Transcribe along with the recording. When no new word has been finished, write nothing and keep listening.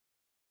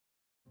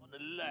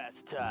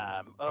Last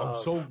time. I'm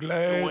so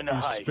glad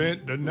you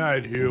spent the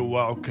night here,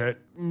 Wildcat.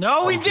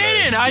 No, we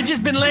didn't. I've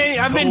just been laying.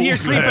 I've been here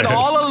sleeping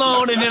all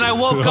alone, and then I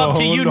woke up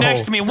to you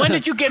next to me. When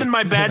did you get in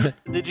my bed?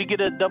 Did you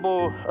get a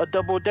double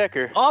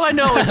decker? All I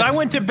know is I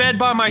went to bed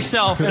by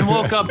myself and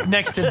woke up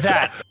next to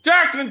that.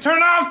 Jackson,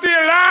 turn off the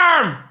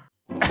alarm!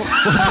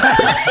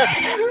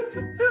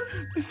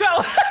 Is that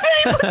what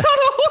he puts on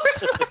a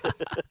horse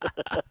mask?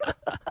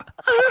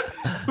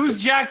 Who's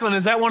Jacqueline?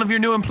 Is that one of your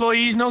new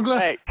employees, Nogla?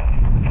 Hey.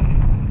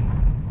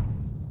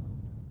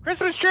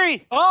 Christmas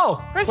tree!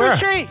 Oh! Christmas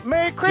tree!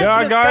 Merry Christmas,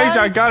 Yeah, guys,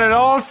 I got it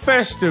all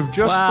festive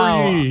just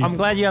for you. I'm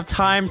glad you have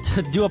time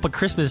to do up a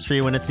Christmas tree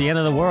when it's the end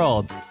of the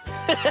world.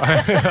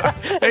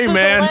 Hey,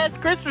 man. This is the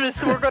last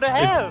Christmas we're gonna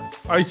have.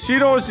 I see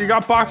those. You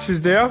got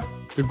boxes there.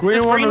 The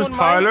green one was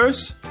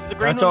Tyler's. The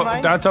green one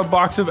mine? That's a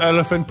box of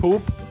elephant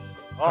poop.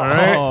 All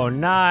right. Oh,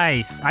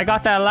 nice. I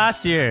got that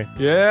last year.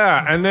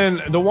 Yeah, and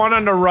then the one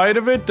on the right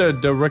of it,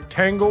 the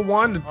rectangle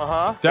one,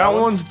 that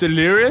one's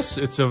delirious.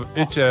 It's a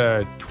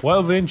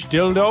 12-inch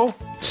dildo.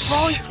 I've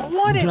always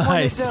wanted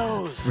one of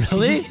those.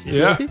 Really?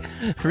 Yeah.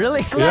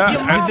 Really? Slap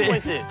your mom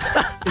with it.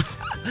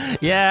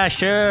 Yeah,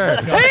 sure.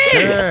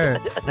 Sure.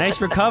 Nice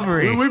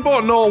recovery. We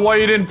both know why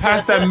you didn't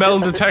pass that metal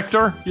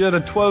detector. You had a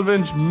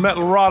 12-inch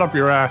metal rod up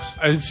your ass.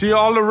 And see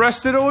all the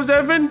rest of those,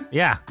 Evan?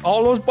 Yeah.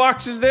 All those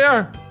boxes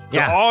there?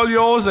 Yeah. They're all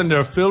yours and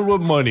they're filled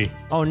with money.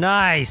 Oh,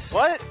 nice.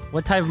 What?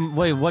 What type of,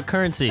 wait, what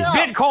currency? No.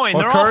 Bitcoin.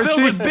 What They're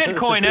currency? all filled with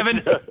Bitcoin,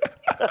 Evan.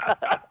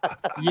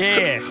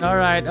 Yeah. All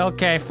right,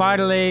 okay,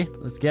 finally,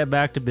 let's get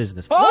back to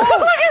business.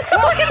 Oh,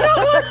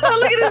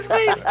 look at his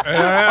face.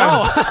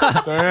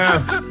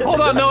 Damn.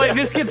 Hold on, no, wait,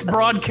 this gets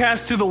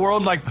broadcast to the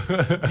world like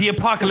the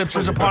apocalypse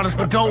is upon us,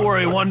 but don't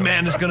worry, one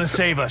man is gonna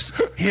save us.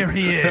 Here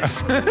he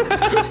is. Look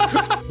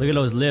at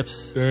those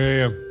lips.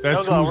 Damn.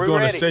 That's Hold on, who's we're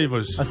gonna ready. save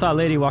us. I saw a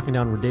lady walking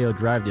down Rodeo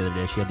Drive the other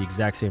day. She had the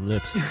exact same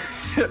lips.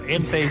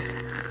 In face.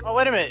 Oh,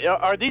 wait a minute.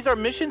 Are these our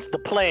missions? The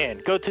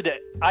plan. Go to the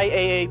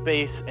IAA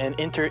base and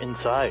enter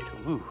inside.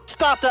 Ooh.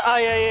 Stop the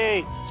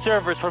IAA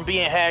servers from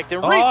being hacked.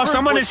 And Oh, recruit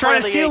someone with is trying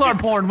to friendly steal our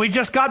agents. porn. We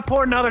just got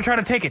porn, now they're trying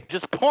to take it.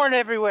 Just porn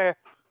everywhere.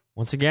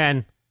 Once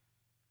again,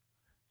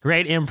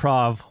 great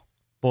improv,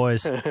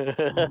 boys.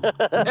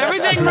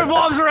 Everything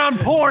revolves around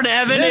porn,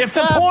 Evan. This If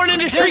the time- porn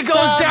industry this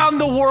goes time- down,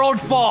 the world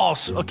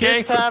falls,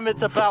 okay? This time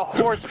it's about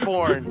horse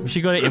porn. We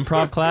should go to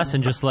improv class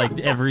and just like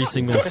every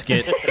single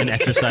skit and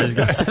exercise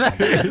goes to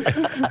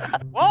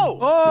that. Whoa!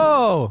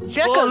 Oh!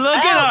 Check Whoa, us look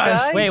out, at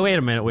us. guys. Wait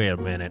a minute. Wait a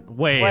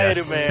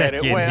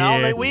second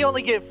here. We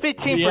only get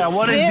 15%. Yeah,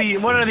 what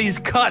are these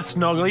cuts,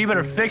 Nogla? You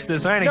better fix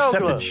this. I ain't Nogla.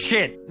 accepting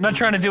shit. I'm not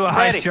trying to do a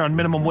Ready. heist here on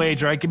minimum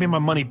wage, right? Give me my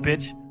money,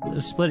 bitch.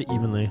 Let's split it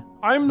evenly.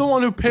 I'm the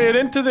one who paid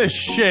into this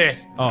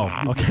shit. Oh,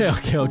 okay.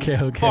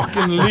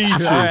 Fucking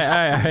leeches. All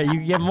right.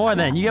 You get more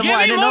then. You get Give more.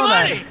 I me didn't more know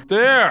money.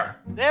 There.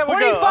 There we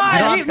go.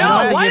 25.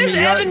 No, why does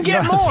Evan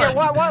get more?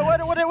 Yeah,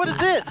 what is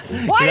this?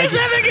 Why does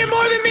Evan get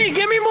more than me?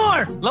 Give me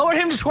more. Lower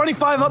him to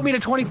 25, up me to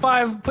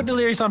 25, put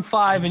Delirious on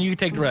 5, and you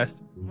take the rest.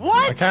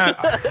 What?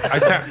 I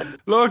can't.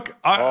 Look,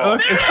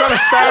 look, it's gonna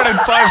start in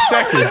 5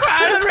 seconds.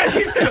 I'm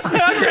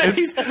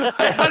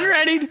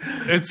ready.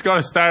 It's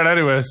gonna start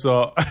anyway,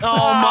 so.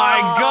 Oh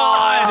my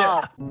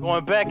god.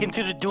 Going back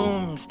into the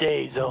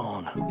doomsday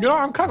zone. You know,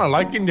 I'm kind of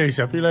liking this.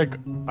 I feel like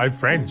I have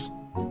friends.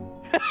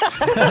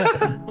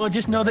 Well,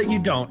 just know that you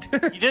don't.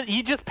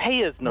 You just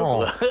pay us,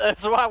 Nola.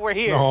 That's why we're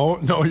here.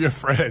 No, you're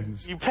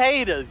friends. You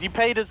paid us. You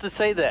paid us to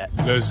say that.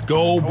 Let's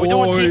go, Are we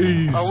doing boys.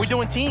 teams? Are we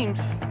doing teams?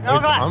 Oh,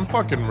 God. I'm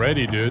fucking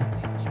ready, dude.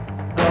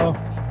 Oh.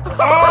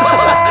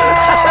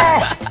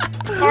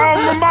 Oh,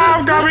 my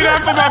mom got me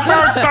that for my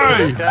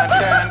birthday.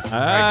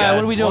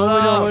 What are we doing?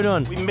 What are we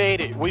doing? We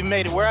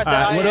made it. We're at the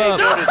What IAA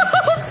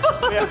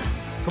up? building.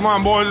 Come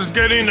on, boys, let's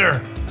get in there.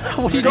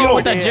 What are you Go. doing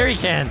with that jerry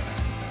can?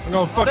 I'm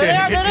gonna fucking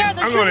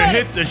I'm gonna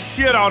hit the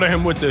shit out of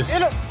him with this.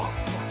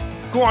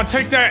 Go on,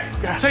 take that.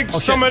 Take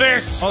some of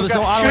this. Oh, there's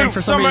no auto aim Take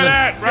for some some of reason.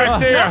 that right Oh.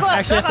 there.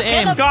 Actually, have to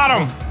aim. Got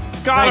him.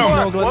 Got Nice, him.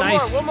 Nogla,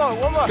 nice. One more.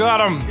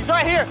 Got him. He's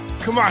right here.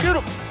 Come on. Shoot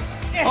him.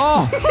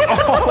 Oh,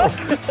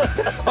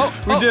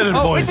 We did it,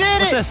 boys. We did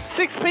What's it. this?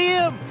 6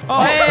 p.m. oh,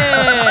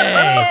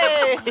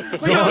 hey! Hey.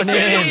 We got Going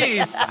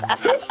in. titties.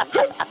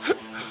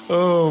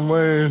 Oh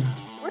man.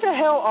 Where the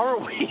hell are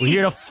we? We're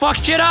here to fuck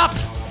shit up.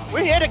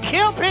 We're here to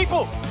kill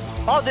people.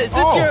 Oh, this is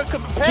your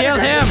competitor. Kill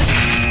him.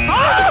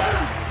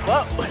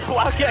 Well,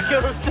 Wildcat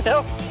killed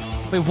himself.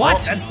 Wait,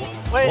 what?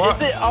 Wait,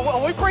 What? Is it,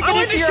 are we breaking I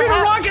went into to your shoot a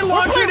house? rocket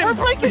launcher We're and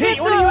breaking hit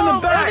into one of you in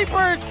the back. Early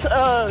Bird's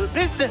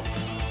business.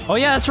 Oh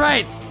yeah, that's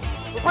right.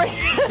 We're breaking.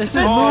 This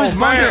is Oh Moo's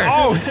bunker. man.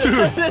 Oh dude.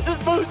 This is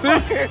Moo's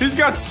bunker. He's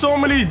got so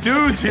many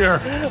dudes here.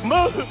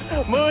 Moo,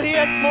 he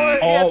has more.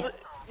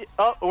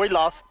 Oh, we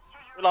lost.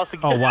 We lost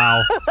again. Oh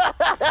wow.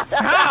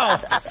 How?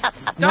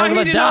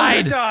 Nogla He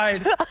died.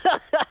 died.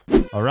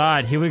 All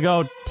right, here we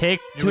go. Take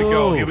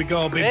two. Here we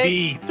go, baby.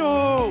 Hey,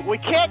 dude, we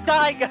can't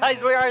die, guys.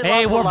 We are.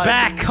 Hey, we're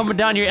back. Coming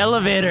down your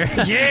elevator.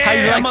 Yeah, How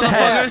you like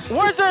that? motherfuckers.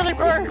 Where's Early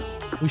Bird?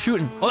 We're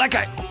shooting. Oh, that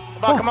guy.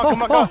 Come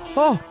on.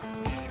 Oh.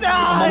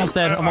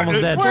 I'm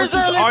almost dead. Where's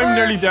Early I'm Bird?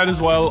 nearly dead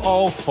as well.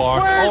 Oh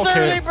fuck. Where's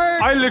Okay. Early Bird?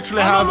 I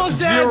literally I'm have almost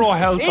dead. 0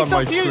 health Eat on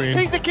my some Q's. screen.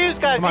 Eat the Q's,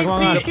 guys. Come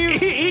on, Eat the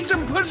Q's. Eat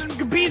some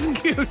P's and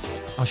Q's.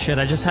 Oh shit,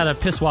 I just had a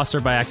piss wasser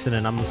by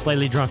accident. I'm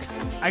slightly drunk.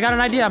 I got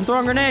an idea. I'm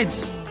throwing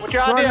grenades. What's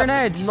your Throwing idea?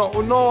 grenades. No,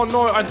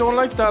 I don't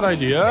like that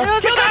idea.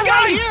 Kill that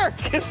guy right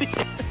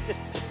here.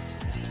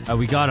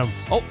 We got him.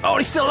 Oh,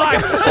 he's still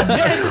alive.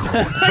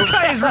 That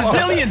guy is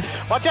resilient.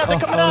 Watch out, they're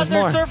coming out of there's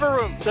more. their server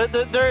room.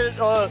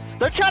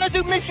 They're trying to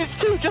do missions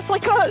too, just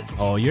like us.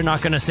 Oh, you're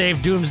not gonna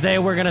save Doomsday.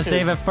 We're gonna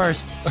save it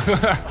first.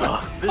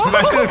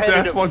 Imagine if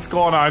that's what's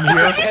going on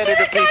here.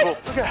 Competitive people.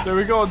 There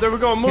we go. Move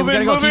Okay, we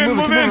in, gotta go. move Keep in, moving.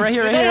 move in. Right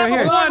here.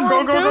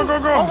 Go. Go.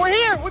 Oh, we're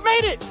here. We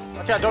made it.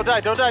 Watch out, don't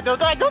die.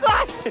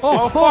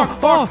 Oh, fuck.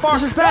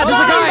 This is bad. There's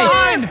a guy.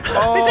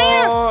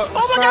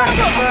 Oh my God.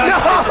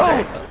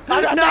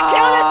 No!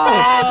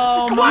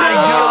 Oh my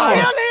god.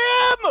 Kill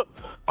him.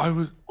 I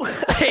was.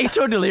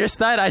 H.O. Delirious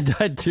died. I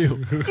died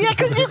too. Yeah,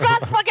 because you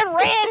got fucking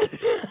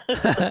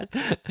red.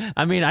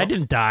 I mean, I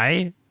didn't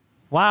die.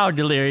 Wow,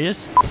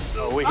 Delirious.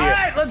 Oh, we're All here.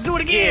 right, let's do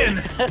it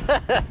again.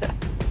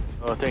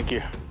 Oh, thank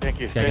you.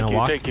 This guy gonna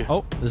walk?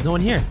 Oh, there's no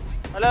one here.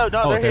 Hello,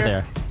 no, Oh, they're here.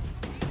 there.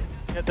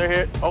 Yeah, they're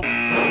here. Oh.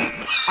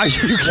 Are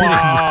you kidding?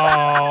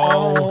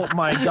 Wow. Oh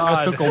my god.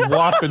 That took a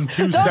whopping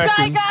 2 Don't die,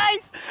 seconds. guys.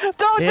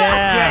 Don't die.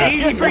 Yeah,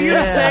 easy for you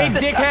to say,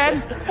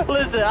 dickhead.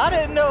 Listen, I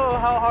didn't know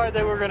how hard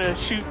they were gonna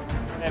shoot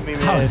at me,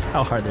 man.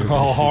 How hard they were.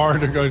 How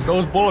hard they're going.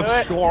 Those bullets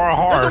Alright. sure are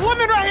There's hard. a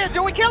woman right here.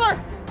 Do we kill her?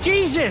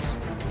 Jesus.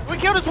 We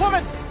kill this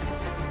woman.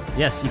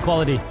 Yes,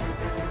 equality.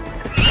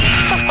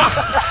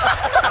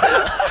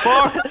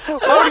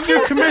 How did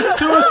you commit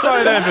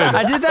suicide, Evan?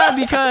 I did that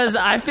because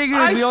I figured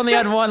I we only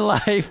had stepped- one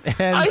life,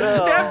 and I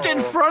stepped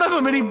in front of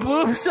him and he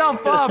blew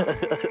himself up.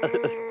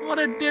 What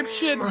a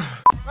dipshit. 3 on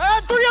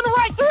the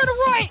right. 3 on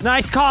the right.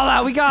 nice call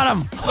out. We got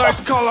him. Nice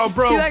call out,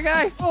 bro. See that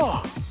guy?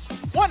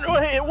 One in the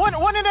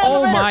elevator.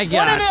 Oh my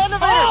God. One in the elevator.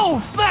 Oh,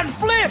 fat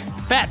flip.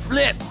 Fat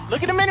flip.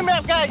 Look at the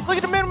minimap, guys. Look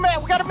at the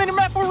minimap. We got a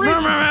minimap for a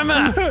reason. Look at the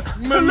minimap. Look at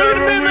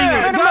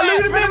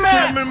the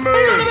minimap.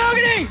 He's on the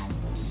balcony.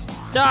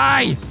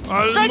 Die. This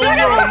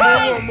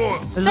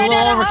is a little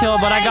overkill,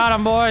 but I got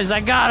him, boys. I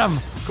got him.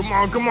 Come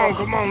on,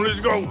 let's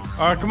go.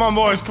 Come on,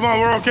 boys,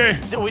 we're okay.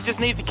 We just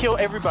need to kill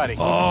everybody.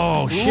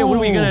 Oh shit! What are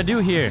we gonna do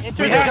here?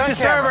 Enter We the hacked gun the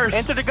camera. servers.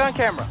 Enter the gun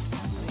camera.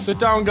 Sit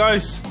down,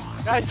 guys.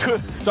 Guys, we're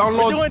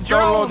Download doing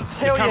drones. the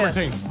Hell camera yeah.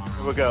 thing.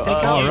 Here we go.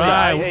 All use the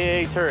right.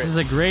 IAA turret. This is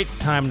a great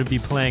time to be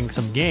playing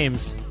some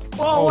games.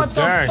 Oh, what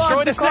the dang. fuck?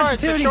 Destroy The the cars.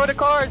 sensitivity. Destroy the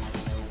cars.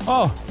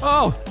 Oh,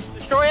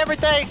 Destroy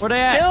everything. Where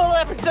they at? Kill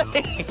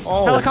everything.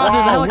 Oh, Helicopter,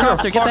 there's a wow,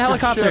 helicopter. we're Get the fucking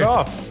helicopter. shit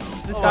up.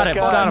 got it.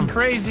 God. Got him.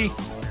 Crazy.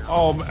 Oh,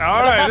 all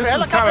right, this is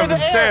kind of Helicopter in the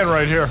insane air.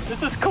 right here.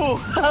 This is cool.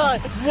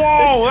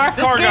 Whoa, that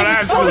car got Oh,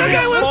 That absolutely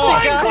guy went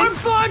fucked. flying corn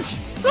sludge.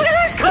 Look at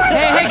this car.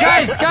 Hey,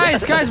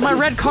 guys! My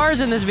red car's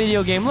in this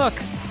video game. Look,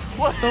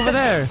 What? it's over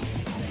there.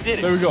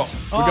 There we go.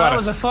 Oh, We got that it.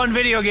 was a fun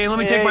video game. Let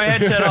me take my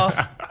headset off.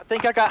 I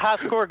think I got high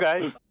score,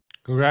 guys.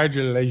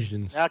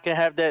 Congratulations. Now I can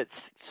have that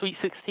sweet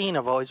 16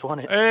 I've always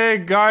wanted. Hey,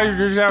 guys,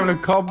 just having a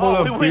couple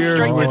Oh, we of went beers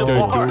straight with to the the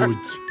bar.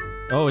 dudes.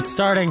 Oh, it's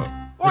starting.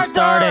 We're It's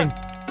starting.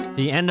 done.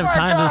 The end of We're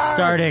time is done.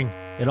 starting.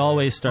 It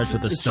always starts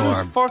with a It's storm.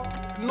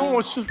 just no,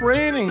 it's just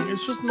raining.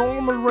 It's just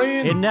normal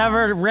rain. It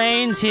never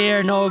rains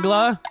here,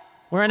 Nogla.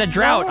 We're in a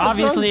drought. No, it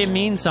Obviously, does. it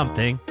means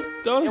something.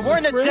 does. And we're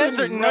in It's a raining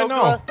desert, right no,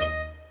 now.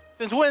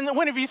 Since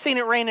when have you seen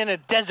it rain in a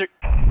desert?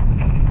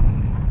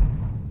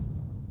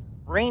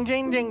 Rain,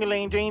 jing,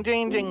 jingling, jing,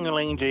 jing,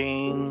 jingling,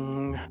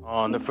 jing.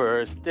 On the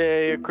first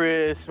day of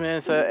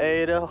Christmas, I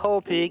ate a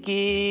whole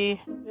piggy.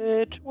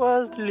 It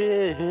was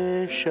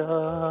delicious.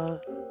 I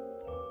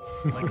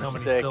like how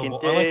many Second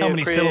syllables. I like how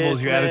many day of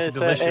syllables you added to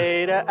Christmas, I delicious.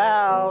 ate a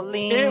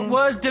owling. It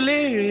was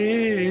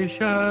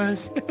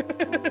delicious.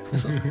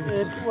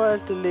 It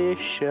was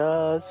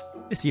delicious.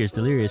 This year's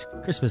Delirious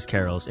Christmas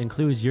Carols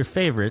includes your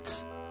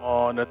favorites.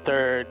 On the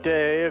third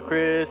day of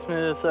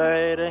Christmas, I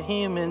ate a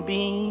human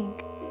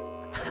being.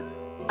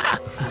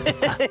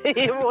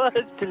 It was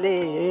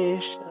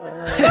delicious.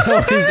 It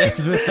always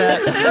ends with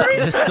that.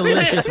 It's just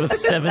delicious with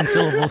 7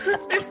 syllables.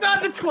 It's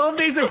not the 12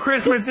 days of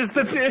Christmas. It's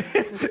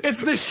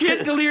the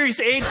shit Delirious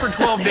ate for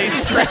 12 days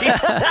straight.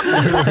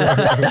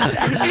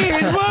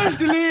 It was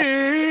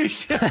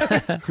delicious.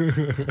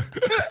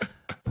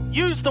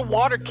 Use the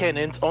water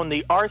cannons on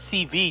the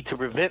RCV to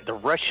prevent the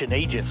Russian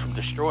agents from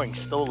destroying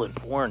stolen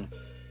porn.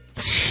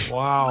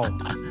 Wow.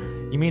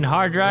 You mean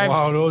hard drives?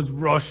 Wow, those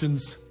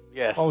Russians.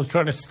 Yes. Always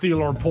trying to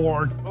steal our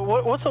porn.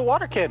 What's the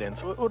water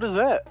cannons? What is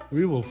that?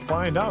 We will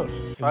find out.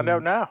 Find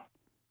out now.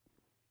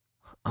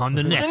 On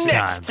the next Next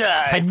time.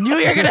 time. I knew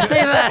you were gonna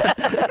say that.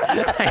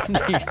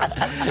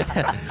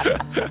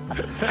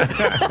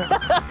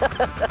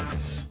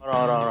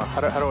 Hold on.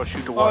 How do I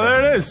shoot the Oh, water?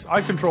 there it is.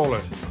 I control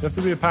it. You have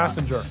to be a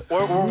passenger.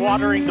 We're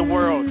watering the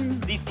world.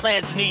 These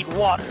plants need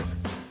water.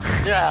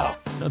 Now.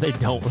 No, they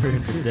don't. We're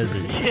in the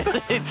desert.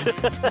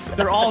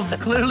 They're all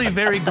clearly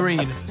very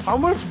green. How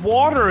much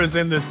water is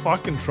in this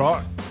fucking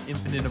truck?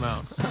 Infinite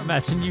amount.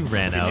 Imagine you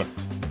ran out.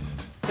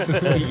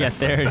 You get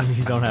there and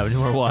you don't have any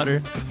more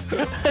water.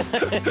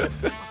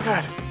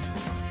 God.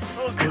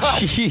 Oh God.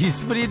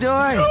 Jeez, what are you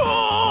doing?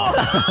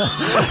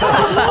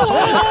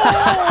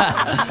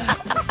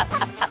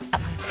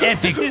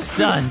 Epic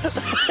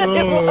stunts.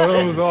 Oh,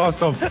 that was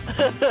awesome. All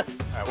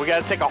right, we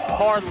gotta take a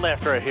hard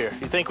left right here.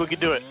 You think we could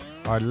do it?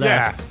 Hard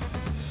left.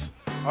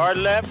 Hard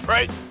left,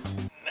 right.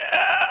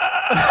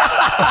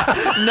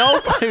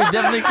 Nope, we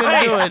definitely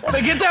couldn't do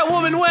it. Get that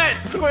woman wet.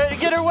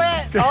 Get her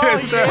wet.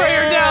 Oh, Spray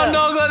her down,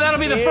 Nogla. That'll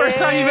be the first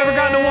time you've ever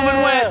gotten a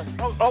woman wet.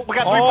 Oh, we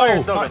got 3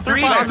 fires, Nogla.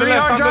 Three fires.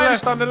 hard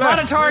drives, on the a lot of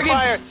left.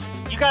 targets. Fire.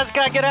 You guys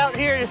gotta get out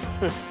here.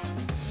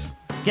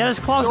 Get us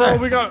closer. Oh,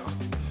 we got.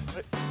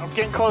 I'm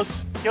getting close.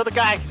 Kill the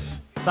guy.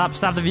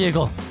 Stop the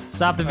vehicle.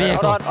 Stop the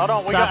vehicle. Hold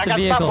on. Stop the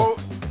vehicle.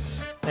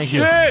 Thank you.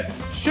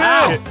 Shit!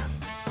 Ow.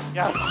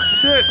 Yeah.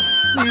 Shit!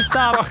 Please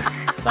stop.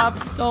 Stop.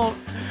 Don't.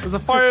 There's a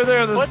fire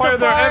there. There's a Put fire the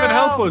there. fire Evan,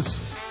 out. help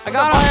us. I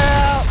got him.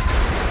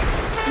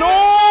 No!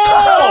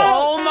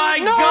 Oh my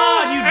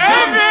God, you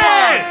dumb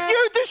Evan! fuck.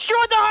 You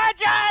destroyed the hard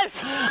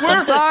drive. We're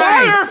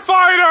sorry.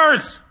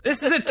 firefighters!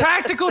 This is a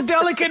tactical,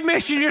 delicate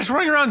mission. You're just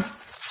running around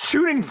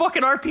shooting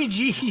fucking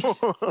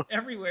RPGs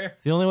everywhere.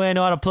 It's the only way I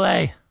know how to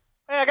play.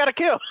 Hey, I got a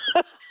kill.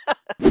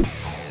 Look,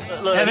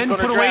 Evan, he's gonna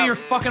put away drown. your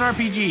fucking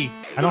RPG.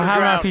 I don't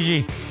have an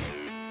RPG.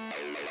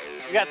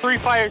 We got 3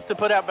 fires to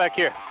put out back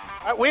here.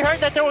 We heard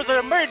that there was an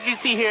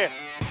emergency here.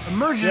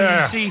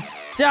 Emergency.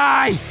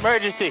 Die!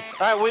 Emergency.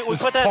 All right, we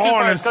This put that 2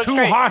 corn fires. is Go too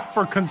straight. hot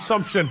for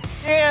consumption.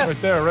 Yeah.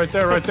 Right there, right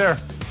there, right there.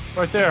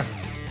 Right there.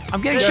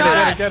 I'm getting Get shot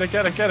at. it, get it,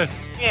 get it, get it.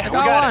 Yeah, we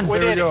got got one. it. We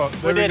There we did go, it.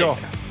 there we go.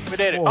 We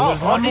did it. Oh, Oh,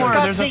 there's one these more.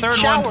 guys There's a need third one.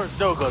 showers,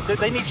 Dogo.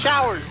 They need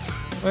showers.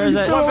 Where is He's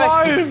it? still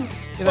alive.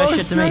 Give that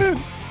shit to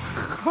me.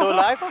 Still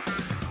alive?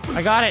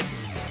 I got it.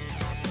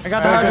 I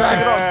got the hard Pick it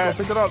drive. up,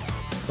 pick it up.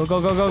 Go,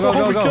 go, go, go, Oh,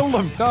 go, we go, killed go.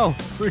 him. Go.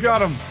 We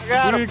got him.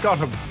 got We him. got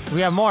him.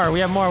 We have more. We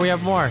have more. We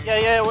have more.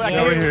 Yeah.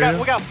 we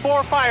We got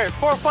 4 fires.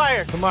 4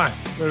 fires. Come on.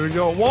 There we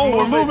go. Whoa,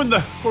 we're moving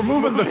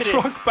the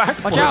truck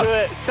backwards. Watch out. Do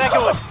it.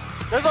 Second one.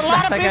 There's a lot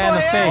Smack of that people guy in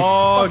the here. face.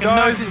 Oh, Fucking guys,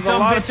 knock there's this a dumb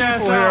lot of bitch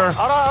ass people out. here.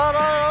 Hold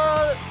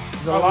on.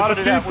 There's a lot of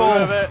people.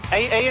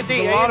 A and D.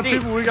 There's a lot of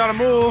people. We gotta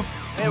move.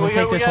 Hey, I'm gonna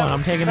take this one.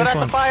 I'm taking put this out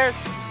one. the fires.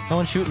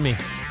 Someone shooting me.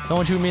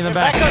 Someone shooting me in the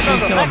back. Back up,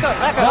 Please kill him.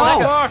 back up.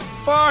 No.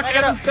 Fuck, Back it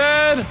up. Evan's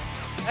dead.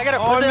 I gotta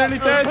Oh, put nearly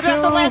dead out the too.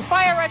 last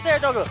fire right there,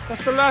 Dogo.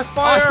 That's the last Oh,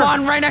 fire. I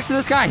spawned right next to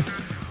this guy.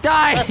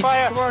 Die. Last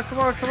fire. Come on, come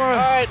on, come All on.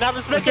 right, now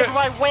let's make Okay.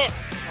 everybody wet.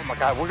 Oh my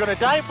God, we're gonna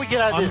die if we get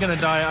out of I'm this. gonna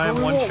die. I have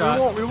We one won't,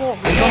 shot. We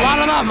won't. There's a lot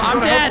of them. I'm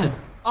dead.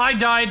 I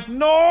died.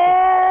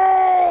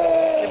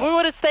 No! If we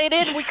would have stayed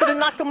in, we could have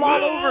knocked them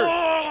all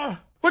over.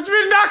 What do you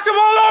mean knocked them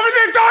all over?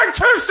 They died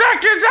 2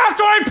 seconds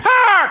after I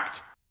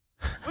parked!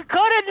 We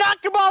could have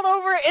knocked them all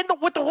over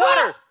with the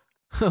water.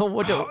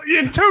 What the?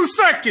 In 2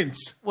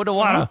 seconds! What the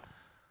water?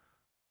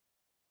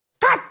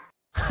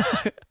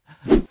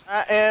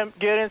 I am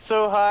getting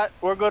so hot.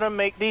 We're gonna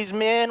make these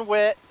men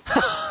wet.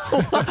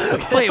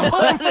 Wait,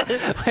 what? Wait,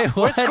 We're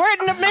what?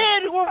 squirting the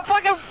men with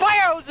fucking fire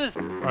hoses.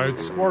 Alright,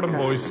 squirt them,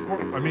 boys.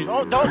 Squirt. I mean,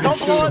 Don't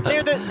blow up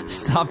near the.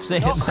 Stop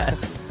saying that.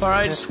 All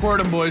right,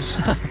 squirt them, boys.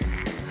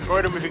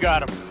 Squirt them if you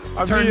got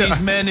them. Turn these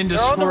men into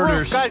They're on the roof,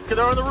 squirters. guys.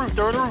 They're on the roof.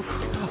 They're on the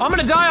roof. I'm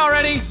gonna die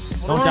already.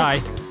 Don't die.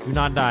 Do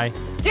not die.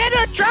 Get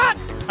in the truck.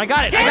 I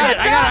got it. I Get got in it.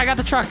 the I got it. truck. I got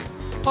the truck.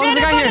 Oh, Get there's a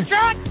in guy the here.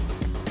 truck.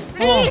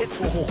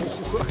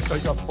 Please. I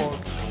got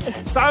fucked.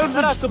 Salvage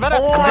the Let us-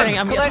 porn!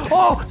 I'm getting.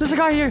 Oh, there's a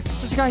guy here.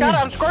 There's a guy Got here.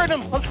 him. I'm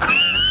squirting him. I'm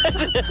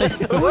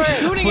squirting. Who's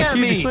shooting What at are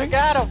you me? doing?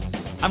 Got him.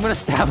 I'm gonna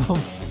stab him.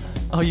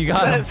 Oh, you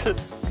got him.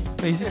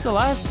 Wait, is he still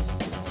alive?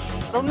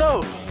 Don't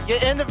know.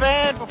 Get in the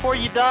van before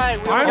you die.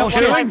 We only I'm got one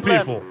killing life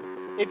left. people.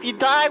 If you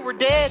die, we're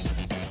dead.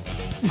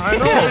 I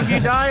know. If you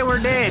die, we're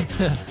dead.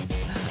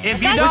 If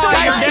you This This die,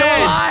 guy's you're still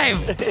dead.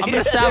 alive. I'm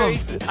gonna stab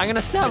him. I'm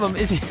gonna stab him.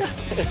 Is he?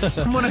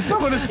 I'm gonna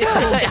stab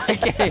him.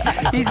 Okay,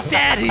 he's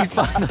dead. He's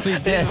finally He's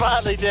dead.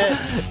 finally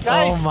dead.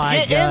 Guys, Oh my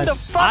get god! in the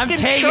fucking I'm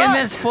taking truck.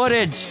 this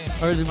footage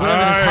or whatever this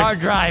Alright. hard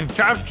drive.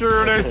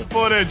 Capture this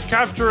footage.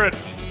 Capture it.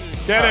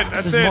 Get it.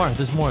 That's There's it. more.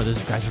 There's more.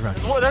 There's guys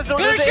around. Well, there's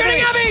They're shooting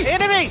at me!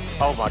 Enemy!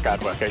 Oh my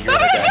God, Waka, you're I'm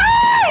gonna gonna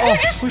die. die! They're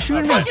just who's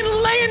shooting me? fucking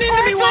laying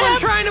into me while I'm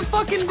trying to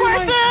fucking do Squirt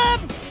my...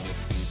 them!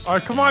 All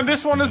right, come on.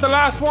 This one is the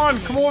last one.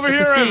 Come over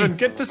here, Evan.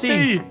 Get the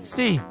C.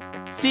 C.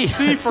 C.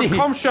 C for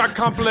cum shot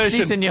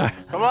compilation. C, senor.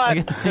 Come on. I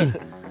get the C.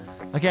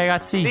 Okay, I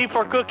got C. C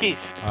for cookies.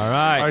 All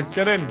right. All right,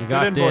 get in. We Get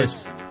got in,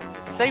 this.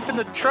 Safe in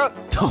the truck.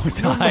 Don't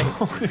die.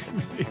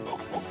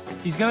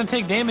 He's gonna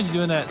take damage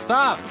doing that.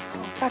 Stop!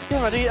 God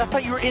damn it, I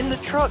thought you were in the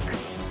truck.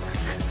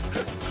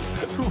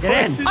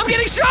 Get in. I'm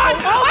getting shot!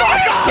 Oh my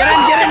God! Get in.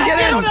 Get in. Get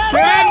in.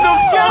 Get in the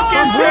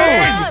fucking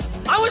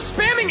thing! I was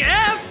spamming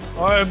F!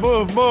 All right,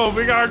 move, move.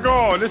 We gotta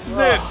go. This is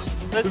it.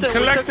 That's We've it, we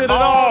collected took it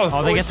all.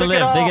 Oh, they We get to took it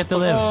live. They all. get to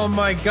live. Oh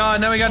my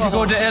god, now we got to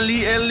go to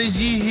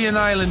Elysian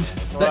Island.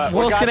 The we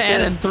world's got gonna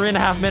end this. in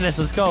 3.5 minutes.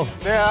 Let's go.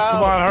 Yeah.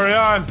 Come on, hurry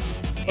on.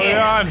 Hurry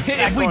on.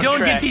 If we on don't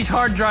track. get these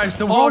hard drives,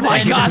 the Oh world my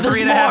ends god, in there's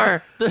 3.5.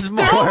 more. There's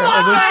more. There's fucking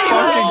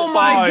Oh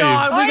my 5.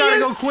 god, we Are gotta you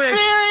go quick.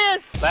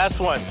 serious? Last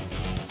one.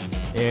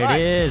 There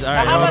it is. All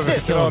right, How go about over. this?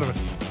 Get Kill out him. of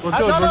it. We're No,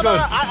 good, no, we're no, good.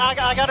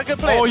 I got a good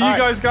plan. Oh, you All right.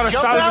 guys gotta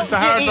Jump salvage out, the get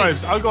hard E.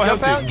 drives. I'll go help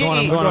Jump out, you. get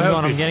I'm E. going. I'm help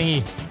going. you. I'm getting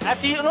E.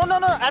 After you, no.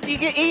 After you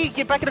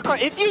get back in the car.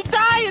 If you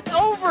die, it's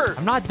over.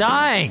 I'm not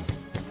dying.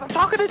 I'm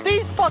talking to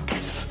these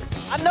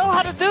fuckers. I know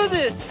how to do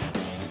this.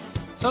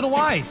 So do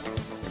I.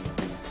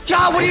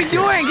 John, what are you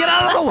doing? Get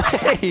out of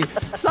the way!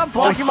 Stop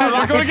blocking my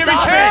rocket. You're gonna get me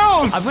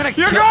killed! I'm gonna.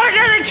 You're gonna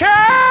get me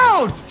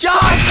killed!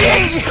 John,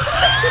 jeez!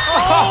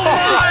 Oh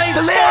my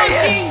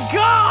Delirious!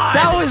 God!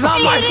 That was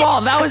not my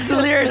fault. That was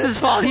Delirious's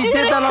fault. He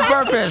did that on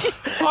purpose.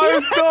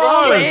 I'm I'm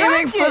done!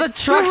 aiming for the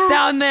trucks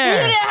down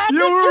there. You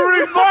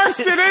were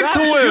reversing into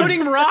Stop him!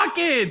 shooting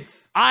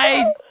rockets!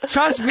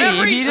 Trust me,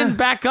 if you didn't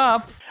back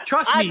up.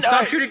 Trust me,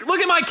 stop shooting.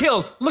 Look at my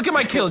kills. Look at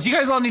my kills. You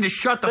guys all need to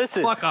shut the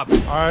fuck up.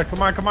 Alright,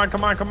 come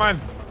on.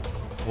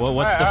 Well,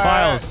 what's the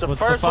files? What's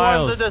the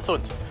files? This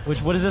one.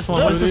 What is this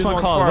one? What is this one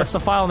called? First. What's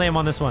the file name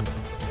on this one?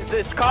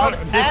 It's called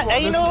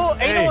anal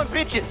and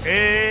bitches.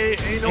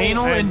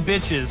 Anal and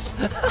bitches.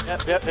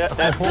 Yep.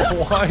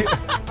 Why?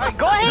 Alright,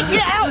 go ahead,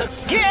 get out,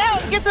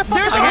 get the fuck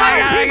There's out. a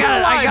hundred people I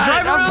alive. got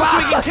Drive it. around so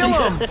we can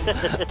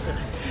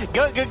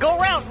kill them. Go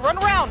around, run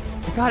around.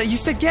 I got it. You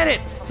said get it.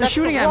 They're That's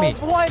shooting the at me.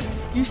 wrong one.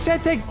 You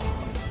said take.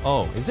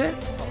 Oh, is it?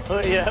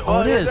 Yeah.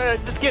 Oh, it is.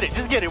 Just get it. We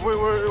got The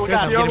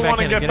it. other one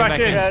to get back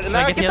in. Yeah, Should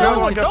now I get get the that other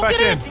one. one? Get Don't back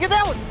get it. in. Get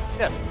that one.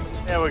 Yeah.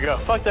 There we go.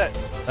 Fuck that.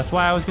 That's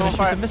why I was gonna Go shoot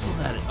fire. the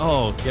missiles at it.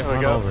 Oh, get There we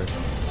run go. over.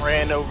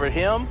 Ran over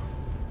him.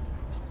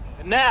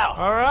 And now.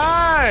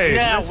 Alright!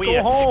 Now Let's we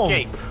go home.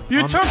 escape.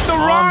 You took the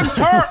wrong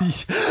turn!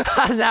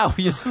 Now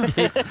we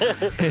escape.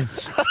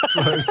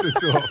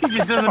 He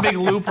just does a big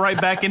loop right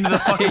back into the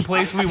fucking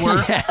place we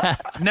were. Yeah.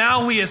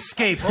 Now we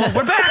escape. Oh,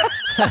 we're back.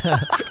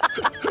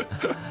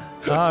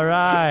 All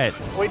right.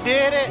 We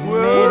did it. Made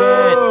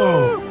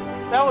it.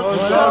 That was Well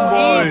so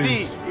done, boys.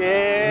 easy.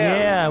 Yeah.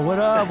 Yeah. What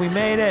up? We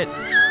made it.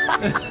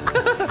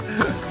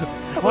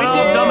 What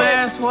up,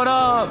 dumbass? What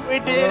up? We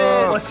did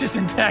it. Let's just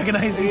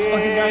antagonize these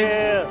fucking guys.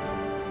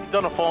 Yeah. He's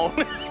on the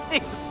phone.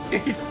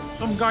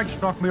 Some guy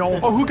just knocked me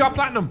over. Oh, who got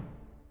platinum?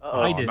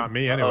 Uh-oh. I did. Not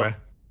me, anyway.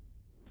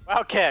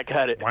 Wildcat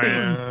got it.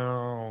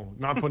 Wow.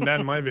 Not putting that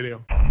in my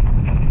video.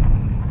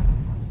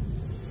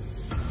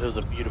 It was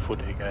a beautiful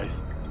day, guys.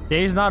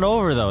 Day's not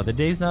over though. The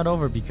day's not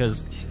over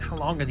because. How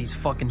long are these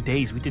fucking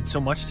days? We did so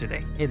much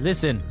today. Hey,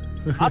 listen.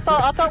 I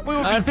thought we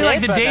were. I feel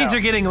like the days are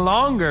getting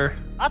longer.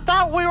 I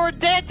thought we were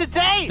dead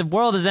today. The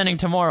world is ending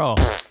tomorrow.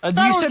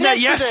 You said that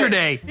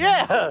yesterday.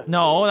 Yeah.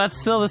 No, that's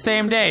still the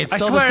same day. It's I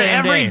still swear, the same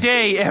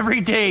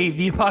every day,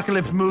 the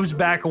apocalypse moves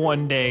back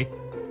one day.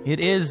 It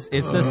is.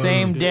 It's the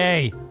same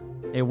day.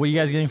 Hey, what are you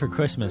guys getting for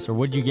Christmas, or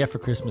what did you get for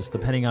Christmas,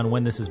 depending on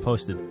when this is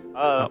posted?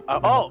 I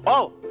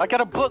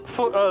got a book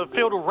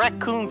filled with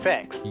raccoon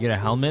facts. You get a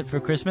helmet for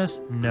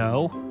Christmas?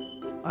 No.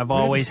 I've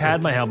always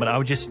had my helmet. I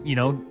would just,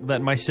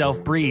 let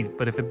myself breathe.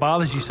 But if it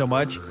bothers you so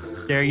much,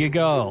 there you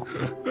go.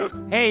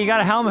 Hey, you got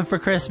a helmet for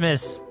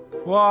Christmas.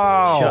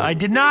 Wow. I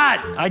did not.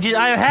 I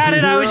had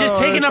it. I was just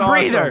taking that's a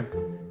breather.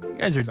 awesome. You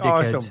guys are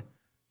dickheads. Awesome.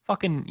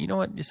 Fucking, you know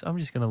what? I'm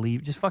just gonna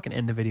leave. Just fucking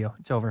end the video.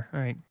 It's over. All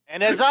right.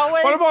 And as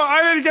always, What about,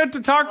 I didn't get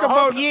to talk hope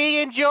about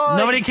ye enjoy.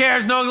 Nobody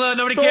cares. Nobody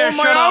Stole cares.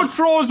 my Shut up.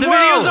 outro as The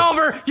well. video's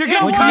over. You're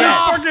getting what? cut you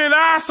off. fucking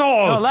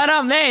assholes. No, let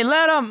him. Hey,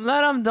 let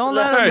him. Don't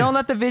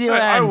let the video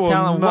I end. will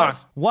Tell him not.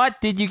 what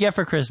did you get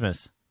for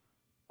Christmas?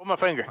 With my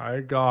finger.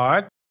 I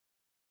got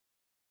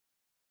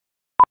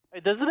Hey,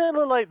 doesn't it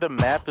look like the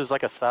map is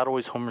like a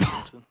sideways Homer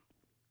Simpson?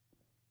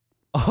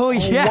 Oh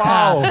yeah!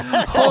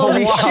 wow.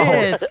 Holy Wow.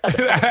 shit! It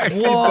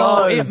actually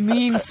Whoa! It does.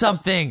 means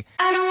something.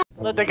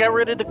 Look, they got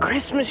rid of the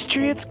Christmas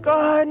tree. It's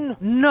gone.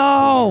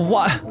 No!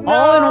 What?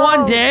 All in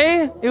one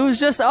day? It was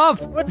just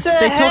up. What the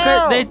they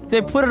hell? took it.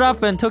 They put it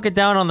up and took it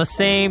down on the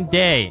same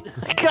day.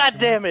 God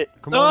damn it.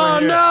 Come Oh over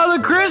here. no,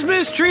 the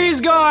Christmas tree's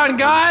gone,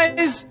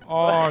 guys.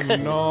 Oh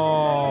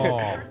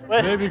no.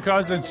 What? Maybe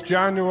because it's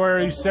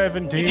January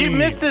 17th. Did you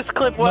miss this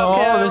clip, No,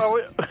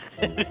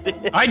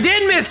 Wildcat? I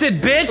did miss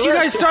it, bitch. You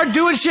guys start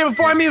doing shit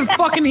before I'm even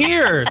fucking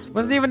here.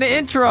 Wasn't even the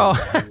intro.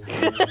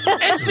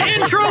 It's the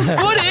intro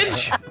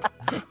footage.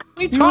 What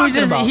are you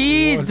talking about?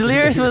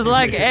 Delirious was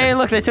like, "Hey,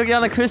 look, they took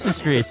down the Christmas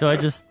tree." So I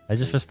just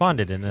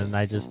responded, and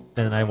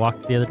then I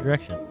walked the other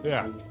direction.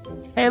 Yeah.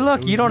 Hey,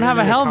 look, you don't have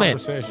a merely a helmet.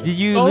 conversation. Did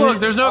you? Oh lose- look,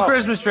 there's no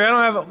Christmas tree. I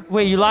don't have a...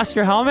 Wait, you lost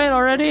your helmet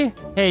already?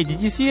 Hey,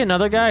 did you see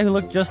another guy who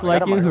looked just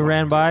like you who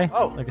ran by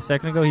like a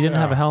second ago? He didn't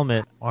have a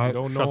helmet. You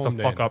don't know Shut the him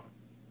fuck then. up.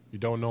 You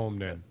don't know him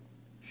then.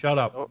 Shut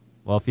up.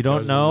 Well, if you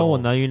don't Doesn't know, know. well,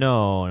 now you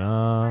know.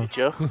 No.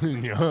 Joe?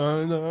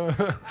 Oh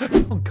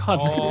god,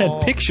 look at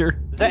that picture.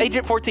 Is that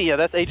Agent 14? Yeah,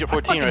 that's Agent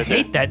 14 I right there.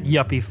 hate that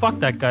yuppie. Fuck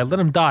that guy. Let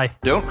him die.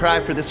 Don't cry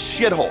for this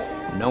shithole.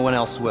 No one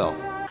else will.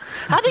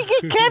 How did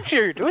he get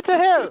captured? What the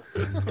hell?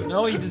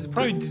 No, he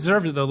probably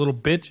deserved it, the little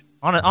bitch.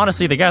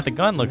 Honestly, the guy with the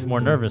gun looks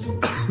more nervous.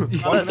 Listen,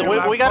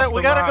 we gotta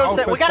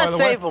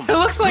save him. It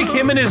looks like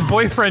him and his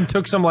boyfriend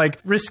took some like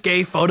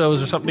risque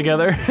photos or something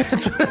together.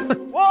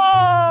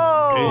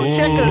 Whoa!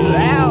 Check us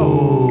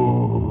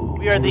out.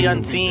 We are the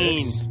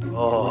unseen.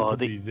 Oh,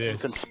 the be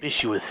this.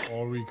 inconspicuous.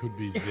 Or we could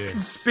be this.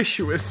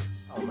 Conspicuous.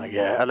 Oh my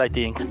god, I like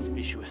the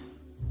inconspicuous.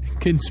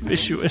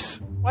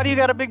 Conspicuous. Why do you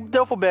got a big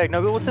duffel bag,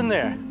 Nugget? What's in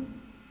there?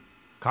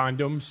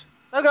 Condoms.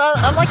 Nugget,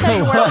 I like how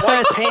you wear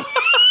white pants.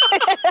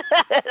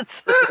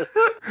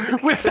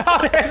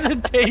 Without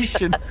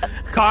hesitation.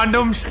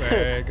 Condoms.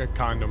 Hey, got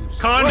condoms.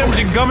 Condoms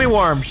and gummy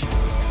worms.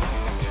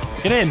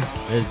 Get in.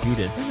 Let's do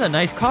this. This is a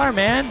nice car,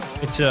 man.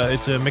 It's a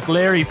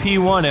McLary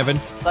P1, Evan.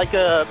 Like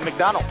a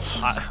McDonald's.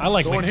 I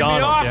like Don't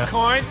McDonald's. hit me off,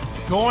 cunt.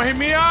 Don't hit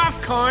me off,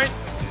 cunt.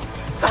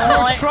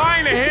 You're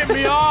trying to hit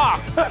me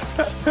off.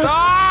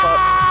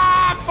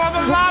 Stop! For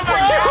the love of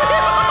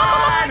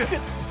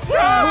God!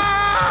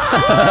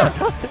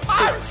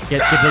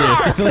 Get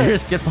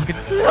delirious, get fucking.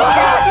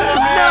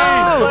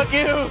 Fuck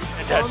you!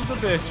 Sons of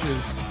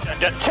bitches.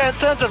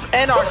 Sons of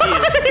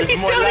anarchy.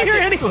 He's down here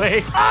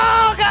anyway.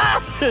 Oh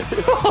god!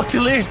 Oh,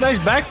 delirious, nice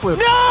backflip.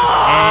 No!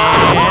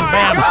 And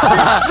bam.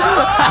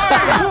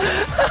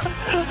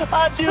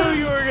 I knew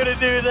you were gonna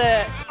do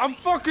that. I'm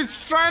fucking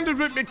stranded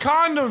with me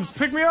condoms.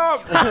 Pick me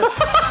up.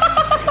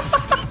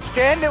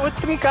 Stand it with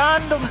some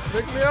condoms.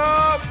 Pick me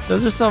up.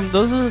 Those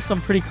are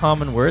some pretty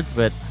common words,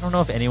 but I don't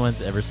know if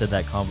anyone's ever said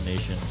that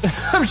combination.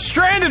 I'm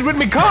stranded with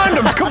me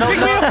condoms. Come pick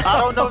me up. I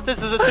don't know if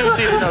this is a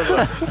two-seater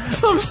though.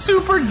 Some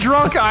super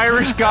drunk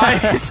Irish guy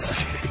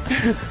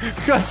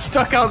got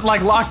stuck out,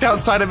 like locked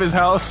outside of his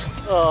house.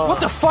 What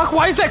the fuck?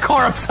 Why is that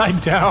car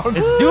upside down?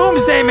 It's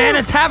doomsday, man.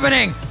 It's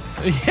happening.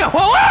 Yeah.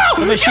 Whoa!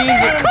 The machines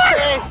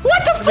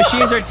What the fuck?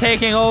 machines are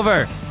taking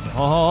over.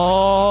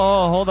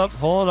 Oh, hold up.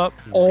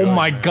 Oh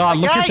my god!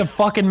 Look at the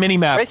fucking mini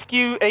map.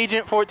 Rescue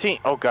Agent 14.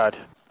 Oh god.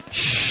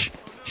 Shh.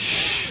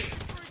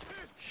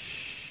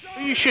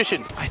 Who are you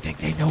shushing? I think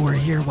they know we're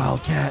here,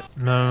 Wildcat.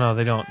 No,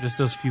 they don't. Just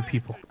those few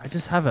people. I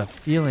just have a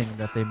feeling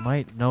that they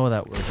might know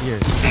that we're here.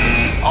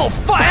 Oh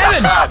fuck,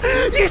 Evan!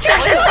 You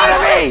stepped in front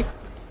of me!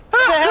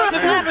 What the hell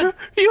just happened?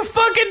 You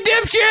fucking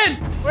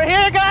dipshit! We're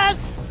here, guys.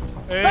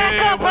 Hey,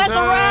 Back up, what's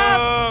Uncle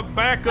Rob! up?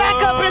 Back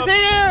Back up is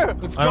here.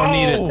 Let's I go. don't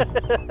need it.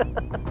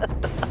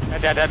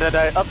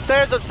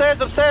 Upstairs.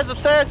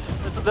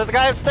 There's a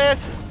guy upstairs.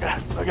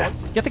 Okay.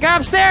 Get the guy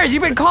upstairs!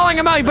 You've been calling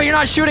him out, but you're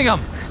not shooting him!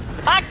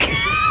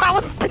 I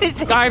was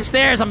busy. Guy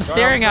upstairs, I'm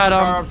staring at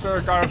him.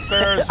 Guy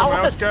upstairs. Someone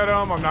else get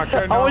him. I'm not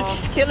getting I was him.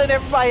 just killing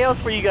everybody else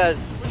for you guys.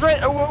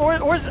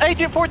 Where's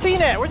Agent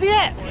 14 at? Where's he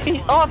at?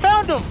 I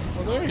found him.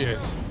 Oh, there he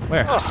is.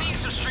 Where? Come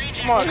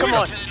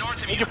on.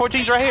 Agent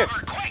 14's right here.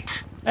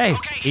 Hey,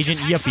 Agent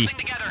Yuppie.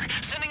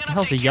 What the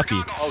hell's a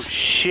yuppie? Oh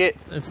shit.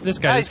 It's this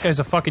guy. This guy's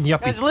a fucking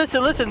yuppie. Guys,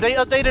 listen. They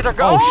updated our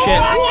Oh, shit.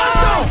 What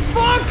the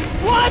fuck?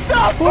 What the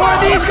fuck? Who are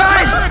these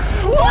guys?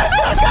 What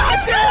the fuck?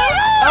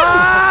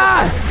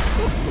 Ah!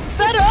 Is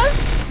that us?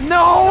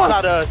 No!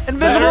 Not us.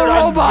 Invisible They're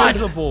robots!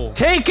 invisible.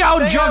 Take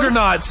out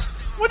juggernauts.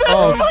 What the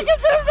Oh. fuck is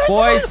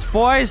this?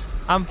 Boys,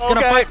 I'm gonna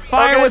Okay, fight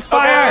fire okay, with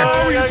fire!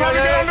 okay. Oh, you're trying to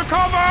get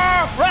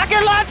undercover.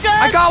 Rocket launcher!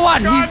 I got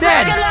one, he's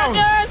dead! Rocket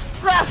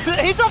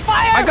launcher! He's on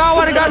fire! I got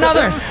one, I got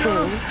another!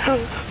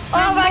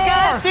 Oh my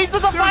god! These are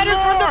the fighters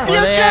from the future!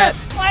 Where they at?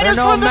 They're Fighters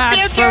no from the match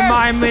future! for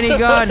my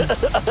minigun!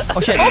 Oh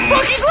shit. Oh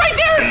fuck! He's right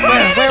there in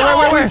front of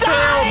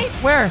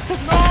you. Where?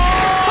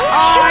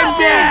 Oh, I'm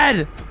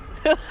dead!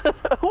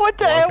 What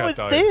the hell was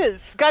died.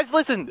 this? Guys,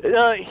 listen.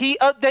 He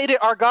updated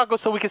our goggles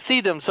so we can see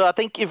them. So I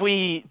think if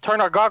we turn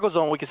our goggles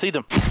on, we can see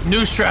them.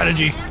 New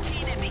strategy.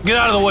 Get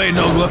out of the way,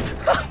 Nogla.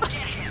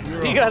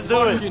 You guys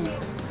do it.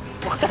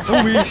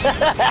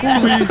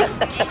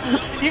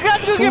 You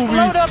guys are gonna get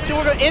blown up and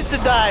we're gonna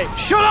instant die.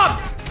 Shut up!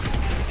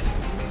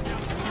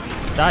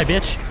 Die,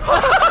 bitch.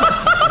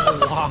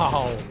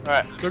 Wow.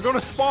 Alright. They're gonna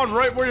spawn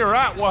right where you're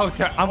at,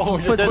 Wildcat.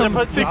 Put Then some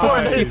put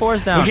C4s.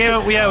 C4s down.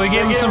 We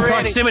gave him some ready.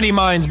 proximity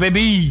mines,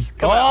 baby.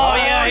 Oh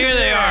yeah, here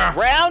they are.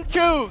 Round 2.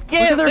 Yeah,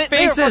 at their they're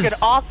faces. fucking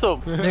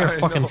awesome. They're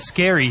fucking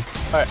scary.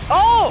 Alright.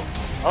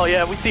 Oh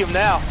yeah, we see them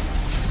now.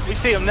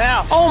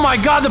 Oh my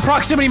god, the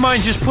proximity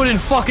mines just put in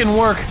fucking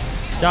work.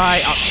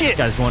 Die. Oh, Shit. this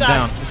guy's going Die.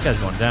 down. This guy's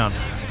going down.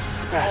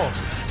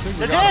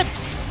 They're dead.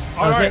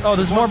 Oh,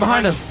 there's more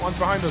behind us. One's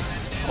behind us.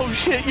 Oh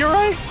shit, you're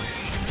right.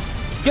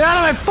 Get out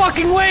of my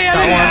fucking way, Evan!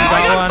 one,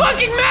 I got got one.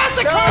 fucking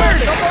massacred!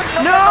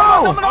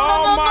 No!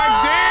 Oh my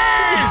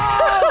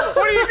days!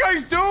 What are you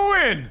guys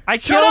doing? I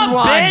Shut killed up,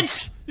 one.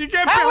 bitch! You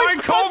get How are we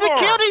behind supposed cover.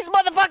 to kill these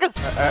motherfuckers?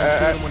 Shoot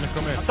them when they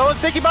come in. Throwing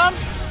sticky bomb.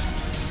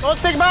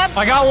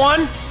 I got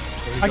one.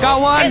 I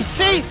got one. And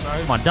see.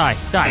 Come on, die.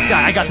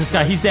 I got this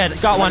guy. He's dead.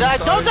 Got one.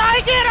 Don't die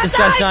again. This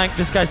guy's dying.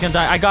 This guy's gonna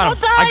die. I got him.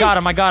 Don't die.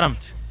 I got him.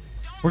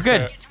 We're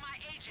good. Okay.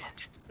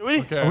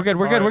 We're good.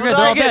 They're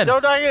all Don't dead.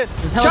 die again.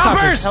 There's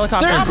Choppers!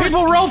 helicopters. There are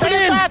people roping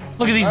in! Stay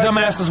Look at these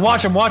dumbasses.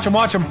 Watch them.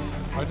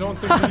 I don't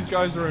think these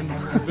guys are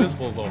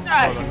invisible though. No,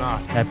 they're not.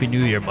 Happy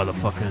New Year,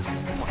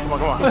 motherfuckers. Come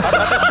on.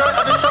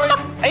 I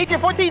destroyed.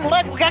 Agent 14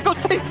 left. We gotta go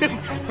save him.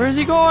 Where's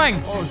he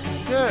going? Oh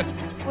shit.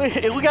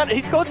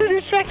 He's going to the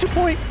extraction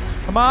point.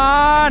 Come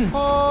on. He's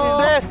Oh,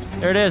 dead.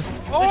 There it is.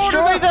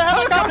 Destroy the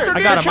helicopter.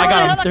 I got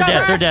him.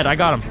 They're dead. I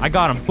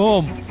got him.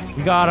 Boom.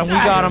 We got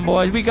him,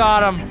 boys. We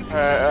got him.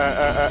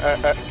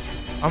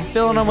 I'm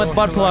filling them with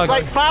butt plugs.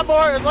 It's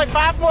like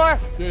 5 more.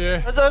 Yeah.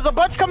 There's a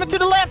bunch coming to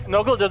the left.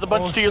 No, go. There's a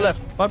bunch to your left.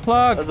 Butt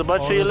plug. There's a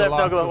bunch Oh, to your there's a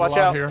left. lot- No, there's a watch lot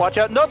out. here. Watch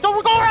out. No,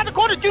 don't go around the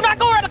corner. Do not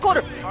go around the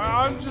corner.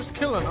 I'm just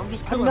killing. I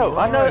We're all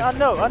right.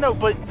 know.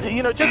 But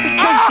you know, just in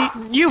case.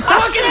 You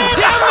fucking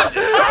damn it!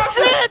 That's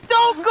it.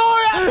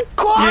 No,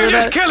 Cora! I'm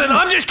just killing.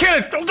 I'm just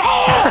killing.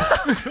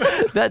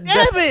 Oh! That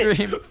it!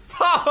 scream.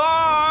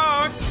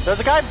 Fuck! There's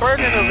a guy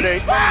burning over there.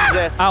 He's burning his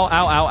ass. Ow, ow,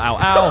 ow, ow,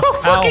 ow.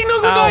 Fucking ow,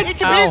 Noogle ow, died. Get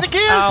your hands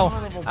again.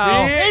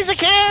 ow. He's a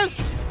kid!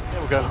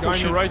 There we go. Guy on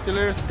your right,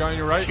 Delirious. Guy on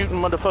your right. Shooting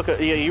motherfucker.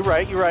 Yeah, you're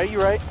right.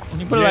 When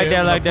you put it like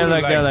that, like that,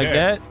 like that, like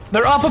that.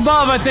 They're up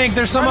above. I think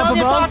there's some Turn up on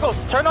your above.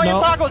 toggles. Turn on your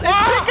No. toggles. It's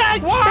big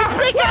guys. It's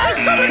big guys.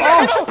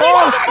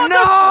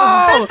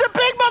 Oh, It's the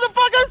big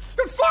motherfuckers.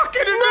 The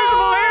fucking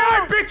invisible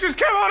AI bitches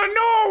came out of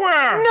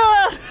nowhere!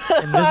 No.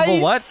 Invisible Are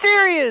you what?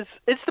 serious?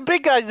 It's the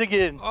big guys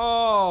again.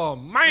 Oh,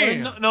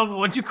 man. No,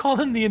 what'd you call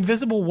them? The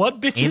invisible what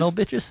bitches? Anal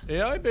bitches?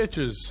 AI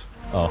bitches.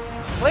 Oh.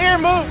 Clear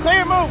move.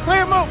 Clear move.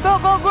 Clear move. Go,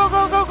 go, go,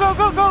 go, go, go,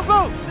 go, go,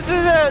 go.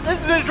 This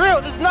is a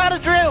drill. This is not a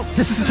drill.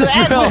 This is a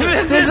drill.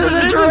 This is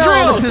a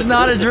drill. This is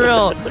not a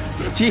drill.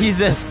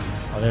 Jesus.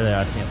 Oh, there they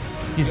are. I see him.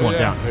 He's going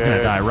down. He's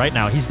gonna die right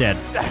now. He's dead.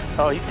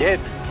 Oh, he's dead.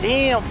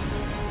 Damn.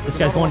 This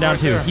guy's going down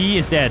too. He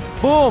is dead.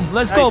 Boom.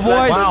 Let's go, Nice.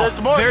 boys. Wow.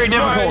 There's more. Very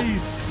difficult.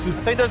 Nice. I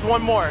think there's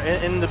one more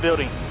in the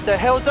building. The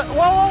hell is that? Whoa,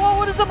 whoa, whoa.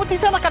 What is up with these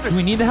helicopters? Do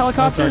we need the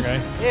helicopters?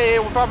 That's Yeah,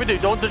 we probably do.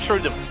 Don't destroy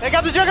them. They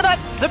got the juggernaut.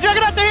 The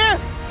juggernauts are here.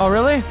 Oh,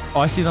 really?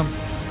 Oh, I see them.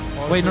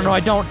 Wait, no, I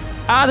don't.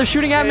 Ah, they're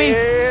shooting at me.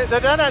 Yeah, they're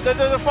down there.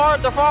 They're far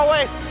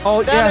away.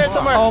 Oh, Down there yeah.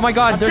 somewhere. Oh, my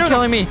God. I'm They're shooting.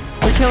 killing me.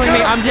 They're killing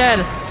me. I'm dead.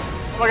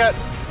 Oh my God.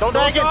 Don't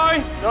die again.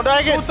 die. Don't die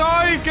again. Don't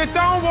die. Get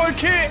down, boy,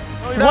 kid.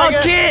 Don't die What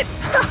again.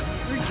 kid?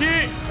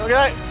 Kid.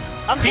 Okay.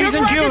 I'm P's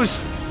shooting and rockets.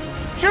 Q's.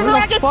 Shooting Where the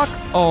rockets. fuck?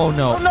 Oh, I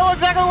no. don't know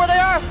exactly where they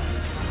are.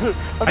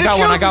 I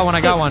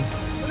got one.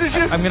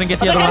 I'm gonna get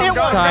the other one.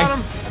 I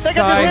Die. think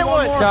I just hit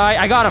one.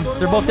 Die. I got him.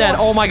 They're both dead.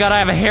 Oh, my God. I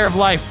have a hair of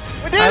life.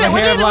 We did I have it. a We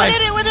hair did of it. life. We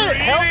did it. We did it.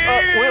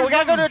 Help. We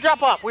gotta go to the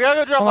drop off. We gotta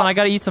go to the drop Hold on. I off.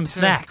 gotta eat some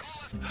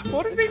snacks.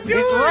 What is he doing?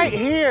 It's right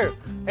here.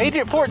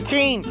 Agent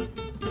 14.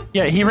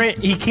 Yeah,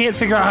 he can't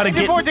figure out how to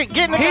Agent get. 14.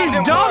 Get in the He's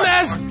goddamn dumb car.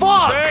 as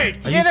fuck.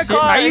 Sake. Get in the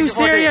car. Are you Agent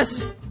 14.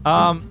 serious?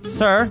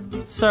 Sir,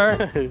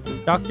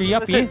 Dr.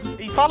 Yuppie. Listen,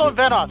 he's following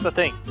Vanoss, I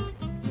think.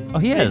 Oh,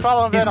 he He's is.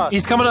 following Vanoss.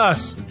 He's coming to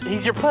us.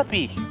 He's your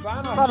puppy.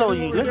 Follow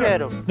you. Look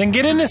at him. Then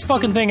get in this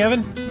fucking thing,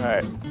 Evan. All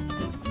right.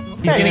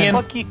 He's getting in.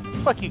 Fuck you.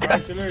 Fuck you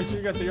guys. Delirious,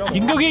 you got the other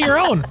You can go get your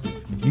own.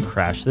 If you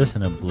crash this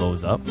and it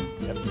blows up,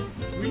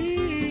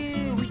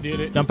 We did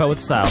it. jump out with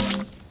style.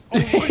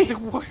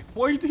 Oh,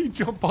 why did he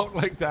jump out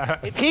like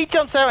that? If he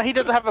jumps out, he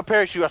doesn't have a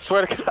parachute. I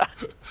swear to God.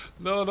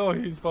 No,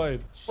 he's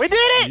fine. We did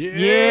it.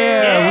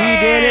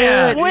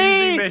 Yeah, we did it.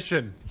 Easy We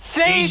mission.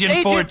 saved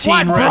Agent 14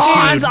 Black. rescued.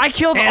 Bronze! I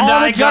killed And all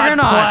I the got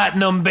juggernauts.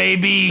 platinum,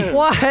 baby.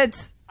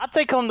 What? I'll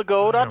take home the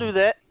gold. I'll do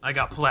that. I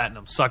got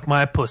platinum. Suck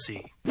my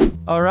pussy.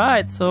 All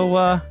right, so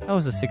that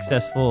was a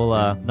successful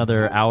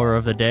another hour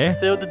of the day.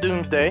 Still the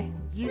doomsday.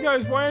 You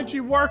guys, why aren't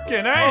you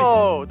working, eh?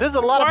 Oh, there's a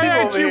lot of Why people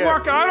aren't over you here.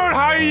 working? I don't know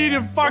how you eat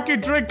and fucking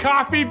drink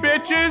coffee,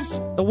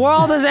 bitches. The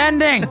world is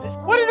ending.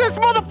 What is this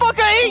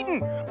motherfucker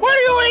eating? What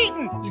are you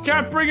eating? You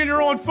can't bring in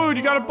your own food.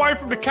 You gotta buy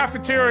from the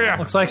cafeteria.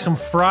 Looks like some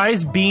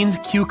fries, beans,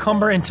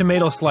 cucumber, and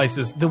tomato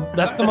slices.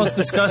 That's the most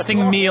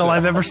disgusting meal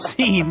I've ever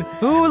seen.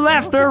 Who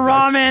left their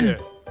ramen?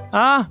 Shit.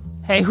 Huh?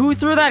 Hey, who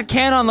threw that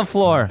can on the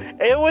floor?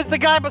 It was the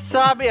guy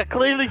beside me. I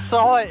clearly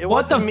saw it. It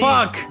What the wasn't me.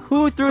 fuck?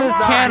 Who threw this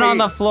Not can me. on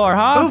the floor,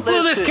 huh? Who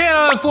threw this Listen. can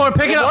on the floor?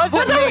 Pick it, It up. wasn't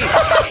What the me.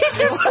 fuck? He's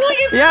just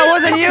slinging. Yeah, it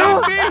wasn't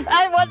you?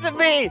 It wasn't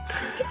me.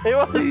 It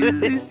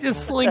wasn't me. He's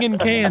just slinging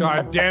cans.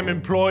 Goddamn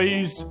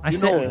employees. I You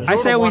say, know, I you're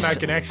say the we, one I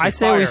can actually I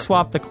say we fire.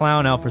 swap the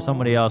clown out for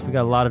somebody else. We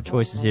got a lot of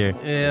choices here.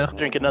 Yeah.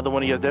 Drink another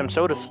one of your damn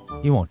sodas.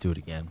 You won't do it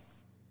again.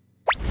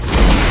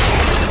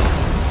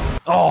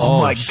 Oh,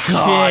 my god.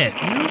 shit.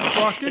 You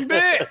fucking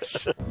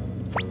bitch.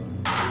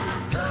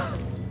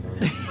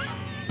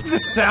 The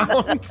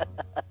sound.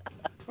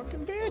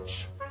 Fucking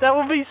bitch. That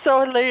would be so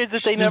hilarious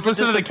if they Just never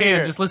listen to the disappear.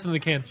 can. Just listen to the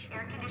can.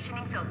 Air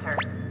conditioning filter.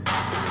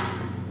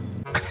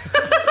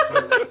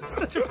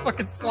 Such a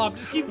fucking slop.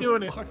 Just keep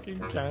doing it. Fucking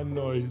can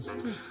noise.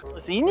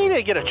 Listen, you need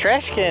to get a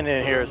trash can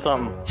in here or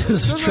something.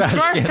 There's a There's a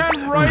trash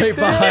can right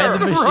behind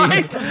the there.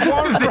 machine.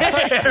 One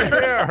right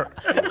there.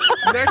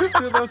 Next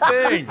to the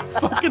thing.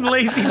 Fucking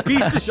lazy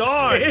piece of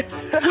shit.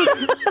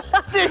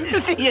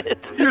 Idiot.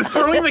 You're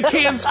throwing the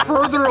cans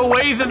further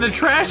away than the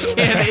trash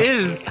can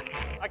is.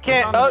 I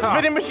can't. on the top.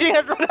 Vending machine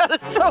has run out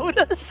of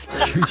sodas.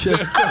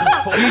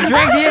 You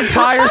drank the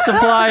entire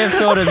supply of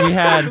sodas we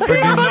had for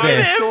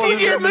Doomsday. Emptied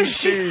your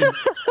machine.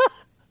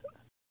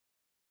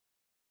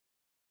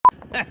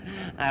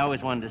 I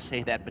always wanted to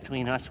say that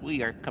between us,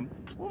 we are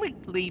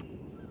completely.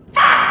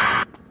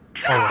 Fuck,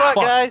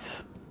 guys.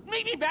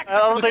 Maybe back. I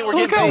don't think we're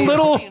Look getting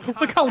how paid.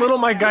 look how little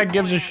my guy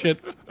gives a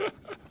shit.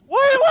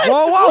 What?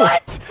 Whoa, whoa!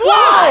 What?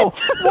 Whoa!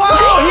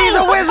 Whoa! He's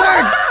a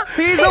wizard!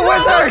 He's a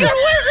wizard!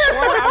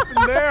 What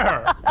happened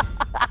there?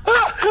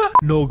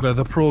 Nogla,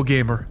 the pro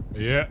gamer.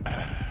 Yeah.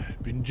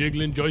 Been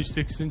jiggling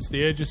joysticks since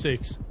the age of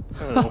 6.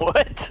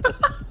 What?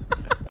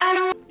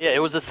 Yeah,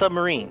 it was a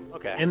submarine.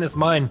 Okay. In this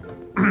mine.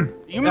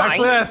 You mind?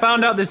 Actually, I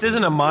found out this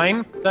isn't a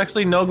mine. It's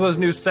actually Nogla's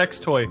new sex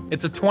toy.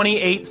 It's a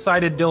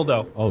 28-sided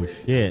dildo. Oh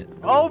shit.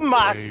 Oh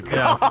my Yeah.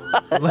 god.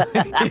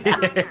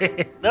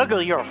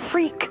 Nuggle, you're a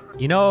freak.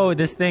 You know,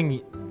 this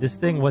thing, This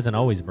thing wasn't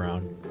always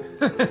brown.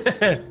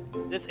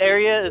 This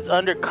area is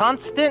under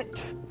constant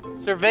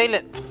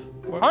surveillance.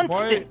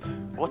 Constant.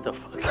 What the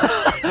fuck?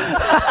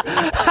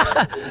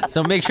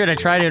 So make sure to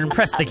try to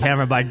impress the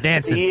camera by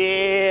dancing.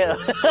 Yeah.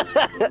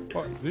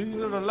 Well, these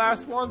are the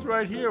last ones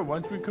right here.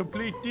 Once we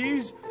complete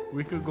these,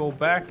 we could go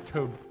back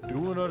to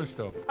doing other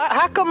stuff.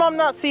 How come I'm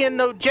not seeing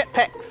no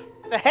jetpacks?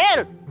 The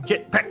hell?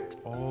 Jetpack.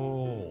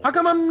 Oh. How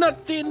come I'm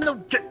not seeing no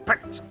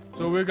jetpacks?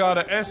 So we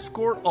gotta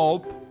escort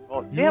Ulp.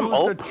 Oh, damn, Use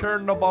Ulp. the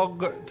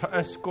Chernobog to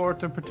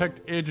escort and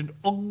protect Agent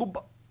Ugb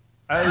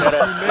as he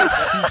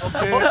makes his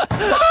escape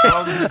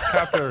from his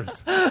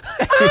captors.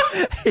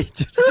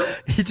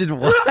 Agent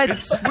what?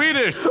 It's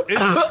Swedish.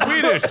 It's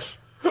Swedish.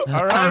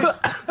 All right.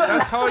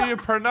 That's how you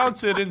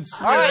pronounce it in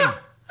Sweden. All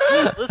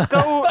right. Let's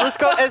go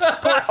escort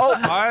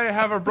Ulp. I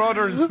have a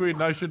brother in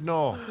Sweden. I should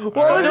know. What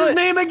was his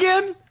name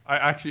again?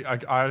 I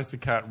honestly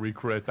can't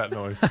recreate that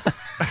noise.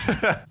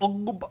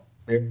 Ugb.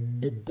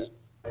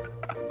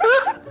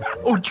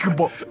 Oh, I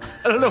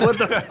don't know what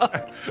the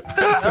fuck.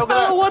 I don't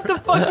know what the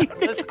fuck.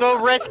 Let's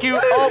go rescue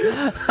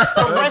Ulp.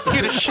 Go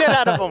rescue the shit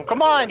out of him.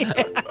 Come on.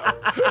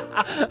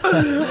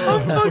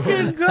 I'm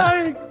fucking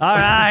dying. All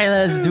right,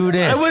 let's do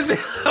this.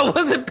 I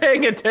wasn't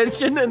paying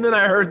attention, and then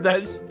I heard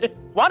that shit.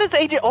 Why does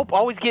Agent Ulp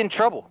always get in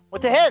trouble?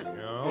 What the hell?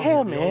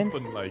 Hell, he'd be man.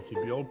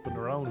 He'd be open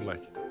around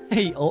like.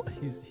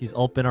 He's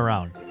open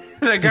around.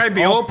 That guy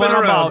be open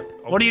open about.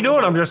 about. What are you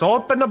doing? I'm just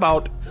open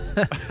about.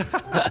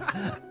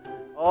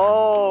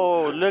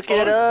 Oh, look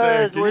at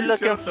us. Can We're you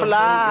looking shut the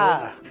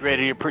fly.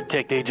 Ready to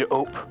protect Agent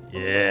Ulp.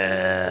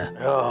 Yeah.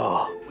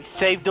 Oh, we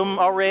saved him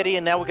already,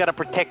 and now we gotta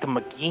protect him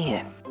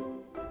again.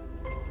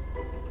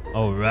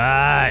 All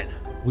right,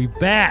 we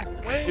back.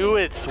 Do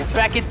it. We're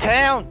back in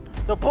town.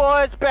 The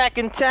boys back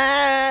in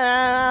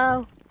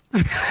town.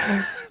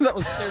 That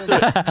was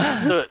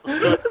terrible. Do it.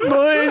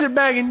 Boys are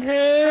back in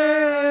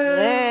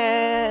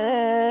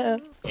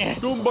town.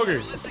 Doom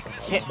buggy.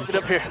 Get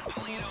up here.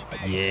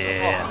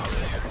 Yeah.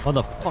 What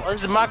the fuck? Oh,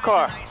 this is my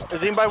car.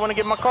 Does anybody want to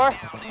get my car?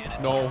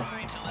 No.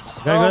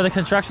 Gotta go to the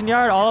construction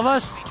yard, all of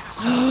us?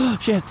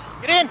 Shit.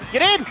 Get in.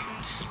 Get in.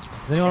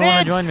 Does anyone want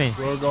to join me?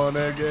 We're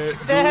gonna get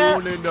The hell,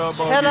 doing in the hell of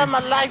buggy. my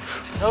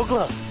life. No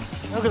glove.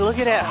 Look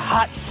at that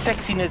hot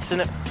sexiness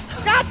in it.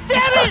 God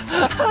damn it!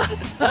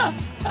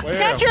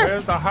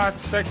 Where's the hot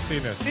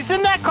sexiness? He's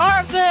in that car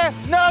up there.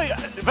 No,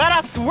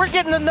 Vanoss, we're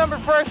getting the number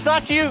first,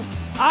 not you.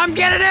 I'm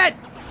getting it!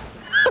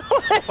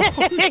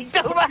 He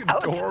dove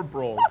out. Door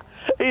broke.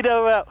 He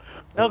dove out.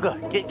 No go.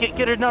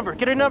 Get her number.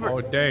 Get her number.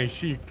 Oh dang,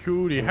 she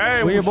cutie.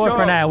 Hey, Where your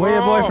boyfriend at? Where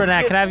your boyfriend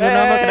at? Can I have your Hey,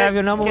 number? Can I have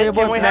your number? Where your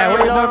can we boyfriend have at?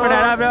 Where your your boyfriend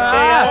at? number?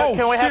 Oh,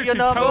 Can we have shit, your she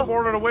number?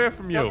 teleported away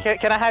from you.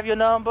 Can I have your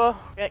number?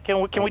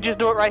 Can we just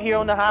do it right here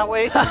on the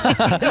highway?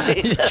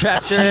 He's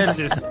trapped her in.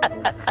 Jesus.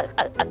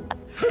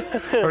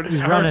 Her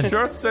running.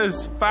 shirt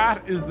says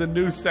fat is the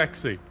new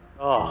sexy.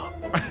 Oh,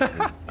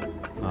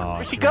 Oh,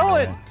 where's she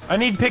going? I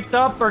need picked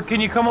up, or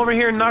can you come over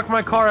here and knock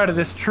my car out of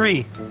this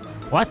tree?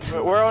 What?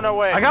 We're on our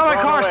way. I got We're my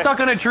on car our way. stuck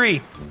in a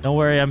tree. Don't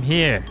worry, I'm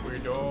here.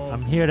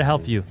 I'm here to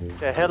help you.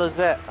 The hell is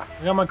that? I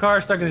got my car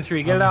stuck in a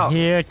tree. Get it I'm out.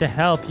 here to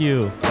help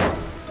you.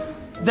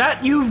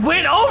 That you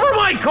went over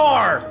my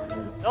car.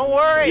 Don't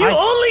worry. You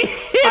only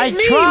hit I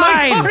me.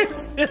 tried. My car is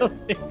still.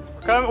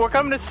 We're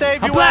coming to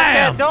save you. Kablam!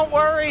 Wildcat. Don't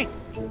worry.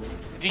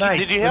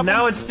 Nice. Did you But help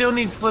now him? it still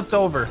needs flipped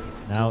over.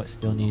 Now it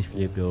still needs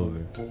flipped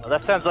over. Well,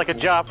 that sounds like a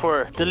job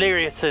for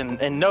Delirious and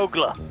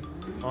Nogla.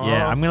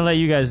 Yeah, I'm gonna let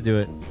you guys do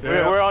it.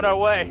 We're on our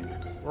way.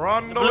 We're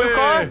on the Blue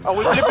car? way. Are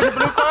we flipping the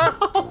blue car?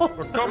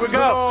 We're coming we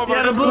go. over.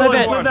 Yeah, the blue Flip one.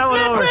 it. Flip that one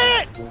Flip over.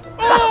 it!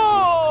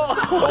 Oh!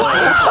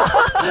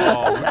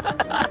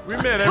 We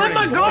made Flip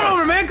my everything car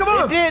over, worse. man. Come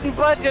It on. didn't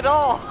budge at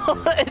all.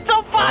 It's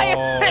on fire.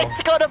 Oh.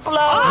 It's gonna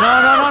blow.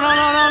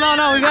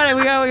 No. We got it.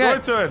 We got Go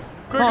it. to it.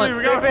 Quickly,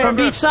 we gotta From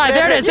flip beach side.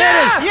 There it is.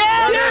 There it is.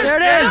 Yes!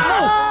 There it is.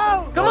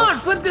 Oh! Come on,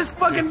 flip this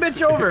fucking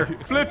bitch over.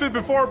 Flip it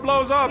before it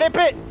blows up. Flip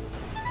it.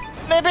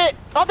 Flip it.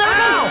 Oh, there it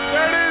goes.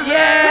 There it is.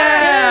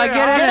 Yeah,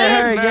 get in it.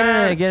 Hurry, get in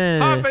man. it. Get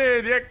in Hop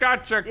it. in. You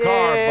got your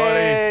car,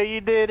 Yeah, buddy.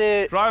 you did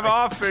it. Drive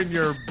off in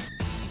your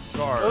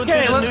car.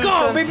 Okay, let's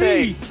go,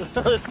 baby.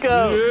 Let's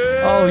go.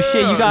 Oh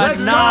shit, you got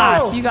Let's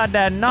NOS. go. You got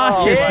that NOS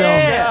Oh, system.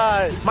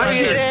 yeah. God. My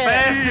shit is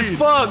fast as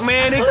fuck,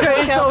 man.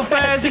 It's so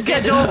fast it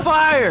catch on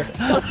fire.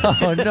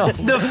 Oh no,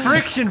 The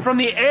friction from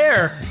the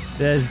air.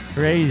 that's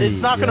crazy.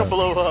 It's not gonna yo.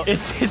 blow up.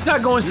 It's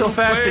not going so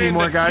fast Playing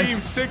anymore, the guys. Team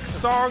 6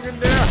 song in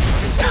there.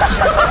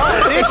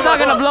 It's not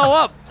gonna blow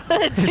up.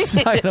 It's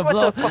not gonna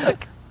blow What the up.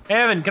 fuck?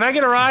 Evan, can I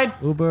get a ride?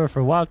 Uber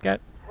for Wildcat.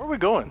 Where are we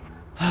going?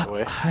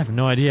 I have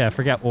no idea. I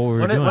forgot what we were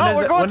What it- doing. what Oh, is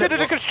we're it? going What to it-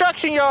 the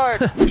construction yard.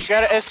 We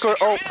gotta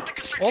escort Oak.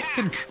 Oak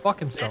can fuck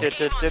himself.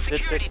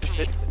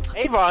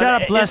 Avon.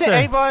 Shut up, Lester.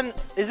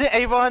 Isn't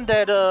Avon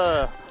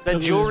that He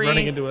was jewelry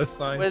running into a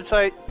sign.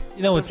 website?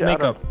 You know, it's Shut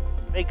makeup. up.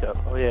 Makeup.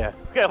 Oh yeah.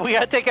 Yeah, we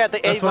gotta take out the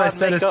That's Avon what I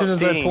said as makeup soon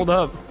as I team. pulled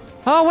up.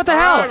 Oh, what the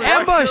hell? Alright,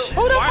 Ambush!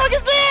 Who the fuck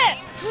is that?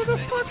 Who the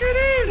fuck it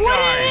is, What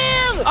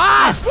guys? is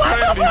Ah!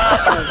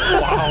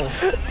 Wow.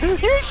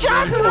 it? You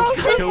shot the wrong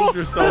You people. killed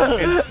yourself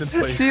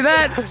instantly. See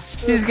that?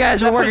 These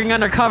guys were working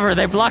undercover.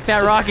 They blocked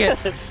that rocket.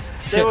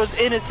 There was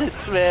innocents,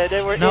 man.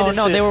 They were innocent.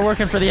 No, they were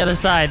working for the other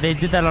side. They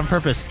did that on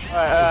purpose.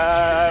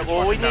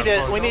 Well, we need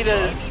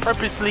to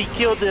purposely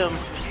kill them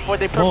before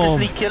they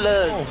purposely kill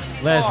us.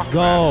 Let's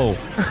go.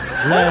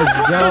 Let's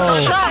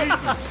go.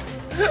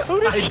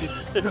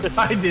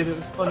 I did. It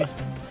was funny.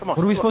 Come on.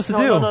 What are we supposed to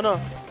do? No.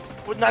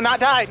 Not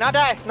die.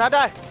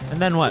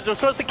 And then what? We're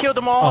supposed to kill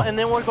them all, and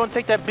then we're going to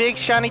take that big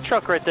shiny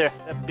truck right there.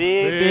 That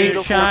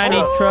big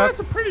shiny truck. That's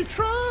a pretty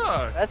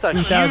truck. That's a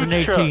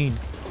 2018. huge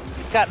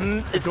truck.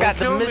 It's got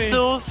the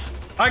missiles.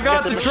 I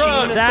got the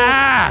truck.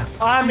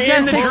 These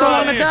guys take so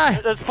long to die.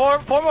 There's four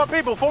more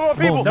people.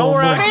 Don't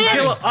worry,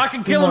 I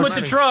can kill him with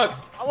the truck.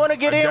 I want to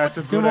get in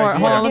with Two more.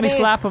 Hold on, let me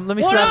slap him. Let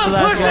me slap the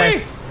last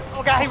guy.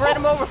 Oh god, he ran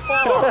him over.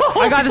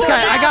 I got this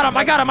guy. I got him.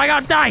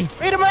 Die.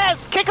 Beat him ass.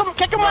 Kick him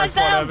right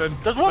down.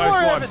 There's one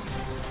more, Evan.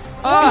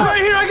 He's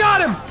right here. I got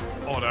him.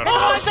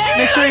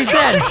 Make sure he's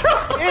dead.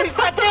 Yeah, he's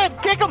not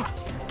dead. Kick him.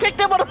 Kick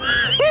them on him.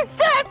 He's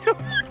dead.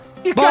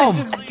 You guys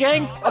just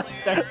gang fuck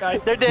that guy.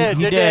 They're dead.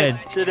 They're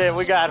dead.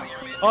 We got him.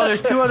 Oh,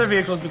 there's 2 other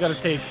vehicles we gotta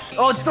take.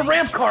 Oh, it's the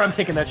ramp car. I'm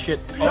taking that shit.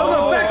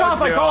 No, back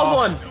off. I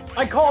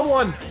called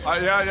one.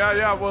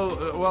 Yeah.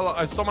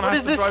 Well, someone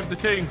has to drive the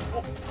thing.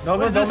 No,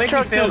 don't make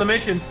me fail the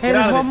mission. Hey,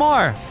 there's one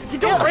more. You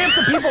don't ramp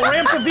the people,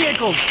 ramp the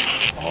vehicles.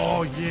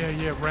 Oh,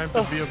 yeah, ramp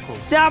the vehicles.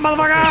 Down,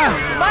 motherfucker!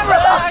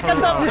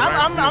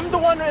 I'm the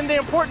one in the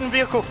important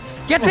vehicle.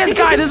 Get this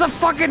guy! There's a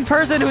fucking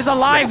person who's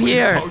alive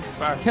here!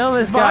 Kill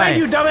this guy!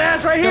 Behind you,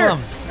 dumbass, right here! Kill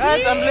him.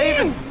 Guys,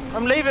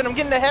 I'm leaving. I'm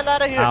getting the hell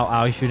out of here.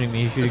 Ow, he's shooting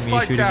me. He's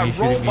shooting me.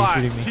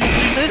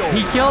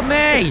 He He killed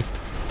me!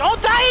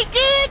 Don't die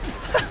again!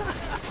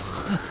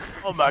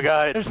 Oh my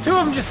god. There's 2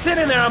 of them just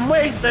sitting there. I'm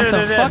wasting. What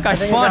the fuck? I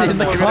spawned in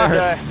the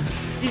car.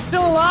 He's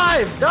still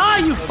alive. Die,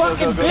 you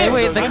fucking bitch! Hey,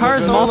 wait, the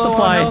cars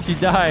multiply if you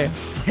die.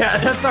 Yeah,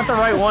 that's not the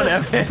right one,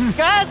 Evan.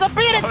 Guys, I'm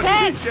being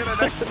attacked! Get an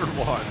extra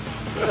one.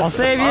 I'll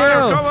save you!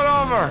 I'm coming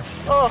over!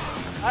 Oh,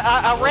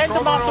 I ran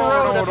them off the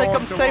road. I think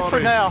I'm safe for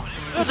now.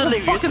 This one's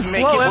fucking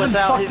slow. Evan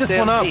fucked this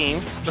one up.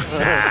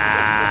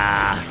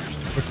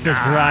 It's the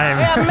drive.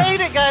 Yeah, I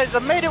made it, guys. I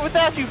made it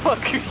without you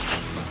fuckers.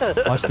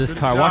 Watch this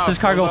car. Watch this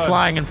car go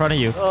flying in front of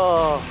you.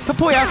 Oh.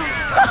 Kapuya!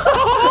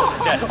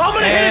 I'm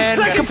gonna hit it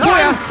second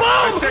time!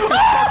 Boom! Check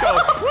this truck out.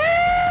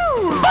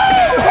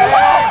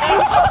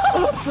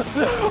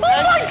 Oh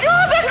my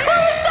god, that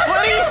car is so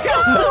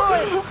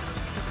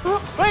big!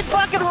 Quit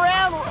fucking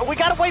around. We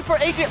gotta wait for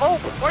AJ. Oh,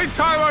 Wait,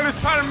 time on this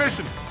pattern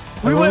mission.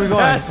 We went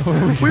past it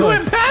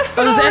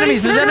there's already.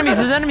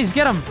 enemies,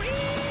 get them!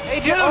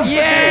 AJ.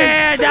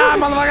 Yeah, down,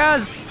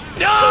 motherfuckers!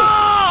 No!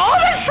 Oh,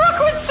 that truck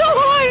went so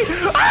high!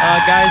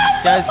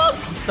 Guys,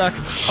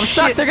 I'm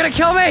stuck, they're gonna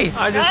kill me!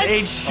 I just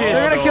ate shit.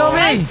 They're gonna kill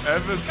me!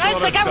 Evan's Guys,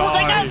 gonna they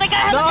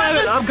got No,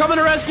 Evan, I'm coming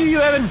to rescue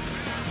you, Evan.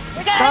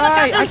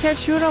 I can't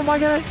shoot him, why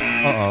can't I?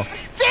 Uh-oh.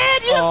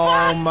 Dad, you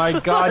Oh my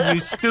god,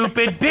 you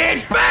stupid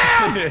bitch!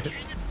 Bam!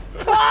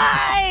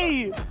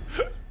 Why?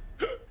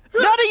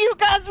 None of you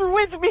guys were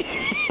with me.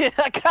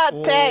 I got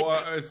tagged.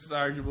 It's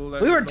arguable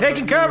that We were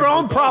taking care of our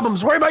own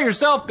problems. Worry about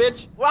yourself,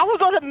 bitch. Well, I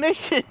was on a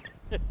mission.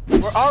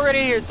 We're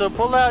already here, so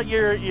pull out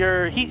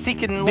your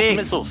heat-seeking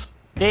missiles.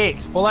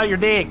 Dicks. Pull out your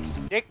dicks.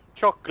 Dick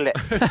chocolate.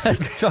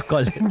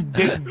 Chocolate.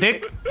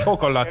 Dick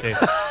chocolate.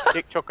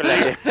 Dick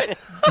chocolate.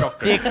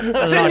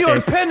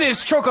 Senor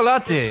Penis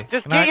chocolate.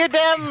 Just get your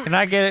damn. Can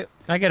I get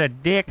a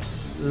dick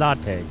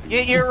latte?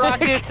 Get your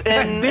rockets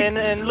and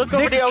look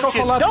over the ocean.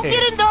 chocolate. Don't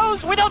get in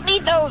those. We don't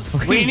need those.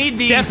 We need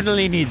these.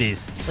 Definitely need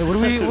these.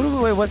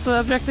 Wait, what's the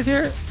objective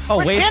here? Oh,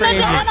 wait for killing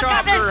agent.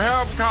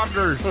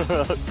 Helicopters!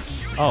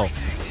 Oh.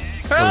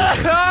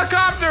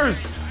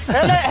 Helicopters!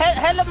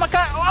 Hell of my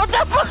car. What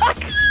the fuck?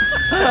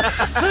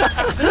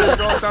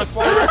 That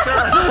spot right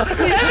there.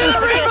 And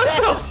the rainbow's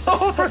so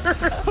over.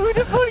 Who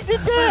the fuck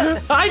did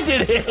that? I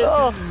did it.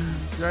 Oh,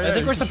 I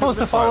think we're supposed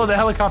to follow the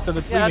helicopter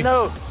that's yeah, I leaving.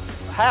 know.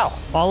 How?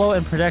 Follow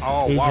and protect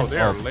Oh, agent. wow,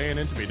 they're laying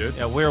into me, dude.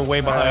 Yeah, we're way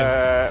behind.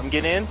 I'm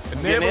getting in.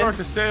 Enable or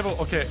disable?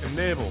 Okay,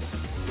 enable.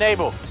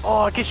 Enable.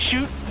 Oh, I can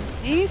shoot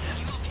these?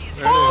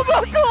 There Oh it is.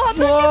 my god!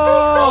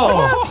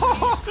 Whoa!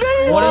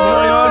 What is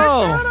going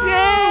on?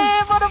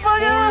 Yeah,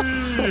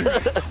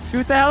 motherfucker!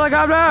 Shoot the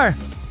helicopter!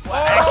 Oh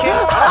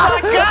my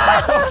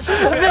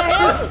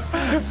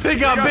god! They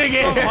got big so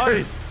air.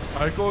 high.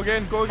 Alright, go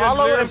again,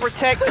 Follow and please.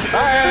 protect. I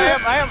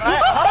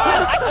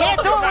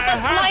can't do it with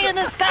this fly in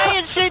the sky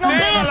and shit.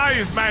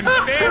 Stabilize, man,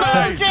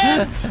 stabilize.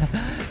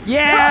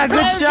 Yeah,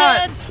 good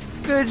shot!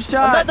 Good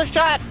shot! Another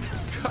shot.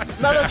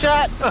 Another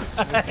shot.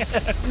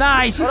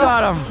 Nice, you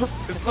got him!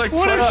 It's like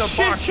What trying a to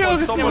shit box show on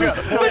this is. someone's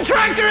The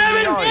tractor,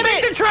 Evan!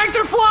 Make the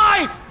tractor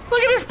fly!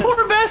 Look at this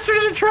poor bastard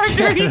in the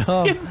tractor. He's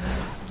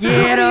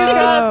Get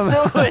him!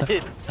 Do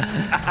it.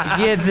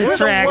 Get the You're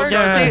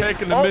tractor!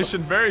 taking the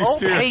mission very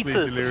seriously,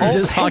 He's Delirious.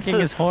 just honking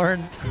his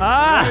horn.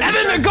 Ah!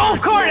 Evan, the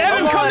golf cart!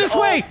 Evan, come this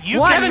way!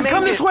 What? Evan,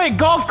 come this way!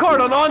 Golf cart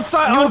on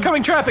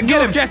oncoming traffic.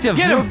 Get him! objective,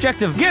 Get new him!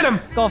 objective. Get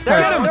him! Golf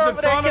Get cart. him! They're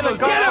over there killing golf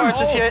carts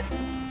and shit.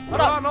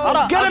 Hold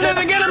on. Get him,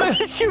 Evan! Get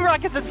him! Shoot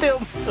rockets at them.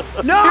 Here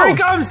he No!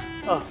 comes!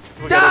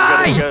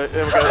 Die! There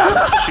we go.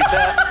 Shoot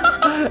that.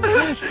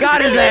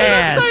 Got his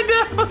ass.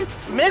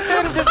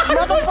 Missing this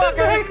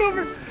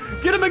motherfucker.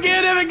 Get him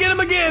again, Evan. Get him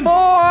again.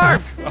 More.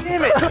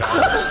 Damn it.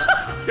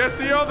 Get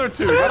the other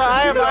two.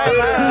 I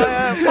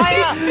am.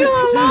 He's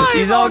still alive.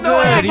 He's all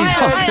good. He's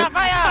all good.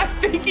 I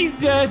think he's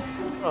dead.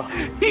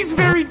 He's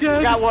very dead.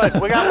 We got one.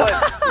 We got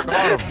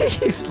one. He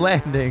keeps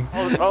landing.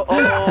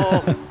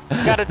 Oh. We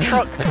got a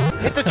truck.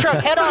 Hit the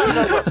truck. Head on.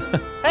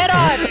 Head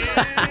on.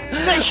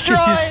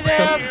 Destroy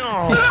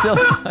them. He's still.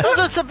 Those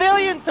are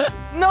civilians.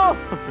 No.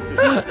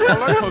 I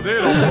like how they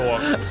don't blow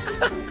up.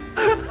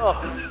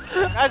 Oh.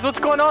 Guys, what's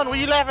going on? What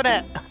are you laughing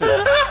at?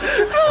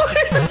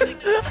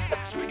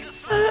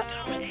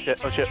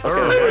 Shit, oh shit.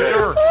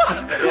 Okay.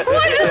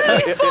 Why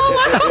doesn't he fall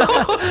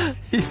out?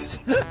 He's.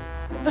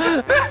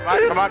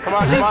 Come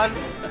on.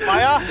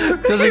 Maya?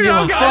 Doesn't give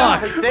a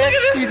fuck.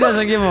 He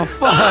doesn't give a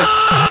fuck.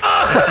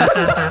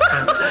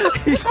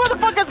 This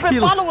motherfucker's been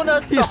following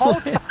us the whole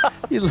time.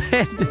 He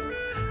landed.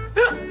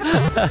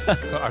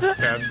 God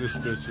damn this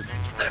mission.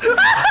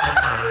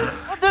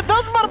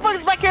 Those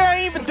motherfuckers back here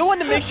ain't even doing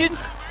the mission.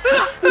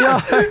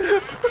 Yeah.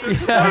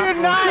 You're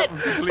not.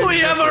 We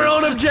have our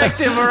own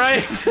objective, all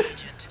right?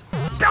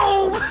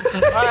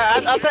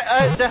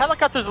 Alright, the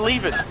helicopter's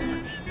leaving.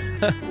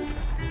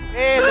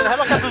 Hey, the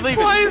helicopter's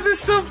leaving. Why is this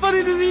so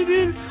funny to me,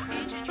 dude?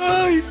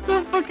 Oh, he's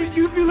so fucking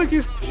goofy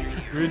looking.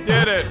 We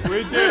did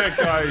it,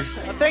 guys.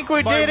 I think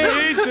we By did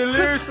it. me,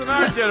 Delirious, and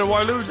I did it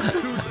while losing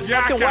two The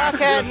jackasses Wildcat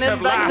just and them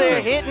kept back there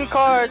laughing. hitting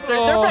cards.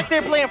 They're back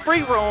there playing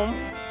free roam.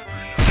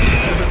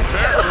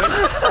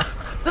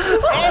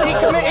 And he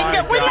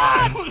committed. We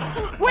lost!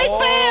 We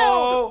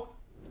failed!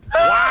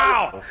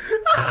 Wow!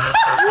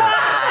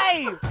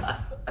 Why?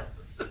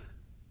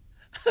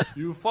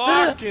 You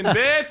fucking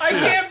bitches! I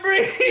can't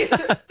breathe!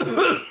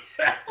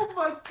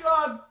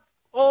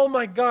 Oh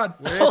my god.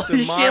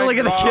 Holy shit, look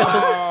at the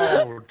kills.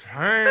 Oh,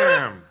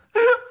 damn. I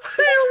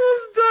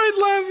almost died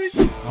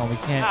laughing. Oh, we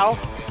can't. Ow.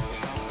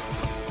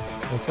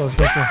 Let's go.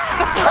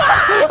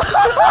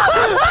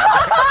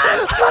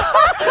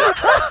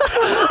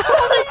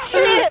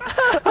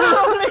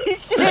 Holy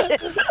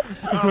shit!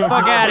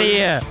 Fuck out of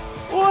here.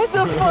 What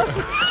the fuck?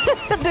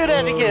 Do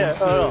that again.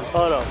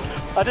 Hold on.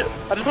 I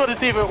just want to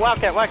see if it.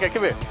 Wildcat,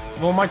 come here.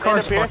 Well, my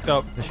car's Stand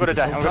up fucked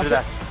up. I'm gonna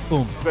die.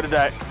 Boom. I'm gonna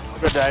die.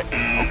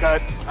 Oh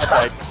god,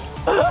 I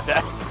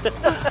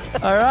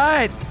died. All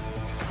right.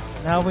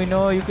 Now we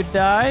know you could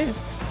die.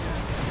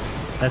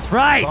 That's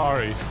right.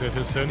 Sorry,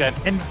 citizen. Okay.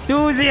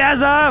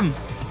 Enthusiasm.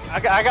 I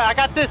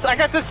got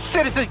this,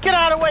 citizen. Get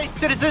out of the way,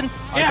 citizen.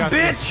 I got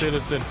this,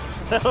 citizen.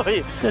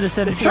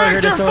 Citizen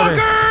Tractor disorder.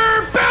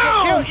 fucker!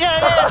 Boom!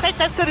 Yeah, take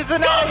that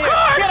citizen out of here.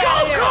 Get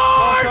out of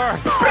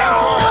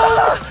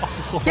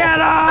here. Get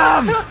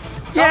him!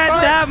 Get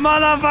that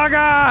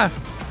motherfucker!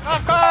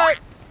 Golf cart.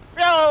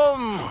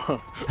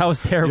 Boom. That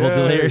was terrible, Yay.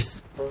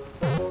 Delirious.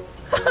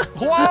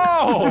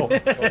 Whoa! You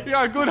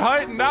got good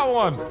height in that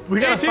one.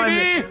 We gotta find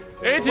ATV!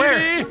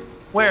 ATV!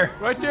 Where?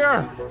 Right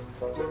there.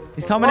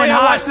 He's coming Oh in yeah,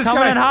 hot. watch this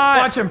Coming guy. in hot.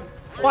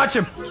 Watch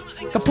him.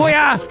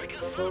 Kapuya!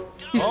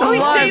 He's still he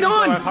alive. stayed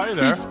on. Hi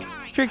there.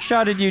 Trick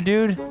shotted you,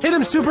 dude. Hit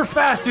him super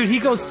fast, dude. He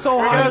goes so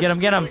high. Get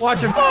him.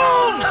 Watch him.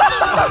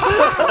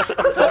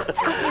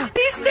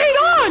 He stayed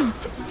on.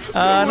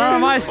 Not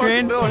on my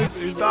screen. No,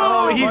 he's not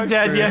Oh, on he's my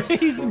dead. screen. Yeah,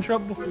 he's in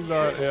trouble. He's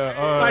not, yeah.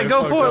 All right,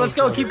 go for it. Let's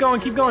go. Keep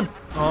going.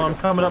 Oh, I'm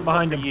coming up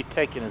behind Where him. you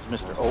taking us,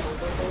 Mr. Oak?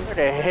 Where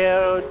the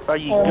hell are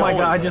you Oh going? my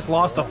god, I just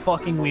lost a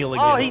fucking wheel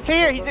again. Oh, he's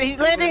here. He's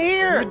landing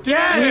here.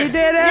 Yes! He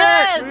did it!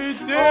 Yes!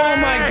 We did Oh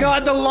my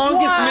god, the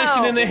longest Wow.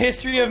 mission in the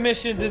history of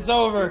missions is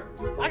over.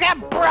 I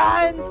got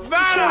bronze.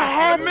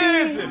 Vanos,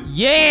 amazing!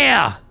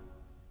 Yeah!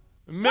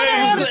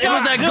 Amazing! It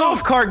was that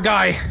golf cart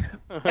guy.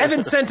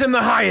 Evan sent him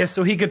the highest,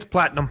 so he gets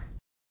platinum.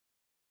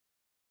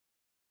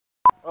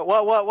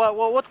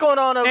 What's going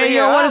on over Hey,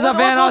 here? yo, what is up,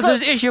 What's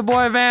Vanos? It's your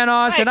boy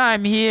Vanos, and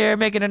I'm here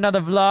making another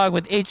vlog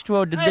with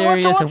H2O, Hey,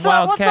 Delirious, and what's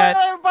up, Wildcat.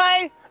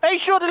 everybody? Hey,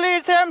 sure,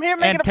 Delirious, I'm here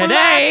making And a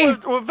today-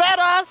 vlog with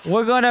Vanos.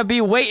 We're gonna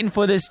be waiting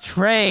for this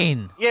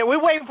train. Yeah, we're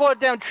waiting for a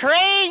damn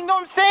train. You know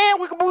what I'm saying?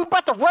 We're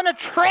about to run a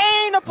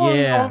train up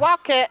on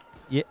Wildcat.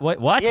 Yeah,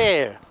 what?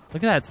 Yeah.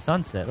 Look at that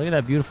sunset. Look at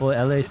that beautiful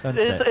LA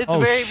sunset. It's oh,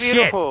 very shit.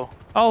 beautiful.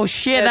 Oh,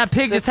 shit, that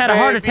pig just had a It's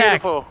heart very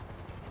attack. beautiful.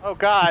 Oh,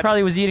 God. He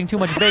probably was eating too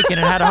much bacon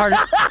and had a heart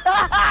attack.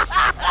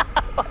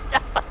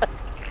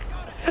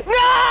 No!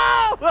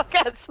 I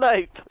got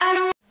sniped.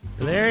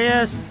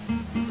 Delirious.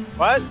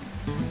 What?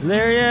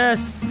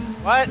 Delirious.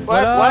 What?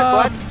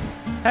 What?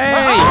 Hey!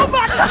 Oh,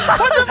 my God!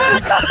 What the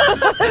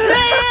fuck?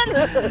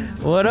 Man!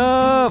 What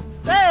up?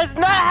 That is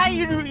not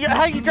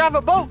how you drive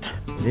a boat.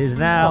 It is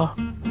now.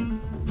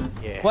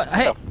 Yeah. What?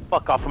 Hey. Get the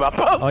fuck off of my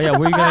boat. Oh, yeah,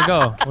 where you gonna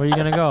go? Where you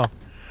gonna go?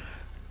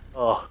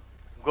 Oh,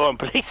 I'm going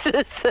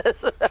places.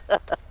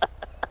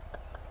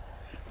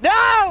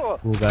 No!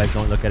 Cool guys,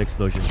 don't look at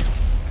explosions.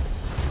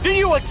 Do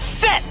you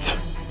accept?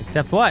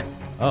 Accept what?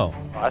 Oh,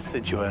 I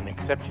sent you an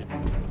exception.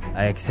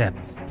 I accept.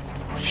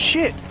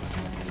 Shit.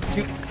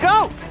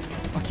 Go!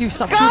 Fuck you,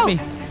 stop Go! shooting me.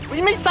 What do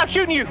you mean stop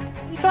shooting you? What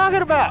are you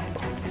talking about?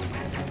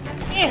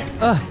 Yeah.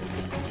 Go!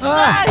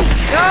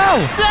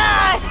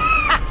 Die!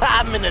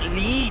 I'm in the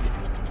lead.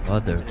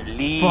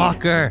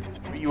 Motherfucker.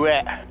 Where you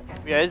at?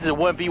 Yeah, this is a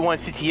 1v1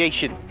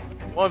 situation.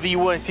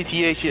 1v1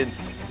 situation.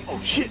 Oh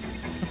shit.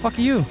 The fuck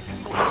are you?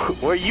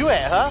 Where you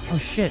at, huh? Oh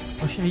shit.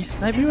 Are you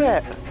sniping? Where you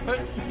at?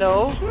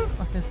 No.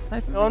 Fucking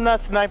sniping? No, I'm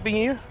not sniping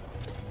you.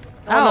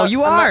 Oh,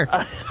 you are!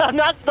 I'm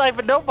not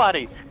sniping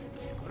nobody.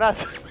 I'm not.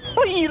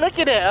 What are you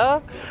looking at, huh?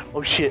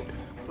 Oh shit.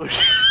 Oh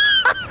shit.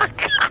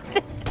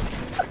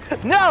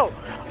 No!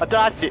 I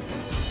dodged it.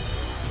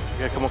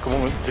 Yeah, come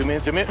on. Zoom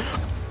in.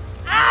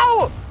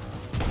 Ow!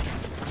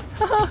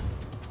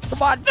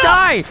 Come on,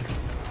 die!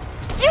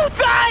 You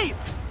die!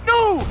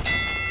 No!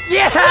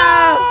 Yeah!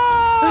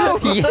 No!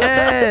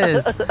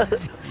 Yes!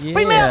 Yeah.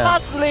 We may have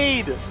lost the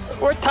lead.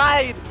 We're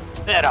tied.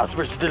 Vanos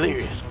versus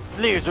Delirious.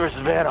 Delirious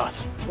versus Vanos.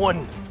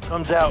 One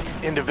comes out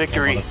in the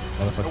victory.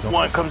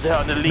 One comes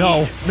out in the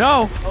lead.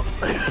 No!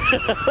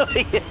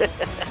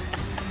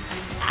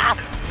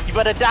 You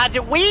better dodge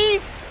and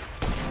weave.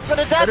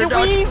 Dodge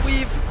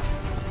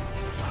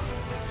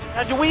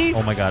and weave.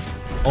 Oh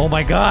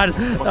my god.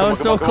 That was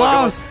so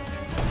close.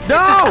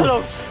 No!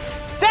 Close.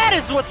 That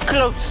is what's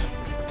close.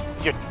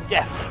 You're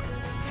deaf.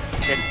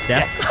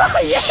 Deaf?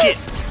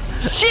 Yes.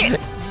 Shit.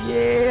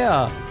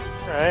 Yeah.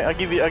 All right, I'll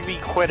give you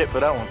credit for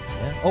that one.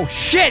 Yeah. Oh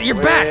shit!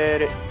 You're back.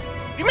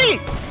 You mean?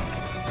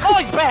 Oh,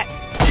 he's back.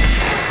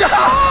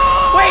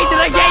 Wait, did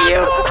I get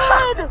you?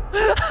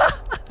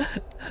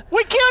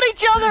 We killed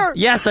each other.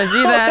 Yes, I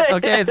see that.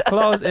 Okay, it's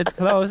close.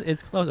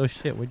 Oh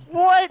shit!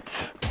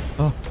 What?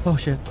 Oh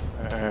shit!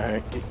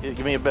 Alright,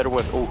 give me a better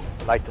weapon. Oh,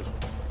 I like this one.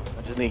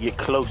 I just need to get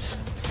close.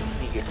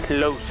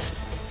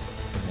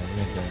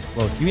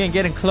 Close. You ain't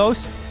getting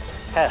close?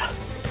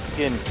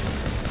 Again,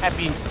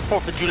 happy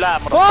 4th of July,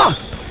 motherfucker. Oh!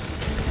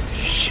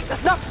 Shit,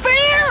 that's not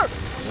fair!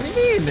 What do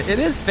you mean? It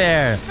is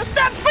fair. That's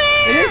not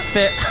fair! It is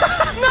fair.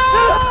 No!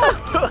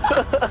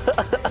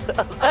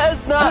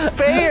 That's not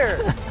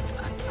fair!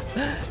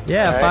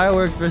 Yeah,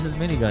 fireworks versus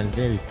miniguns,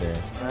 very fair.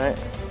 Alright,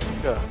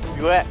 go. Where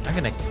you at? I'm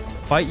gonna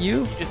fight you.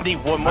 You just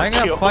need one more I'm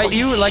gonna kill. fight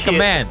you Holy like a shit.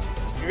 man.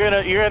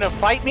 You're gonna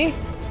fight me?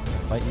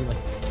 Fight you like a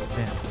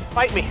man.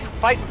 Fight me,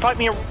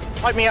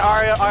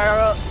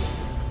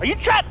 Are you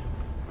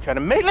trying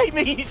to melee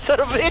me, you son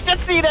of a bitch? I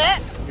see that.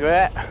 You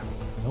at?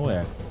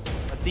 Nowhere.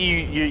 I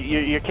see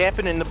you're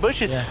camping in the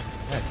bushes. Yeah,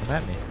 come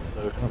at me.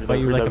 I'm gonna fight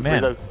you like a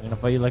man. I'm gonna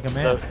fight you like a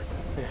man. No!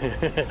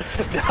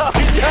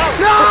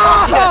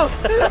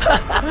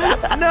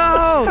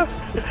 No!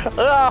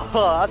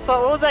 Oh, I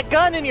thought, what was that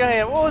gun in your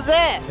hand? What was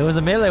that? It was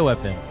a melee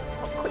weapon.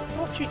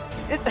 Don't shoot.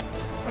 I'm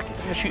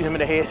gonna shoot him in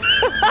the head.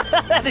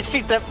 I had to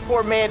shoot that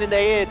poor man in the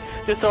head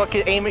just so I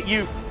could aim at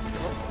you.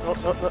 No.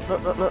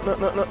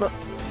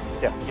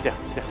 Yeah, get down.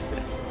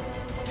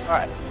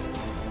 Alright.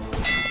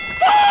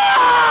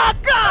 Oh,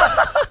 God!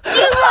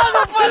 You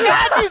motherfucker!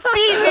 How'd you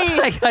see me?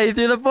 I got you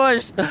through the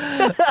bush.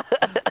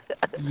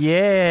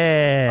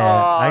 Yeah.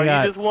 Oh, you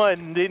just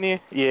won, didn't you?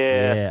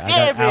 Yeah. I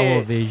got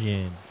owl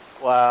vision.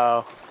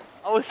 Wow.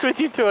 I was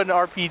switching to an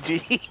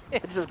RPG.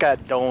 It just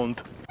got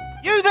domed.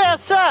 You there,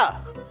 sir!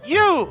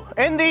 You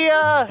in the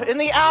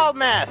owl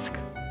mask.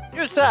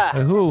 You, sir.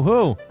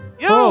 Who?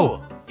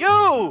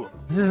 You.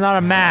 This is not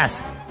a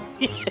mask.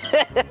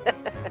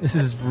 This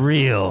is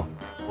real.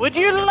 Would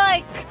you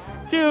like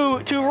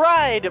to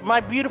ride my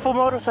beautiful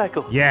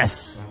motorcycle?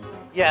 Yes.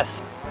 Yes.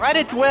 Ride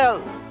it well.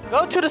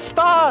 Go to the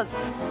stars.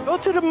 Go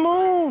to the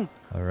moon.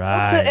 All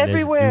right. Go to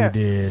everywhere. Let's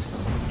do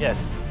this. Yes.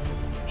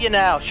 You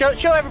know, show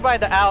everybody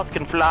the owls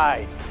can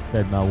fly.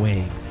 Spread my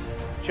wings.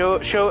 Show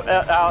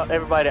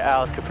everybody the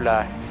owls can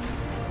fly.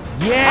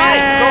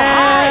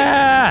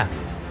 Yeah. Go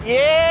high.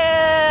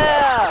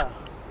 Yeah.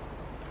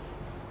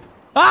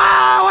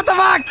 Ah! What the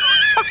fuck?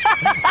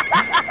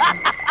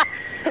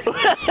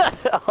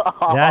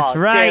 That's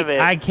right.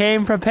 I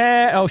came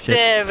prepared. Oh shit.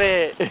 Damn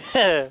it.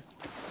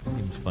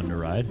 Seems fun to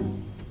ride.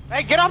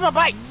 Hey, get off my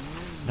bike.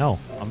 No.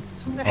 What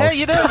the hell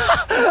you doing?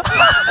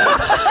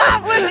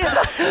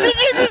 Did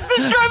you just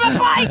destroy my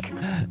bike?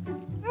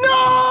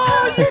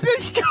 No, you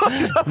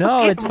destroyed my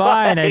No, it's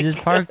fine. I just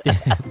parked it.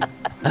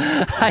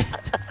 I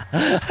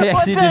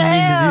actually didn't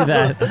mean to do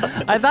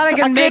that. I thought I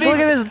could look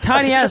at this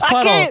tiny ass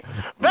puddle.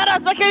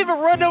 I can't even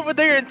run over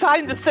there in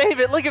time to save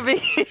it. Look at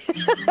me.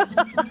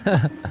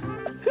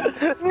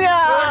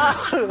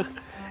 No!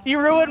 You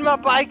ruined my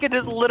bike in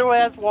this little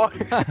ass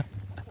water.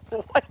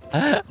 What?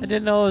 I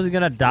didn't know it was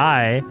gonna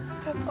die.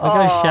 Look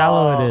how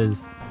shallow it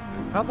is.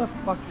 How the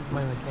fuck is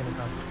my mechanic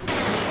on?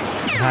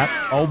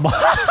 Oh my.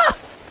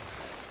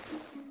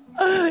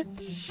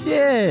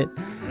 Shit.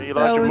 You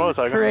That was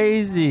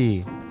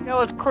crazy. That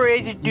was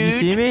crazy, dude. Did you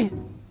see me?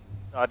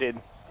 No, I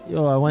didn't.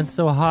 Yo, I went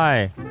so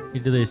high. You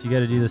do this. You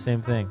gotta do the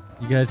same thing.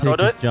 You gotta take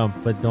this jump,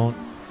 but don't.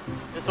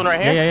 This one right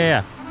here?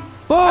 Yeah.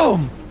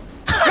 Boom!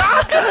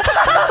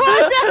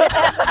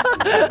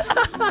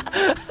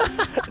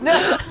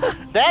 No,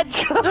 that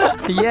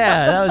jump.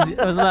 Yeah,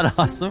 wasn't that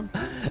awesome?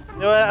 You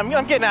know what? I'm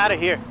getting out of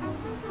here.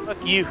 Fuck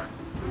you.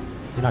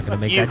 You're not gonna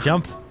make that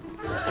jump.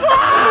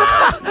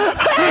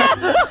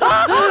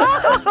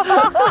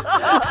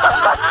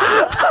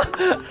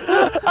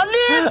 I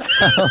lived.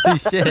 Holy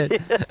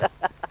shit.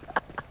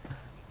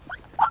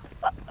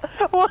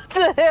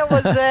 the hell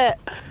was that?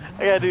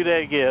 I gotta do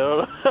that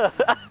again.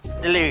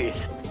 Delirious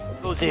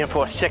goes in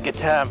for a second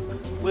time.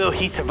 Will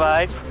he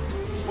survive?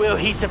 Will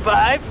he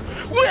survive?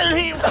 Will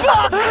he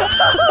fuck?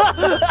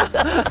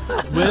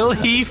 Will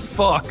he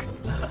fuck?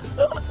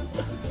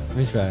 Let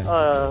me try.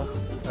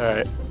 Alright.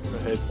 Go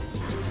ahead.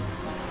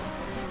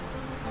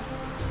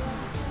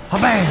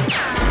 Bam!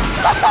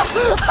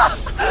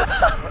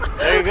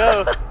 There you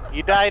go.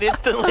 You died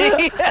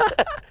instantly.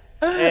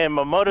 And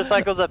my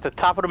motorcycle's at the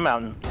top of the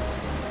mountain.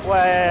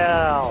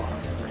 Wow.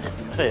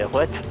 Hey,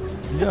 what?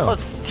 Yo.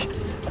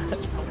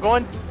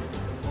 I'm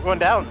going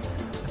down. I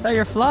thought you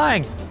were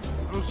flying.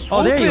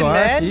 Oh, there you are.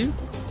 man. See you?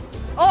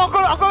 Oh,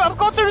 I'm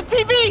going through the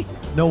TV.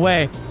 No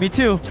way. Me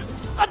too.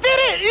 I did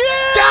it. Yeah.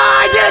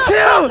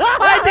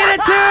 I did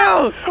it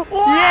too.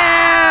 Wow.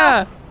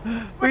 Yeah.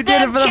 We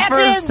did it for the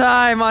champions. first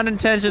time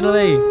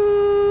unintentionally.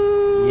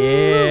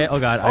 Yeah. Oh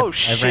god. I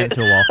ran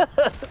into a wall.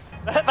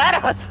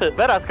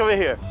 Vanos, come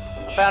here.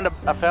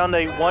 I found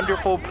a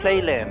wonderful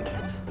playland.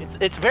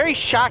 It's very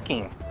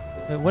shocking.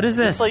 What is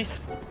this? Place,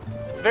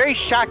 it's very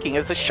shocking.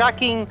 It's a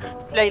shocking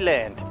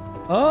playland.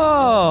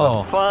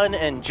 Oh. Fun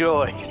and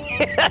joy.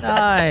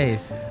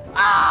 Nice.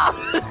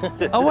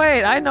 Oh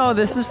wait, I know.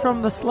 This is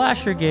from the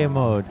slasher game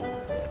mode.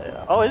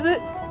 Oh, is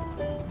it?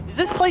 Is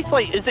this place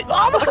like? Is it?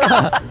 Oh my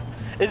god!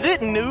 Is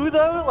it new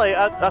though? Like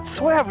I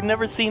swear I've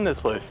never seen this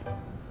place.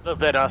 Look,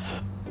 Vanos,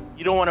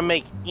 you don't want to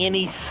make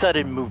any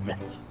sudden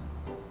movements.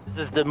 This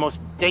is the most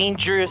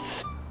dangerous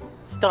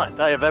stunt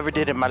I have ever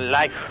did in my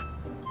life.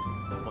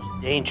 The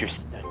most dangerous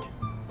stunt.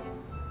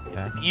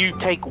 Okay. If you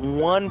take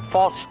one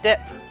false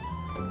step,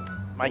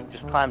 you might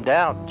just climb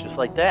down just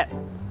like that.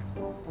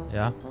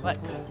 Yeah. But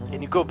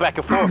can you go back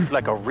and forth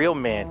like a real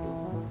man?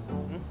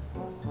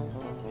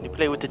 Can you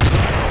play with the?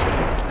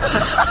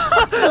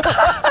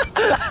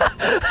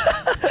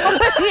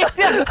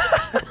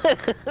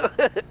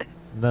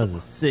 That was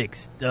a sick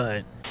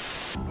stunt.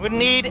 We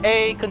need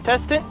a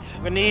contestant.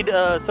 We need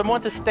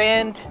someone to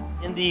stand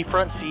in the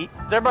front seat.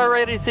 Is everybody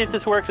ready to see if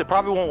this works? It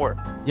probably won't work.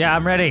 Yeah,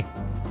 I'm ready.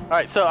 All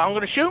right, so I'm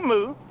gonna shoot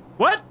Moo.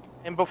 What?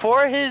 And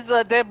before his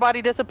dead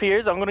body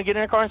disappears, I'm gonna get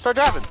in a car and start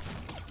driving.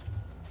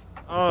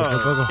 Oh,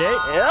 go. okay.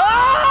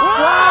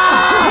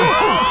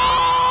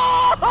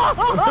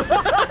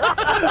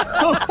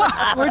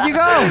 Where'd you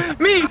go?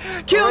 Me!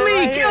 Kill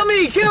me! Kill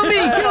me! Kill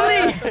me! Kill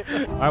me!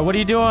 All right, what are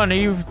you doing? Are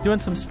you doing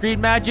some street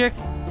magic?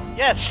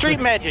 Yeah, street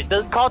magic.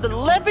 That's called the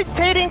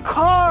levitating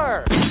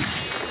car.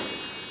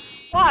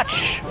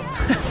 Watch.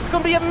 It's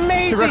gonna be It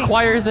amazing.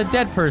 requires a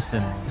dead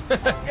person.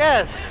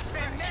 Yes.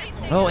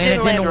 Oh, and it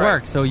Didn't land didn't right.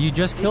 work, so you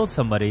just killed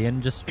somebody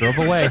and just drove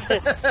away.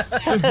 Let's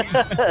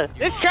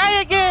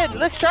try again.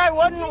 Let's try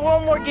one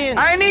more again.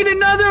 I need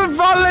another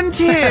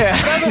volunteer!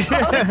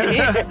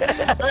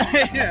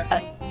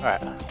 All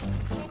right.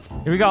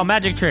 Here we go,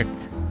 magic trick.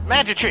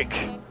 Magic trick.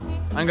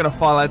 I'm gonna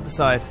fall out the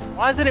side.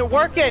 Why isn't it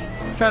working?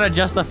 Trying to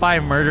justify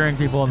murdering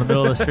people in the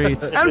middle of the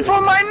streets. And for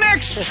my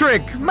next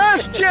trick,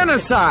 mass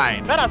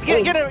genocide! Vanos,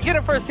 get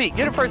in first seat.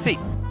 Get in first seat.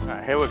 All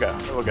right, here we go.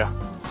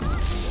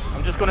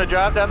 I'm just gonna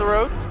drive down the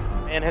road,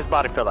 and his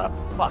body fell out.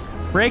 Fuck.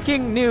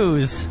 Breaking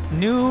news.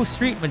 New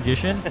street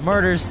magician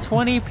murders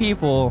 20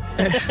 people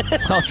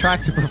while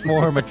trying to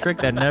perform a trick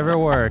that never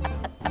worked.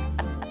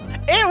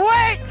 It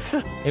works.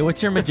 Hey,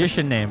 what's your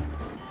magician name?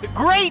 The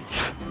great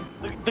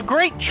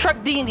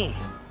Truckdini.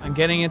 I'm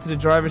getting into the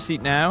driver's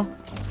seat now.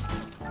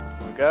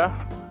 Here we go.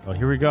 Oh,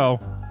 here we go.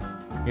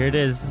 Here it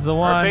is. This is the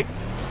one. Perfect.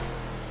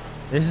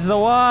 This is the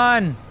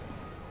one.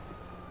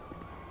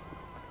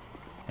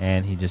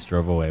 And he just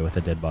drove away with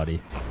a dead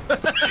body.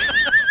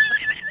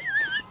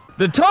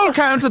 The toll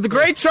count of the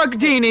Great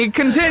Truckdini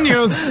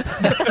continues.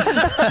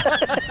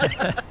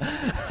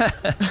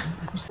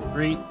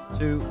 3,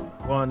 2,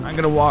 1. I'm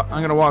gonna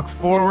walk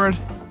forward.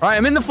 All right,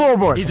 I'm in the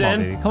floorboard. He's Come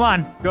on, in. baby. Come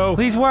on. Go.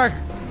 Please work.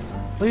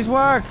 Please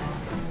work.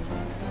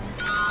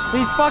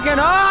 Please fucking.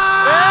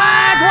 Oh!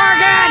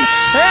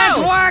 It's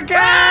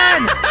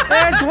working!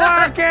 It's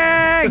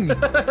working!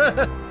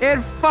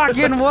 It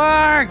fucking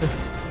worked!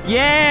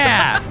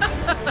 Yeah!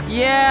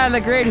 Yeah,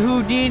 the great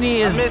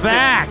Houdini is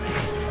back!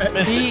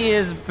 He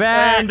is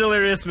back! And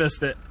Delirious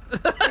missed it.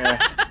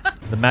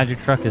 The magic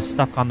truck is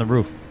stuck on the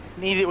roof.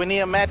 We need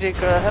a magic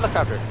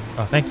helicopter.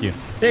 Oh, thank you.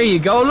 There you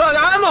go. Look,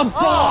 I'm a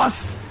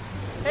boss.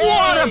 Hey.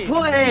 What a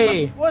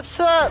play! What's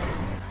up?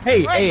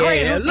 Hey,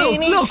 Great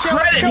Houdini. little Show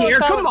credit us here.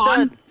 how Come it's on.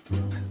 done.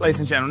 Ladies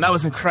and gentlemen, that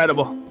was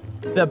incredible.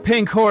 The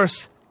pink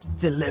horse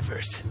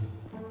delivers.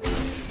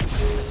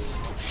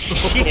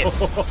 Shit.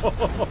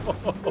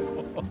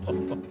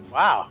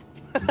 Wow.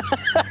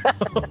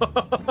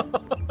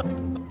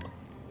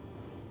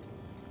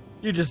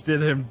 You just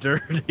did him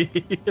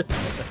dirty.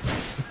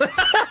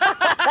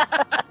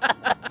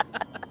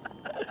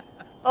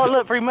 Oh,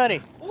 look, free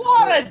money.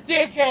 What a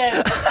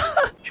dickhead!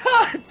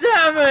 God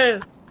damn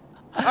it!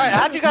 All right,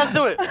 how'd you guys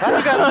do it?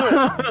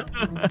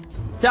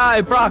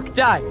 Die, Brock,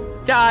 die.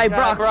 Die,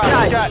 Brock,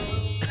 die.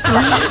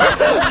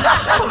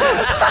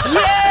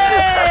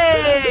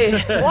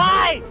 Yay!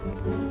 Why?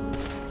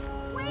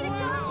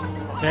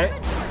 Okay.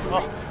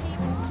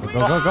 Go,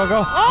 go, go, go.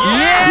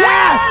 Yeah!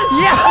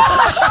 Yeah!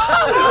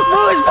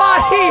 Moo's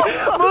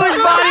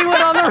body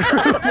went on the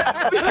roof.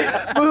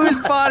 Moo's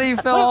body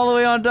fell all the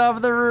way on top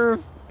of the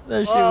roof.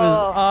 That shit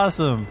was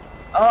awesome.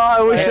 Oh,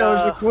 I wish I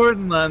was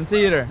recording on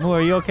theater. Moo,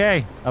 are you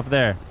okay? Up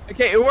there.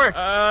 Okay, it works.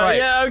 Right.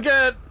 Yeah, I'm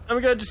good. I'm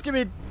good. Just give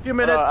me a few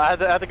minutes. I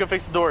have to go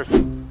fix the doors.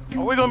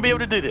 Are we gonna be able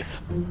to do this?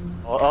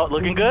 Oh,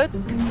 looking good.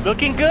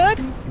 Looking good.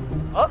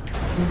 Oh,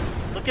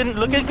 looking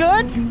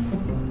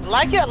good.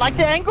 Like it. Like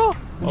the angle.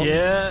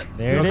 Yeah.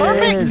 There it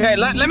Perfect. is. Okay,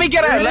 let me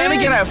get out. Let me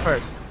get out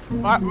first.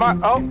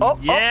 Oh.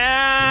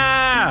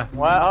 Yeah.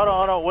 Well,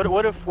 hold on.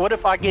 What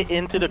if I get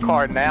into the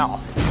car now?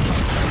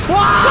 It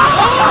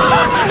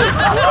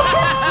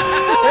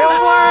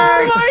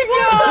works!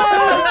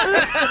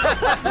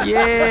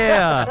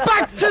 Yeah!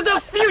 Back to the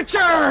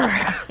future!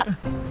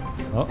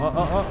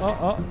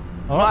 Oh.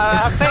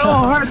 So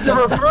hard to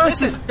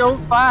reverse is so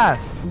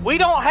fast. We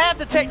don't have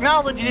the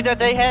technology that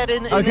they had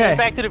in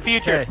Back to the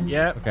Future. Okay.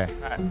 Yeah. Okay.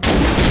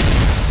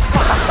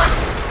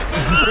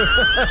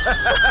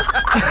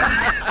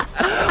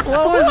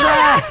 What was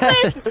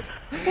that?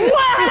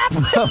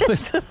 What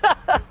was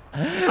that?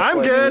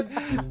 I'm good.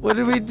 What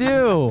did we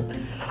do?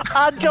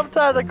 I jumped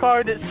out of the car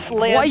and it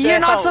slammed. What? You're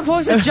not down.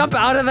 supposed to jump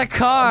out of the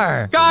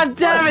car. God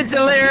damn it,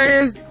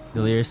 Delirious!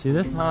 Delirious, see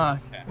this?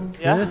 Okay.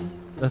 See this?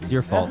 That's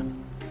your fault.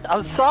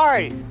 I'm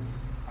sorry.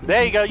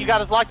 There you go. You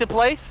got us locked in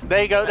place.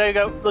 There you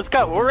go. Let's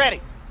go. We're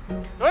ready.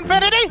 To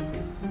infinity.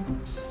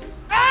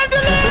 And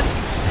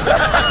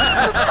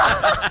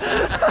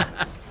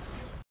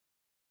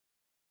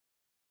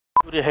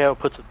who the hell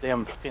puts a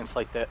damn fence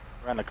like that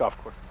around the golf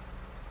course?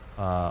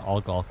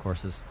 All golf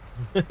courses.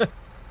 Who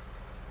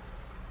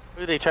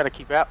are they trying to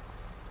keep out?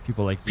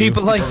 People like you.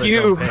 People like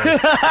you.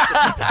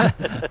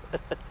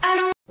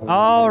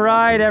 All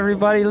right,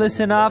 everybody,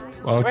 listen up.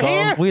 We're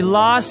here. We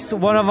lost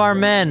one of our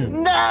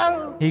men.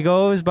 No. He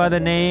goes by the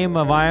name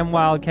of I Am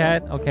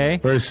Wildcat, okay?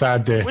 Very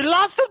sad day. We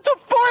lost him to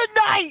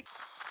Fortnite.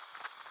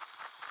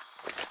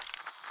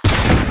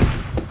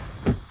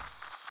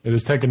 It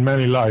has taken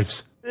many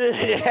lives.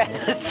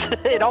 Yes.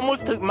 It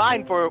almost took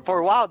mine for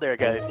a while there,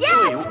 guys.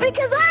 Yes,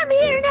 because I'm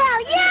here now.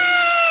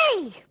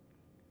 Yay!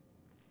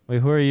 Wait,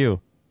 who are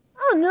you?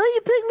 Oh no,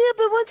 you picked me up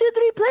at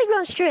 123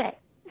 Playground Street.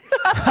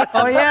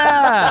 Oh,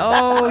 yeah.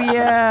 Oh,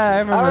 yeah. I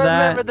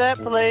remember that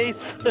place.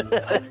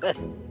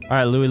 All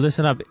right, Louis,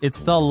 listen up.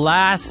 It's the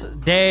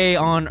last day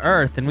on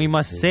Earth, and we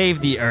must save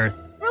the Earth.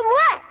 From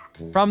what?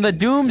 From the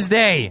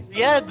doomsday.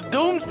 Yeah, the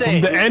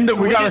doomsday. From the end,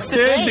 we gotta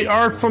save the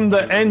Earth from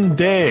the end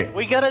day.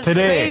 We gotta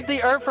save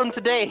the Earth from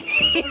today.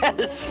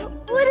 Yes.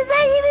 What does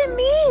that even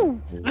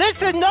mean?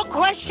 Listen, no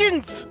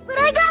questions. But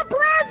I got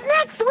plans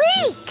next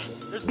week.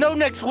 There's no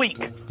next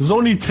week. There's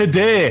only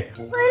today.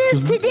 But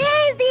if today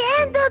is the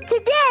end of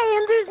today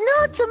and there's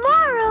no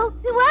tomorrow,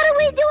 then why do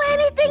we do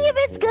anything if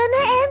it's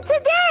gonna end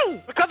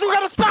today? Because we're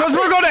gonna stop. Because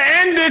we're gonna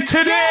end it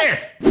today.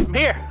 I'm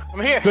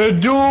here. The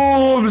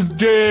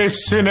doomsday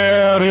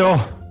scenario.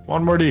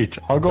 One word each.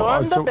 I'll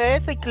go. Storm the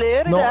base and clear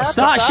it out.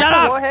 Stop! Shut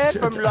up! Warhead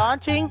from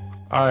launching.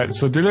 All right.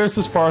 So Delirious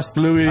is first.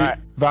 Louis,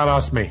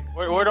 Vanoss, me.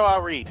 Where do I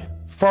read?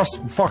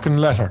 First fucking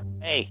letter.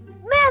 A.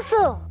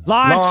 Missile.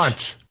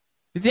 Launch.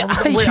 You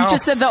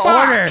just said the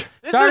order.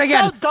 Start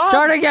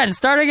again.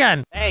 Start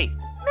again. A.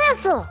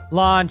 Missile.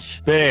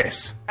 Launch.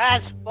 Base.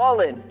 Has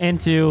fallen.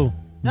 Into.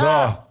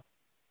 The.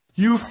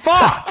 You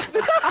fuck.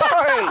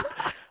 Sorry.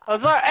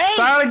 I'm sorry. A.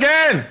 Start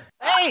again.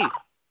 A.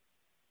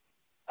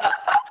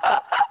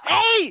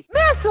 A.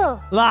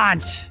 Missile.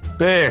 Launch.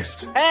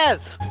 Base.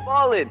 Has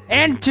fallen.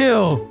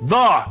 Into.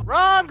 The.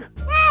 Wrong.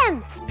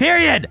 End.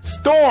 Period.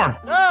 Storm.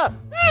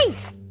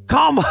 Base.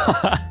 Come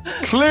on.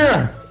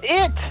 Clear.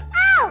 It.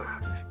 Out.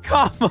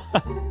 Come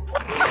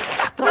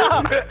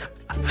on.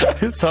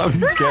 It's all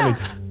he's getting.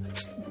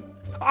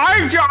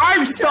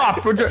 I'm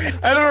stop.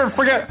 Editor,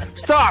 forget.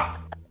 Stop.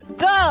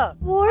 The.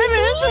 Wait a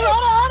minute.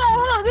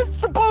 Hold on. This is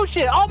some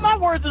bullshit. All my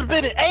words have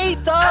been A,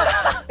 the,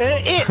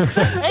 and it. A,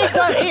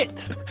 the, it.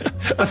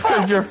 That's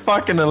because you're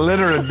fucking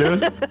illiterate,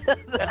 dude.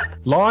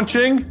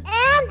 Launching.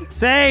 And.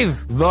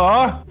 Save.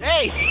 The.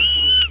 Hey.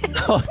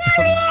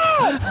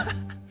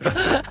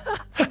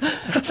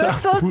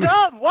 That's so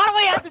dumb. Why do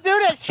we have to do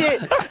that shit?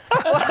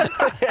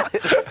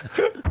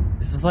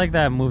 This is like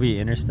that movie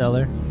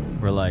Interstellar,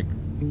 where like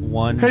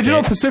one. Hey, do you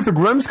know Pacific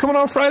Rim's coming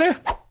out Friday?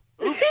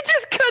 He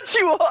just cut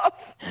you off.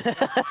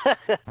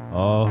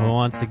 Oh, who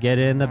wants to get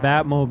in the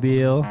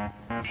Batmobile?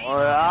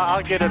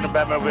 I'll get in the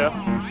Batmobile.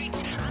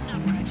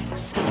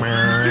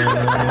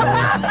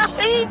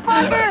 Hey,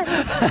 fucker!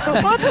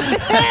 What the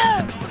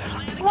hell?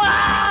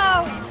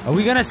 Wow! Are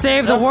we gonna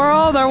save the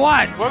world or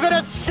what? We're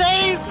gonna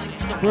save.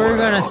 We're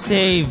gonna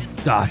save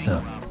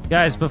Gotham.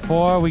 Guys,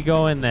 before we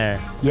go in there,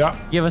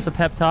 give us a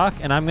pep talk,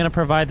 and I'm gonna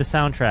provide the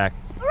soundtrack.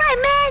 All right,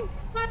 man.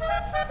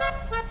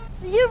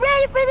 Are you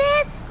ready for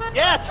this?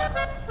 Yes.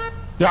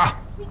 Yeah.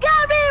 You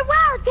got rid of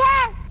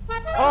Wildcat.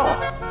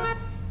 Oh.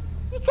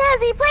 Because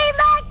he played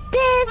like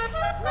this.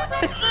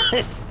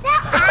 Now,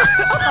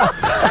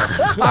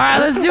 right,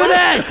 let's do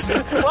this.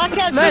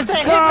 Let's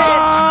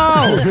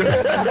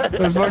go.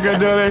 Let's fucking do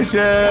this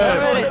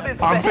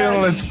shit. I'm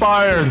feeling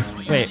inspired.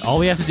 Wait, all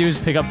we have to do is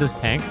pick up this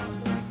tank?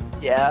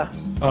 Yeah.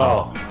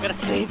 Oh. We gotta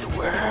save the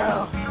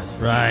world.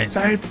 Right.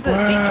 Save the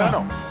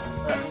world.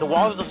 The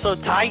walls are so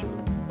tight.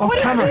 Oh, What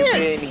camera. is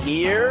this? In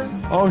here?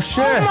 Oh,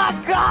 shit. Oh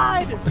my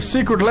god! A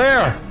secret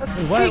lair.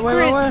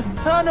 Secret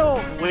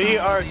tunnel. We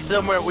are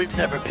somewhere we've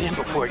never been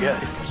before,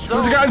 guys.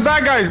 There's guys,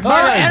 bad guys, Oh,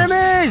 bad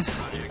guys.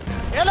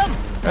 enemies! Get them!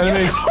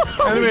 Enemies.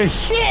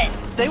 Enemies. Shit!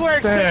 They were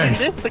Dang.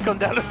 expecting this to come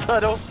down the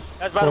tunnel.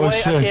 Guys, by the Oh,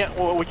 way, shit.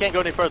 we can't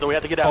go any further. We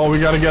have to get out. Oh, we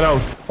gotta get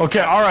out.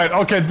 Okay, alright,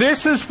 okay,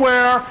 this is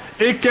where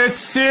it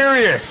gets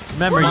serious.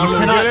 Remember, you Get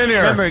cannot. in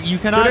here. Remember, you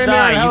cannot Get in here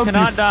die. and You help,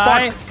 cannot you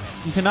die. fuck.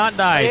 You cannot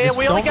die. Yeah, Just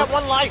we only don't- got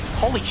one life.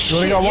 Holy shit. You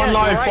only got one yeah,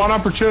 life, you're right. one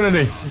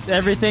opportunity. It's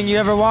everything you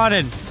ever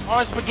wanted.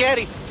 Orange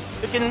spaghetti.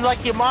 Looking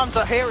like your mom's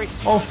a Harry.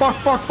 Oh, fuck,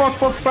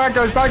 bad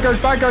guys, bad guys,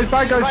 bad guys,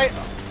 bad guys. Right.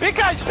 Big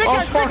guys, big Oh,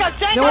 guys, fuck. big guys.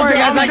 Dang Don't it. worry,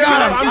 guys, I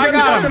got him. I'm I getting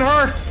got fucking him.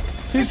 hurt.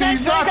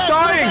 He's not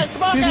dying.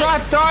 He's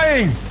not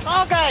dying.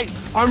 Okay.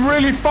 I'm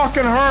really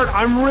fucking hurt.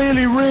 I'm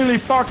really, really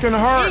fucking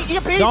hurt. Eat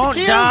your piece Don't of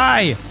cube.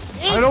 die.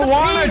 Eat I don't the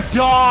want to piece.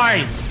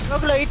 die.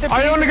 Eat the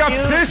I piece only of got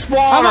cube. piss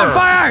water. I'm on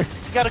fire.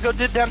 You gotta go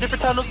down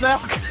different tunnels now.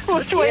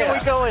 Which way are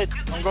we going?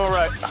 I'm going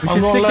right. We I'm should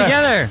going stick left.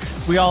 together.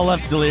 We all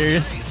left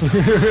Delirious.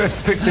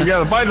 Stick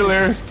together. Bye,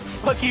 Delirious.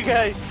 Fuck you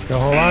guys. Okay,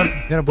 hold on.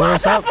 You gotta blow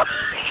us up.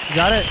 You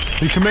got it?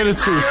 He committed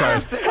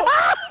suicide.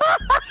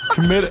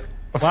 Committed.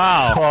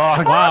 Wow.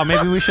 Fuck. Wow,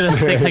 maybe we should have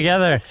stick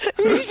together.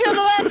 You should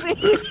have left me.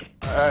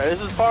 Alright, this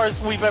is as far as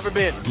we've ever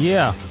been.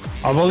 Yeah.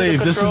 I believe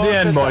this is the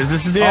end, boys.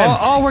 This is the end.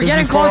 Oh, we're This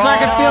getting is for closer. I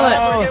can feel it.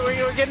 all-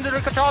 We're getting to the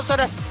control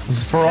center. This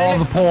is for all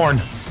the porn.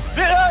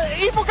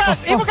 Evil guys,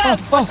 evil guys.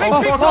 I'm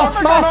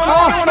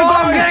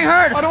getting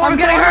hurt. I'm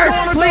getting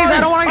hurt. Please, I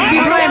don't want to be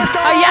blamed.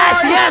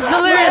 Yes,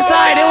 Delirious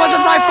died. It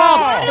wasn't my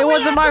fault. It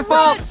wasn't my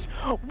fault.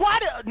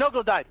 What?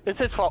 Nogo died. It's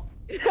his fault.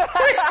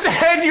 I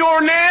said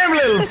your name,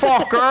 little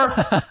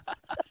fucker.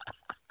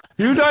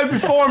 You died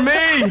before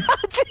me.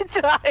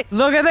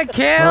 Look at the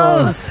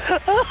kills.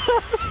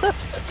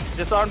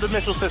 Disarm the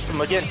missile system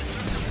again.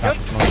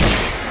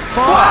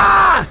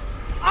 Ah!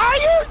 Are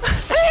you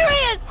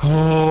serious?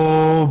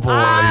 Oh,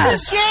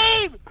 boys.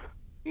 Game.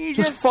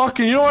 Just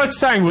fucking, you know what it's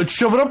saying? We'll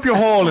shove it up your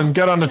hole and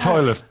get on the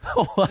toilet.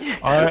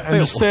 Alright, and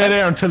just stay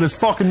there until this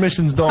fucking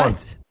mission's done.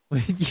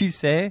 What did you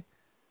say?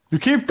 You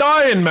keep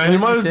dying, man. You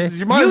might as well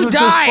just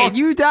died.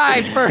 You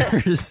died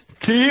first.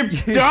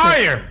 keep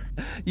dying.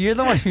 You're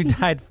the one who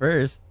died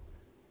first.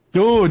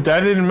 Dude,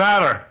 that didn't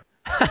matter.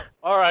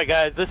 Alright,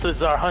 guys, this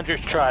is our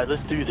 100th try.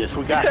 Let's do this.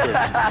 We got this.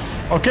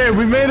 Okay,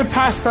 we made it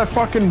past that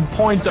fucking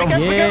point of...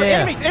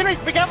 Enemies,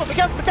 be careful.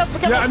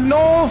 Yeah,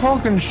 no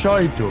fucking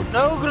shite, dude.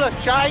 No good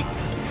shite.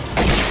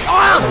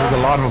 There's a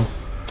lot of them.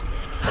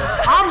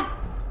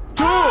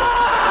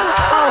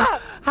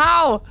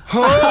 How?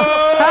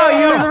 How?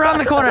 You was around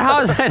the corner.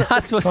 How is that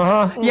not supposed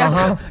to...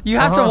 You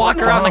have to walk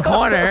around the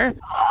corner.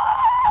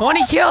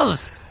 20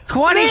 kills.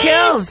 20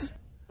 kills.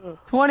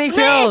 20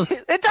 kills.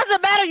 It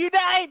doesn't matter. You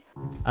died.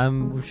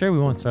 I'm sure we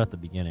won't start at the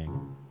beginning.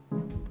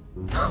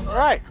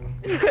 Alright.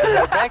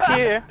 Back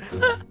here.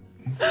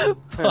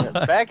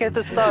 Back at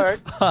the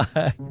start.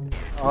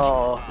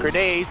 Oh,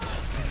 grenades.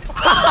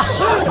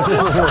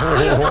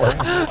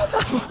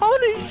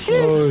 Holy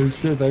shit. Oh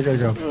shit, that guy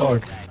got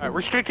fucked. Alright,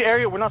 restricted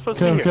area. We're not supposed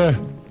to be here. Okay.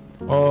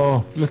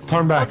 Oh, let's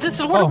turn back. This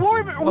is where the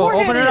warhead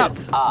open it up.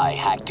 is. I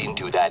hacked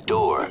into that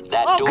door.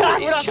 That Oh, door God,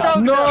 is we're not shut.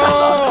 going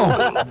No!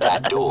 Open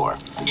that door.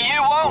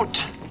 You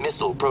won't.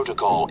 Missile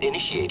protocol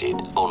initiated.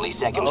 Only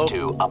seconds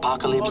to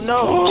apocalypse.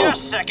 Oh, no.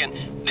 Just a second.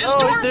 This No,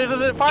 door?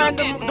 find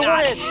You the did not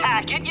warhead.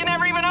 hack it. You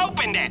never even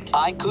opened it.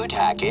 I could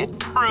hack it.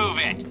 Prove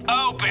it.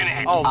 Open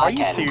it. Oh, are I you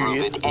can serious?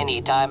 prove it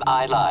anytime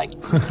I like.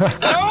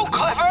 No,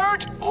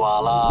 Clifford.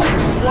 Voila.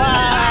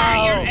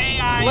 Wow. Your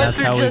AI. That's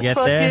how we get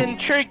there. fucking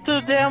tricked the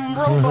damn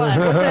robot.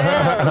 What the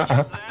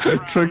hell?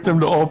 Tricked him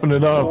to open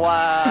it up.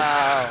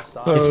 Wow.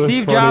 Oh, If that's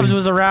Steve funny. Jobs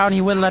was around,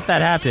 he wouldn't let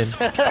that happen.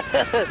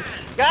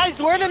 Guys,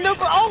 we're in the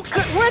nuclear. Oh,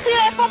 where's the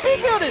FOP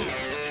building?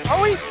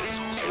 Are we?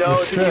 No,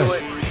 Oh,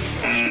 shit.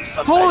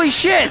 Holy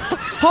shit!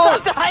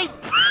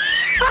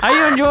 Are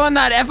you enjoying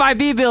that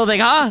FIB building,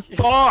 huh?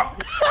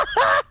 Fuck!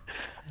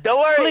 Don't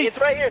worry, Please. it's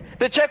right here.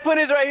 The checkpoint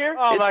is right here.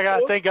 Oh It's my God,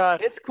 cool. thank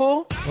God. It's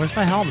cool. Where's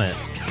my helmet?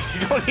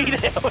 You don't need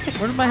it.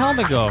 Where did my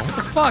helmet go? What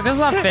the fuck? That's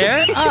not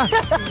fair. Ah.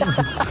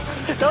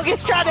 Don't get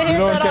shot in the You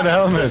head. don't get a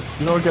helmet.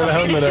 You don't get a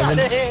helmet, Evan.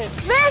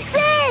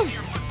 Listen!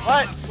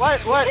 What?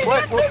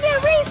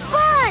 Infinite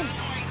respawn!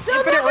 So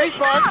Infinite never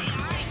respawn?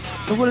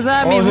 So what does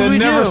that Oh, mean? What do they we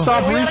never do?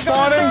 stop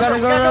respawning? Gotta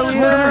go What do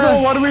we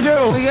do? What do we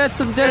do? We got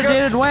some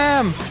dedicated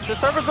wham. The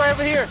server's right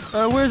over here.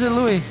 Where's it,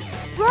 Louis?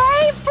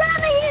 right in front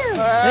of you!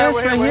 Yes,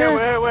 wait, right wait, here.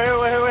 Wait.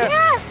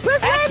 Yeah,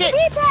 press Act the it.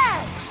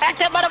 keypad! Act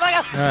that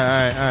motherfucker.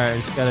 Alright.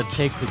 Just gotta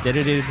take the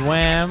dedicated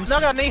whams. No,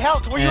 need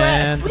help. Where you at?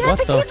 And We have what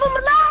to the? keep him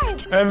alive!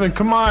 Evan,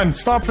 come on.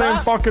 Stop playing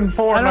fucking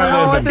Fortnite, I don't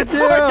know what Evan. to do.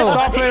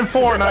 Stop playing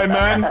Fortnite,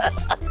 man.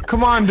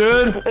 Come on,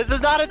 dude. This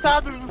is not a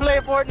time to play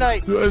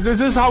Fortnite.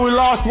 This is how we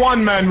lost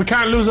one, man. We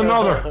can't lose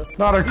another.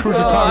 Not a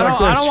crucial time like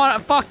I this. don't want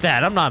to. Fuck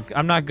that. I'm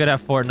not good at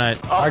Fortnite.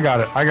 I got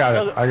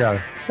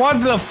it.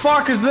 What the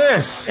fuck is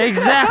this?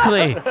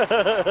 Exactly.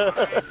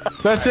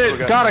 That's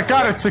it. Got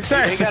it.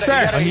 Success.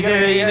 You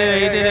did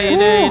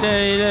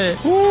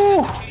it.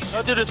 Woo.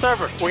 Go to the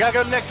server. We gotta go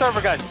to the next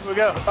server, guys. We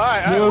go.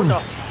 Alright, what the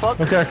fuck?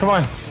 Okay, come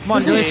on. Come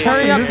on, Delirious.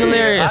 Hurry up,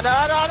 Delirious.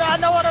 I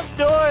know what I'm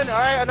doing.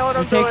 Alright, I know what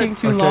I'm doing. Taking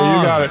too Okay,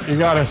 long. you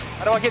got it.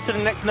 How do I get to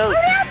the next node?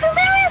 Hurry up,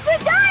 Delirious, we're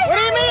dying! What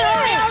do you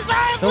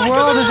mean? The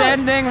world is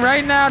ending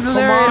right now,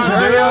 Delirious.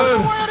 Hurry up.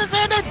 The world is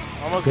ending.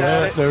 Almost got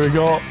Okay, it. there we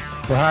go.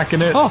 We're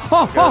hacking it.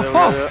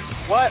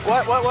 What?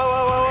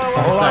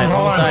 Almost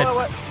died.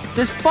 What?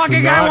 This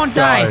fucking Do guy not won't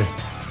die.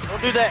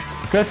 Don't do that.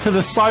 Get to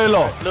the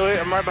silo. Louis,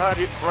 I'm right behind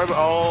you.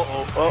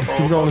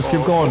 Let's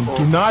keep going.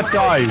 Do not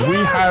die. We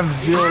have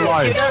 0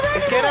 lives.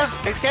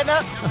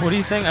 Esqueda? What are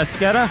you saying?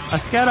 Askeda?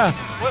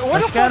 Where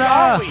the fuck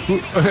are we?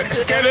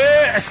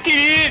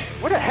 Skid.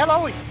 Where the hell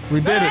are we?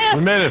 We did it.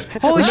 We made it.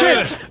 Holy We shit.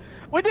 made it.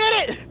 We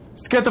did it!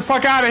 Let's get the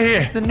fuck out of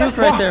here. The nuke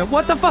right there.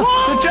 What the fuck?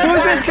 jetpack.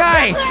 Who's this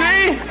guy?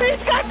 See?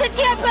 He's got the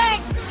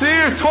jetpack! See,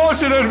 I told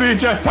you there'd be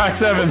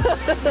jetpacks, Evan.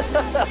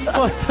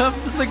 What the?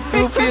 This is the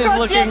goofiest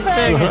looking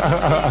thing.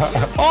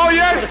 Oh,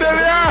 yes, there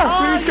we are.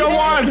 Please go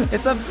on.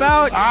 It's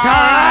about time.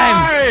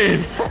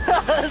 Aye.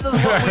 This is what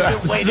we've been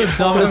This is waiting the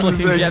dumbest This is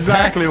looking jetpack.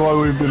 exactly what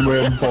we've been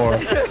waiting for.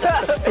 It's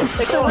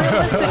a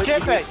realistic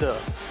jetpack, though.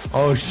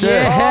 Oh, shit.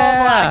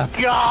 Yeah. Oh,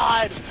 my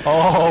God!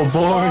 Oh,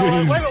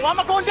 Wait, boys. why am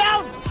I going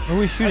down? Who are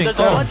we shooting? There's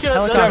a Oh, bunch of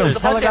helicopters. there's a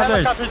bunch of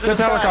Helicopters. in Get the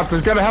sky.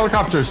 helicopters. Get the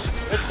helicopters.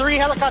 There's 3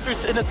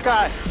 helicopters in the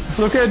sky. It's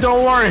okay.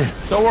 Don't worry.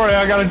 Don't worry.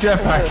 I got a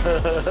jetpack.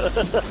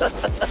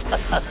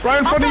 Right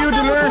in front of you,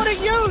 That was Delirious. one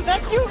of you!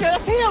 That's you!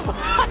 That's him!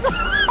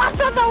 I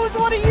thought that was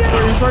one of you!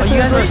 He's right you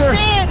there, guys right are there.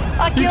 Dead!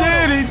 I He killed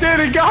him! did.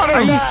 He got him.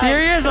 Are you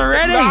serious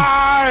already?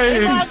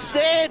 I'm Nice.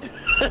 dead!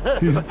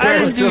 He's I dead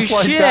didn't do just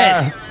like shit.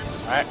 that.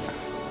 Alright,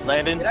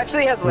 landing. It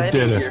actually has We landing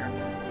did it. here.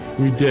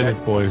 We did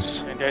it,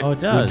 boys. Okay. Oh, it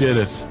does. We did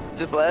it.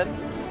 Just land,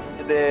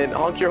 and then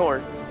honk your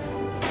horn.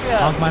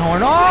 Honk my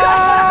horn. Oh!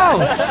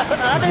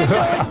 I didn't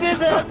know it did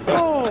that!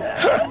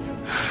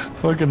 Oh!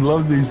 Fucking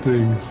love these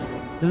things.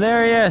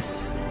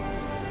 Hilarious.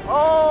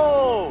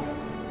 Oh!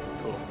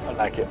 Cool. I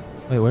like it.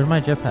 Wait, where'd my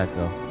jetpack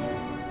go?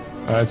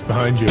 It's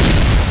behind you.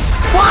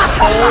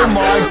 Oh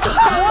my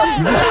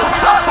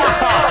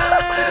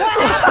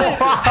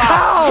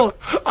How?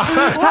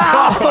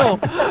 How?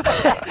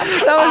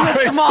 That was the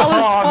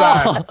smallest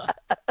fall.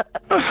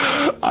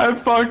 I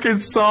fucking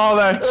saw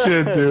that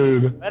shit,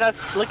 dude. Let us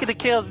look at the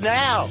kills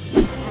now!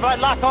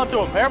 Everybody lock onto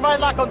him!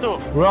 Everybody lock onto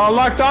him! We're all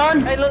locked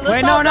on? Hey, let's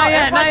Wait, side no, not by-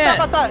 yet, not everybody yet.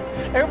 side by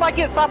side. Everybody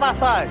get side by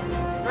side!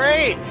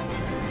 3,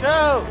 2,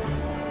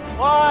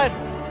 1,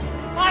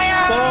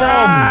 fire!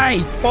 Die.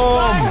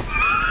 Boom.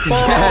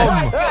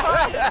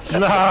 Yes.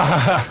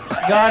 Nah.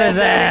 Got his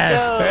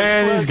ass.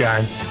 And he's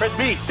gone. Press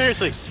B,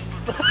 seriously.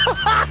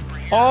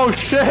 Oh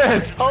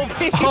shit. Oh,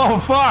 B. Oh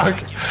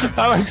fuck.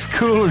 That looks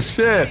cool as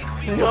shit.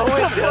 No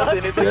one does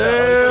anything.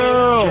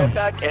 Damn.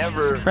 Jetpack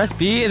ever. Press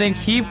B and then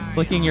keep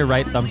flicking your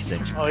right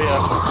thumbstick. Oh, yeah.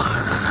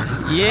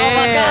 Yeah. Oh,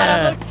 my God,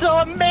 that looks so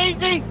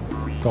amazing!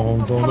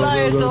 Flying so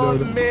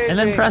amazing! And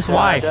then press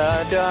Y.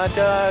 Dun, dun,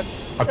 dun,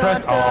 I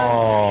pressed.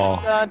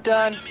 Oh. dun,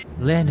 dun.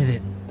 Landed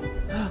it.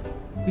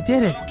 We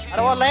did it. How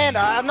do I land?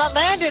 I'm not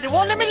landed. It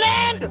won't let me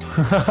land.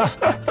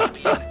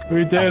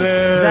 We did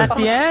it. Is that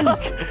the end?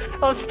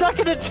 I'm stuck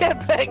in a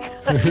jetpack.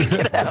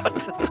 Get out.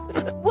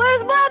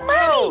 Where's my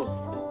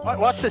money?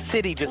 Watch the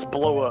city just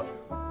blow up.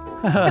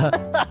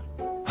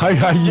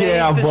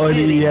 Yeah,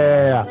 buddy.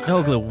 Yeah.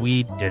 Nogla,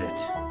 we did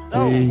it.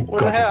 No, We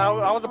what got the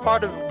hell? I was a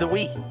part of the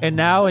Wii. And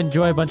now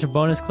enjoy a bunch of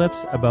bonus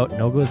clips about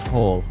Nogla's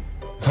hole.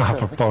 Ah,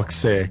 for fuck's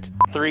sake.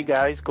 3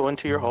 guys go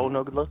into your hole,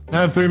 Nogla.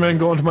 I had 3 men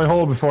go into my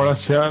hole before.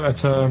 That's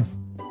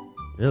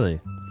Really?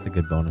 It's a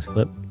good bonus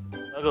clip.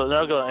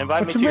 Nogla,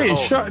 invite What me you to your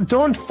mean? hole.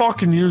 Don't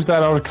fucking use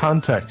that out of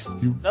context.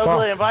 You Nogla,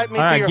 fuck. invite me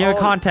All to right, your give hole. it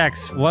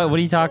context. What are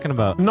you talking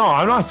about? No,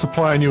 I'm not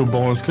supplying you a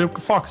bonus clip. Go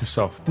fuck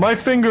yourself. My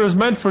finger is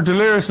meant for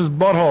Delirious's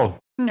butthole.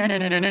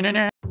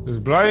 There's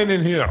Brian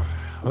in here.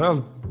 Where's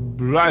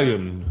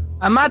Brian?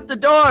 I'm at the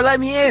door. Let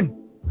me in.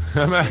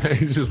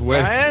 He's just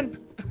waiting. Brian,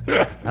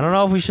 I don't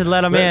know if we should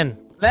let him in.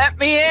 let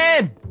me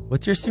in.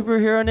 What's your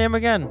superhero name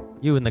again?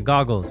 You in the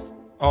goggles.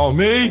 Oh,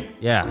 me?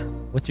 Yeah.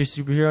 What's your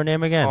superhero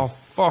name again? Oh,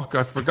 fuck,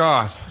 I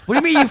forgot. What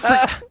do you mean you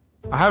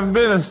I haven't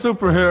been a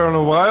superhero in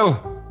a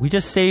while. We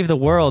just saved the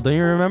world, don't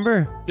you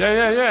remember?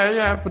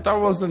 Yeah, but that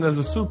wasn't as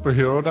a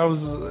superhero. That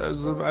was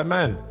as a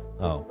man.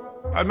 Oh.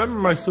 I remember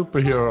my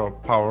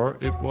superhero power.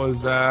 It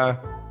was,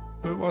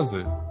 what was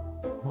it?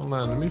 Hold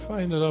on, let me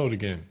find it out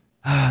again.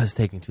 It's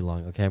taking too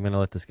long. Okay, I'm gonna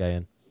let this guy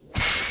in.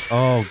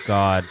 Oh,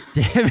 God.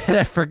 Damn it,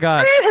 I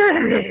forgot.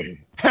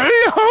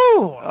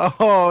 Hello.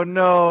 Oh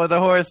no, the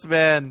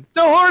horseman.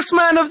 The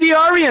horseman of the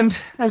Orient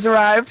has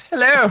arrived.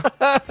 Hello.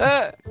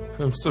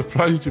 I'm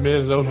surprised you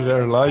made it out of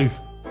there alive.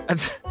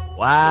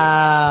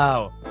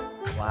 Wow.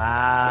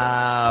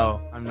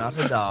 Wow. I'm not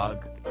a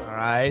dog. All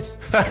right.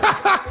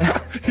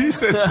 He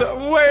said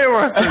something way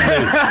worse than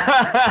me.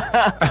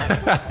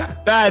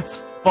 That's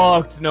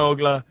fucked,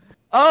 Nogla.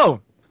 Oh,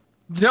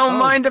 don't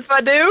mind if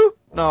I do?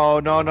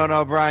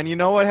 No, Brian. You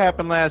know what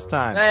happened last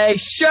time. Hey,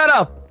 shut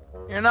up.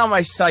 You're not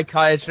my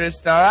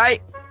psychiatrist, all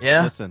right?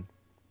 Yeah? Listen.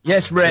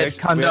 Yes, Red,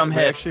 condom we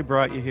head. actually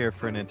brought you here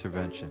for an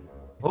intervention.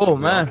 Oh,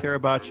 We man. all care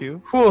about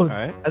you. Whew. All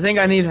right. I think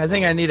I need a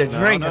drink.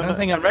 I don't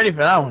think I'm ready for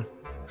that one.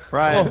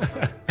 Brian.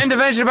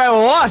 Intervention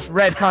about what,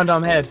 Red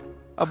condom head?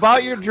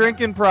 About your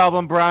drinking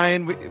problem,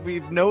 Brian.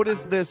 We've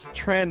noticed this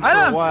trend for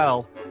a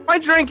while. My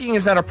drinking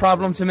is not a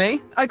problem to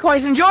me. I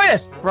quite enjoy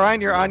it.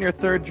 Brian, you're on your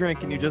third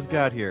drink and you just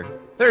got here.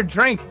 Third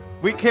drink?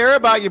 We care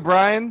about you,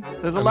 Brian.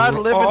 There's a lot of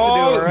living to do,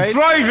 all right?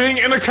 Driving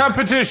in a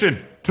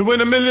competition to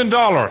win $1 million.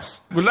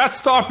 Will that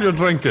stop your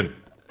drinking?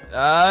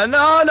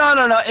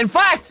 No. In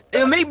fact,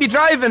 it'll make me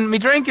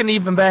drinking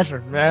even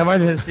better. I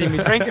want to see me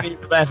drinking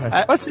even better.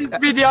 What seems to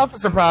be the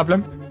opposite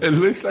problem? It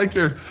looks like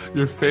your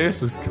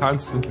face is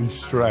constantly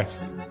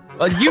stressed.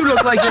 Well, you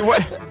look like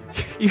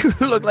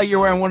you're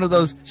wearing one of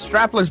those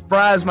strapless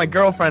bras my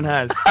girlfriend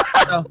has.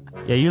 So,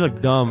 Yeah, you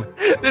look dumb.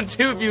 the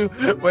two of you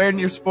wearing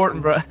your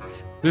sporting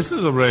bras. This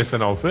is a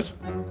racing outfit.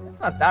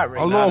 It's not that racist.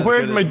 Although,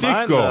 where'd my dick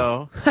mine,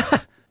 go?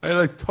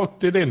 I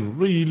tucked it in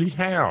really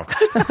hard.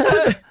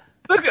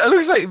 Look, it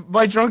looks like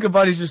my drunken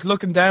body's just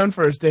looking down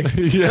for his dick.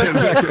 It's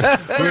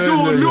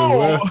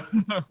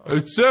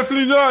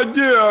definitely not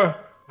there.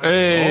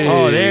 Hey,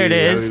 Oh, there it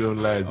is. Now we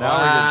lads. Now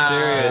we're getting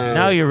serious.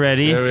 Now you're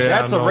ready. There we are.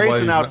 That's a No,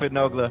 racing boys. outfit,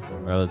 Nogla. All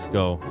right, let's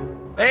go.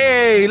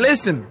 Hey,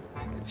 listen.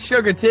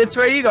 Sugar tits,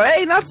 where you go?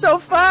 Hey, not so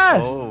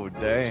fast. Oh,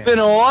 damn. It's been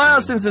a while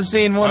since I've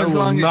seen one I as will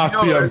long not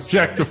as be yours.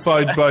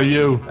 objectified by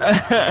you.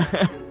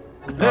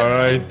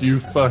 Alright, you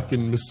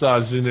fucking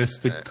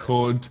misogynistic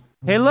cunt.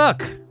 Hey,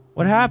 look.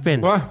 What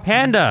happened? What?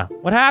 Panda,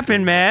 what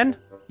happened, man?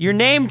 Your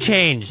name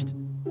changed.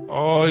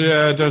 Oh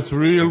yeah, that's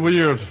real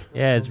weird.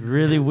 Yeah, it's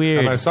really weird.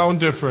 And I sound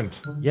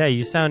different. Yeah,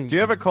 you sound... Do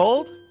you have a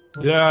cold?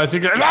 Yeah, I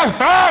think It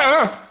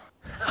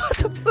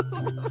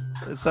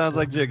sounds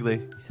like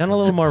Jiggly. You sound a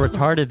little more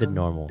retarded than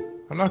normal.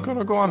 I'm not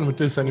gonna go on with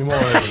this anymore.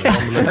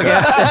 I'm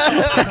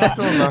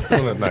not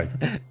doing it, like.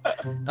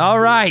 All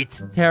right,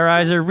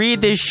 Terrorizer, read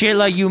this shit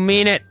like you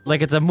mean it.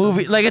 Like it's a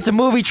movie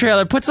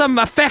trailer. Put some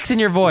effects in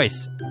your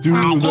voice. Do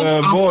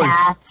the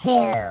voice.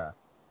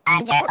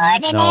 Under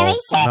ordinary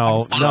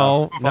circumstances.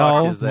 No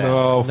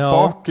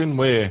fucking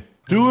way.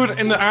 Do it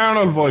in the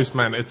Arnold voice,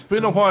 man. It's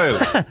been a while.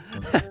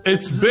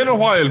 It's been a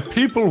while.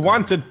 People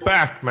want it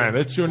back, man.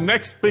 It's your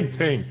next big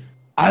thing.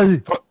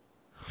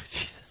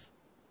 Jesus.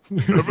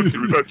 Never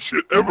do that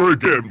shit ever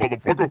again,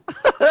 motherfucker.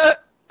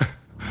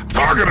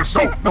 Target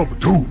assault number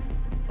 2.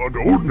 Under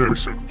ordinary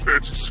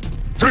circumstances,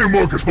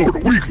 teamwork is for the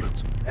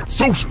weaklings and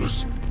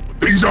socialists.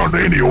 But these aren't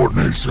any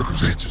ordinary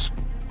circumstances.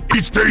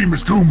 Each team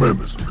is 2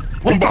 members.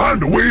 One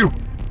behind the wheel,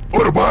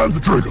 other behind the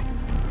trigger.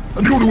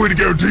 And the only way to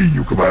guarantee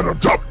you come out on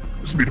top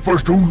is to be the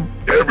first to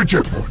every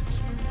checkpoint.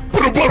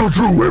 Put a bottle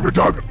through every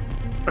target.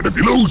 And if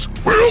you lose,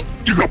 well,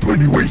 you got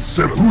plenty of ways to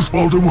settle whose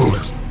fault it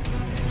was.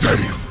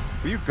 Damn.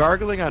 Were you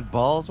gargling on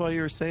balls while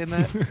you were saying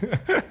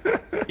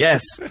that?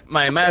 Yes,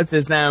 my mouth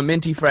is now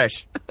minty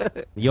fresh.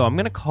 Yo, I'm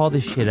gonna call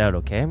this shit out,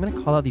 okay? I'm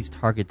gonna call out these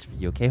targets for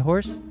you, okay,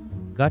 horse?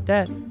 You got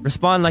that?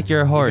 Respond like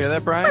you're a horse. You hear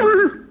that,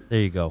 Brian? There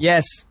you go.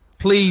 Yes,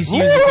 please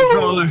use the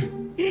controller.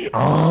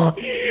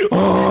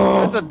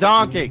 It's a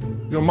donkey.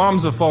 Your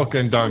mom's a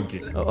fucking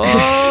donkey.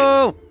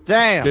 Oh!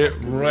 Damn. Get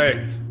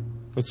wrecked.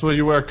 That's why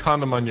you wear a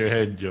condom on your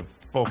head, you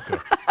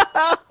fucker.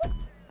 I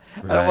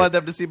don't want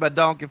them to see my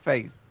donkey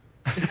face.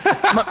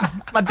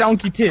 My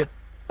donkey tip.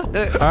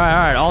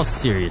 Alright, all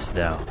serious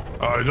now.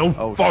 I don't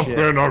fucking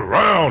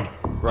around.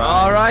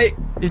 All right.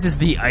 This is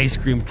the ice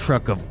cream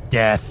truck of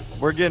death.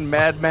 We're getting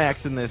Mad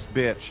Max in this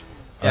bitch.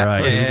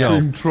 Alright, let's go.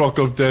 Extreme truck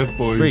of death,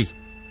 boys.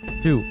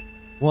 3, 2,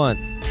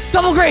 1.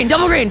 Double green,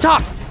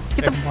 top!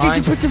 Get the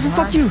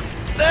fuck you!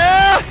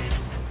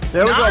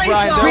 There we go,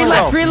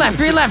 Brian.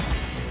 Green left!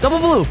 Double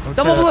blue!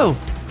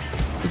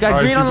 We got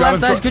Alright, green on the you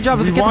left, gotta nice, good job.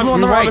 we Get the want- blue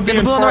on the we right, wanna get be the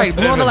in blue on the right, first,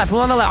 blue on the Evan.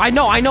 left. I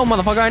know,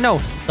 motherfucker, I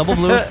know. Double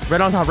blue, red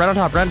on top,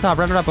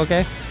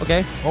 okay?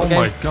 Oh okay.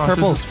 my gosh,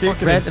 Purple, this is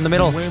fucking red in the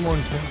middle. Way more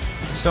intense.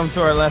 Some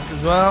to our left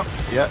as well.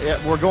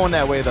 Yeah, we're going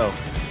that way, though.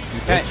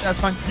 Okay, that's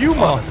fine. You Oh,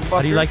 motherfucker.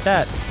 how do you like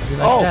that? How do you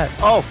like that?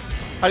 Oh,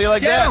 how do you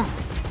like that?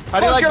 How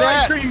do you like your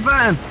that? ice cream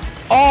van.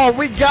 Oh,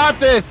 we got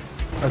this.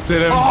 That's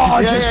it, Evan. Oh,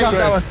 I Keep just it got straight.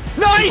 that one. Keep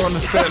on the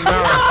Nice! straight and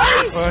narrow.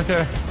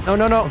 Okay.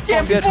 No.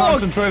 Fucking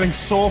concentrating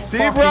so See,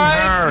 fucking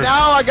Brian? hard.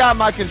 Now I got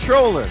my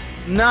controller.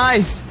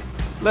 Nice.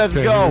 Let's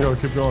Okay, go. here we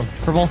go. Keep going.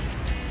 Purple.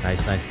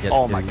 Nice. Get,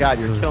 Oh my God,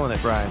 you're killing it,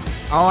 Brian.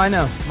 Oh, I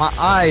know. My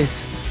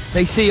eyes.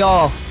 They see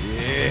all.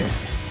 Yeah.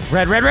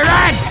 Red!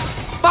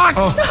 Fuck!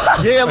 Oh,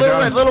 Yeah,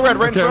 little red,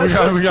 right in okay,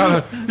 front. we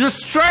got it. You're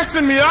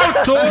stressing me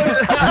out,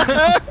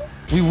 dude.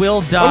 We will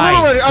little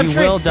die. bit, We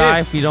will die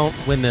if we don't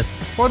win this.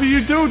 What do you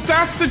do?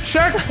 That's the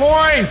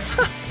checkpoint.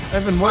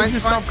 Evan, why did you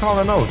stop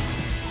calling out?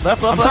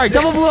 Left. I'm sorry,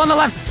 double blue on the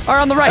left or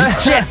on the right.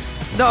 Shit.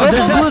 No,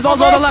 there's blues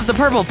also on the left. The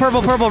purple,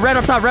 red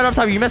up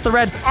top, You missed the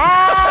red.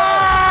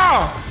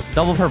 Ah!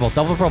 Double purple,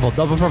 double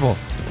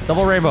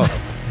rainbow.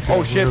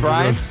 Oh shit,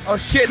 Brian. Oh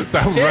shit.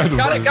 Got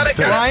it.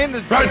 Brian,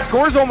 the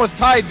score's almost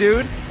tied,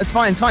 dude. It's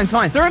fine.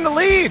 They're in the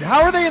lead.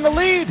 How are they in the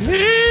lead?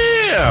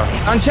 Yeah.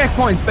 On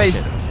checkpoints,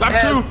 based. Lap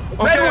 2.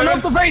 Red one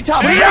up the very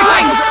top. What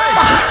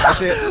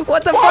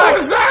the fuck? What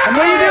was that?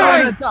 What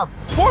are you doing?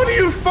 What are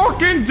you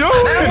fucking doing?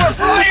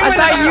 I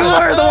thought you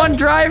were the one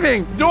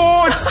driving.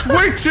 Don't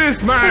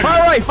switches, man.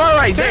 Far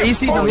right. There, you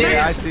see them.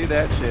 Yeah, I see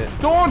that shit.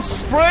 Don't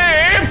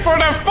spray him for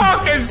the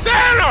fucking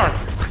center.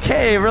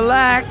 Okay,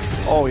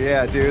 relax. Oh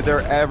yeah, dude,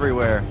 they're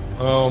everywhere.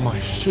 Oh my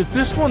shit,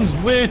 this one's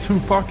way too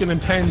fucking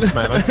intense,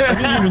 man. I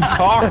didn't even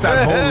talk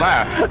that whole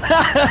lap.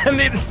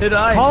 Neither did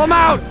I. Call him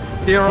out.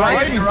 You're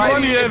right in front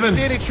of you, Evan.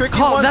 See any tricky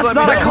Call, ones? that's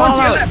not a call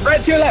out.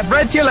 Red to your left.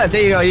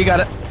 There you go, you got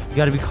it. You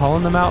gotta be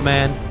calling them out,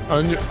 man.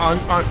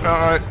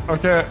 Alright,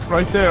 okay,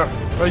 right there,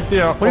 over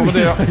there, Right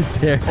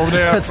there.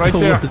 That's right the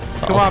there. worst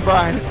call. Come on,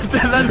 Brian.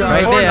 That's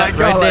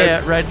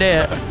right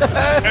there.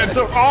 And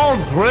they're all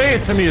grey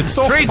to me, it's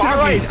so Straight to the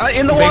foggy. right,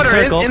 in the Big water,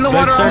 circle, in the big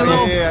water on circle. the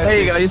low. Yeah, There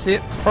you go, you see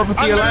it. Purple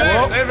to On your the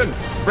left. left, Evan.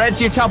 Red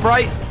to your top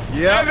right.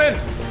 Yeah. Evan.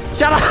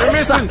 Shut up. You're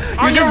missing.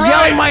 You're just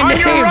yelling my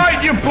name. On your right,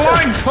 you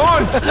blind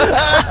cunt.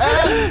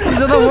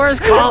 These are the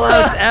worst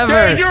call-outs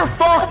ever. Get your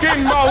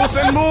fucking mouse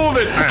and move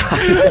it, man.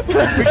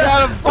 We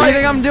got him. What do you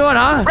think I'm doing,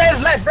 huh?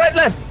 Red left.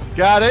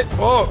 Got it.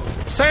 Oh,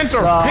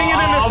 center. Ping it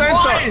in the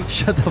center.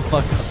 Shut the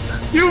fuck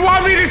up. You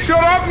want me to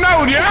shut up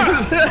now, yeah?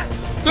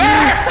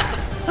 Left.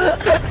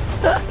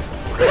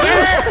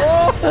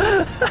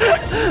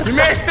 You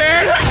missed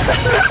it.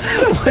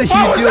 What are you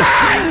doing?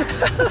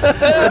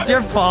 It's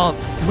your fault.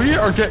 We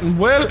are getting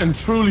well and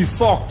truly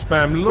fucked,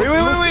 man. Look,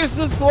 Wait.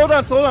 Slow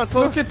down.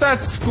 Look at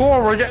that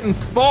score. We're getting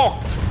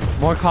fucked.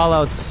 More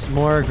call-outs,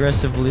 more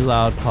aggressively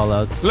loud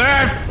call-outs.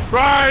 Left,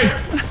 right,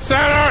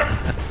 center,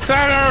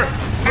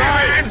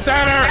 right,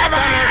 center.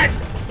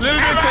 Little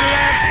bit to the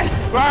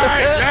left,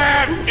 right,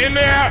 left, in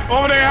there,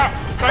 over there,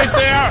 right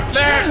there,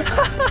 left,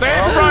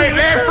 right,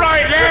 left,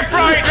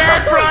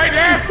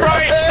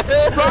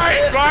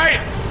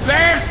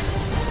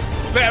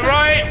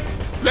 right,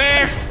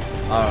 left.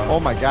 Oh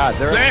my god,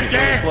 they're Left, really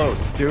left. close.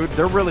 Dude,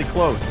 they're really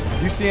close.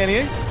 You see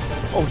any?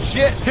 Oh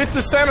shit. Hit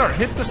the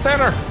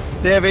center.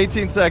 They have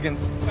 18 seconds.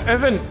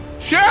 Evan,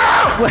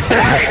 shout! Wait,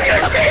 you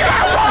see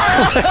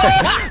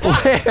that one?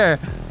 Where?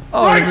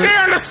 Oh, right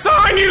there in the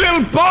sign, you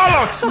little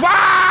bollocks!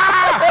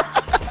 Wow!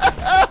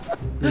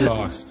 You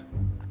lost.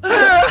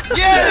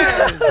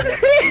 Yeah!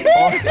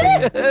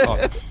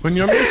 When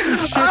you're missing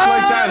shit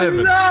like that,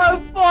 Evan.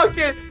 No,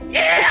 fucking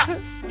yeah!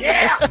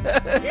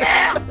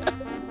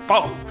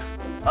 Fuck.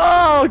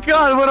 Oh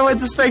god, when I went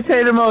to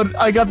spectator mode,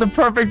 I got the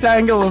perfect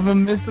angle of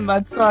him missing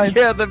that side.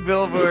 Yeah, the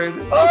billboard.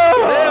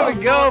 Oh, there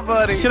we go,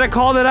 buddy. should have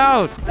called it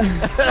out.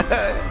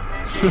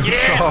 Should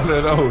have called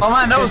it out. Oh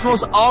man, that was the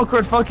most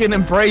awkward fucking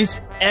embrace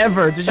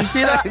ever. Did you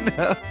see that?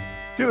 No.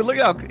 Dude, look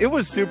how it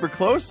was super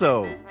close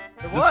though.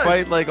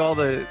 Despite like all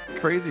the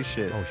crazy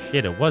shit. Oh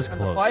shit, it was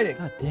close. Fighting.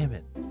 God damn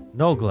it.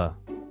 Nogla,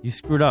 you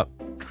screwed up.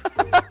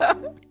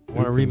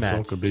 Want a rematch.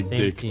 Suck a big Same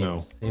dick teams. now.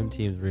 Same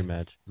teams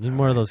rematch. Need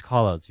more of those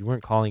callouts. You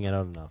weren't calling it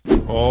out enough.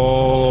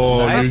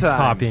 Oh, Night time.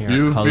 Copying our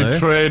you color.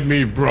 betrayed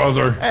me,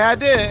 brother. Hey, I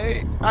did.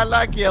 Hey, I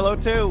like yellow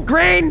too.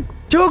 Green!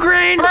 2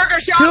 green! Burger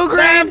shot, 2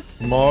 green!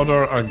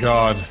 Mother of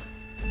God.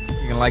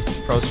 You're gonna like this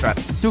pro strat.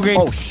 2 green.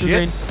 Oh 2 shit.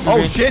 green. 2 Oh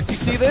green. shit, you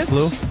see this?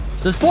 Blue.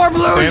 There's 4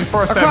 blues Stand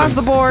first, across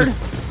Evan. the board.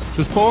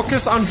 Just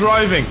focus on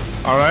driving,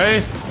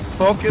 alright?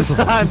 Focus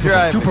on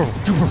driving.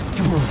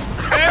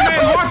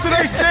 Evan, what did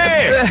I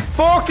say?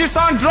 Focus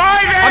on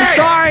driving! I'm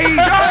sorry!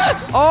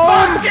 Just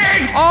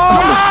fucking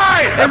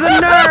drive! Is a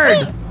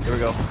nerd! Here we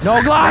go.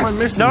 No glove!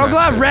 No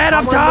glove! Red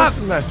up top!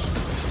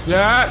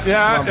 Yeah.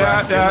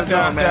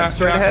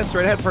 Straight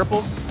ahead,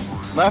 purples.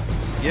 Left.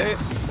 Yeah.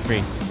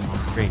 Green.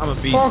 I'm a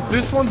beast. Fuck,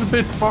 this one's a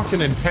bit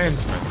fucking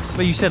intense, man.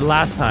 But you said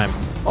last time.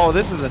 Oh,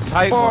 this is a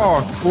tight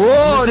one. Fuck.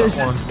 Whoa, Missed this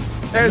that is. one.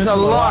 There's Missed a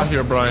lot.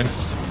 here, Brian.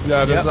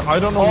 Yeah, there's Yep. I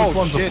don't know Oh, which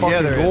ones to shit, fucking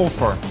yeah, there go is.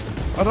 for.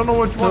 I don't know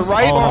which ones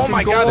right? to Oh fucking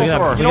my go God, Look at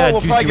for. that. You know got what?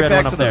 We'll juicy probably get red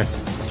back one to up there.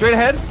 them. Straight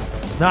ahead.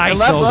 Nice,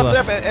 Left,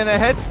 Nogla. and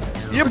ahead.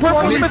 You're Which one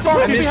perfectly are we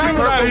fucking behind shooting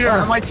purple. at here?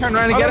 I might turn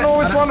around and I get don't know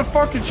it. which one to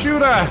fucking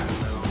shoot at.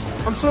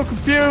 I'm so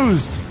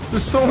confused.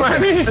 There's so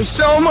many. There's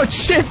so much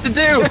shit to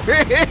do.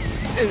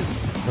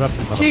 What up,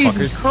 you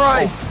Jesus motherfuckers?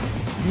 Christ.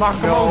 Knock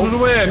him out of the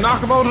way.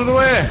 Knock him out of the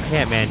way.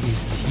 Yeah, man.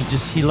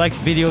 He liked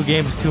video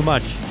games too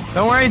much.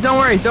 Don't worry.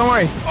 Oh,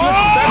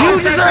 You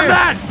deserve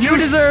that! You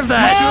deserve You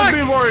that! should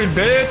be worried,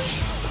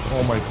 bitch.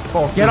 Oh my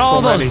fuck. Get there's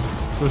all so those. Many.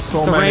 There's so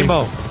It's a many.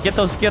 rainbow. Get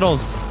those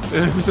Skittles.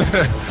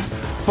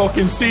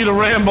 Fucking see the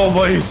rainbow,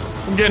 boys.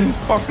 I'm getting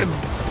fucking.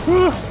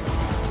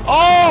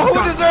 Oh,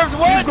 who deserves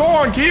what? Keep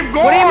going. Keep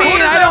going. What do you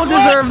mean? I don't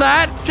deserve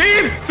that.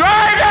 Keep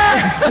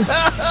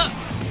driving.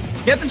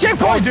 Get the Oh,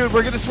 checkpoint. dude,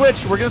 we're gonna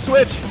switch. All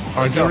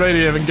Alright, get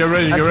ready, Evan. Get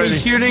ready. That's Get me ready.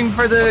 shooting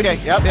for the Okay,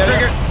 yep.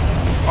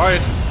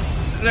 Alright.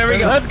 There we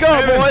go. Let's go,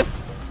 Evan. boys.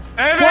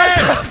 Evan!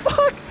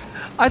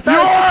 I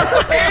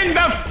thought. You're in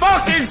the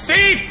fucking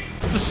seat!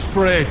 Just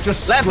spray.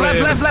 Just Left,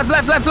 spray.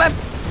 left.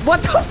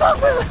 What the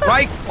fuck was that?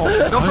 Right.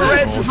 Go for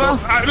reds as well.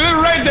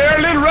 Little red there.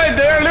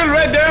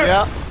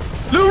 Yeah.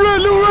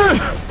 Little red.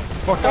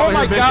 Oh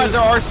my God, there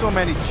are so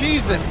many.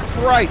 Jesus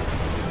Christ.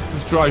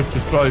 Just drive.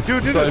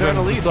 Dude,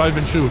 Just drive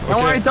and shoot.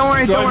 Don't worry.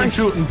 Just drive and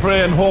shoot and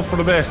pray and hope for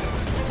the best.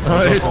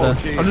 Alright?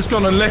 I'm just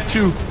gonna let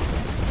you...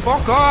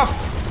 Fuck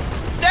off!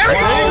 There we go!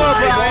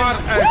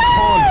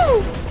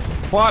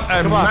 What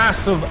a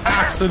massive,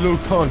 absolute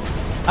cunt.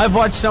 I've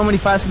watched so many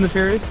Fast and the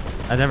Furious.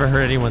 I never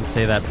heard anyone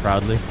say that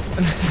proudly.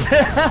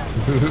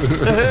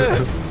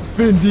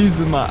 Vin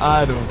Diesel, my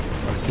idol.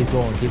 Right, keep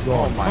going.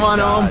 Come on,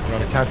 home.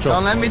 Catch up.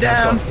 Don't let me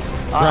down.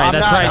 Right,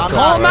 that's right.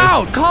 Call him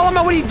out! Call him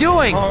out! What are you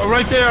doing?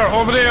 Right there,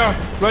 over there.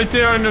 Right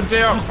there, and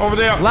there, over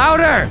there.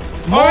 Louder!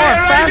 More,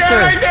 faster!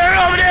 Right there,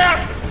 over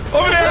there!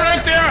 Over there,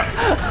 right there!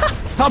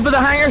 Top of the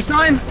hangar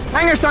sign.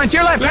 Hangar sign, to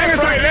your left. Hangar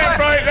sign, left,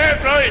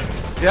 right.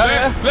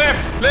 Yeah.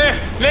 Left.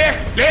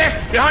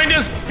 Behind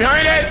us.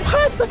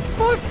 What the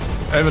fuck?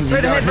 Evan, you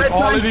Straight gotta ahead, hit red all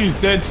sign. of these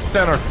dead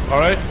center,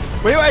 alright?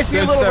 Wait, I see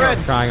a Dead little center. red.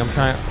 I'm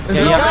trying. There's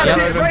a little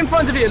red right in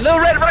front of you. Little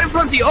red right in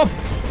front of you. Up.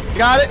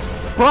 Got it.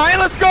 Brian,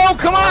 let's go.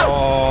 Come on.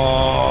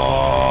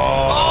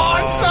 Oh,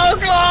 it's so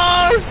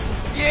close.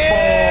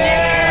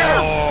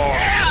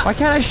 Yeah. Why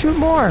can't I shoot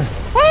more?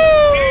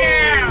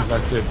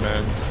 That's it,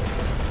 man.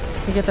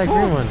 Let me get that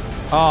green one.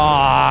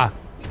 Ah!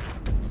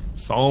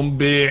 Some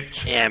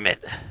bitch. Damn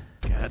it.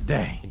 God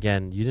dang.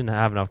 Again, you didn't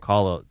have enough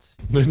callouts.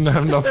 Didn't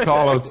have enough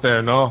callouts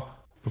there, no?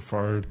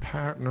 Preferred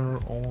partner,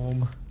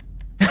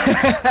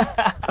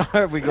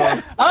 Are we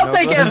going? I'll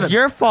take It Evan. was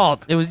your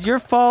fault. It was your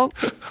fault.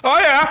 Oh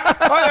yeah.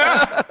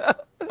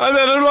 I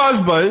bet it was,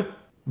 boy.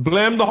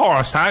 Blame the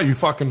horse, huh? You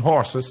fucking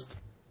horses.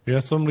 You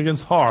got something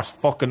against horse.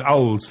 Fucking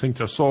owls think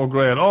they're so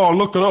great. Oh,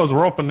 look at us.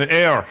 We're up in the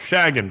air,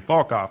 shagging.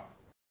 Fuck off.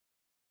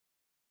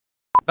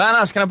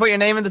 Vanos, can I put your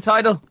name in the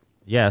title?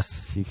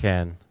 Yes, you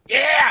can.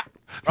 Yeah.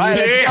 Right,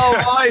 let's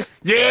go, boys.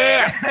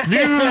 Yeah.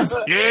 Views.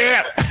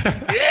 Yeah.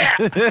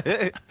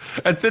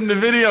 That's in the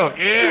video.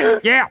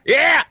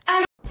 Yeah.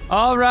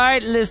 All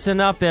right, listen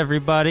up,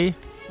 everybody.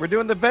 We're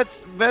doing the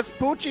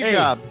Vespucci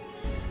job.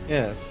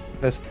 Yes,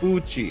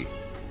 Vespucci.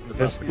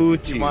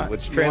 Vespucci,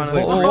 which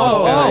translates Whoa, from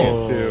whoa, Italian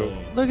whoa. to...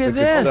 Look at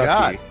this.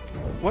 God.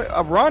 What,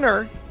 a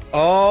runner?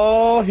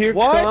 Oh, here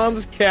What?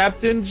 comes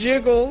Captain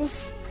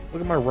Jiggles.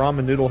 Look at my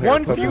ramen noodle hair.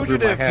 One poking through my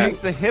fugitive hat. takes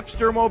the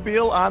hipster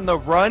mobile on the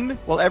run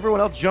while everyone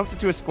else jumps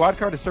into a squad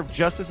car to serve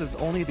justice as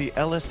only the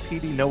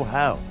LSPD know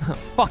how.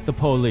 Fuck the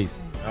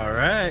police. All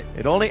right.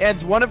 It only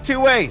ends one of two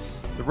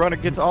ways. The runner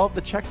gets all of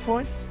the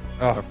checkpoints,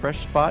 Oh. a fresh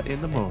spot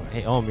in the moon.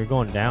 Hey, Ohm, you're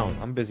going down.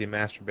 I'm busy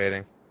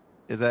masturbating.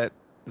 Is that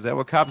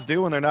what cops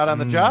do when they're not on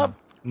the job?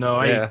 No,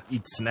 I Yeah.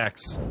 eat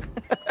snacks.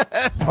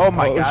 Oh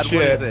my Oh, God, shit.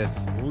 what is this?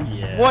 Oh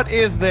yeah. What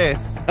is this?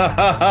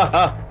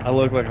 I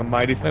look like a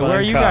mighty Wait, fine where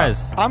are you cop.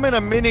 guys? I'm in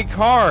a mini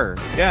car.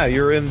 Yeah,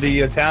 you're in the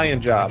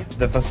Italian job.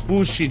 The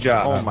Vespucci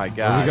job. Oh my Here we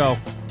God. go.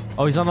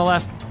 Oh, he's on the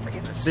left.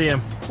 I see him.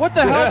 What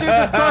the hell, dude?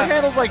 This car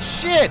handles like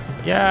shit.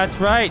 Yeah, that's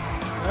right.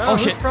 Oh,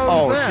 shit.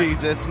 Oh,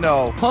 Jesus,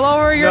 no. Pull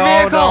over your No,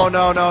 vehicle.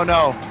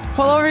 no.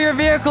 Pull over your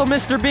vehicle,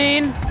 Mr.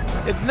 Bean.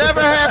 It's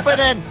never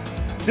happening.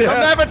 They'll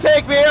never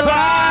take me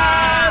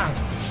alive.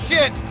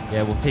 Shit.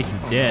 Yeah, we'll take you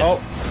dead. Oh.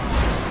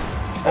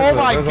 Oh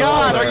my there's a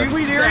God, hole are there.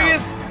 you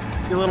serious?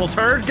 You little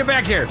turd, get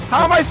back here.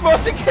 How am I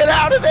supposed to get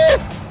out of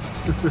this?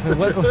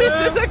 What, This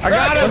is a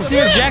what's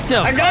the objective?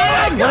 I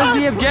got him! What is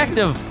the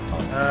objective?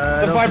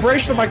 The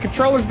vibration of my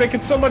controller's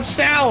making so much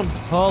sound.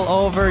 Pull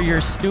over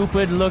your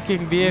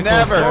stupid-looking vehicle,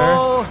 Never.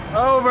 sir.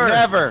 Over.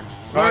 Never.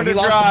 Learn He to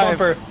lost drive. a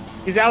bumper.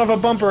 He's out of a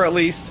bumper at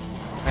least.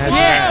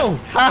 Yeah!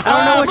 I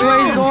don't know which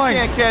way he's going. You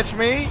can't catch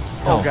me.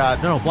 Oh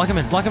God. No, block him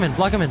in. No!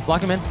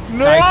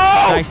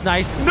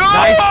 Nice.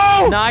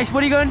 No! Nice.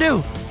 What are you gonna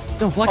do?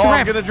 No, block the I'm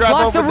ramp. gonna drive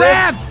block over the this.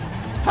 ramp.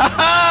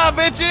 Haha,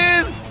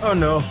 bitches! Oh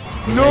no.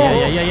 No!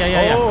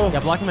 Yeah. Oh. Yeah,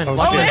 block him in. Oh,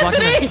 Block him in. shit. Block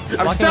him in. Anthony! Block I'm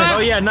him in. stuck. Oh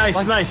yeah, nice.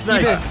 Keep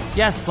it.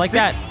 Yes, like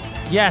that.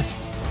 Yes.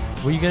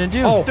 What are you gonna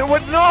do? What?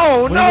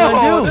 No! What are you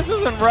gonna do? This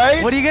isn't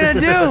right. What are you gonna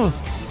do?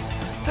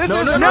 This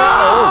No, isn't no.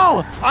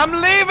 right. I'm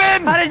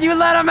leaving. How did you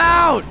let him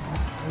out?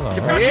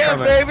 Yeah,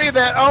 baby,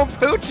 that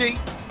Poochie.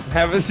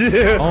 Have a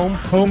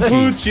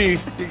Poochie.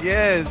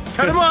 Yes.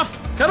 Cut him off.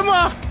 Cut him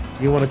off.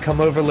 You want to come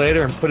over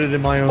later and put it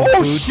in my own Oh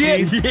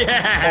Poochie? shit!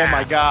 Yeah. Oh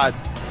my God!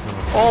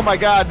 Oh my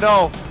God!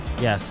 No!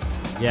 Yes.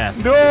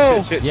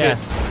 No! Shit.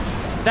 Yes.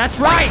 That's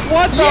right.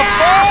 What the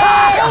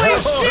fuck? Holy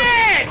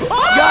shit!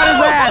 Got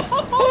his ass.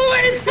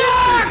 Holy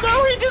fuck!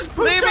 No, he just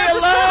put Leave me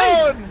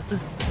alone!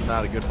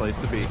 Not a good place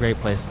to be. Great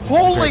place. This is a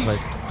Holy great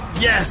place.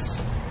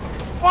 Yes.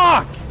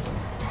 fuck!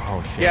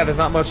 Oh shit. Yeah, there's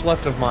not much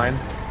left of mine.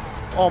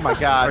 Oh my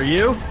God! Are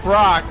you?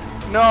 Brock?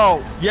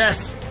 No!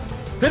 Yes.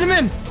 Hit him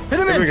in. Hit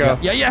him Here in. we go.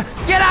 Yeah.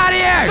 Get out of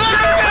here!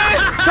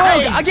 Go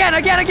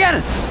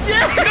again!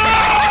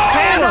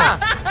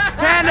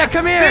 Panda,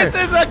 come here!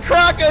 This is a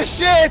crock of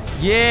shit!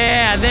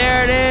 Yeah,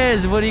 there it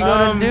is. What are you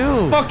gonna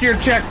do? Fuck your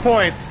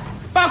checkpoints.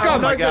 Fuck I'm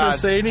them. not God. gonna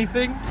say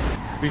anything.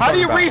 How do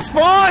you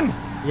respawn?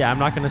 Yeah, I'm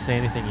not gonna say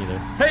anything either.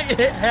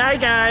 Hey, hi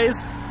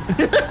guys.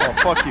 Oh,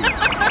 fuck you.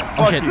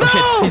 Oh shit, oh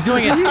shit. He's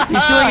doing it.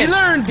 He's doing it. He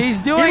learned.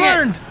 He's doing He it.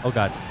 learned. Oh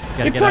god.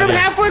 You put him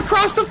halfway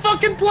across the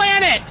fucking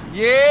planet.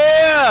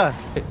 Yeah!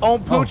 On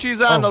Poochie's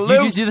on the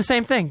loose. Do the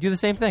same thing. Do the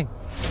same thing.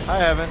 I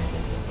haven't.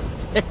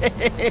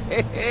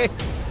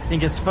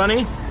 Think it's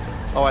funny?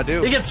 Oh, I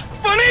do. Think it's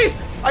funny?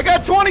 I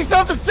got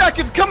 20-something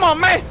seconds. Come on,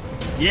 man.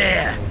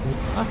 Yeah.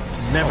 Huh?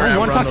 Never. Oh, you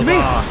want to talk to me?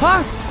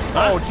 Huh?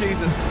 Oh,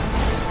 Jesus.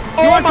 You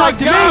Oh wanna my talk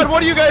to God! me?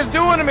 What are you guys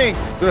doing to me?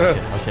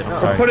 Oh shit, I'm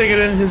sorry. Putting it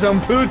in his own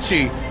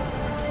poochie.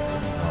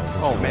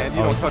 Oh man,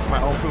 you don't touch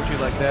my own Poochie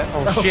like that.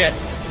 Oh shit.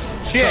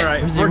 Shit. It's all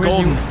right. Where's he? We're Where's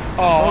he? golden.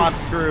 Oh, I'm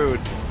screwed.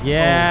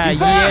 Yeah, He's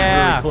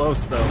yeah. really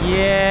close though.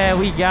 Yeah,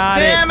 we got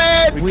Damn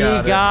it. it! We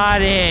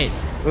got it.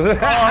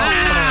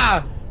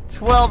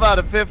 12 out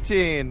of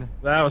 15.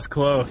 That was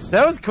close.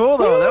 That was cool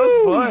though. That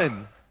was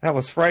fun. That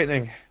was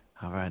frightening.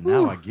 All right,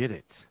 now I get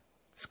it.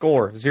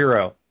 Score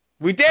 0.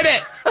 We did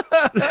it!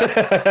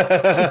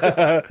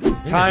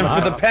 It's time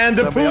for the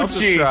Panda Somebody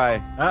else's Poochie. try.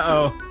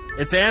 Uh-oh.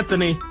 It's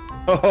Anthony.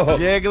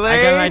 Jiggly.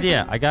 I got an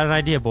idea. I got an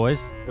idea,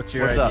 boys. What's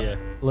your What's idea?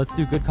 Let's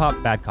do good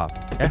cop, bad cop.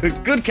 Okay?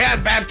 Good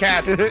cat, bad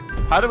cat.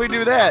 How do we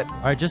do that?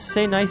 All right, just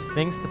say nice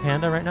things to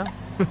Panda right now.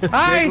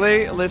 Hi.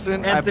 Jiggly,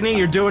 listen. Anthony,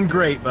 you're doing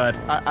great, bud.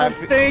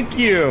 Thank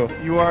you.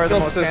 You are the Feel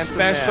most so handsome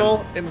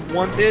special man. and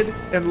wanted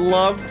and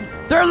loved.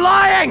 They're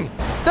lying!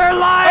 They're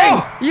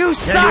lying! You Yeah,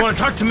 suck! you want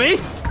to talk to me?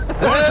 You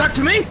want to talk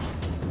to me?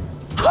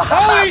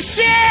 Holy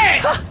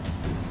shit!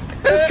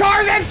 This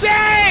car's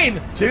insane!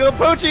 Jiggly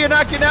Poochie, you're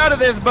not getting out of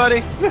this,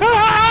 buddy.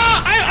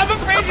 I'm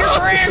afraid you're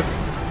correct.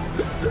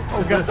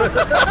 Oh God.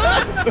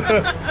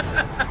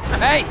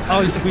 Hey!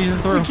 Oh, he's squeezing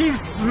through. We keep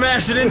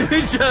smashing into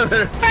each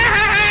other.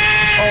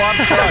 Oh, I'm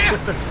stuck.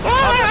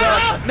 I'm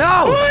stuck.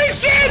 No! Holy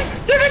shit!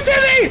 Give it to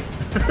me!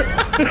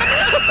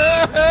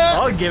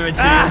 I'll give it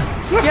to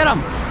you. Get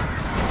him!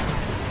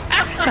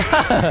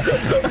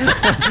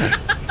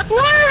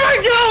 Where am I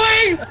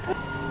going?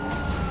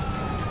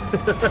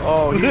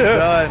 Oh, he's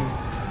done.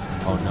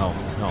 Oh no,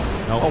 no,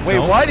 no. Oh wait,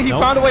 no, what? He no,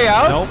 found a way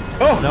out? No.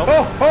 Oh, No.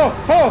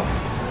 oh.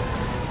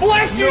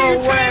 Bless you, No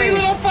you tiny way.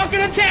 little fucking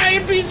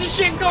Italian piece of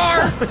shit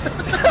car!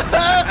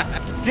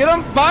 Get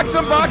him! Box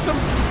him! Box him!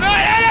 No!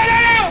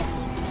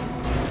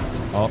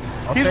 Oh.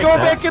 He's going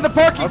back in the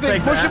parking I'll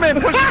thing. take Push that. him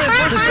in. Push him in.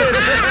 Push him in.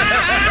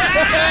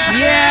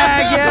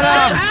 Yeah, get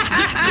him!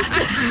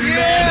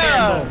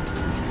 Yeah.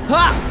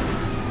 Ha!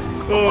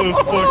 Oh,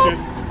 fuck it.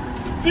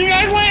 See you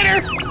guys later!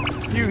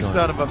 You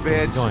son of a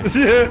bitch. Going.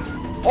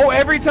 Oh,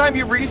 every time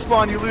you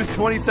respawn, you lose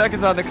 20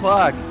 seconds on the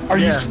clock. Are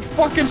you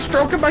fucking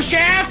stroking my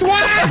shaft?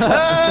 What?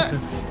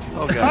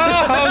 Oh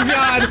God. Oh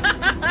God!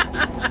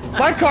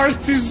 My car's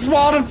too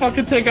small to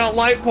fucking take out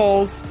light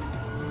poles.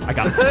 I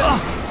got it.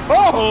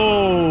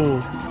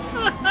 Oh!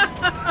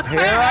 Here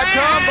I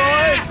come,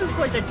 boys. It's just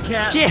like a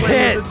cat Shit.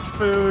 playing with its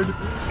food.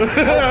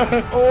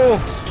 Oh,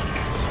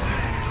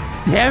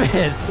 Damn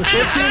it! 15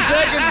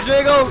 seconds,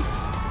 Jiggles.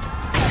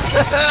 Oh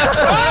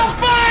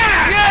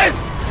fuck! Yes.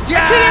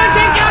 Yeah!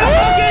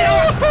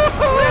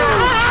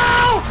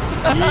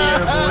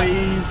 Yeah,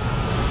 boys.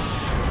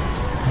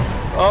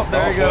 Oh,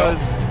 there he goes.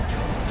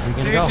 You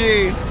gonna go?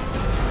 GG.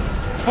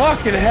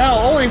 Fucking hell!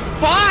 Only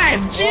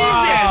 5. Jesus!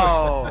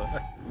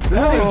 Wow. This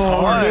seems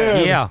hard.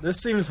 Yeah. This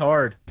seems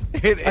hard.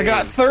 I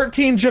got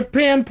 13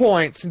 Japan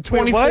points and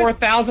Wait, what?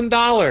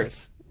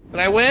 $24,000. Did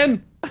I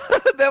win?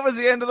 That was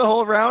the end of the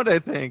whole round, I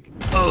think.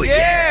 Oh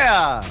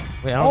Yeah.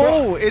 Wait, I don't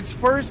Oh, it's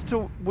first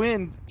to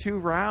win 2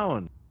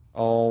 rounds.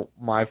 Oh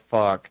my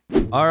fuck!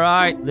 All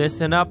right,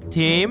 listen up,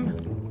 team.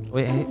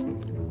 Wait, hey,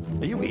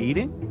 Are you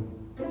eating?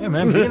 Yeah,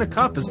 man, being a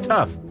cop is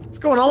tough. What's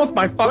going on with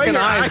my fucking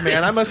your eyes,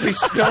 man? I eyes? must be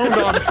stoned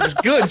on some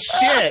good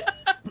shit.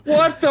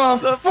 What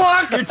the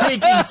fuck? You're taking,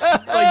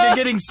 like, you're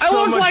getting I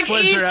so look much like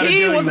pleasure out of E.T.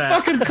 doing with that.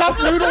 fucking cup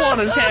noodle on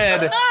his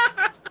head.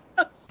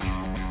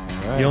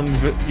 Young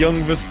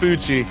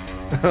Vespucci.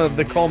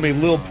 They call me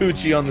Lil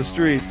Poochie on the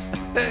streets.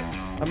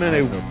 I'm in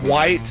a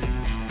white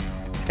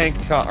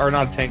tank top, or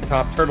not tank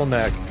top,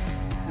 turtleneck.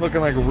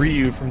 Looking like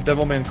Ryu from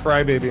Devilman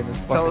Crybaby in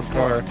this Tell us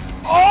fucking car.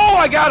 Oh,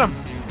 I got him.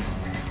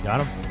 got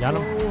him? Got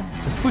him?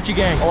 The Spoochie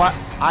Gang. Oh,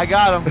 I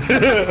got him.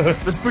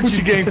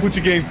 Poochie gang,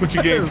 Poochie gang,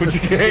 Poochie gang,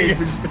 Poochie gang.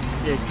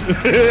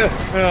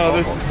 Oh,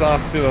 this is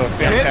off to a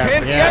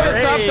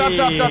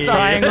fantastic Stop.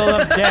 Triangle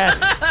of death.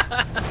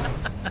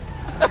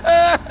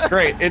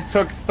 Great, it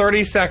took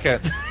 30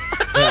 seconds.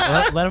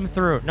 Wait, let him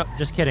through. No,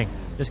 just kidding.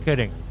 Just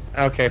kidding.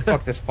 Okay,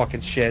 fuck this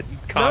fucking shit.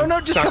 No,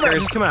 just come out.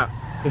 Just come out.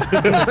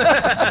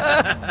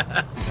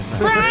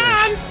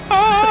 Run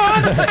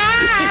for the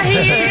high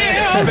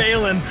heels.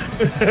 Surveilling.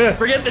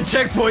 Forget the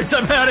checkpoints.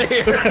 I'm out of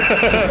here.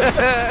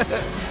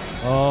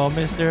 Oh,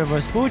 Mr.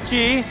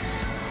 Vespucci.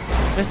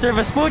 Mr.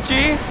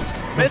 Vespucci.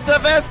 Mr.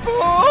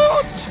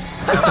 Vespucci.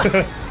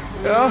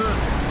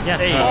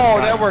 Yes. Hey. Oh,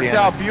 that worked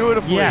out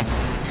beautifully.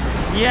 Yes.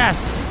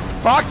 Yes.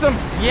 Box him.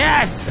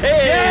 Yes.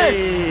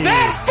 Hey.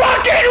 That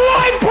fucking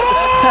light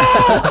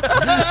pole!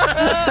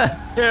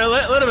 Here,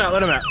 let him out.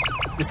 Let him out.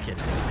 Just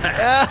kidding.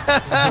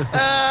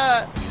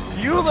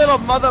 You little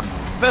mother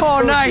Vespucci.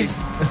 Oh, nice.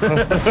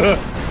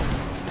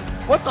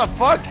 What the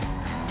fuck?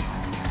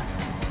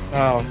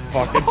 Oh,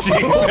 fucking Jesus.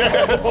 Keep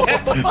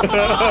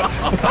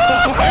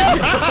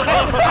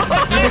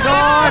it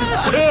going.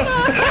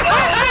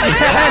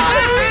 Yes.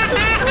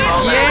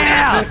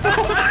 Yeah.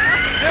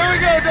 There we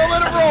go. Don't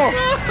let it roll.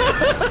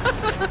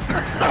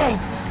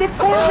 The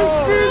poor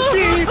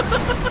Vespucci.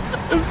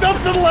 There's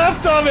nothing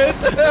left of it.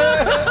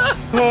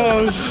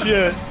 Oh,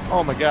 shit.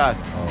 Oh, my God.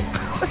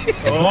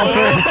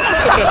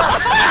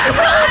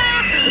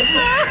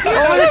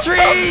 Over the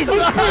trees.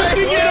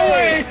 Vespucci, get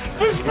away.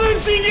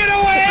 Vespucci, get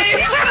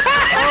away.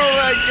 Oh,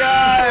 my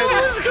God.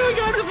 What's going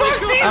on? Fuck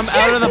these I'm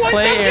out of the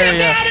play area.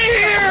 Get out of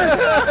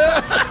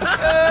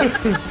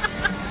here.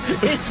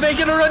 He's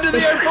making a run to the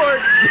airport.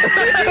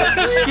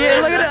 Yeah,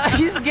 look at it.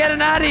 He's getting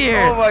out of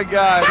here. Oh, my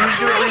God. He's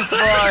going to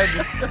respawn.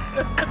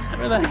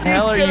 Where the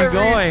hell are you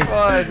going?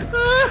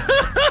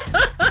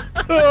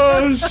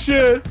 Oh,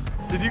 shit.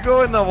 Did you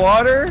go in the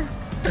water?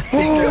 You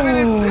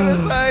committed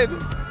suicide.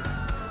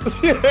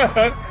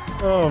 Yeah.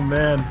 Oh,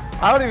 man.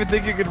 I don't even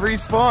think you could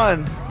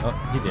respawn. Oh,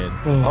 he did.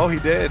 Oh, he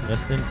did.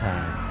 Just in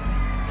time.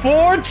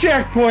 4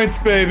 checkpoints,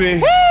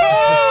 baby.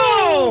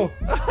 Woo!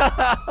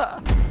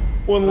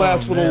 One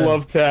last little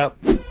love tap.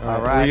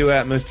 All right. Where you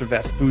at, Mr.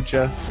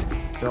 Vespucci?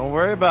 Don't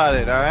worry about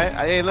it. All right.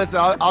 Hey, listen.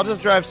 I'll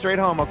just drive straight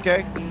home.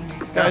 Okay,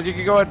 guys. You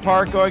can go ahead,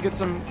 park. Go ahead, get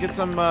some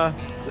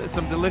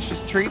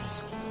delicious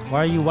treats.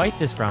 Why are you white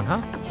this round,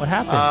 huh? What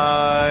happened?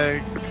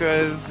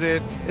 Because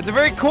it's a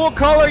very cool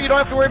color. You don't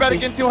have to worry about it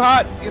getting too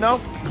hot. You know.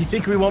 You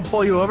think we won't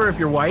pull you over if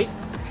you're white?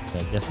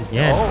 I guess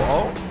again.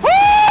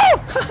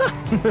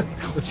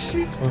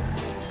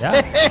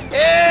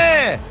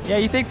 Yeah. Yeah,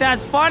 you think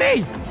that's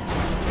funny?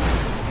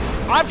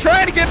 I'm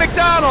trying to get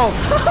McDonald's.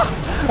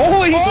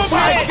 Holy oh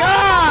my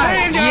God!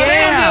 There you go.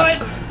 Yeah.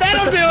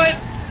 That'll do it.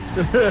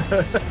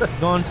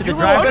 Going to the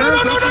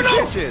drive-thru? No.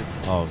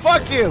 Oh,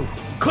 fuck you.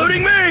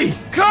 Including me!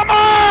 Come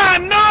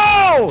on!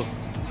 No!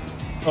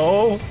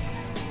 Oh.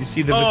 You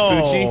see the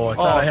Vespucci? Oh, I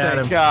thought I had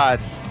him. God.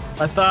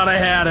 I thought I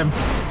had him.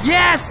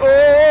 Yes!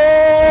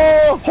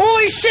 Oh!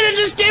 Holy shit, it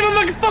just gave him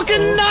a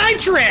fucking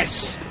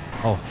nitrous!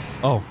 Oh,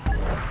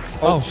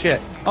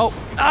 shit. Oh.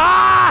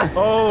 Ah!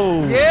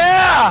 Oh.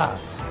 Yeah!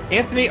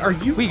 Anthony, are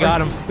you... We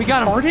got him. We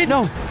got him. Retarded?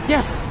 No.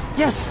 Yes.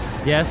 Yes.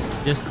 Yes.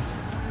 Just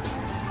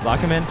lock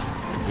him in.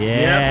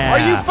 Yeah. Are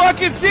you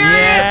fucking serious?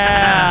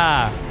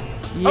 Yeah.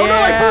 Oh no,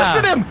 I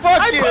boosted him!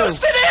 Fuck you! I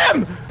boosted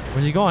him!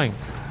 Where's he going?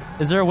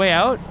 Is there a way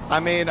out? I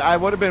mean, I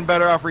would have been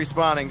better off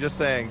respawning, just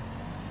saying.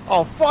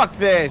 Oh, fuck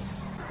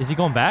this! Is he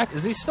going back?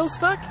 Is he still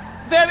stuck?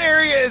 That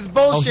area is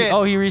bullshit!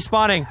 Oh, he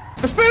respawning.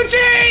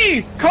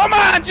 Vespucci! Come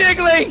on,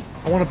 Jiggly!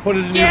 I want to put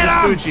it in your Get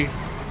him! Vespucci.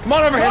 Come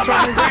on over here so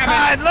I can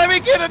grab it. Let me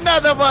get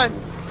another one!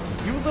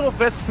 You little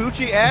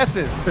Vespucci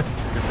asses! Your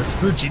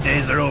Vespucci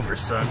days are over,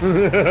 son.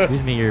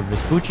 Excuse me, your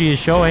Vespucci is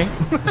showing.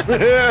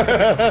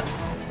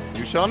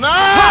 You shall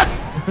not!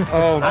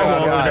 Oh,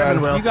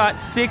 God. You got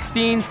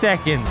 16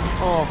 seconds.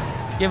 Oh.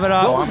 Give it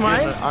up. What was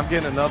mine? I'm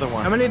getting another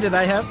one. How many did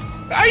I have?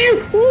 Are you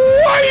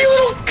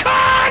little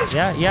cunt?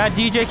 Yeah,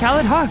 DJ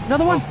Khaled. Huh,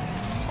 another one.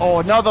 Oh,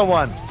 another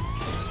one.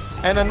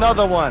 And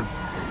another one.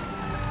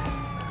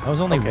 That was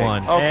only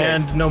one. Okay.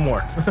 And no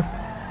more.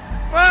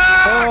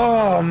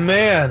 Oh,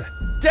 man.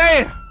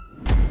 Damn!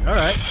 All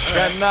right.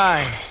 Got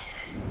 9.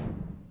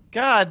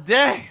 God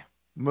dang.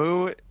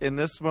 Moo in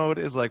this mode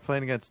is like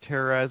playing against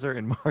Terrorizer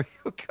in Mario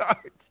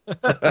Kart.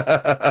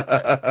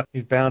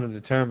 He's bound and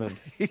determined.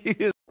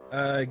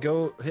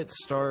 Go hit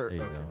start. There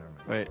you go.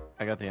 Wait,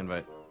 I got the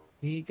invite.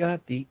 He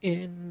got the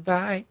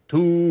invite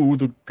to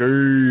the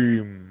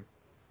game.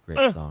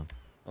 Great song.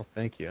 Oh,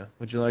 thank you.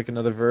 Would you like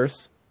another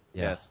verse?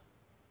 Yes.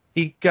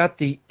 He got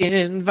the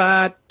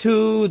invite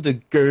to the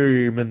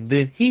game, and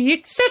then he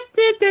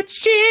accepted that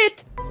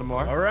shit. Some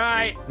more? All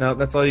right. No,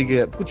 that's all you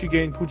get. Poochie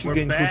gang, Poochie We're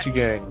gang, back. Poochie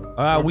gang.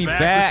 We We're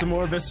back. with some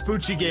more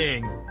Vespucci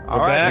gang. All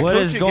right. What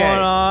is Gucci going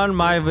gang. on,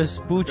 my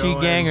Vespucci Going.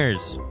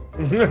 gangers?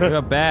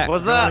 We're back.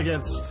 What's Going up?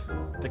 against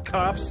the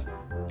cops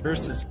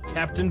versus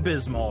Captain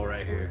Bismol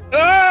right here. Oh,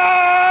 God.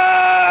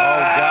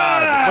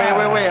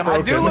 Wait.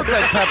 I do look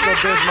like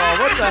Pepto-Bismol.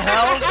 What the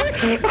hell?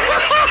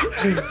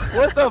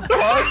 What the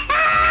fuck?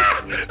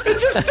 It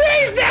just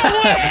stays that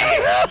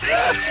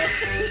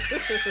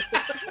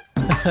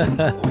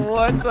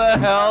What the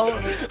hell?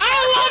 I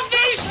love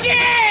this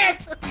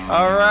shit!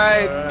 All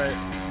right.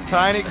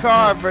 Tiny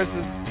car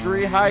versus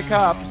 3 high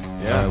cops.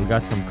 We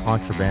got some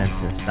contraband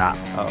to stop.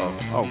 Uh-oh.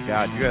 Oh,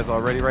 God. You guys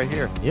already right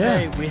here. Yeah.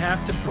 Hey, we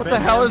have to prevent What the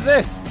hell is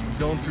this?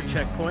 going through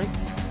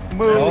checkpoints.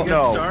 Moo, That's a good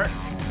no. start.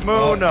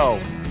 Moo, no.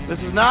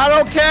 This is not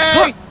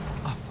okay.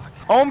 Oh, fuck.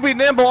 Own be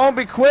nimble, own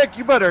be quick.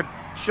 You better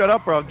shut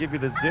up or I'll give you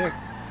this dick.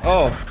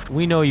 Oh.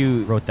 We know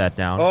you wrote that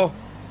down. Oh.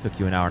 Took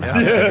you an hour and a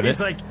half. to do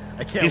He's it. like,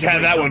 I can't He's wait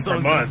had that till one for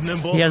someone says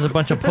months. nimble. He has a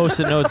bunch of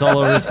post-it notes all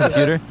over his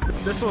computer.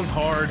 This one's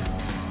hard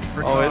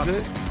for Oh, cops.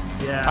 is it?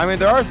 Yeah. I mean,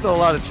 there are still a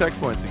lot of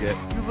checkpoints to get.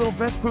 You little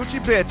Vespucci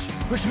bitch.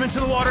 Push him into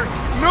the water. No!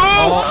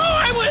 Oh,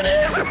 I went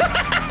in!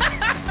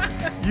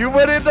 You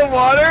went in the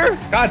water?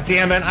 God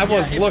damn it. I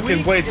was Yeah,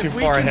 looking way too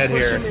far ahead If we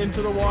here. can push him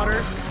into the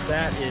water,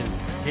 that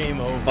is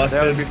game over. That would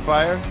Busted. be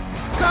fire.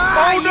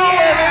 Oh, no,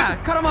 yeah!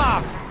 Cut him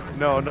off!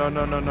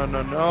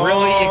 No.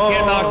 Really? You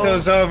can't knock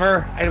those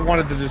over? I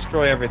wanted to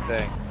destroy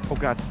everything. Oh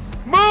god.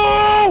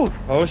 Move!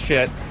 Oh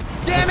shit.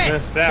 Damn it!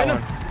 Missed that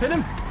one. Pin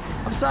him.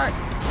 I'm sorry.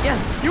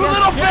 Yes. You yes,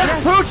 little bitch,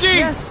 yes, Poochie!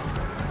 Yes.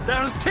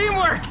 That was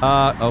teamwork.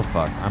 Oh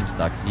fuck. I'm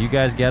stuck. So you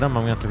guys get him.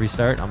 I'm gonna have to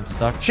restart. I'm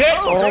stuck. Shit!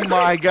 Oh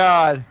my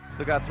god.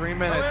 Still got 3 Oh,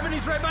 minutes. Evan,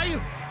 he's right by you.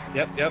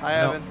 Yep. I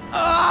haven't.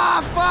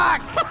 Ah,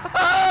 fuck!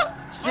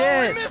 Oh,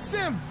 I Shit. missed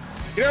him.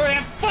 Get over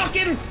that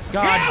fucking...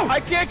 God. I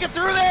can't get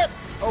through that!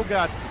 Oh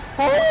god.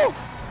 Oh!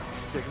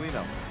 Jiggly,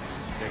 no.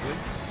 Jiggly?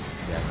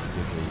 Yes.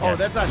 Jiggly. Oh, Yes.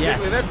 that's not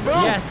yes. Jiggly, that's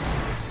Move! Yes.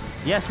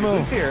 Yes, move.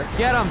 Who's here?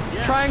 Get him.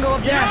 Yes. Triangle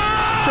of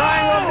death.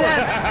 Triangle of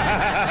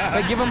death.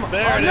 Hey, give him.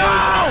 There it is.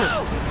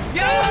 No!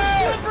 Yo,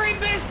 slippery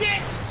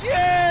biscuit!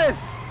 Yes!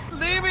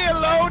 Leave me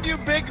alone, you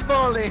big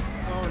bully!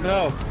 Oh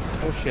no.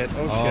 Oh shit.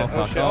 Oh shit.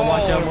 fuck. Shit. Oh,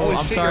 watch out, holy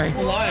I'm shit, sorry.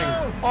 You're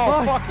flying.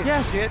 Oh, fucking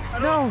yes. shit.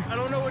 No. I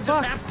don't know what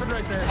just happened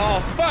right there. Oh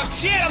fuck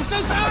shit, I'm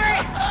so sorry!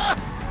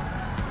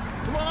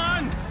 Come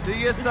on. See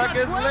you He's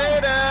suckers got 12.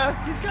 later!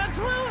 He's got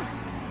 12.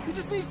 He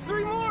just needs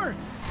 3 more.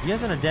 You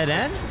guys on a dead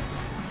end?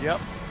 Yep.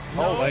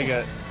 Oh, I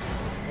got...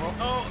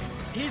 Oh,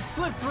 he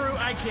slipped through.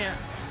 I can't.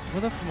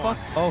 Where the fuck?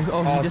 Oh, he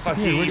fuck,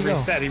 disappeared. Where'd he go?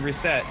 reset, he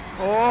reset.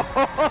 Oh!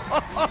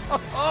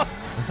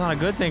 That's not a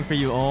good thing for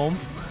you, Ohm.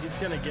 He's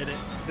gonna get it.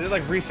 Did it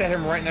like reset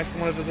him right next to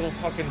one of his little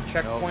fucking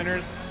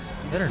checkpointers?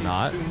 He Better just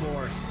not. needs 2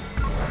 more.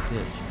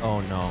 Bitch. Oh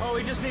no. Oh,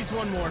 he just needs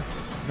 1 more.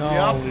 No.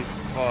 Yep. Holy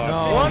fuck.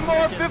 No. One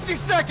more seconds. 50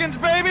 seconds,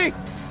 baby!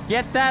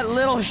 Get that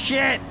little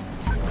shit.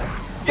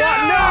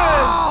 Yes!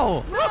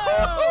 No!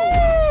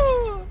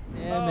 No!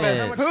 Damn How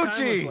it. much time was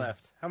Poochie.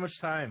 left? How much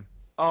time?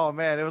 Oh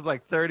man, it was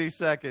like 30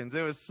 seconds.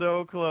 It was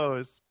so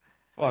close.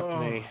 Fuck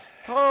me.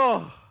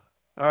 Oh.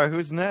 Alright,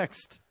 who's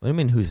next? What do you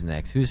mean who's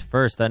next? Who's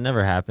first? That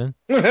never happened.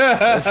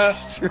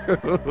 That's true.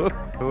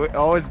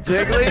 Oh, it's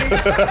Jiggly?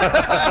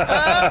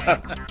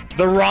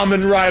 The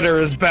Ramen Rider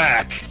is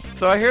back.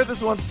 So I hear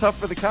this one's tough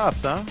for the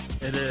cops, huh?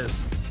 It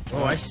is.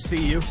 Oh, I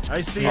see you.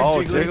 I see you, Oh,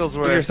 Jiggly.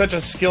 Jigglesworth. You're such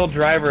a skilled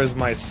driver as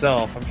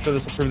myself. I'm sure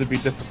this will prove to be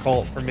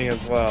difficult for me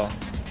as well.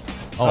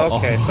 Oh,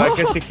 Okay, so I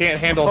guess you can't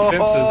handle fences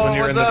when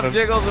you're in what's up, the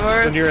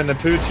Jigglesworth? when you're in the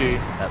Poochie.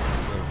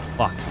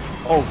 Fuck.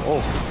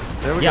 Oh.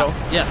 There we Yeah. go.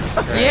 Yeah.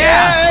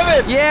 Yeah,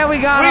 Evan! Yeah, we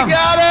got him. We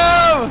got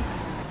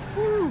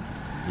him!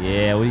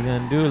 Yeah, what are you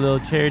gonna do, little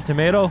cherry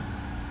tomato?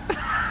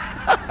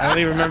 I don't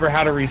even remember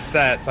how to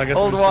reset, so I guess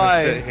Hold I'm just gonna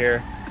Y. sit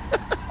here.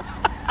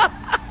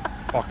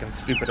 Fucking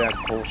stupid ass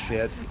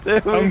bullshit.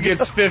 There we Home go.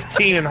 gets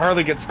 15 and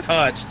hardly gets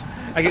touched.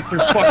 I get through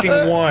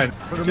fucking 1.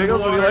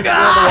 Jiggles, would you like to go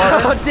in the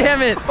water? Oh,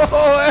 damn it.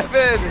 Oh,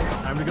 Evan!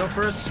 Time to go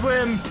for a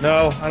swim.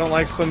 No, I don't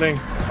like swimming.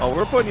 Oh,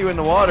 we're putting you in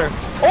the water.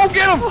 Oh,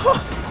 get him!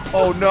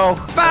 Oh, no.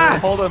 Bah!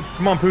 Hold him.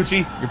 Come on,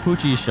 Poochie. Your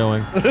poochie is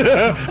showing.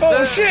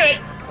 Oh shit!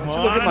 Don't you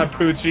look at on. my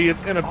Poochie,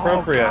 it's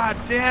inappropriate. Oh, God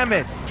damn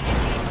it.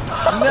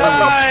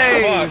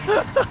 Nice!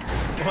 Fuck.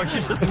 Oh,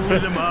 you just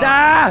lit him up.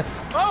 Ah!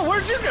 Oh,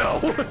 where'd you go?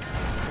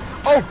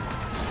 Oh!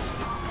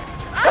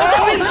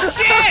 Holy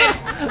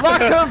shit!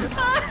 Lock him!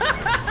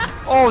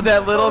 Oh,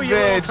 that little Oh, you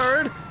little bitch.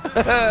 turd.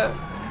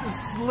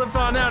 Just slip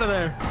on out of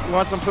there. You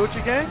want some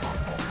Poochie gang?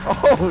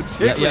 Oh,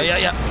 Yep,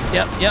 Jiggly. Yep.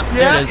 Yeah,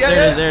 There it is. yeah, There it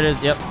yeah. is. There it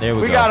is. Yep. There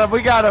we We go. got him.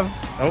 We got him.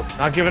 Oh,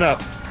 not giving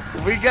up.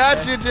 We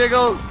got you,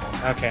 Jiggles.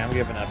 Okay, I'm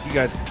giving up. You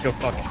guys can go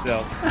fuck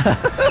yourselves.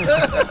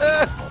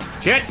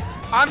 Shit!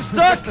 I'm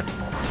stuck.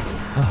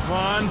 Come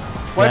on.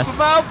 Wipe Yes.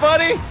 him out,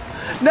 buddy.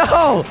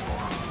 No!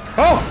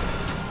 Oh!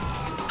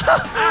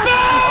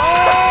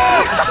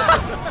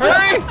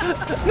 Hurry!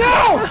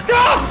 No!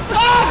 No!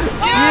 Oh!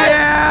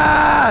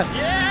 Yeah!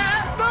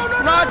 Yeah. No.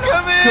 Lock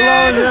him in.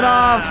 Close it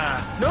off.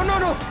 No.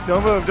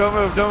 Don't move. Don't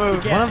move. Don't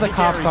move. can't- One of the he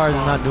cop can't cars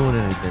is respawn. not doing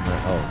anything.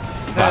 Oh.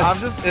 I'm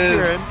This just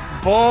is steering.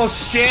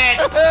 bullshit!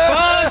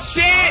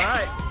 Bullshit! All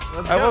right.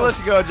 Let's I will go. let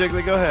you go,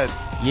 Jiggly. Go ahead.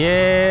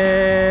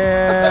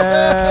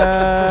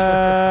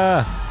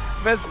 Yeah!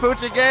 Miss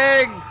Poochie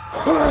gang.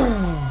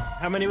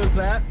 How many was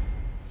that?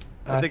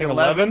 I think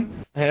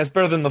 11. Hey, that's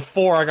better than the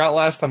 4 I got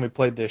last time we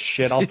played this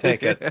shit. I'll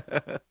take it.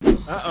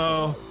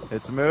 Uh-oh.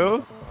 It's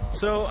Moo.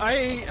 So I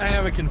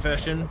have a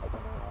confession.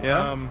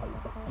 Yeah.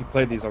 You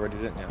played these already,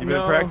 didn't you? You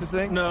been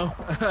practicing? No.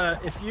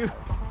 If you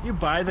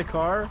buy the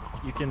car,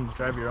 you can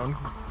drive your own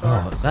Oh,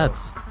 car.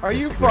 that's. Are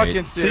you that's fucking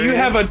great. serious? So you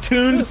have a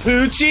tuned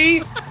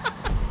Poochie?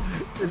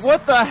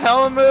 What the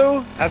hell,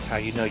 Moo? That's how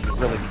you know you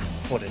really need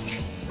some footage.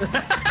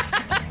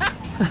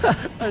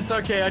 It's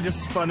okay. I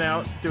just spun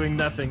out doing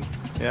nothing.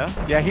 Yeah.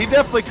 Yeah, he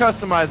definitely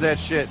customized that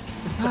shit.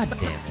 God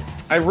damn it.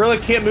 I really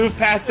can't move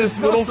past this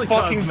little mostly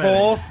fucking cosmetic.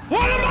 pole.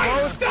 What am I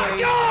stuck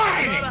Not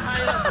on? a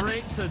high enough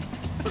rate to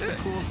put the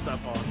cool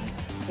stuff on.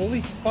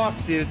 Holy fuck,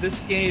 dude. This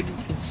game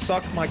can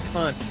suck my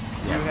cunt.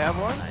 You have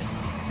one?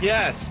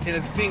 Yes, and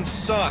it's being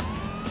sucked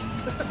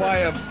by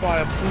a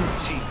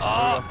Poochie.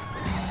 Oh.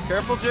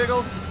 Careful,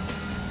 Jiggles.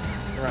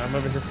 Alright, I'm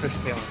over here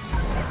fishtailing.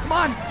 Come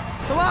on!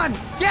 Come on!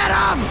 Get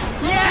him!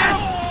 Yes!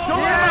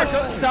 Yes!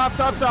 Stop.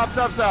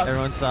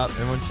 Everyone stop.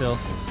 Everyone chill.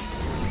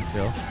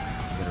 Chill.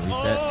 I'm gonna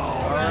reset.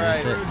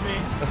 Alright.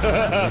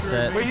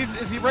 Reset. Wait,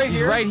 is he right He's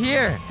here? right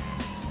here.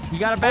 You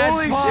got a bad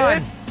Holy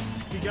spawn.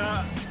 shit. You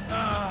got.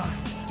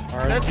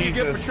 That's what you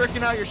get for Jesus.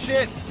 tricking out your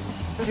shit.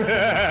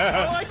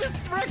 Oh, I just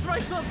wrecked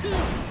myself too.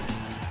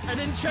 I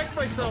didn't check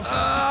myself.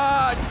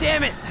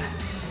 Damn it!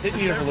 Didn't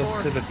you ever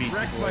listen to the Beastie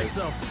Wrecked Boys?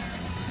 myself.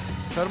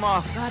 Cut him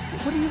off. God,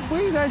 where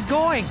are you guys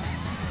going?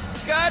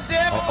 God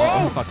damn it!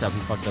 Oh, he fucked up. He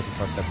fucked up. He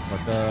fucked up. He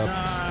fucked up.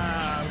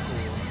 Ah, cool.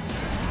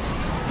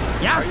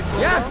 Yeah.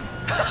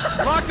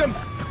 Lock him!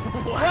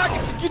 Lock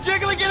him! You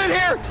jiggly, get in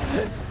here!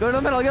 Go to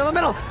the middle. Go to the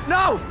middle.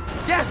 No.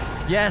 Yes.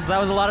 Yes. That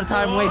was a lot of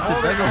time wasted.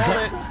 Hold it, hold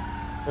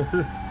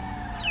it.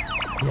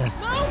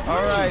 Yes.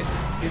 All right,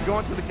 he's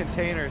going to the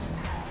containers.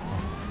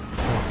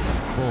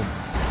 Boom.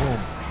 Boom.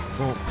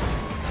 Boom.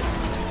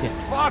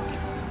 Fuck!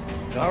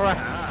 All right.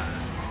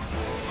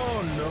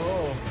 Oh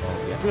no.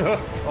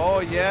 Oh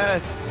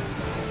yes.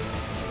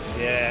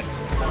 Yeah.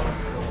 That was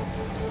close.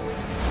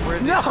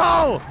 Where's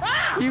No!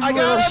 You I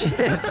little got him.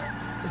 shit.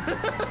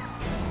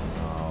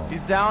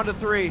 He's down to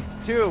 3.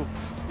 2.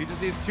 He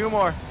just needs 2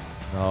 more.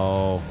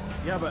 No.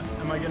 Yeah, but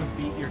am I gonna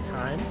beat your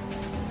time?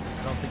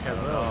 I don't think I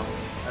will.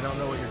 I don't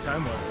know what your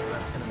time was, so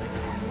that's gonna make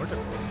it even more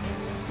difficult.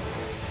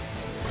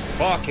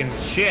 Fucking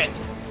shit.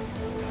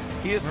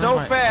 He is so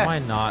fast. Am I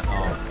not?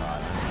 Oh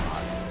god.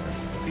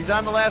 He's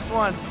on the last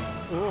one.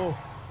 Oh.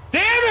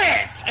 Damn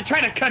it! I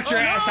tried to cut your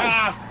ass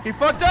off. He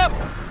fucked up.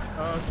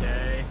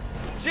 Okay.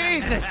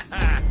 Jesus.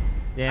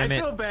 Damn I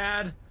it. feel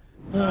bad.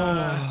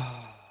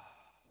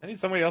 I need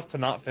somebody else to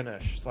not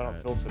finish, so I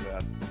don't feel so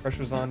bad.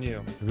 Pressure's on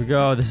you. Here we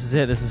go. This is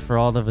it. This is for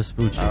all the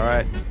Vespucci. All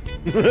right.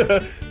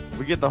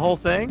 We get the whole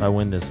thing. If I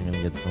win this, I'm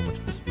gonna get so much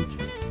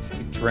Vespucci.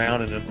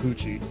 Drown in a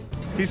poochie.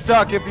 He's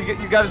stuck. If you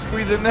got to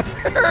squeeze in there.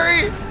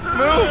 Hurry.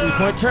 Move.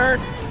 Point turn.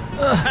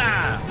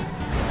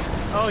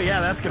 Oh yeah,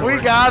 that's gonna We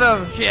work. got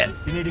him. Shit.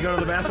 You need to go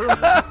to the bathroom?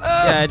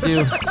 Yeah, I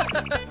do.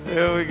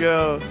 Here we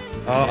go.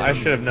 Oh, I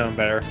should have known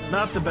better.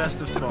 Not the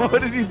best of small.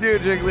 What did you do,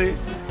 Jiggly?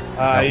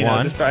 You know,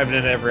 one. just driving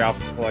into every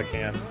obstacle I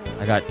can.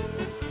 I got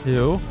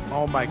 2.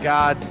 Oh my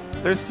God.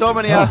 There's so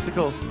many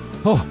obstacles.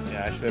 Oh,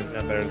 Yeah, I should have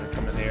known better than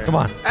coming here. come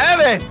on.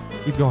 Evan,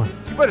 Keep going.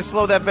 you better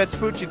slow that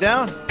Vespucci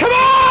down. Come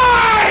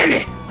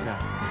on!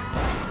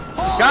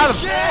 Got him.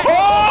 shit!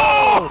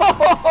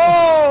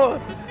 Oh!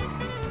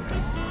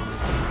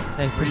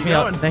 Hey, push you me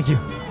out. going? Thank you.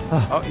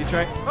 Oh, you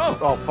trying?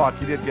 Oh, fuck.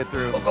 You did get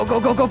through. Go, go,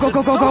 go, go, go, go, It's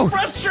go, so go.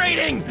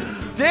 frustrating!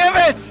 Damn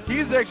it!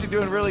 He's actually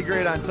doing really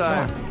great on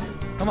time.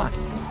 Come on.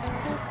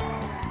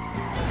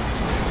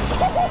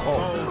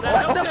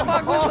 What What the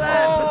fuck was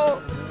that?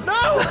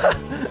 No!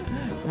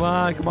 Come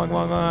on, come on, come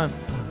on, come on.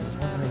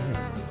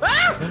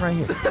 There's one right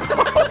here.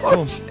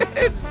 Boom.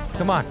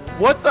 Come on.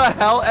 What the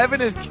hell?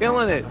 Evan is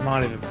killing it. I'm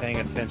not even paying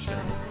attention.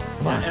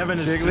 Come on. Evan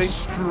is Jiggly.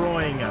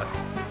 destroying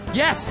us.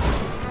 Yes!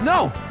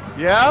 No!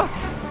 Yeah?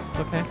 It's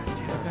okay.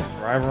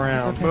 Drive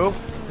around. It's okay. Move.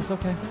 It's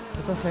okay.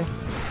 It's okay.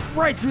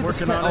 Right through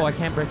this Working fence. on Oh, it. I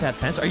can't break that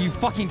fence. Are you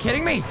fucking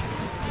kidding me?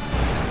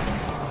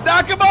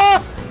 Knock him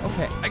off!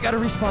 Okay, I gotta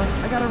respawn.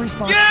 I gotta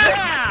respawn.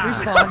 Yes!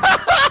 Respawn.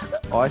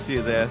 Oh, I see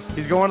his ass.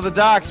 He's going to the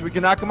docks. We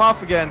can knock him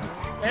off again.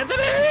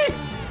 Anthony!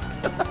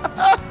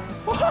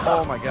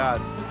 Oh my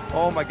God.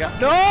 Oh my God.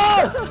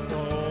 No!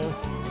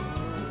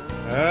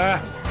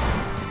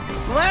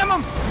 Slam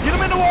him! Get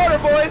him in the water,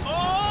 boys!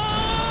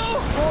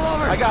 Roll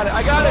over. I got it.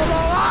 I got it.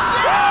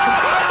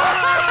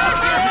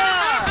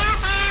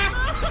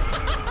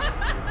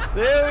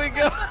 There we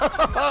go.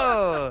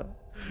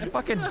 I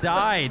fucking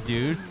died,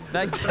 dude.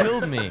 That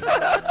killed me.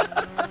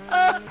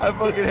 I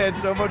fucking had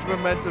so much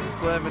momentum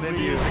slamming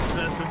into you.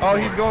 Excessive Oh,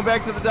 he's going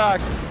back to the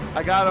docks.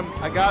 I got him.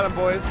 I got him,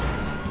 boys.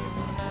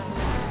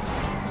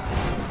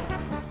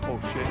 Oh,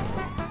 shit.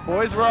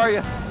 Boys, where are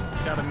you?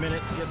 Got a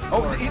minute to get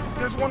Oh, forward.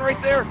 there's one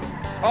right there.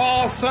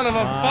 Oh, son of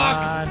a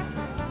fuck!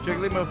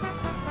 Jiggly, move.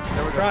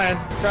 There we're trying.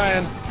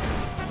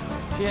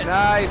 Shit.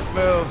 Nice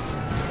move.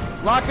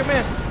 Lock him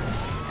in.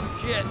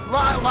 Shit.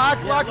 Lock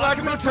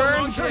him in.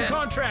 Turn. Long-term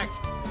contract.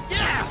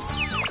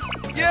 Yes!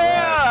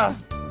 Yeah!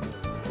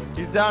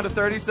 He's down to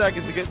 30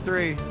 seconds to get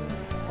 3.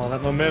 All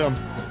that momentum.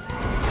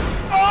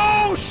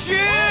 Oh,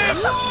 shit!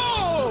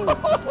 Whoa!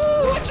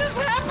 What just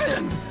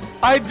happened?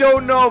 I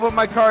don't know, but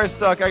my car is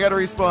stuck. I gotta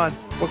respawn.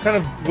 What kind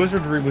of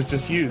wizardry was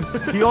just used?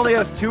 He only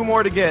has 2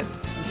 more to get.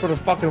 Some sort of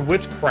fucking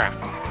witchcraft.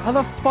 How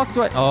the fuck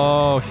do I?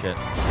 Oh shit.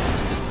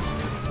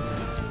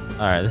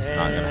 All right, this is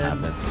not gonna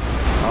happen.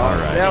 All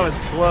right. That was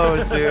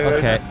close, dude.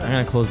 Okay, I'm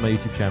gonna close my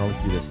YouTube channel.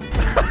 Let's do this.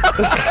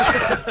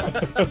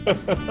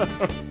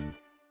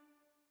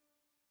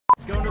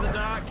 Let's go to the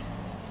dock.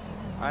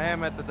 I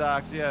am at the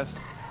docks, yes.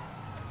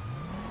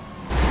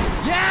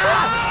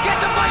 Yeah! Get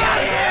the fuck out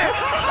of here!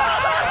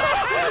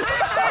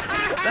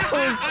 That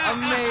was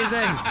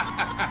amazing.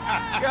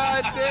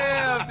 God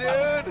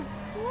damn, dude.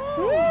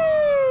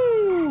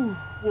 Woo!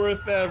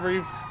 Worth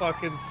every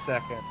fucking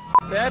second.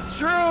 That's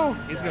true.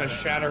 He's gonna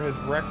shatter his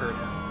record.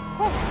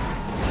 Fuck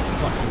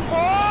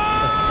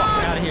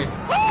out of here.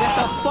 Get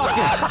the fuck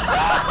out.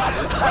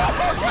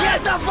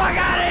 Get the fuck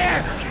out of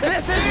here!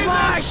 This is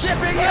my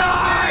shipping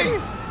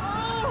yard!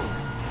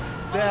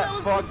 That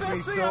fucked me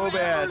so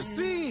bad.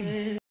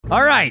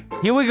 All right,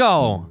 here we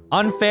go.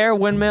 Unfair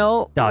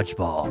windmill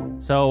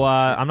dodgeball. So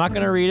I'm not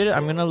gonna read it.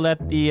 I'm gonna let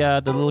the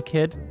little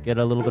kid get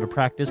a little bit of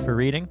practice for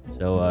reading.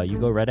 So you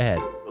go right ahead.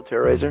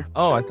 Terrorizer.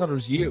 Oh, I thought it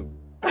was you.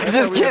 I'm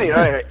just kidding.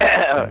 All right.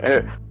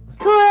 Ass!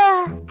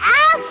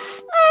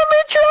 I'm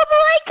in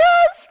trouble, I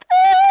cussed!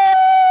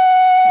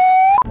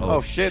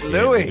 Oh shit, Look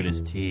Louis. at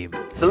his team.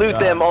 Salute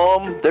them,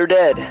 They're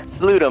dead.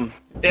 Salute them.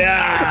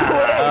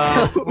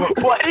 Yeah.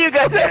 Why do you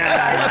guys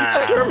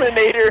have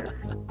Terminator?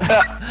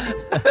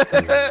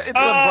 It's a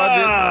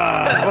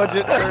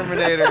budget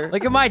Terminator.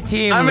 Look at my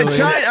team. I'm a Louis.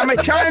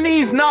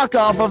 Chinese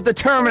knockoff of the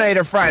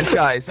Terminator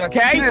franchise.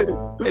 Okay. It's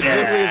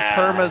Jiggly's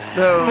Perma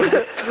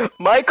Stone.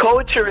 My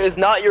culture is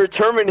not your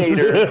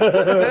Terminator.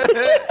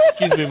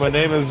 Excuse me, my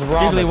name is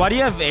Ramen. Jiggly, why do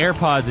you have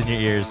AirPods in your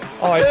ears?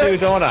 Oh, I do,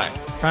 don't I?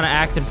 Trying to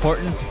act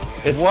important?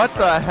 What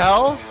the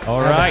hell?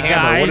 All right,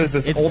 guys. What is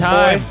this, it's old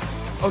time. boy?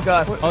 Oh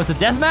god. Oh, it's a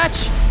death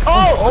match?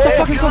 Oh, What the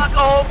fuck is going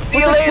on?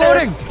 What's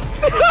exploding?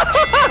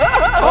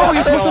 Oh,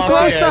 you're supposed to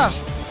throw stuff.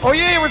 Oh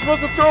yeah, we're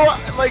supposed to throw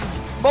like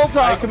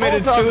I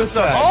committed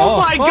suicide. Oh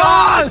my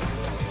god!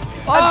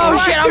 Oh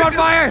shit, I'm on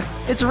fire!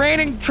 It's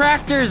raining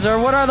tractors, or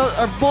what are those?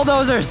 Or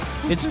bulldozers.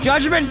 It's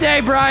Judgment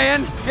Day,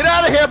 Brian. Get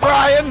out of here,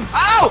 Brian!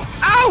 Ow!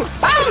 Ow!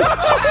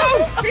 Ow!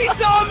 Ow! He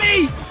saw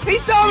me! He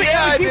saw me!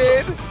 Yeah, I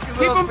did. Keep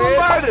him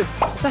bombarded!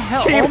 What the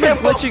hell? Almost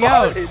glitching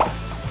out.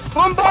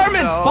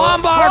 Bombardment!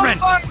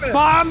 Bombardment! Bombardment!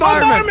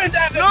 Bombardment!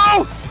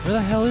 No! Where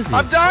the hell is he?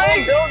 I'm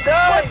dying! Don't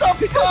die! What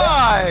the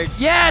fuck?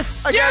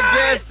 Yes! I got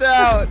gassed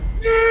out.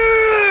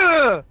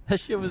 That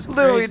shit was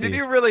crazy. Louis, did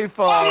you really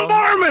fall?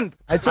 Bombardment!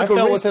 I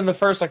fell within the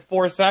first like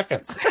 4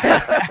 seconds.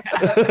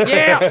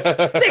 Yeah!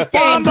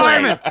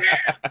 Bombardment!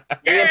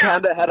 Me and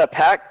Panda had a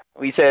pact.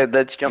 We said,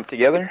 let's jump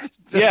together.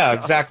 Yeah,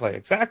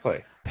 exactly.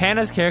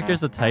 Panda's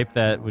character's the type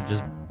that would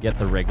just get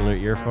the regular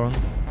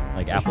earphones,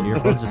 like Apple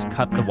earphones, just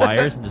cut the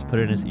wires and just put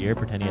it in his ear,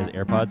 pretend he has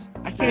AirPods.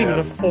 I can't even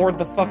afford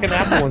the fucking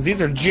Apple ones.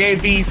 These are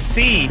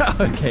JVC.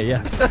 Okay,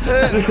 yeah.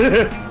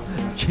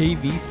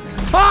 JVC.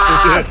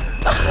 Ah!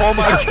 Oh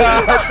my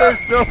god, there's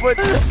so much.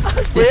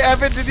 Wait,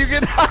 Evan, did you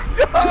get knocked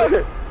out?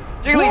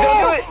 Jiggly,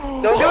 don't do it!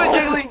 Don't do it,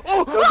 Jiggly!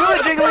 Don't do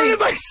it, Jiggly!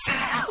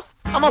 myself!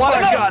 I'm a One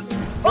shot!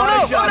 One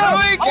shot!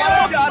 Louis, get One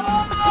him! shot!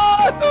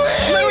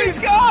 Louis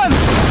gone!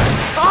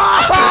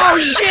 Oh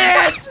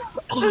shit!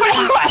 You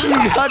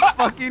got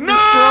fucking destroyed.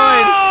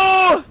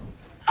 No!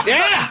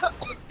 Yeah! I'm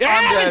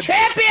The dead.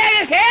 champion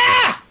is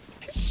here!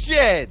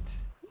 Shit.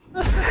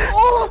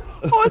 Oh,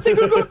 I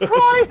think I'm gonna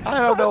cry. I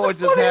don't know what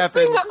just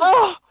happened.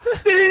 Oh,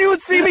 did anyone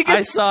see me get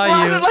I saw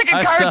splattered you. like a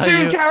I saw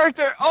cartoon you.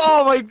 character?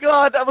 Oh my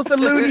god, that was a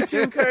Looney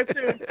Tune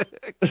cartoon.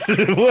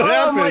 What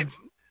happened?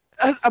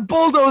 A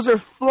bulldozer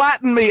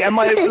flattened me, and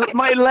my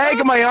leg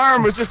and my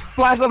arm was just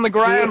flat on the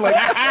ground like.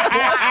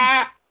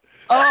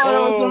 Oh,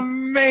 that was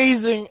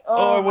amazing.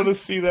 Oh, I want to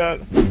see that.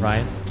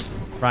 Ryan,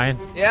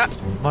 Yeah.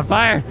 I'm on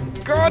fire.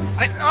 God.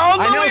 I know.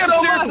 I'm So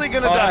seriously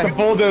gonna Oh, that's die. a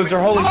bulldozer.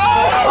 Holy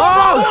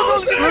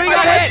Oh! Louis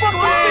got hit!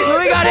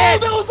 Louis got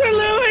hit! Bulldozer,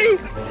 Louis!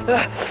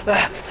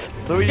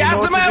 Louis, you Gas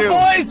know him what to out, do.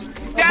 boys!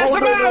 Gas him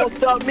Bulldozer out! won't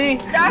stop me!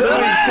 Gas him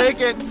Louis, out!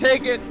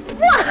 take it.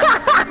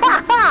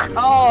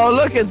 Oh,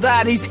 look at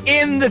that. He's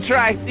in the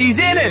track. He's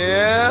in it.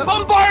 Yeah.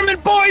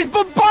 Bombardment, boys!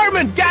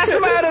 Bombardment! Gas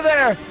him out of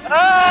there!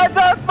 Ah, it's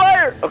on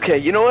fire! Okay,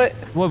 you know what?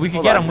 Well, we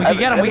can get him. We can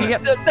get him. We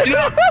can get. You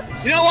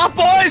know what,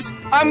 boys?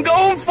 I'm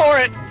going for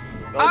it.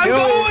 I'm do it.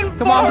 going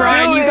Come on, for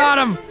Brian. it. You got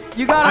him.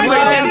 You got him, I'm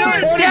Brian. going for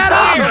it. Get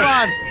Come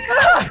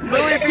him!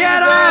 Louis,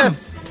 Get him!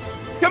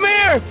 Come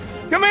here!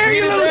 Come here,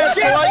 you Beat his little ass,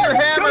 shit! pull out your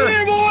hammer. Come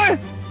here, boy!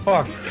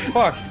 Fuck.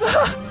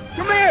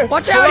 Come here!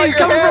 Watch Pull out! out He's your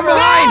coming from hammer.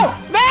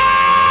 behind. No!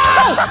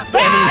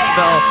 Benny's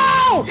spell.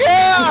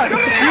 Yeah.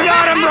 You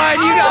got him, Brian.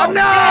 You got him.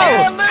 No!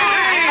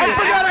 I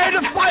forgot I had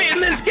to fight in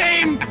this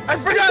game! I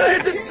forgot I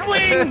had to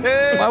swing!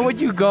 Why would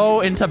you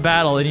go into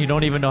battle and you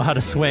don't even know how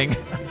to swing?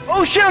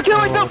 Oh shit, I'm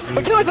killing myself!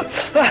 I'm killing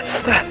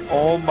myself!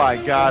 Oh my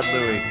god,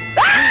 Louis.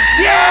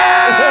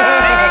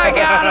 Yeah! I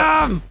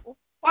got him!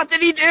 What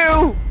did he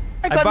do?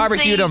 I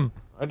barbecued him.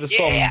 I just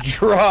saw him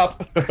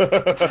drop.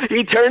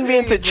 He turned me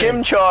into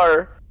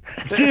chimchar.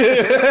 See,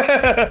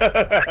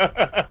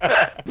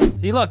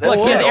 look,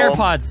 he has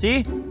AirPods.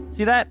 See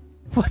that?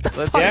 What the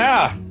fuck?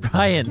 Yeah.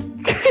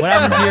 Brian, what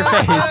happened to your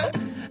face?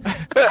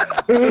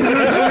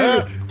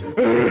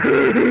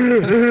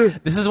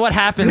 This is what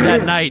happens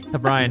at night to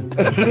Brian.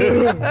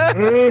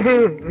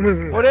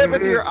 What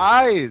happened to your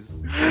eyes?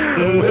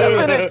 What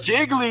happened to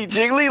Jiggly?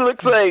 Jiggly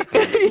looks like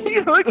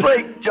he looks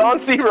like John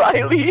C.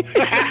 Reilly.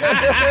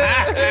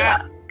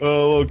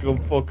 Oh, look, I'm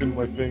fucking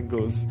my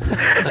fingers.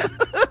 yeah,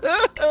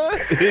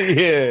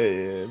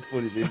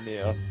 put it in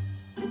there.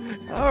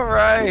 All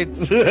right.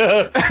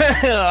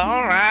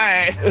 All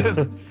right.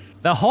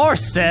 The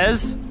horse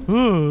says,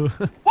 ooh.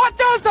 What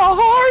does the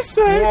horse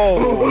say?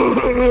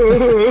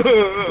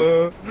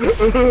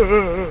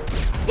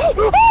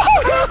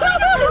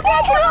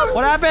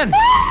 What happened?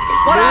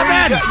 What Louis,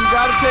 happened? You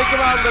gotta take him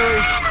out,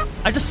 Louis.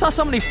 I just saw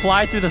somebody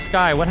fly through the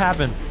sky. What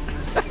happened?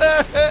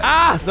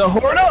 Ah! The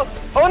horse.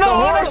 Oh no! The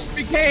horse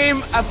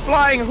became a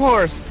flying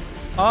horse.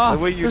 Oh,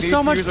 Louis, you there's need so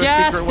to much use our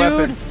gas, secret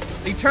dude. weapon.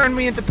 He turned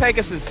me into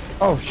Pegasus.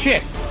 Oh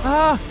shit.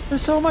 Ah,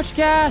 there's so much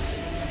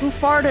gas. Who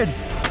farted?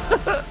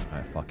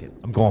 Alright, fuck it.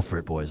 I'm going for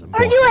it, boys.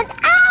 Are you an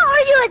owl or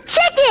are you a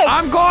chicken?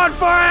 I'm going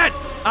for it!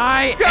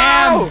 I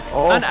am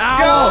an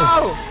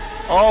owl!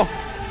 Oh.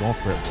 Going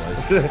for it, boys.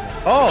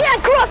 Oh. You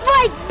can't cross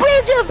my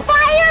bridge of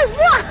fire!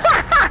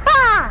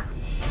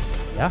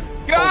 Yeah?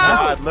 Oh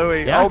God,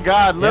 Louis. Yeah? Oh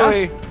God,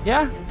 Louis.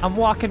 Yeah? I'm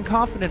walking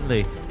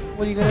confidently.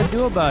 What are you gonna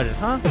do about it,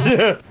 huh?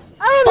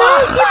 I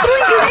don't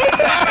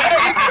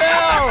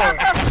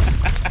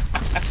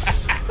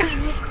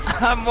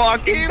know. I'm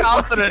walking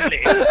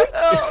confidently.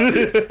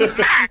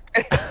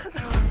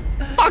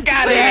 Fuck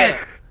out of here!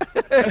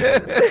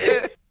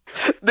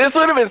 This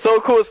would have been so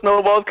cool with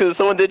snowballs, because if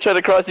someone did try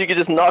to cross, you could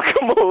just knock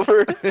them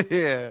over.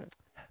 Yeah.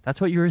 That's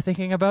what you were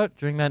thinking about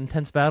during that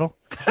intense battle?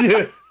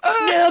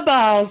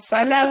 Snowballs!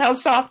 I love how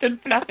soft and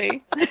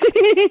fluffy.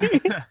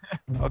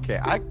 Okay,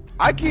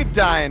 I keep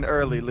dying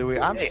early, Louis.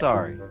 I'm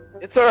sorry.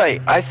 It's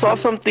alright. I saw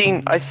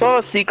something. I saw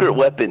a secret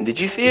weapon. Did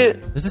you see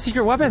it? There's a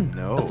secret weapon.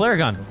 No. The flare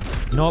gun.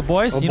 You know what,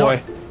 boys? Oh, you boy.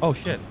 know what? Oh,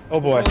 shit.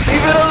 Oh boy. Leave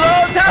it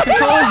alone!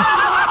 Controls.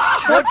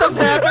 What just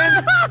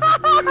happened?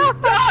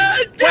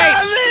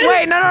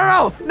 Wait, no. I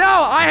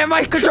have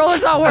my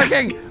controller's not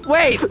working.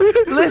 Wait,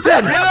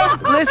 listen.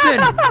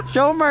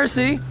 Show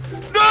mercy.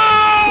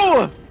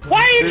 No!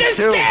 Why are you just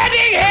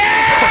standing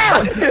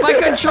here? My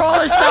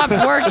controller stopped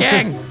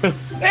working.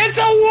 It's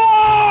a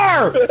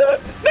war!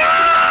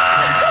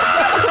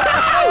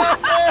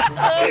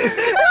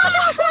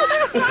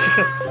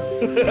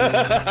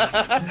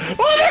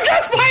 Oh, there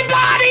goes my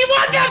body!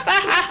 What the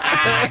fuck?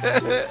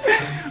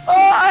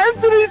 Oh,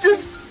 Anthony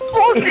just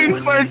fucking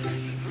farts.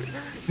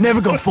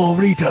 Never go full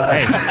retard.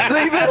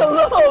 Leave it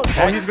alone! Oh,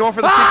 he's going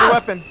for the secret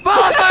weapon.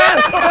 Ball fire!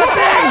 The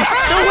thing!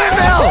 The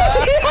windmill!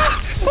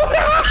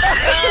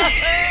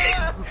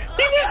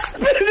 He was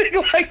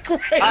spinning like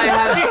crazy. I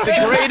have the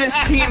greatest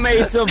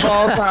teammates of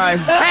all time.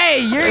 Hey,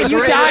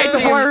 you died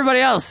before everybody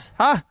else,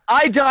 huh?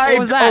 I died. What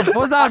was that? What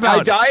was that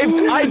about?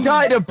 I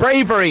died of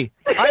bravery.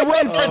 I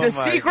went for the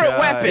secret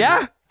weapon.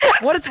 Yeah?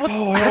 What's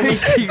the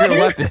secret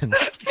weapon?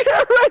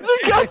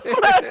 got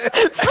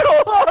smashed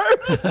so hard!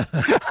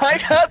 I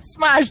got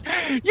smashed.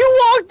 You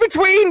walked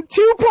between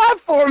two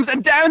platforms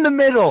and down the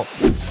middle.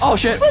 Oh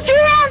shit! Put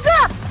your hands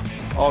up!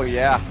 Oh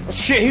yeah.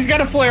 Shit, he's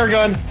got a flare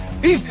gun.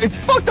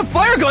 Fuck the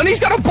flare gun. He's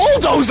got a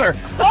bulldozer.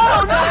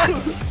 Oh no!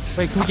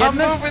 Wait, can we get I'm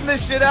this? moving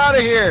this shit out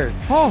of here.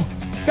 Oh,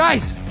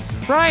 guys,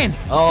 Brian.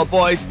 Oh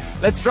boys,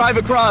 let's drive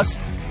across.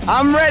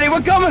 I'm ready.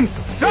 We're coming.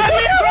 Drive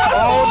me across.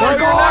 Oh, We're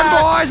going,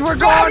 boys. We're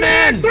going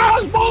in.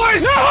 Across,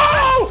 boys.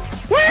 No!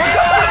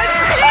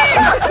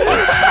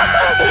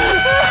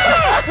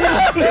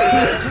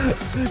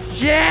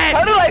 Shit!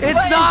 How do I It's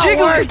play not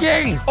Jiggly?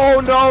 working. Oh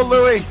no,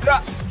 Louis.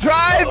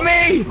 Drive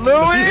me,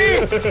 Louis.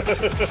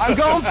 I'm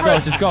going for Go,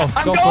 it. just go.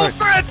 I'm Go going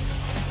for it.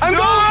 I'm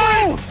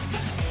going.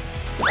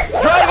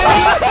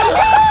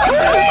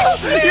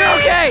 You're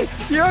okay.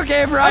 You're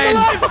okay, Brian.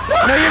 No,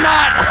 you're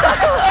not.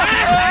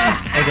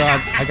 Oh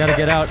god, I gotta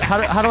get out.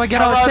 How do I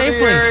get out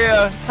safely?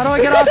 How do I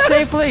get off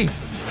safely?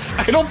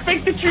 I don't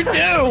think that you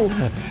do.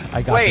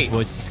 I got this,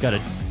 boys. Just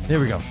gotta. There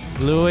we go.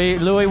 Louis,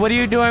 what are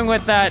you doing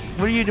with that?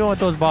 What are you doing with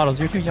those bottles?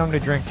 You're too young to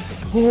drink.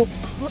 Oh,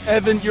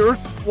 Evan, you're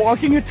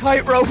walking a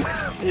tightrope.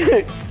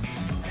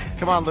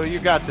 Come on, Louis. You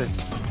got this.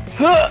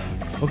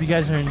 Hope you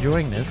guys are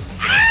enjoying this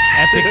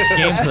epic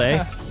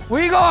gameplay.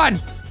 Where you going?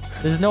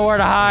 There's nowhere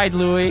to hide,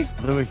 Louis.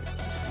 Louis,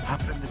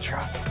 hop in the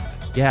truck.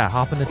 Yeah,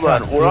 hop in the Come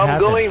truck. on, see where what I'm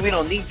going, happens. we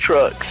don't need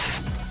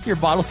trucks. Your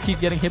bottles keep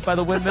getting hit by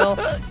the windmill.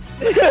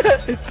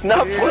 It's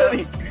not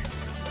funny.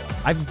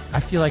 I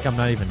feel like I'm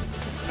not even.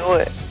 You know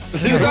what?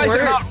 You guys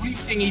are not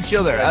reaching each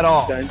other at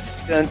all. Dun,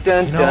 dun,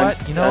 dun, You know dun,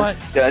 what? You know what?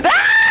 dun, dun.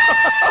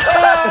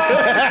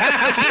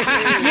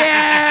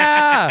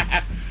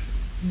 Yeah!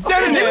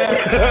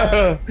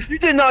 You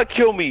did not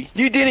kill me.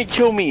 You didn't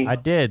kill me. I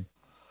did.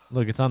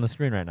 Look, it's on the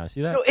screen right now.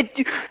 See that? No,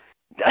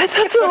 that's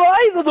a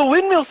lie. The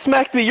windmill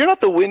smacked me. You're not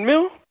the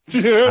windmill.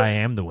 I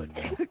am the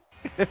windmill.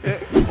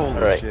 Holy All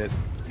right. shit.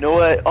 You know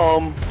what?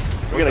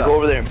 We're gonna go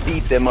over there and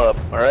beat them up.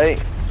 All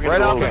right? We're Right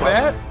gonna off go the over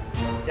there. bat?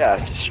 Yeah,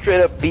 just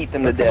straight up beat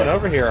them to Coming death.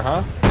 over here,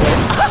 huh?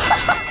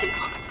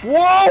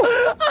 Whoa!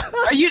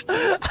 Are you?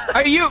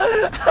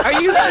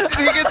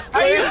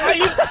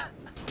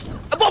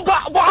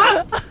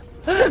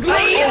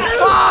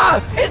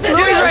 What?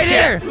 Louis right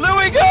here!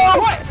 Louis,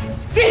 go!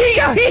 He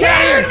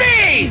hammered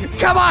me!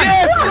 Come on!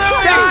 Yes,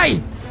 Louis! Die!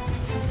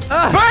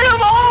 Burn him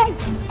home!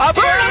 I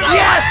burned him!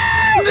 Yes!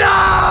 No!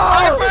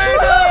 I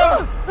burned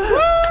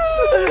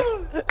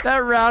him! That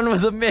round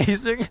was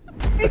amazing.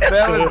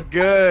 That was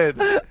good.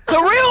 The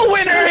real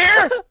winner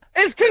here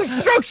is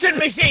construction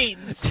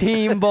machines!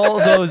 Team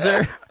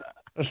Bulldozer.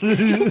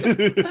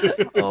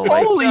 Oh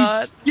my Holy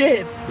god.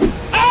 shit!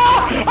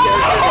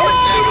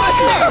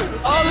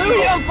 Oh,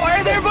 Louis, on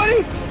fire there,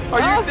 buddy? Are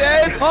you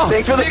dead? Oh,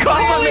 Thanks for the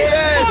compliment.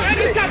 I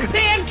just got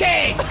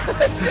pancaked!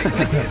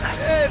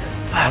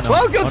 oh, no.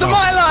 Welcome to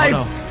my life!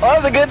 Oh, no. Oh, that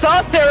was a good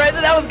toss, Terrence.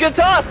 That was a good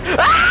toss.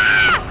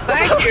 Ah!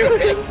 Thank you.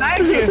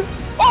 Thank you.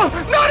 Oh,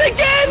 not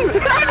again!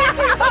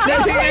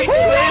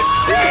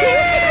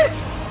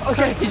 Shit!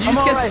 Okay, Did you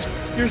just get? Wait,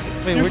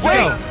 where'd you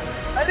go?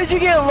 How did you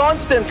get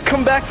launched and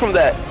come back from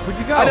that? Where'd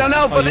you go? I don't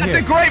know, but you're that's a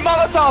here. great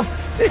Molotov.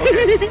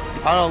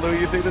 I don't know, Lou.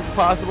 You think this is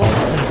possible?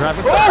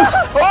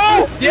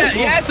 Oh!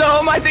 Yeah, so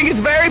I think it's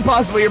very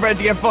possible you're about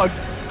to get fucked.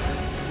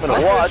 I'm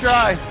gonna watch.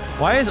 Try.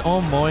 Why is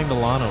Ohm mowing the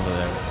lawn over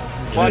there?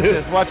 Watch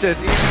this. Watch this.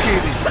 Easy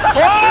peasy.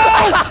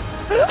 Oh!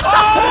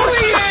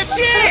 Holy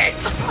shit!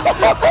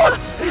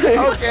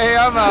 Okay,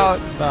 I'm out.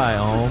 Bye,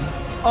 Ohm.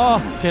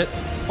 Oh shit.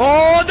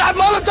 Oh, that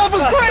Molotov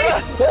was great!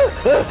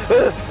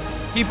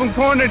 Keep him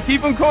cornered,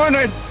 keep him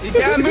cornered. You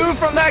can't move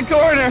from that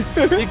corner.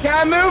 You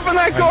can't move from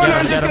that corner.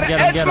 I'm just gonna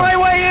edge my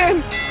way in.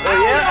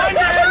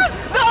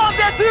 No,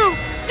 that too!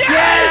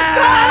 Yes!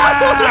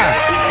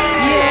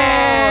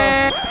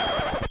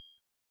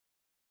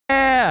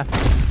 Yeah!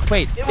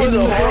 Wait, It was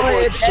a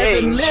horrible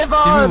change. Live did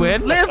on! we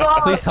win? Live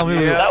on! Please tell me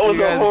we won. That was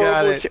You a guys got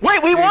horrible it. change.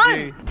 Wait, we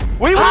won!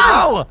 We won!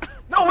 How?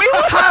 No, we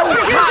won!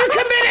 Because you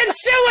committed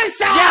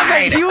suicide! Yeah,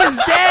 but he was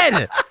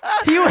dead!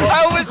 He was.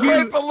 I was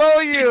right below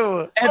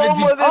you.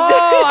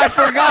 Oh, I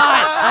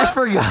forgot!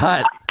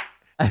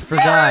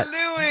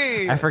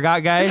 Louis. I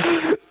forgot, guys.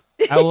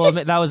 I will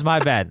admit that was my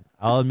bad.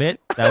 I'll admit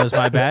that was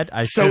my bad.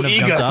 I So shouldn't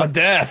have eager jumped for up.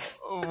 death.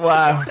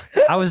 Wow.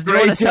 I was doing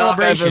Great a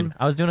celebration. job,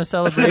 I was doing a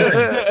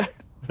celebration.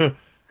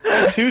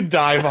 To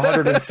dive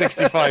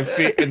 165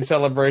 feet in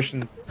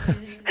celebration.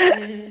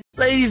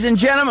 Ladies and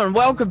gentlemen,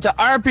 welcome to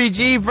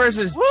RPG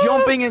versus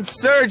Jumping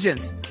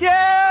Insurgents.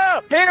 Yeah!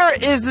 Here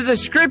is the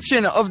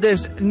description of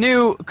this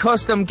new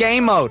custom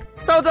game mode.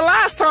 So the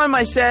last time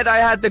I said I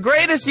had the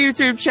greatest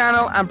YouTube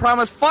channel and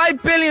promised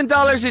 $5 billion in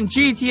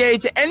GTA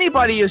to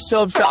anybody who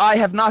subs to I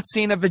Have Not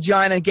Seen a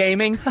Vagina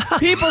Gaming,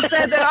 people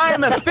said that I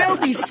am a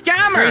filthy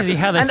scammer. Crazy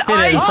how they and fit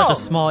it in such a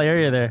small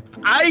area there.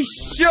 I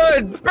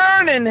should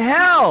burn in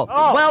hell.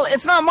 Well,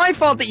 it's not my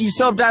fault that you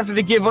subbed after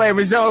the giveaway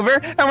was over.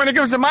 And when it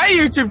comes to my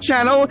YouTube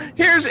channel,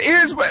 here's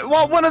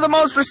what one of the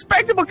most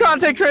respectable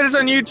content creators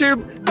on YouTube,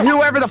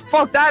 whoever the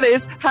fuck that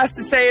is, has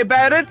to say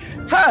about it.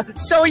 Huh?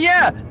 So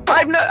yeah,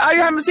 I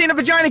haven't seen a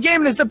vagina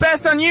game, and it's the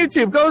best on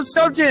YouTube. Go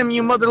sub to him,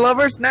 you mother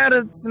lovers. Now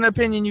that's an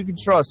opinion you can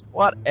trust.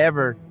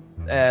 Whatever.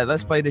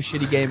 Let's play this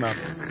shitty game out.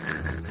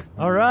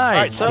 All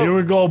right. Here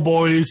we go,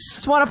 boys.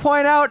 Just want to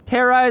point out,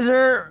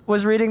 Terrorizer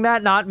was reading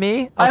that, not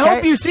me. Okay? I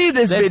hope you see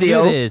this Let's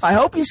video. do this. I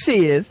hope you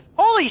see it.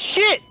 Holy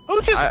shit! Who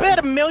just bet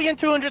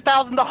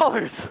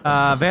 $1,200,000?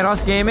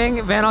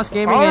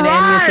 VanossGaming All and any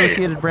right.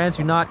 associated brands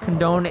do not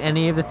condone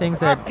any of the things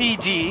that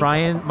RPG.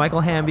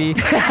 Michael Hamby,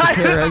 I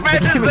was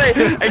about to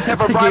say,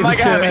 except for Brian Mike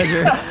Hamby.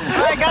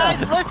 Alright guys,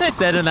 listen!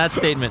 said in that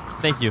statement.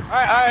 Thank you.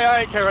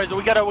 Alright, Terrorizer,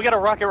 we gotta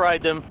rocket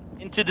ride them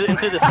into the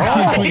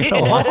Sorry, we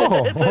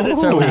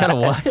got a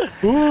what?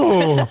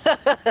 Ooh.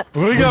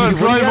 We gotta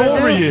drive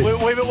over you.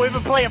 We've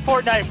been playing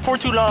Fortnite for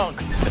too long.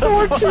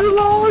 For too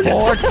long.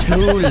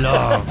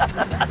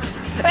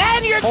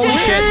 And you're Holy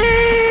dead! shit.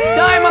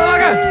 Die,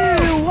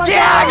 motherfucker!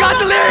 Yeah, I got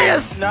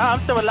delirious! No, I'm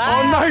still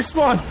alive. Oh, nice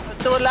one. I'm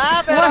still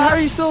alive. What? How are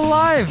you still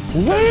alive?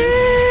 Woo!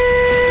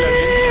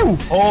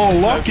 Oh,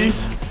 lucky.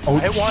 Oh,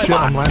 shit,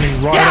 I'm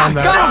landing right on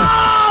that. Got him!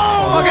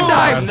 Fucking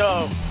die!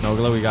 No. No,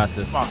 Glow, we got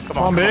this. Come Come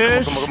on,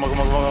 bitch. Come on.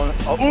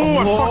 Ooh,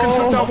 I fucking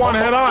took that one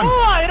head on.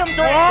 Oh, I hit him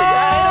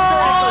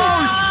directly.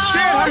 Oh,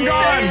 shit, I'm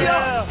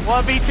gone.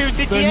 1v2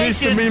 situation. There needs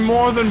to be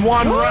more than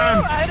one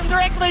ram. I hit him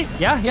directly.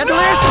 Yeah,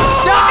 delirious!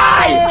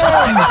 Die!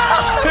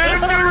 Hit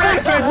him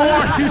directly,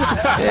 boys.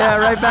 Yeah,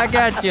 right back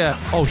at you.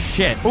 Oh,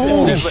 shit. Ooh,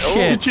 Holy shit.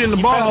 shit. Hit you in the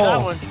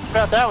butthole. You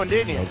found that one,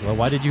 didn't you? Well,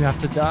 why did you have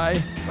to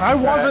die? That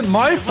wasn't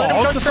my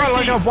fault. It's not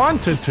like I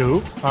wanted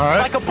to. All right.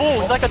 Like a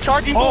bull. It's like a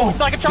charging bull. It's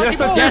like a charging Yes,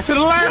 that's bull. yes to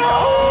the left.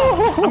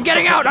 Oh. I'm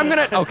getting out! I'm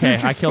gonna... Okay,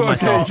 I killed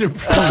myself. We won!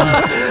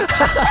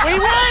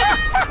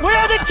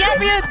 We're the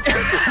champions!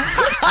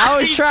 I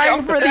was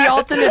trying for the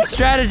alternate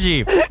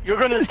strategy. You're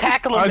gonna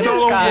tackle him. I don't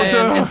know what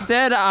And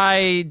instead,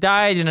 I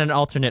died in an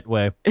alternate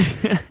way.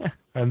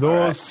 And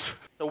those...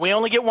 So we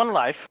only get one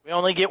life. We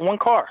only get one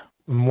car.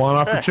 One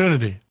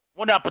opportunity.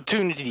 One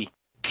opportunity.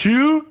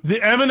 Cue the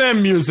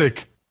Eminem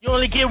music. You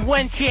only get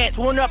one chance,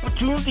 one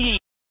opportunity.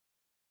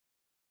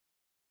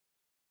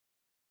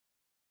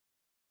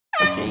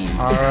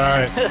 All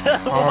right.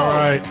 All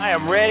right. I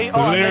am ready.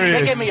 Oh, they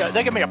Delirious.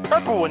 give me a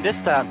purple one this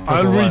time.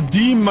 I'll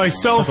redeem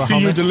myself Purple to you,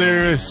 helmet.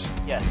 Delirious.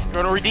 Yes. You're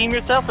gonna redeem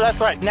yourself? That's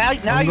right. Now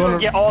you're gonna- gonna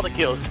get all the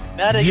kills.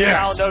 Now that you're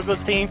Yes. on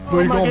Douglas' team.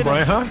 Where you my going,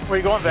 goodness. Brian, huh? Where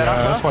you going, Venom?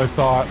 Yeah, that's what I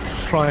thought.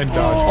 Try and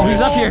dodge. Oh, he's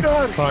bitch. up here.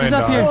 Try He's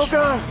and up here. dodge.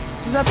 God.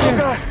 He's up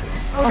here.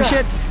 Oh,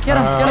 shit. Get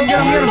him, get him,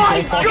 get him, Oh get him.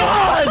 my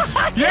God!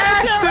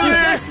 Yes,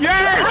 Delirious,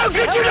 yes! How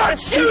could you not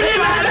shoot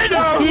him at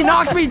it? He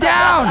knocked me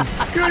down!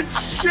 Good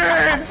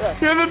shit!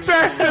 You're the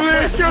best,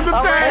 Delirious, you're the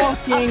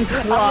best! Fucking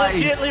Christ.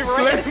 Gently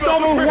right Let's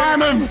double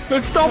wham him!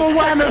 Let's double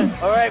wham him!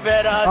 Alright,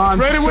 man. I'm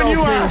Ready when so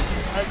you are!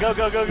 pissed. Go.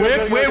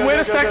 Wait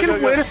a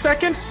second, wait a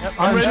second!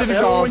 I'm ready to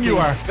go when you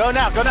are. Go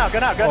now.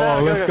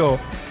 Oh, let's go.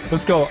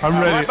 Let's go. I'm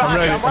ready,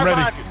 I'm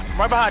ready.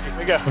 Right behind you. Here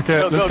we go.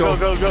 Okay, let's go.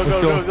 Go. Let's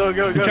go.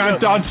 You can't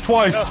dodge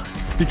twice.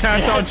 You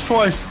can't dodge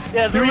twice.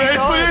 Yeah, you ready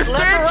for this,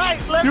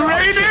 bitch? You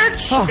ready,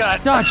 bitch? Oh,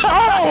 dodge.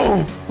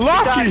 Oh,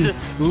 lucky.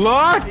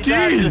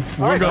 Lucky.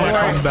 We're gonna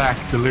come back,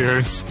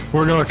 Delirious.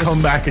 We're gonna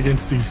come back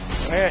against these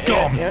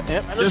scum.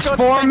 Just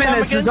 4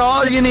 minutes is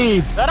all you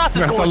need. That's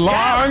a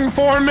long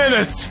 4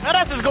 minutes.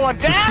 That is going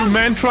down. Two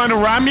men trying to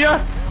ram you.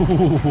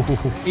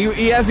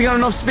 He hasn't got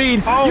enough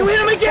speed. Oh, you hit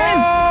him again.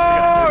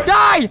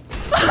 Die!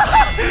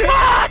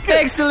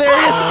 Thanks,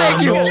 Delirious.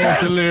 Thank you. No,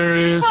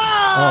 Delirious.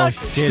 Oh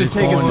shit!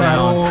 Take his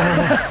car.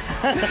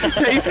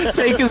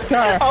 take his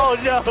car. Oh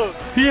no!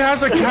 He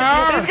has a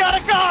car. He's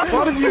got a car.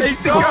 What have you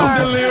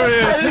done,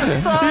 Delirious?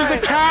 He's a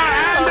car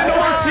and an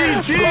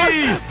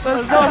RPG.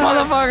 Let's go,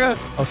 motherfucker.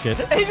 Oh shit!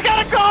 He's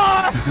got a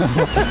car.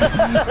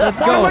 Let's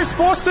go. What am I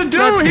supposed to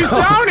do? He's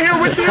down here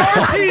with the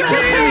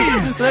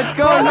RPGs. Let's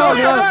go. No,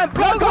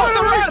 What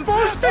am I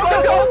supposed to do?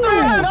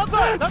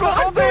 Go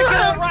up there and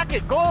get a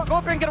rocket. Go up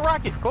there and get a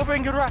rocket. Go up there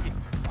and get a rocket.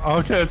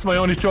 Okay, it's my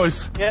only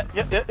choice. Yeah.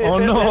 Oh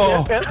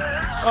no!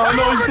 Oh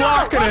no, he's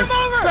blocking it.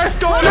 Let's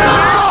go,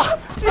 Nash!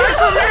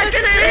 Let's make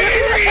it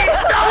easy,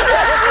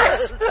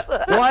 dumbass!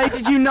 Why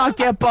did you not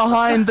get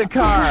behind the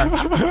car?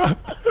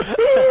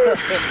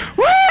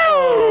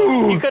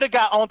 Woo! You could have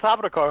got on top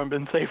of the car and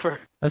been safer.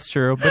 That's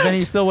true, but then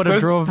he still would have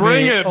drove me Let's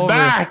bring it over.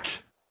 back.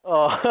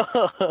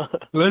 Oh.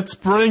 Let's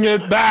bring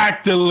it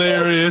back,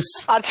 Delirious.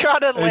 I tried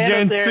to land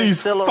against there these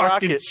still a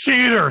fucking rocket.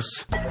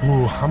 cheaters.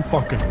 Ooh, I'm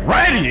fucking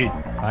ready.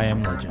 I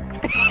am legend.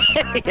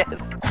 Yes.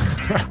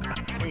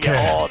 We got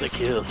all the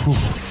kills.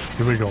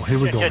 Here we go. Here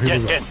we go. Here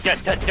we go. Get.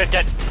 Here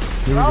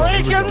we go. Alright,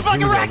 Here we kill go. the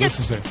fucking Here we go. rocket. This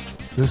is it.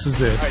 This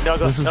is it. Alright, no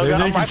go. This is No it. go.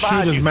 They I'm can right shoot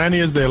behind as you. many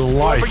as they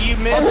like. Whoever you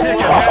missed.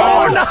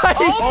 Oh,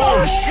 nice!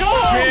 Oh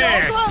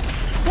shit!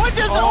 What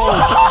just?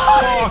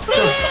 Oh, fuck.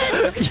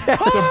 They're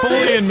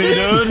bullying me,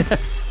 dude.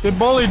 Yes. They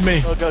bullied me.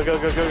 Go.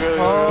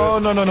 Oh,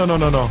 no.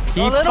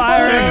 Keep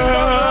firing.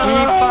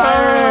 Keep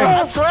firing. I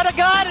swear to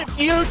God, if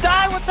you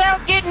die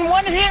without getting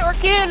one hit or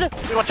kill,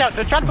 watch out!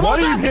 They're trying to What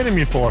are you hitting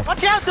me for?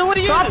 Watch out! Dude, what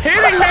are you? Stop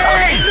hitting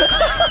me!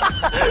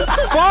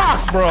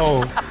 Fuck,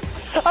 bro.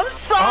 I'm I hope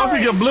sorry.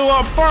 you get blew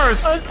up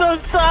first. I'm so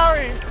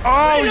sorry.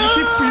 Oh, you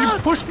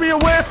pushed me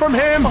away from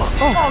him.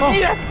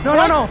 Yes. No.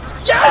 Oh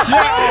Yes!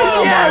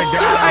 Yes! my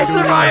God, I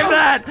survived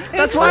that!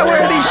 That's why I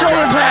wear these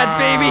shoulder pads,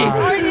 baby!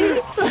 Are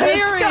you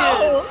serious? Let's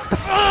go.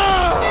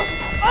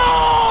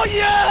 Oh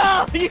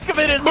yeah! You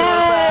committed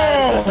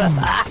suicide.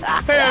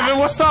 Hey, Evan,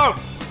 what's up?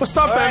 What's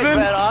up, Evan?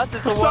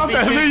 What's up,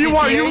 Evan? You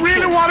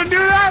really want to do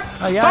that?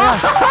 Yeah.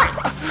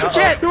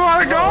 Shit! You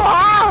want to go,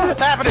 huh?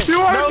 What's happening? You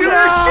want to do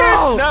this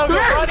shit? No,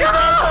 Let's go!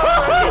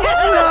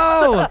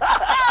 No!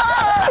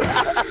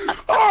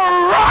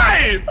 All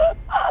right!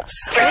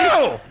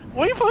 Skill!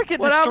 What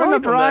happened to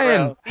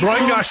Brian?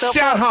 Brian got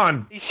shot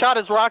on. He shot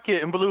his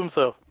rocket and blew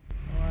himself.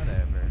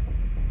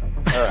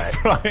 Alright.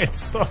 Brian's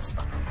so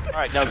sorry.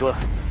 Alright, now go.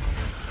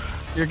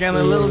 You're getting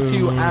a little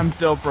too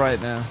amped up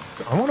right now.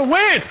 I want to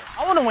win!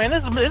 I want to win.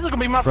 This is gonna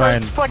be my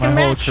Brian, first fucking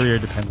my whole match. career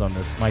depends on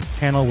this. My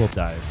channel will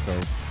die, so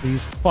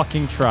please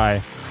fucking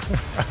try.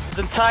 This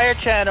entire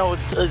channel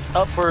is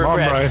up for Come on,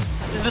 grabs. Brian.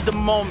 This is the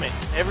moment.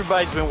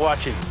 Everybody's been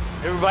watching.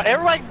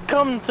 Everybody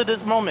come to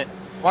this moment.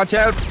 Watch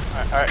out.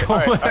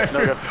 Come on,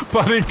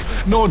 everybody.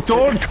 No,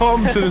 don't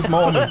come to this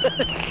moment.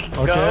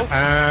 Okay.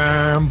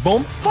 And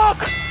boom.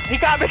 Fuck! He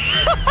got me.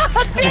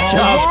 Good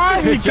job.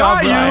 What? He Good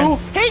job, got you.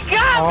 He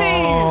got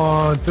me.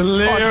 Oh,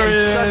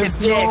 delirious. Fucking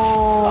suck a dick. No.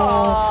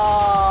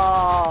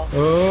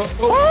 Oh.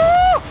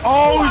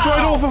 Oh, he's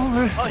right over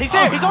me. Oh, he's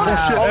there. He's on Oh,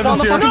 shit. On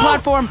Evan's the here. fucking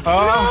platform!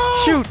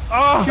 Shoot!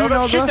 Shoot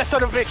that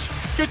son of a bitch.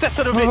 Shoot that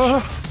son of a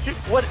bitch.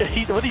 What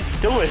he's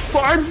doing?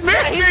 But I'm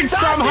missing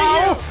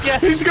somehow. Yes.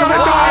 He's gonna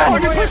die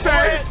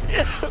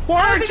 100%.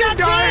 Why aren't you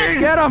dying?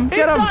 Get him!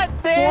 Get him!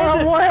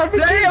 Why haven't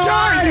you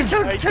died? You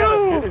took He's two.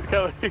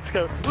 going.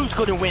 Who's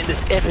gonna win this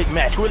epic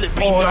match? Will it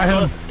be Oh, I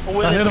hit him. or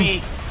will I hit it him.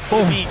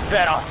 be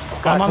Vanoss?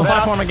 I'm on the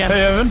platform again.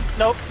 Hey, Evan.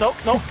 Nope.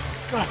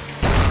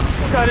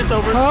 God, it's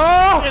over.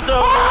 Oh. It's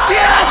over.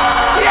 Yes!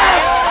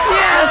 Yes!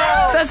 Yes!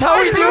 That's how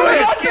we do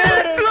it!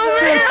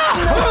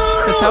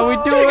 That's how we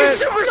do it!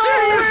 Super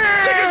serious.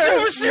 Take it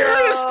super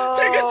serious.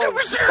 Take it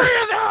super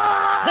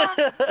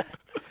serious.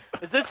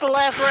 Is this the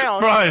last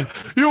round? Brian,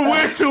 you're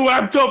way too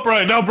amped up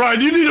right now,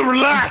 Brian. You need to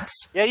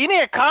relax. Yeah, you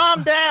need to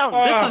calm down.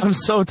 I'm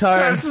so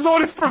tired. This is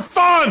only for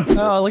fun.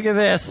 Oh, look at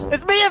this.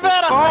 It's me and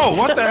Vanoss. Oh,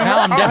 what the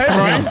hell? Now I'm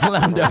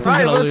definitely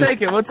Right, gonna we'll lose. take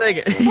it. We'll take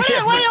it.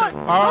 Wait.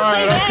 All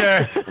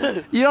right,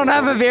 okay. You don't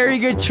have a very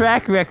good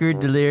track record,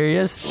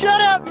 Delirious.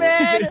 Shut up,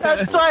 man.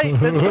 That's right.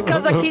 It's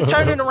because I keep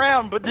turning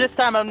around, but this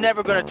time I'm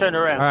never going to turn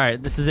around.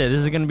 Alright, this is it. This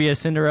is gonna be a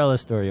Cinderella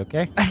story,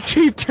 okay? I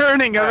keep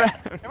turning around.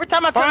 Every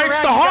time I turn around, It's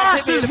the you guys hit me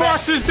horses in the back.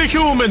 versus the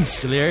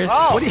humans. Delirious?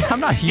 Oh. What do you, I'm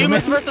not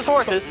human. Humans versus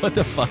horses. What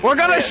the fuck? We're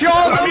gonna show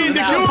them I mean,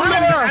 the human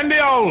and the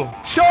owl.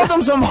 Show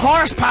them some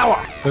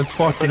horsepower. Let's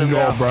fucking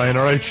go, Brian.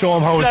 All right, show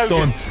them how it's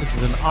done. This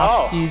is an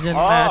off-season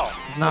match.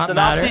 Does not It's an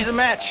matter. off-season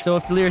match. So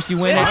if Delirious, you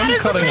win it. I'm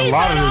cutting a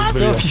lot of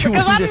this video. So if you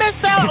Because I win,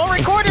 missed out on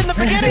recording the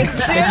beginning.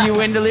 if you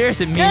win Delirious,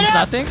 it means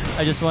nothing.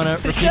 I just want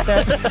to repeat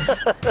that.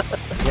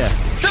 Yeah.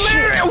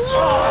 Delirious!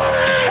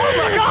 Oh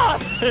my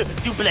god!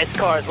 Two blessed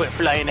cars went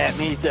flying at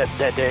me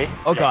that day.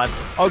 Oh god.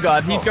 Oh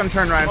god. He's gonna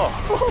turn around.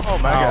 Oh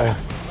my god.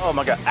 Oh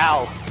my god.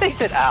 Al. He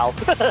said Al.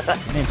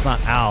 His name's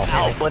not Al.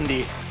 Al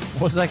Bundy.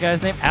 What's that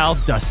guy's name? Al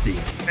Dusty.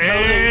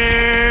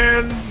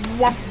 And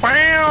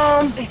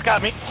bam! He's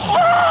got me.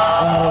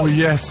 Oh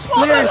yes.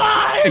 Delirious.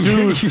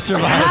 Dude. You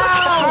survived.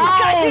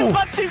 How?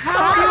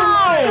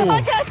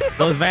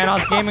 Those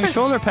VanossGaming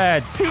shoulder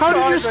pads. How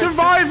did you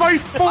survive? I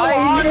full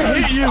on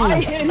hit you. I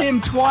hit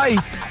him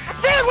twice.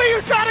 Damn, where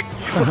you trying to?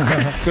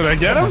 Did I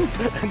get him?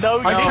 No,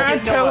 I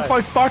can't tell if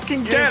I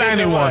fucking get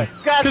anyone.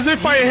 God. Because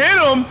if I hit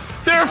them,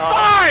 they're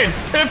fine.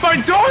 If I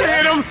don't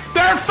hit them,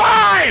 they're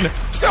fine.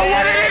 So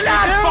what are they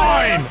not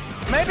fine?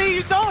 Maybe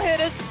you don't hit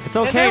it. It's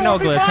okay, and then we'll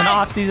be Nogla. It's an fine.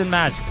 off-season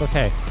match. It's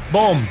okay.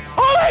 Boom.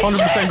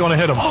 100% gonna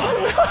hit him.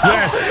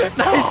 Yes.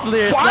 Nice,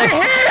 Delirious. I Nice.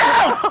 hit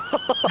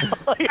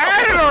him!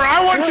 Editor,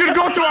 I want you to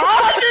go through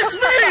all this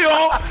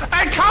video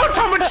and count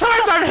how many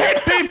times I've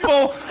hit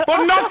people,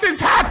 but nothing's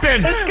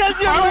happened.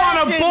 I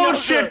want a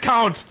bullshit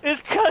count.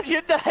 It's because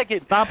you're nagging.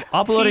 Stop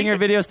uploading your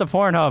videos to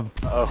Pornhub.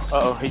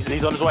 Uh-oh. He's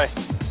on his way.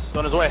 He's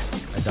on his way.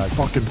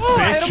 Fucking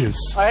bitches.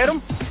 I hit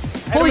him.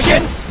 Holy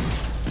shit!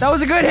 That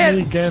was a good hit.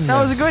 Again,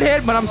 That was a good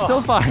hit, but I'm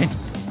still fine.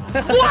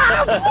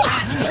 What?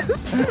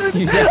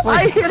 You definitely,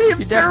 I hit him.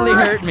 you definitely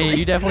hurt me.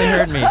 You definitely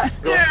hurt me.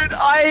 Dude,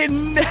 I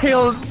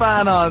nailed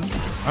Vanoss.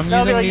 I'm No,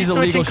 using no, these you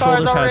illegal switching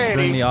cars shoulder pads already.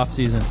 during the off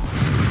season.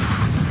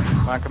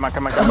 Come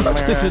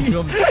on. Listen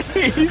to him.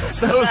 He's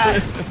so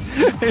lit.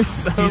 He's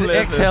so He's lit.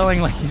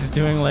 exhaling like he's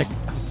doing like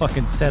a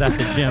fucking set at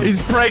the gym.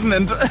 He's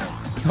pregnant. Or the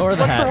What's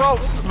the hat. row?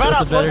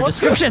 That's a better what's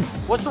description.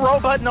 What's the row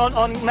button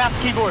on mouse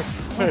keyboard?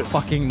 I don't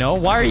fucking know.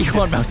 Why are you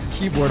on mouse and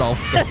keyboard all of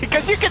a sudden?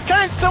 Because you can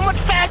turn so much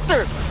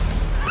faster.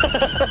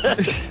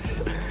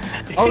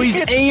 Oh, he's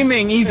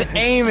aiming. He's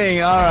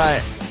aiming. All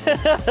right.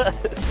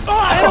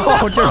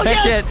 Oh,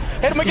 direct hit.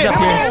 Hit him He's again. up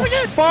here. Hit him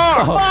again.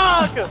 Fuck.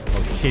 Fuck.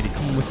 Oh shit, he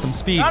coming with some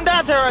speed. I'm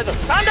down, Terrorizer.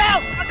 I'm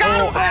down. I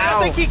got him.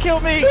 I think he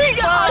killed me.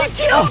 I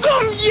killed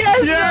him.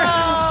 Yes.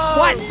 Yes.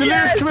 What?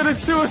 Delirious committed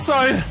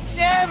suicide.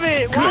 Damn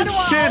it. Why Good do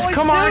I shit. always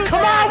Come do on.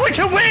 that? We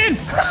can win.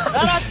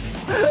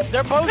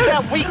 They're both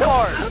got weak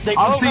cars. They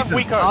both have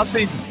weak cars. Off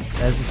season.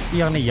 Guys, we should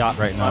be on the yacht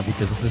right now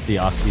because this is the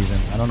off season.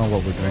 I don't know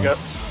what we're doing.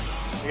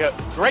 You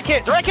got direct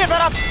hit,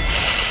 Venom.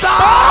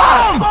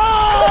 Boom!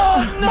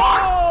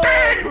 Oh,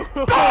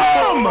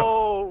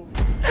 Boom!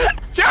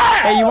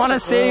 Yes! Hey, you want to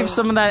save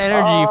some of that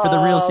energy for the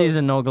real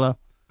season, Nogla?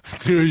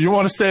 Dude, you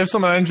want to save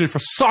some energy for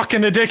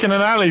sucking a dick in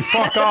an alley?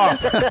 Fuck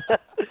off.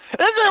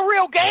 This is a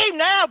real game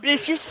now,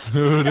 bitches.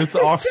 Dude, it's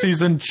the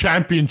off-season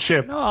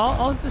championship. No,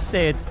 I'll just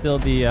say it's still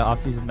the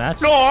off season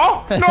match.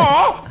 No!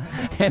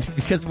 And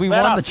because we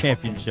won the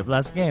championship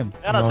last game.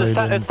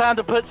 It's time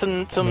to put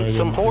some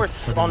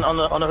horse on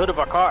the hood of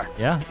our car.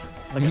 Yeah,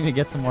 we need to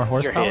get some more Your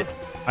horsepower. head.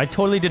 I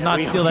totally did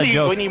not steal that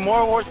joke. We need more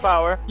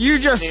horsepower. You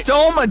just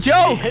stole my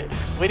joke.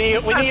 We need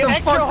That's some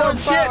extra fucked up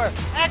horsepower. shit.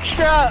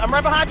 Extra. I'm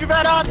right behind you,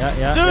 Venom.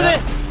 Yeah. Do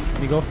this.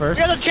 Let me go first.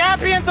 We're the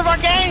champions of our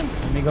game.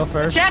 Let me go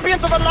first.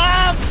 Champions of our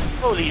lives.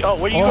 Holy, what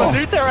are you going to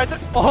do there? Right there?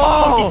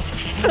 Oh.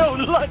 He's so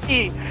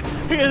lucky.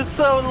 He is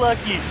so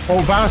lucky.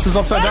 Oh, Vanoss is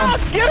upside down.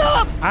 Get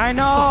up. I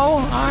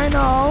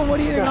know. What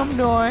do you think I'm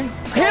doing?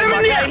 Hit him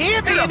in the air.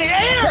 Hit him in the air.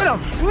 Hit him. No.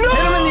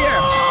 Hit him in the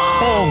air.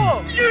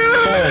 Boom.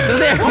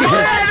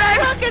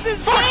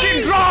 Delirious.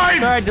 Fucking drive!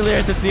 Sorry,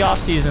 Delirious. It's the off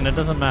season. It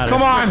doesn't matter.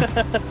 Come on.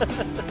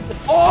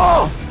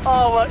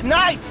 Oh,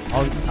 nice.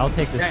 I'll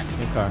take this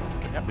new car.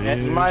 Yeah,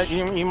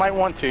 you might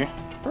want to.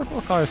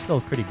 Purple car is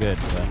still pretty good,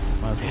 but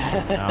might as well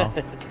take it now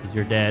because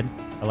you're dead.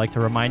 I like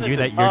to remind you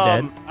that you're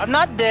dead. I'm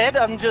not dead.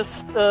 I'm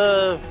just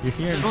You're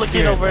here just in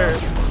looking spirit, over.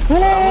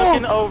 though. I'm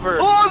looking over.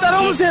 Oh, that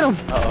almost hit him.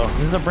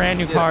 This is a brand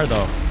new car,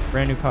 though.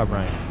 Brand new car,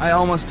 Brian. I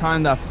almost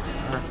timed that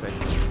perfect.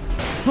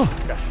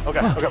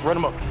 Okay, run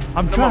him up.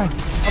 I'm trying.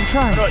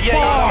 No, yeah, you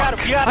got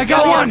him. I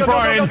got one,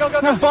 Brian.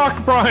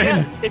 Fuck, Brian.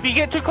 Yeah, if you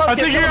get too close, I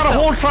think you got a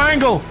whole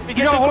triangle. You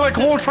got a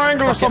whole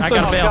triangle or something. I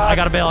got a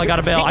bail. I got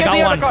a bail. I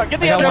got one. Get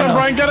Get him,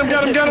 Brian. Get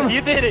him.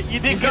 You did it. You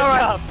did a good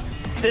job.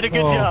 You did a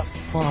good job.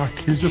 Fuck,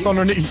 he's just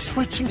underneath. He's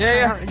switching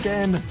car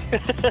again.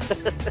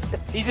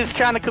 He's just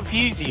trying to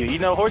confuse you. You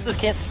know, horses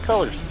can't see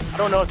colors. I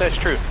don't know if that's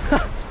true.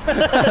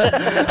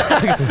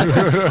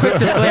 Quick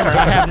disclaimer,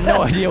 I have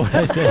no idea what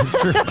I said is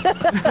true.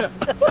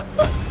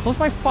 Close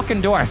my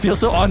fucking door. I feel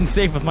so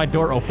unsafe with my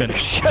door open.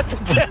 Shut the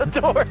damn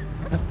door.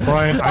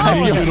 Brian, I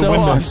need you to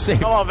win this.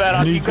 Come on, Van.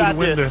 I need You you to got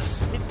win this.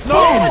 this.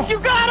 No! Yes, you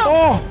got him!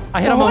 Oh!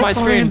 I hit him on my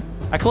screen.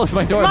 I closed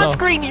my door, My though.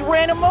 screen, you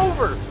ran him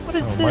over. What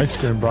is My this?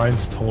 screen,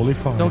 Brian's totally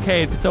fine.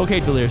 It's okay,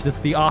 Delirious. It's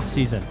the off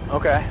season.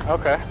 Okay.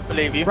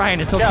 Believe you.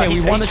 Ryan, it's okay. Yeah,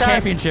 we won the he's trying-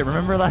 championship.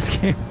 Remember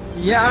last game?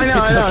 Yeah, I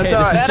know. It's I know. okay. It's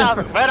all This is right.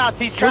 just Venom,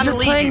 he's trying we're just to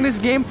lead playing you. this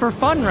game for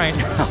fun right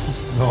now.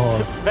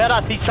 No.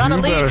 Vanoss, he's trying to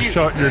You better leave you.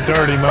 shut your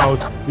dirty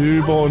mouth.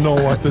 You won't know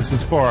what this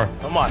is for.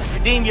 Come on,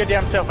 redeem your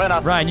damn self,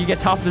 Vanoss. Ryan, you get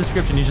top of the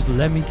description. You just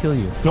let me kill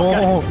you.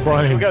 Don't,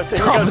 Brian.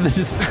 Top of the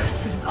description.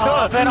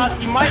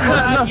 Vanoss, you might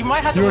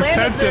have to You were land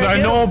up tempted. there I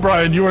and get know, him.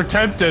 Brian. You were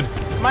tempted.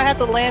 You might have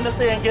to land up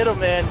there and get him,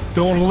 man.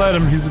 Don't let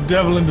him. He's a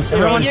devil in disguise.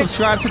 Everyone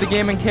subscribe to the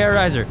Gaming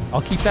Terrorizer.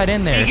 I'll keep that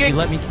in there. You If you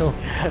let me kill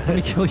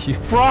you.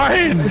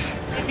 Brian!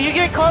 If you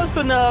get close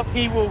enough,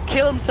 he will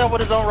kill himself with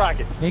his own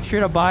rocket. Make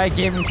sure to buy a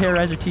Gaming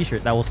Terrorizer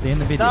t-shirt. That will stay in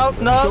the video.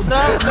 No,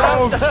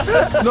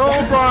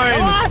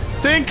 Brian!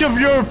 Think of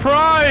your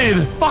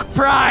pride! Fuck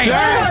pride!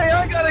 Yes!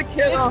 I gotta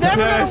kill him. It's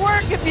never gonna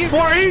work if you.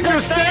 Boy, he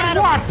just said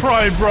what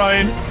pride,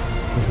 Brian?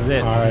 This is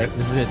it. All right.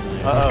 This is it.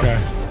 Okay.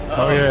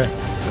 Oh, yeah.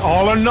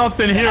 All or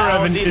nothing here,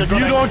 Evan. If you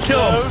don't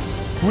kill him,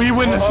 we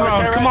win this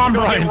round. Come on,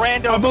 Brian.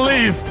 I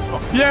believe.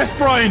 Yes,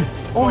 Brian.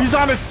 Oh, he's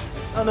on it.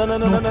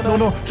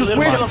 No. Just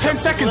wait for 10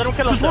 seconds.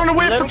 Just run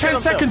away for 10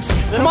 seconds.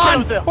 Come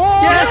on.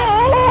 Oh, Yes.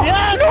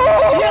 Yes.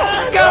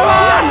 Come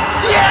on.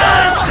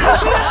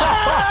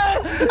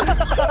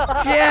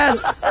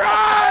 Yes.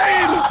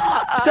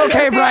 It's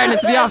okay, Brian.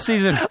 It's the off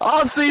season.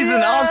 Off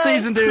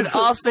season, dude.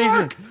 Off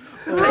season.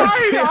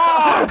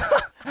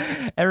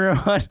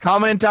 Everyone,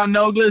 comment on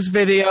Nogla's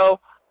video.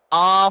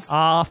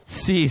 Off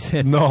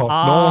season. No one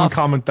Off.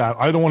 comment that.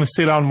 I don't want to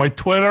see it on my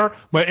Twitter,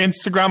 my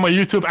Instagram, my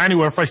YouTube,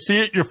 anywhere. If I see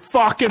it, you're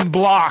fucking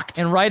blocked.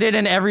 And write it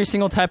in every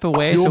single type of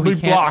way You so will he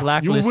be can't blocked.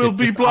 blacklist You will it.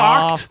 be Just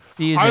blocked. off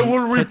season. I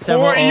will Put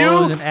several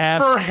report O's you and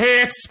F's. for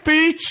hate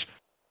speech.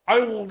 I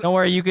will. Don't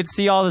worry, you could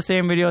see all the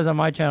same videos on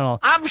my channel.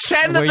 I'm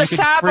sending where the you could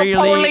cyber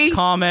freely police.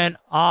 comment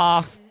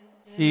off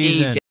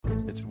season.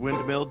 It's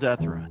Windmill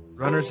Death Run.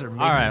 Runners are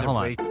making All right, their hold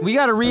way. on. We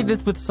got to read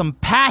this with some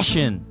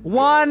passion.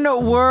 One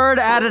word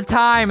at a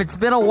time. It's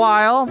been a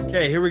while.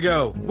 Okay, here we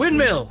go.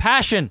 Windmill.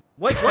 Passion.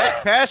 What?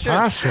 Passion.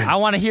 I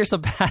want to hear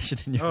some passion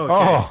in your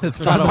Oh, It's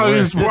not a I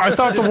word.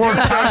 thought the word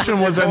passion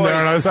was in there,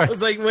 and I was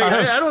like, wait,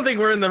 I don't think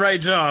we're in the right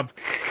job.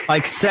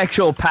 Like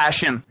sexual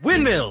passion.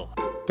 Windmill.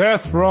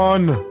 Death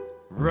Run.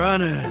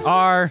 Runners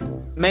are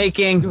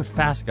making. Do it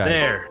fast, guys.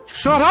 There.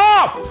 Shut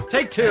up!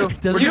 Take two.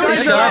 Does You it guys,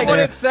 say sound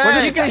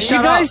that? like,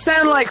 you guys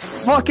sound like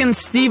fucking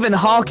Stephen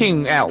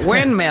Hawking at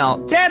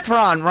Windmill. Death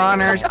Run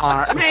runners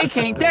are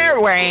making their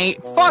way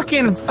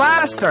fucking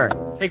faster.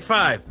 Take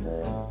five.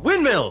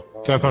 Windmill.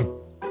 Death Run.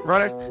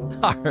 Runners.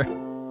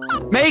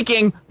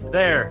 Making.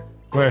 There.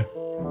 Wait.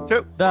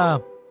 Two.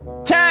 The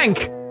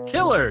Tank.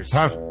 Killers.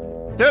 Half.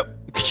 Two.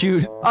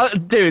 Shoot.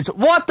 Dudes,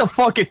 what the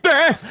fuck is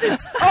that?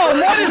 Oh,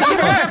 what is You don't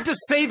that? have to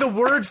say the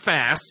word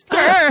fast.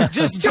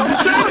 Just say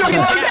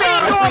fucking say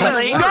it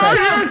normally. No,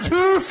 you're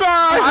too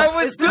fast! I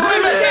was doing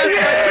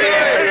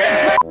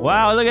it.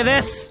 Wow, look at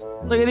this.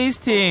 Look at these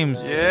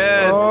teams.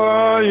 Yes.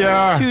 Oh,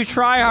 yeah. Two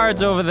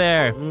tryhards over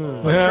there.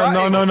 Yeah,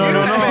 no.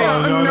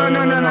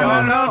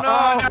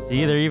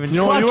 See, they're even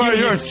You're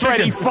a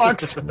sweaty chicken.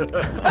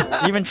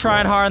 fucks. even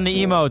trying hard on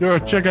the emotes. You're a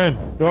chicken.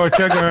 You're a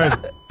chicken.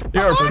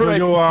 You're a prick.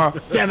 You are.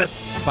 Damn it.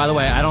 By the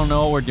way, I don't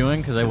know what we're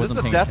doing because I wasn't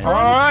paying death attention.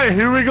 All right,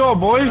 here we go,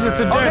 boys. It's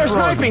a Oh, they're death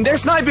run. sniping. They're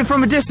sniping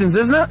from a distance,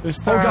 isn't it?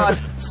 It's Oh, time. God.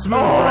 Smooth,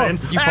 Brian.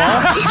 You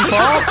fall? Did you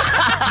fall?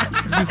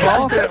 You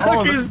fall? Oh, they're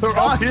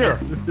up here.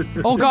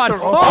 Oh God! They're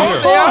Oh, up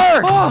here.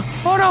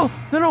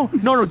 They are.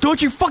 no!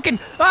 Don't you fucking!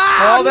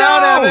 Fall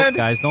down, Evan.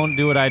 Guys, don't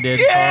do what I did.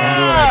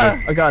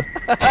 Yeah. Oh, God.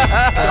 Don't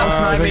I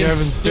snipe think me.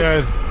 Evan's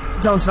dead.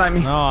 Don't snipe me.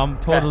 No, I'm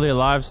totally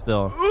alive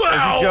still.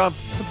 Jump.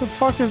 What the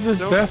fuck is this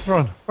death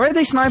run? Where are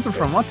they sniping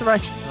from? What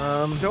direction?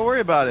 Don't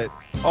worry about it.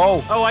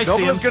 Oh, I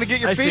see him. gonna get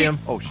your I feet. see him.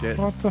 Oh shit.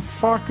 What the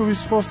fuck are we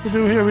supposed to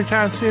do here? We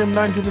can't see him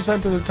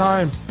 90% of the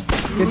time.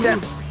 Get down.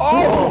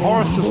 Oh,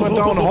 horse just went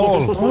down the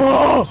hole.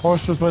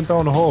 Horse just went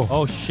down the hole.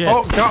 Oh shit!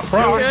 Oh, God,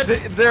 bro.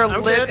 They're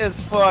I'm lit good. as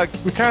fuck.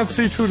 We can't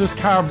see through this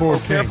cardboard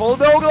thing. Careful,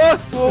 Nogla.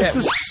 Oh, this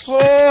is...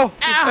 Oh,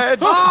 head.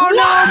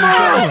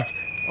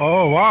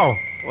 Oh, wow.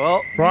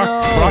 Well,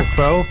 Brock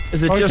fell.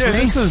 Is it just Okay, me?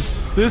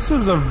 this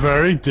is a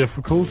very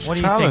difficult What do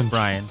you challenge. think,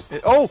 Brian?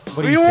 oh,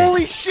 do you think?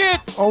 holy shit.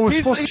 Oh, we're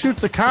supposed to shoot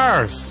the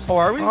cars. Oh,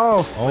 are we?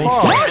 Oh, fuck.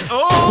 What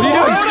are you doing?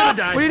 You're gonna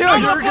die. What are you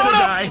doing? You're gonna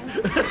die.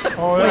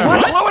 Oh,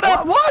 yeah. Blow it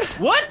up. What?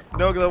 What?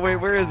 Nogla, wait,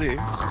 where is he?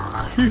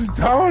 He's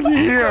down Go,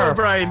 here.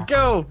 Brian.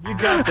 Go. You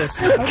got this.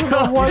 I don't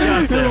know what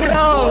he's doing. You're Go.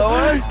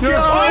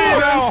 free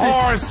now,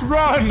 horse.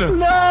 Run. No,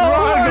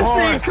 Run,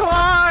 see, horse.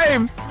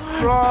 climb.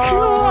 Run.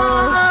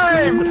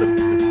 Climb.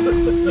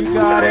 You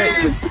got it.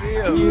 Please.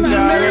 You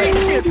got it.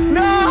 Make it.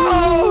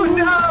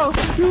 No.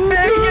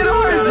 Make it,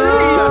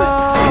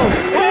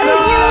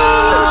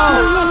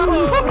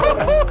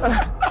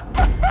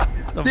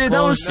 Some Dude,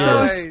 that was so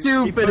bullshit.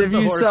 stupid if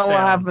you saw what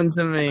happened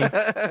to me.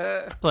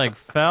 It's like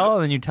fell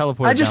and then you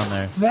teleported I just down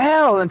there.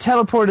 fell and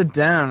teleported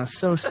down. It's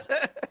so Is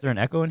there an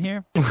echo in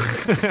here? fucking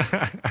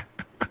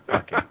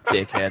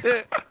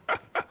dickhead.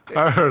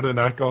 I heard an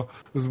echo. It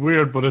was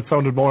weird, but it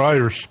sounded more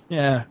Irish.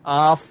 Yeah.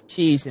 Off,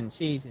 cheese.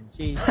 Actually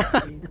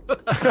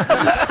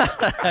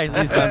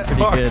sounds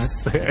pretty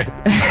good.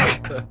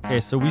 Okay,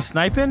 so we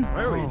sniping?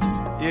 Where are we?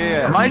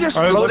 Yeah. Am I just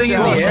floating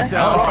in the air?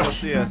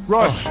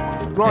 Rush,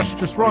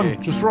 just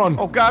run, just run.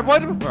 Oh God,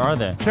 what? Where are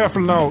they?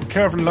 Careful now,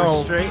 careful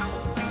now. Straight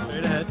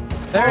ahead.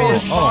 There he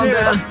is. Oh, shit.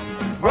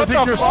 What I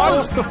think you're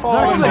supposed to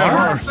fall in there.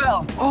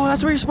 Oh,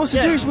 that's what you're supposed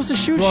to do. You're supposed to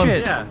shoot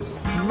shit. Yeah.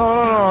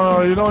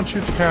 No, you don't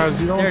shoot the cars.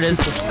 You don't There it shoot is.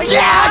 the...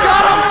 Yeah, I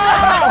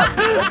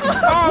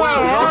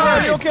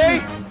got Are you okay?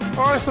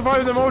 Oh, I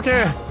survived them,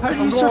 okay. How did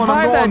you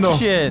survive that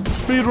shit?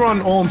 Speed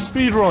run,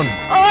 speed run.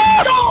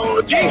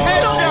 Oh, Jesus!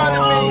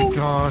 Oh,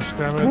 gosh,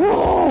 damn it.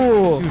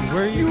 Whoa! Dude,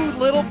 where are you? You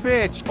little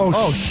bitch. Oh,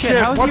 shit.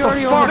 How's What he the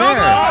already fuck? over there?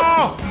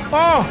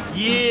 Oh!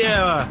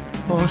 Yeah.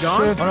 Oh, Is he gone?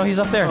 shit. Oh no, he's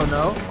up there. Oh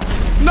no.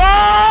 No!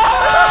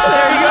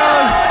 There he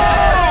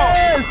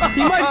goes.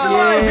 He might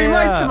survive. He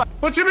might survive.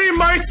 What do you mean,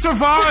 might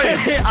survive?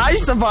 I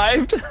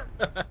survived.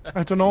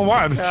 I don't know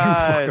why. You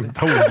fucking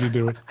told you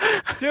do it.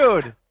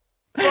 Dude.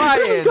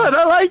 This is good.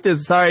 I like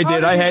this. Sorry,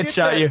 dude. I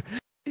headshot you.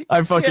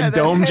 I fucking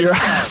domed your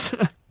ass.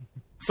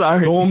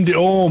 Sorry. Dome the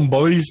ohm,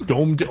 boys.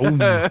 Dome the ohm.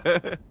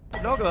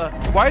 Nogla,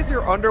 why is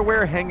your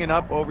underwear hanging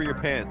up over your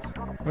pants?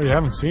 Oh, you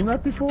haven't seen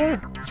that before?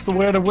 It's the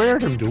way to wear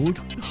them, dude.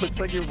 Looks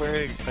like you're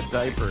wearing a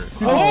diaper.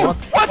 Oh, what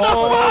the fuck?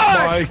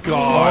 My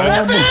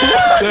God.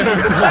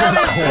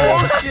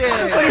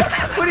 Bullshit.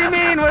 What do you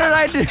mean? What did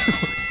I do?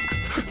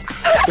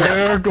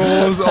 There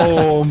goes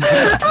Ohm.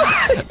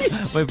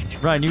 Wait,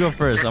 Ryan, you go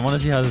first. I want to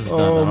see how this is done.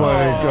 Oh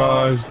my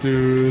gosh,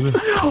 dude.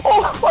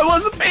 Oh, I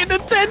wasn't paying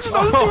attention.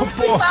 I was boy,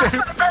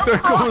 there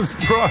goes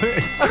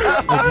Brian.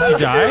 Did you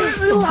die?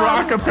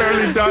 Brock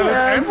apparently died.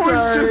 Yeah,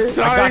 Everyone's just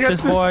I dying got at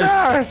this, the boys.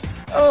 start.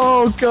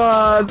 Oh,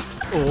 God.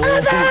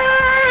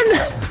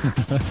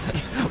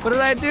 What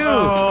did I do?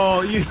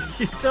 Oh, you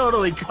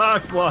totally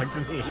cock-blocked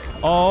me.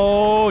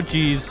 Oh,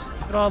 jeez.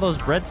 Look at all those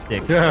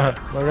breadsticks. Yeah,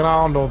 look at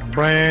all those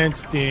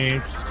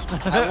breadsticks.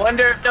 I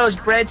wonder if those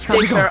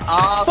breadsticks are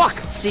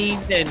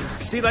off-season.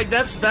 See, like,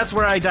 that's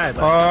where I died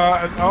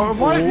last time.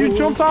 Why you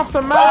jumped off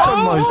the map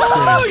on my screen?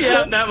 Oh,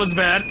 yeah, that was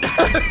bad.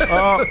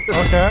 Oh,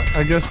 okay.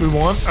 I guess we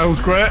won. That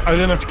was great. I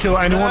didn't have to kill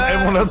anyone.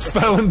 Everyone else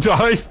fell and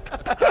died.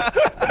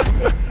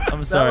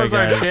 I'm sorry, That was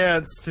guys. our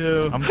chance,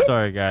 too. I'm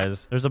sorry,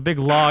 guys. There's a big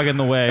log in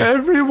the way.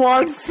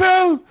 Everyone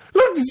fell.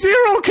 Look,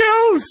 0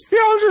 kills. They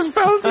all just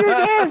fell to their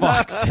death.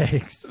 Fuck's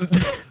sakes.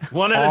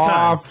 One at a time.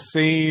 Off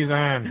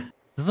season.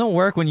 Doesn't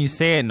work when you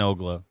say it,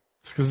 Nogla.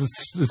 Because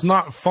it's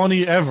not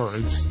funny ever.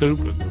 It's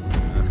stupid.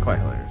 That's quite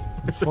hilarious.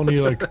 It's funny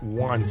like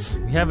once.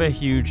 We have a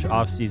huge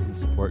off-season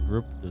support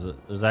group.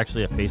 There's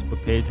actually a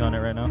Facebook page on it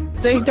right now.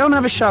 They don't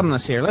have a shot on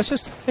us here. Let's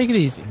just take it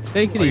easy.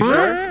 Take it easy.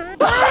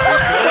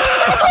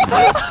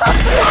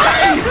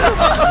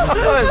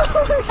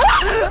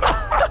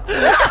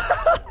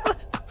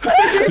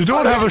 They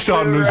don't have a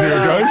shot in us here,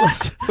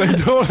 guys. They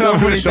don't So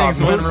have a many shot things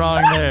in went us.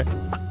 wrong there.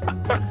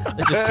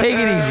 Let's just take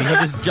it easy. He'll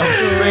just jump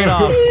straight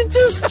off. He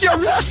just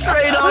jumped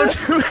straight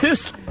onto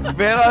his...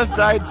 Vanos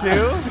died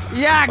too?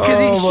 Yeah, because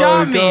he Oh my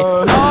shot me.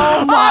 God.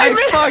 Oh my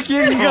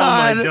fucking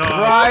God. Oh my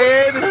God.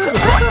 Ryan!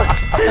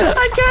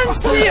 I can't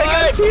see. I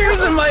got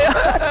tears in my eyes.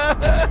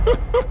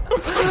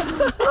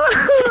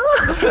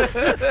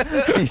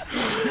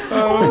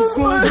 Oh,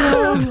 so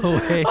dumb. No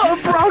way. Oh,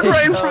 Brock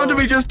right in front of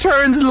me just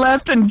turns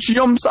left and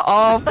jumps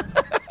off. I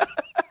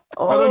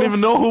don't even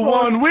know who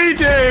won. We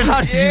did!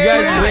 How did you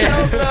guys win?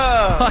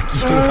 Fuck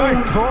you.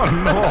 I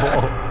don't know.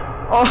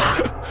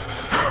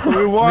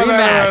 We won it.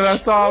 Rematch.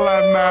 That's all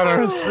that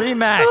matters.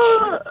 Rematch.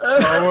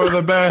 Oh, we're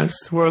the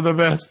best. We're the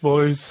best,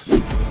 boys.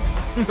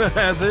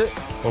 That's it.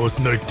 Oh, it's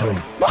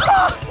nighttime.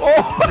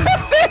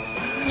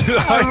 Did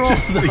I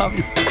just see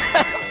you?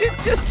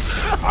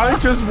 I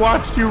just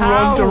watched you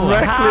run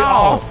directly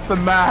off the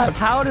map.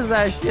 How does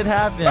that shit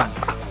happen?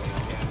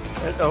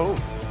 Oh.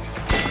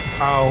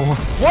 Ow.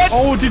 What?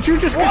 Oh, did you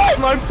just get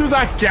sniped through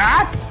that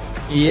gap?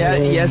 Yeah,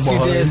 yes, you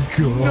did.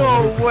 God.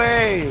 No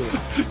way!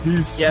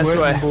 He's Yes,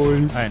 sweating, way.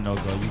 boys. Alright,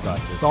 Nogla, you got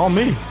this. It's all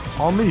me.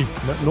 All me.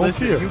 No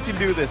Listen, fear. you can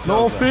do this.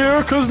 No Nogla.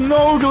 fear, cause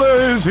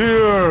Nogla is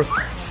here.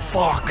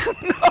 Fuck.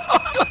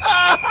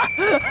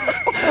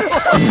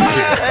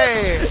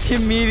 Hey!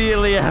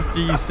 Immediately after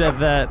you said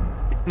that.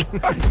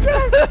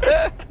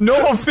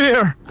 No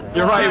fear.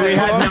 You're right. We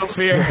had no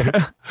fear.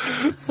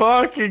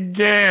 Fucking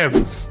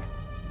games.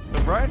 So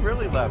Brian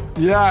really left.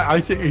 Yeah,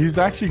 I think he's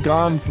actually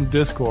gone from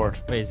Discord.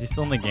 Wait, is he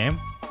still in the game?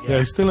 Yeah,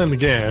 he's still in the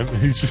game.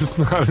 He's just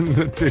not in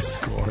the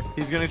Discord.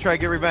 He's gonna try to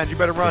get revenge. You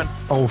better run.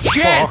 Oh,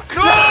 fuck.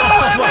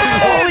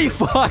 Holy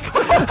fuck!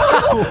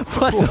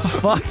 What the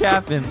fuck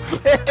happened?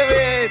 Damn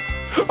it!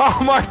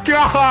 Oh my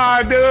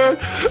god, dude!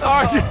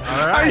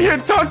 I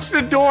hit touch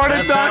the door and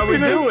That's how we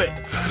do it.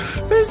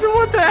 This is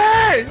what the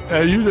heck?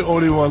 Are you the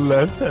only one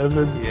left,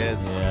 Evan? Yes.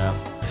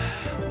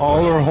 Yeah.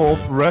 All our hope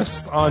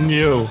rests on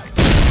you.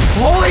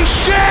 Holy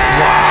shit!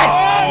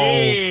 Wow!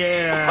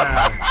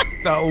 Yeah.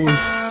 That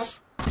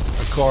was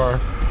a car.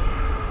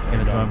 I'm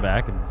gonna join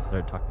back and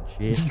start talking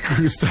shit.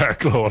 You start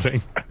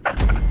clothing.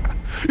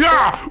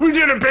 Yeah! We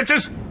did it,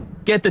 bitches!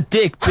 Get the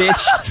dick,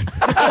 bitch.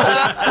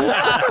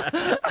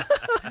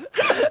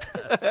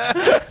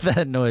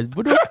 That noise.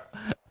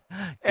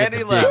 And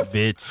he left.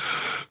 Bitch.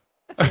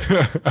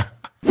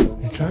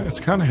 It's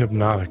kind of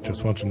hypnotic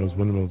just watching those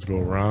windmills go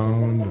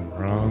around and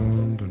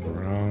around and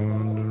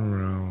around and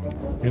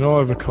around. You know, I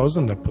have a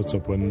cousin that puts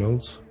up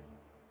windmills.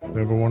 You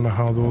ever wonder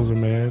how those are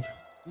made?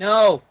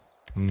 No.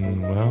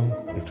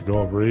 Well, you have to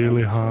go up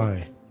really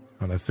high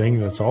on a thing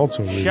that's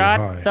also really Shut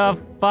high. the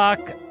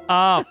fuck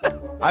up.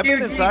 I've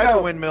been inside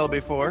a windmill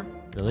before.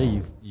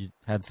 Really? You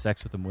had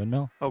sex with a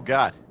windmill? Oh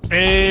God.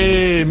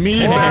 Hey,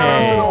 me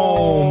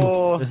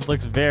home. This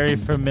looks very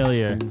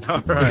familiar.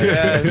 Alright.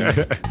 Yes.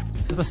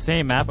 Is this the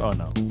same map? Oh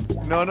no.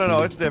 No,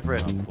 it's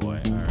different. Oh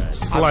boy, alright.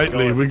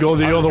 Slightly. We go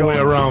the other way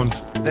around.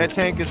 That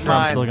tank is I'm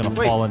mine. still gonna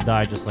fall and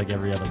die just like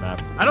every other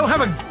map. I don't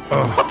have a.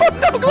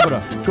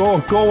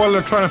 Go while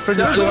they're trying to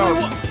figure There's shit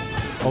only out. one.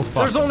 Oh fuck.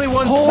 There's only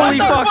one. Holy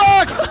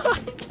side.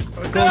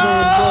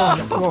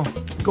 Go.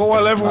 Go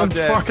while everyone's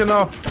I'm dead. fucking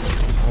up.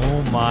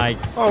 Oh my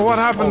Oh, what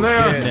happened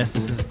there? goodness,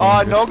 this is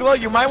dangerous. Nogla,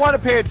 you might want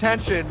to pay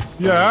attention.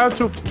 Yeah,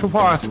 to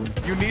what?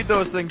 You need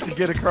those things to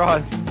get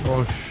across.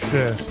 Oh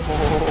shit.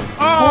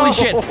 Holy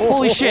shit!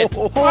 Holy shit!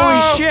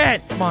 Holy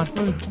shit! Come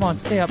on,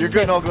 stay up. You're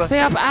stay good, Nogla. Stay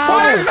up. Ow!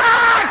 What is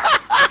that?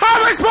 How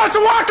am I supposed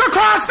to walk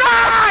across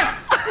that?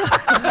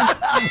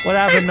 What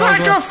happened, It's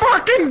like Nogla? a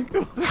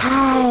fucking.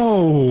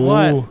 How?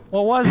 What?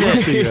 What was You'll it?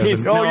 see,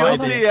 Evan. Oh, you'll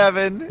see,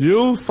 Evan.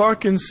 You'll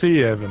fucking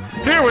see, Evan.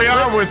 Here we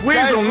are with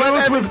Weasel let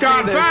News. Evan We've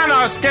got see this.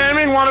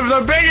 VanossGaming, one of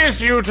the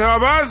biggest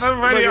YouTubers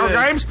of video at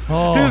this. games.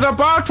 Oh. He's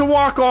about to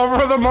walk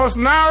over the most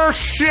narrow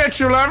shit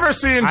you'll ever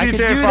see in I can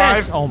GTA do 5.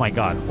 this. Oh my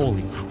god!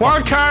 Holy.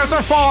 One cars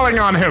are falling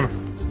on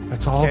him.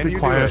 Let's all Can be you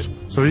do quiet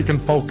it? so he can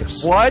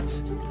focus. What?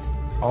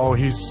 Oh,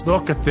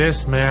 look at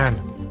this man.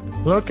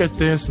 Look at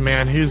this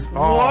man. He's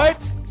What?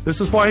 This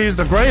is why he's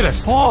the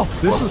greatest. Oh.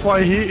 This is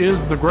why he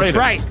is the greatest.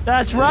 Right.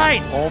 That's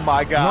right. Oh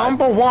my God.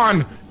 Number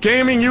one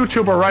gaming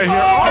YouTuber right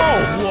here.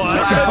 Oh,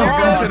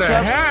 What? to the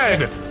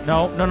head.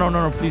 No.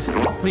 Please.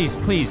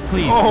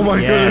 Oh my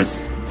Yes.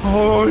 goodness.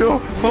 Oh, yo.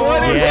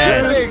 What is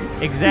Yes. happening? You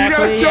Exactly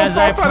gotta as jump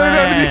I up out of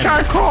there. You planned.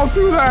 can't crawl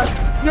through that.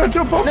 You gotta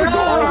jump up and go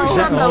around.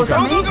 shut that was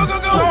Go, me. go, go, go,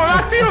 go. No,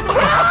 not the other.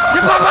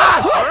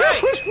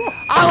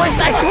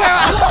 I swear.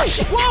 Oh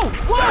shit! Whoa.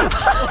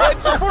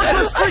 Before he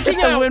was freaking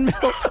The out.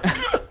 windmill.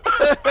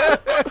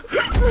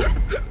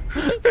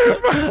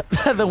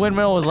 The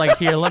windmill was like,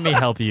 "Here, let me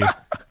help you.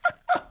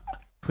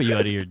 Put you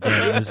out of your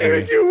damn misery."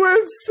 Dude, you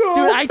went so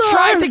Dude, I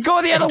tried to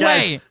go the other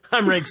Guys, way.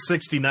 I'm ranked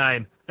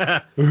 69.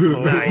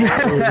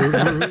 Nice.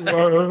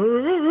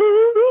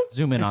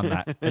 Zoom in on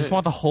that. I just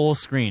want the whole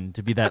screen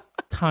to be that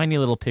tiny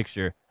little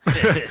picture.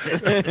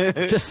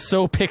 Just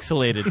so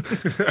pixelated.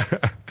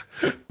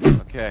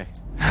 Okay.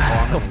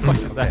 What the fuck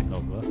is that?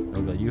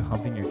 Nogla, you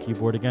humping your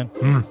keyboard again?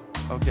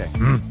 Okay.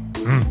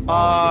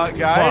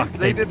 Guys, Fuck,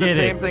 they did the did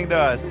same it. thing to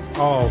us.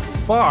 Oh,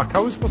 fuck.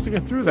 How are we supposed to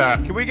get through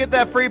that? Can we get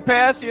that free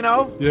pass, you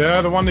know?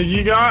 Yeah, the one that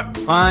you got?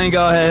 Fine,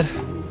 go ahead.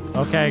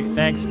 Okay,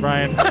 thanks,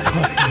 Brian.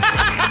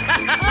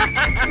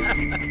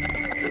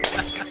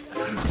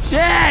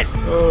 Shit!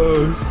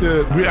 Oh,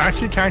 shit. We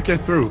actually can't get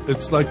through.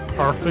 It's like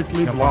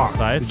perfectly Come on, blocked.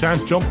 side. You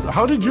can't jump.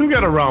 How did you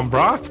get around,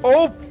 Brock?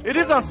 Oh, it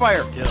is on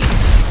fire.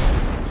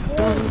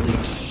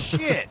 Holy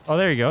shit. Oh,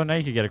 there you go. Now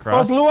you can get Oh,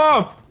 across. blew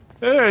up.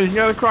 Hey, you can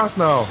get across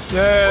now.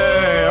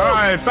 Yay. All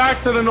right, back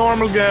to the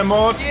normal game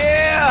mode.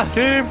 Yeah.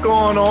 Keep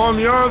going on.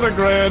 You're the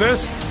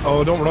greatest.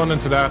 Oh, don't run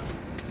into that.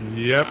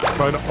 Yep.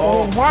 Try to.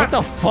 Oh, what? What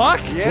the fuck?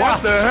 Yeah.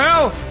 What the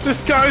hell?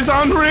 This guy's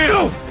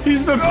unreal.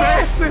 He's the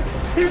best.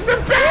 He's the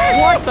best.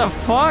 What the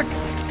fuck?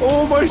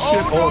 Oh my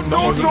shit!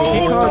 no,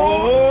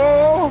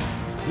 no!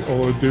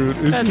 Oh, dude,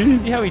 is he?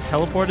 See how he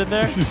teleported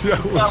there?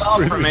 That off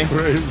was for me. pretty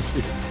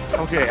crazy.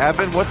 Okay,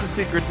 Evan, what's the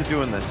secret to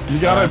doing this? You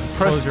gotta just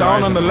press close your down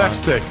eyes on the and left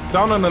run. stick.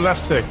 Down on the left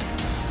stick.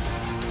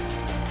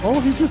 Oh,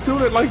 he's just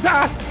doing it like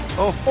that.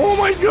 Oh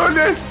my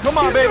goodness! Come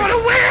on, he's baby. gonna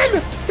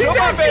win! He's Come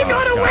on, actually baby.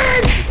 gonna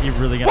win! Is he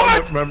really gonna?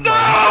 What? Remember? No!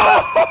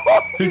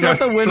 He got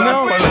the slapped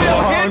windmill? by the Windmill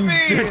long hit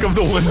me! dick of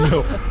the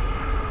windmill.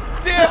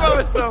 Damn, I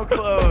was so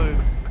close.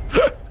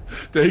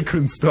 They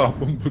couldn't stop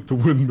him, but the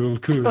windmill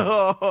could.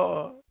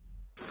 Oh,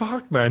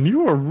 Fuck, man,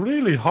 you were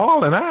really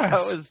hauling I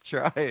ass. was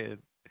trying.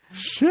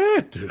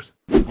 Shit, dude.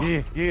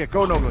 Yeah,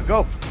 go, Nogla, go.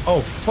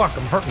 Oh, fuck,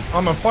 I'm hurting.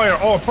 I'm on fire.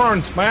 Oh, it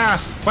burns. My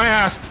ass.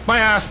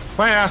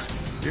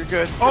 You're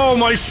good. Oh,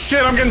 my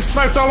shit, I'm getting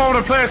sniped all over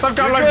the place. I've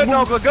got You're like... good,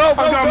 Nogla, go, I've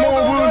got go,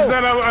 more go, wounds go.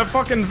 than a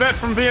fucking vet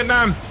from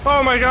Vietnam.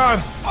 Oh, my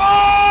God.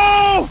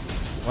 Oh!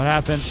 What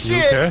happened? You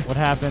okay? What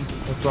happened?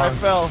 What's I wrong?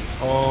 fell.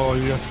 Oh,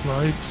 you got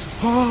sniped.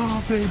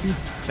 Oh, baby.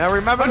 Now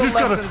remember the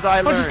lessons I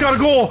learned. I just gotta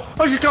go.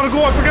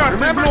 I forgot.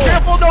 Remember, to go.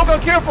 careful, Nogla,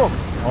 careful.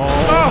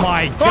 Oh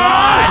my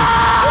god!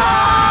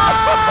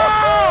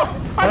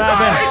 I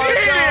thought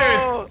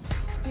I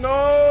did it!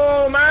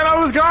 No, man, I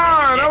was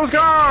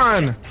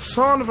gone!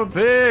 Son of a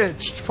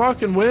bitch.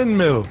 Fucking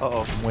windmill.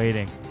 Uh-oh. I'm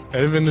waiting.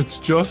 Evan, it's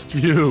just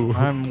you.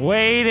 I'm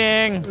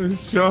waiting.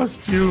 It's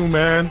just you,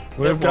 man.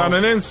 We've got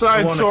an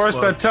inside won't source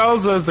explode. that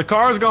tells us the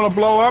car's gonna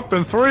blow up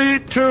in 3,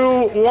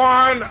 2,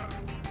 1.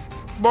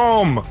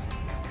 Boom.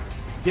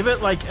 Give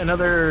it like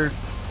another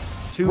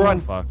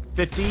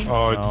 250.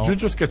 Oh, No. did you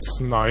just get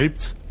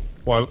sniped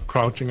while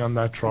crouching on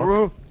that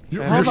truck?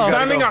 You're How about-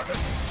 standing on.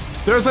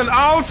 There's an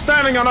owl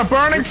standing on a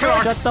burning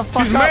truck. Shut the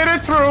fuck He's up. made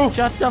it through.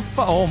 Shut the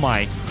fuck. Oh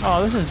my.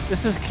 Oh, this is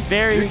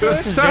very. There's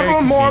this is very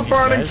several more convenient,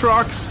 burning guys.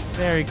 trucks.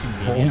 Very Oh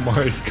convenient.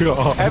 my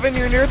god. Evan,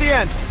 you're near the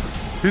end.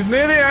 He's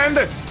near the end.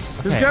 He's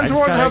Okay, I getting just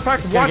towards gotta- Hellpack.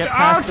 just gotta Watch get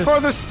past out this- for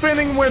the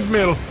spinning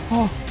windmill.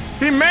 Oh.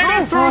 He made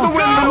it through the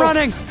windmill. I'm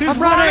running. He's I'm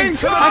running.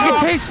 to the I can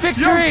top. taste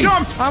victory. You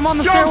jumped. I'm on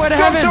the Jump, stairway to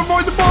jump heaven. to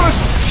avoid the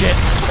bullets. Shit.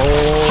 Oh,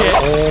 Shit.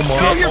 oh my,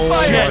 Shit.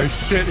 oh Shit. my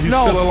shit. He's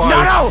No. still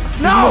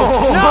alive. No,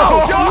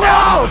 no,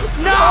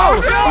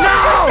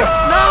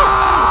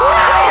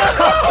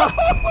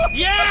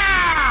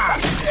 Yeah!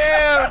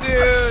 Damn,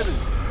 dude.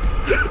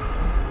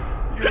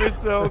 You were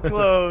so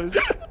close.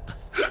 That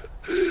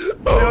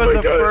was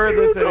the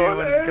furthest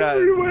anyone's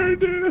gotten. Everywhere,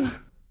 dude.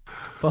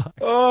 Fuck.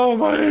 Oh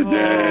my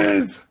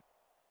days.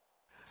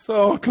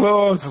 So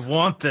close. I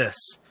want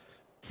this.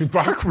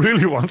 Brock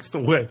really wants to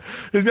win.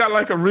 He's got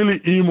like a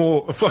really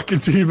emo fucking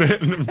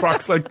teammate, and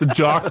Brock's like the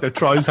jock that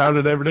tries hard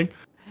at everything.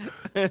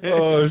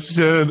 Oh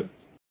shit.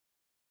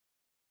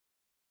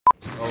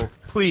 Oh,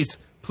 please,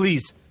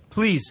 please,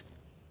 please.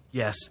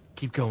 Yes,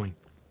 keep going.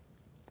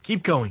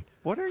 Keep going.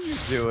 What are you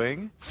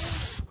doing?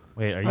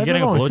 Wait, are you I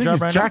getting a don't know, I think blowjob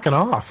he's right jacking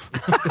off.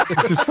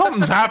 Just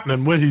something's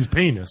happening with his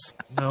penis.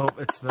 No,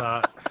 it's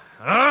not.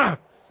 Ah!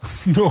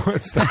 No,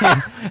 it's not.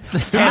 now?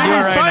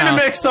 He's trying to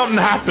make something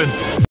happen.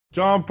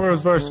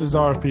 Jumpers versus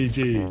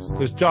RPGs.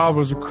 This job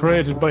was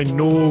created by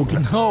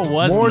Nogla. No, it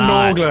was more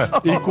not.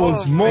 Nogla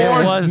equals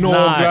more It was Nogla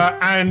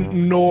not. and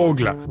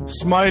Nogla.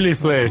 Smiley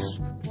face.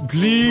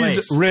 Please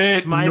Place.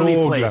 rate Smiley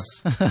Nogla.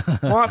 place.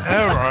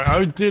 Whatever.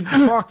 I did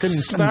fucking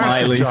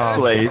start the job.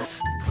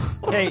 place.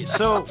 Okay,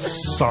 so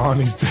Saw on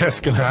his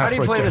desk in how do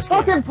you play Africa. this game?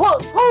 Fucking pull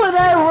it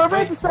out. We're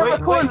about to start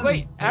recording.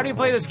 Wait. How do you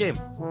play this game?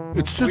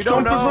 It's We just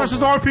don't Jumpers know. versus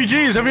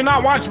RPGs. Have you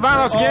not watched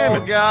Vanos Oh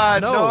Gaming?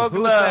 God, No, Nogla.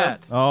 who's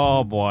that?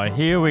 Oh boy,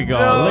 here we go.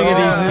 No. Look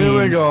at these teams.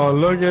 Here we go.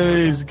 Look at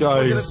these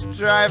guys. Gonna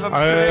drive him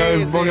I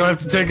crazy. fucking have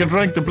to take a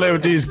drink to play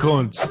with these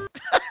cunts.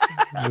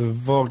 The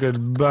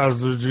fucking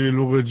bastards, you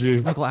look at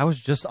you. Uncle, I was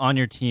just on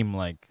your team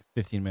like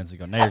 15 minutes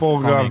ago. Now you're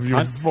Fuck calling off, me a you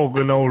cunt?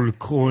 fucking old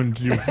cunt.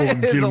 You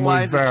fucking the killed my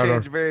lines have father.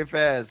 changed very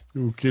fast.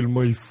 You killed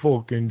my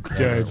fucking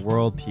dad.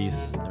 World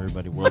peace,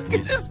 everybody. World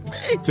peace.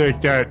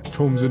 Take that.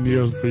 Thumbs and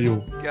ears for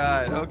you.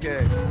 God, okay.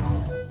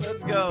 Let's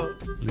go.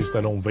 At least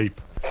I don't vape.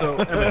 So,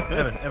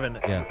 Evan.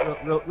 Yeah.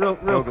 Real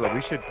Nogla,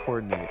 we should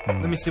coordinate.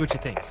 Let me see what you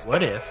think.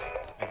 What if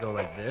I go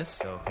like this?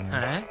 So,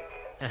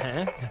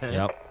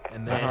 Yep.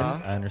 And then,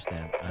 I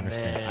understand. I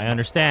understand. then- I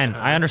understand.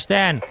 I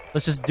understand.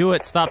 Let's just do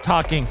it. Stop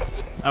talking.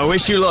 I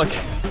wish you luck.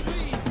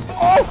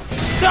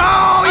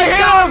 No, you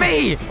got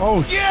me!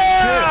 Oh shit!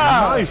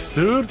 Nice,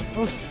 dude. That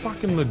was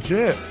fucking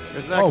legit.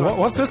 There's the next Oh, one.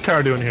 what's this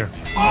car doing here?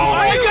 Oh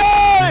my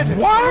God!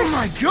 What? Oh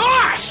my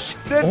gosh!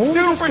 That's Oh, 2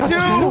 just for got 2.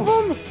 two of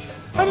them?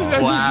 How did I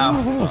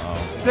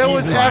just- That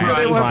was after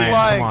they went Brian,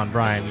 flying. come on,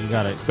 Brian. You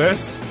got it.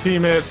 Best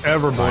teammate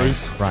ever,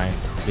 boys. Brian,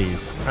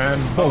 please.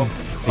 And boom.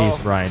 Please,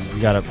 Brian.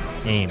 You gotta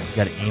aim. You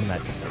gotta aim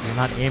that. You're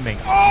not aiming.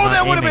 Oh, You're that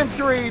not would have aiming. been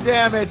 3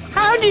 damage.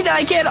 How did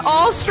I get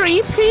all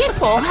 3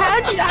 people?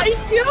 How did I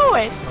do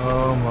it?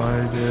 Oh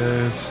my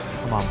days.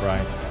 Come on,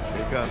 Brian.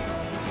 Here it comes.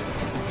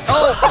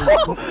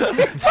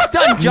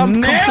 Stun jump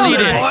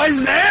completed.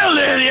 Nailed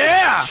it,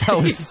 yeah! That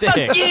was sick.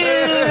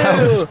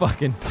 That was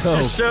fucking dope.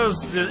 This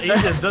shows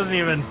Aegis doesn't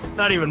even,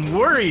 not even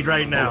worried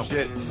right now. Oh,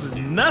 shit. This is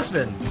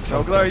nothing.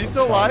 Nogla, are you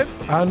still alive?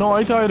 No,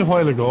 I died a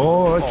while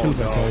ago. I killed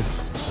no. myself.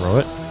 Throw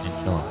it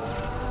and kill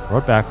him. Throw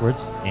it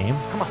backwards. Aim.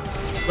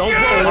 Don't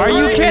Are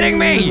you kidding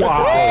me?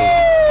 Wow.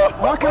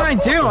 What can I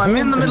do? I'm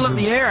in the middle of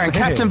the air, and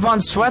insane. Captain Von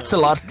sweats a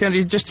lot because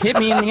he just hit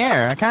me in the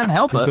air. I can't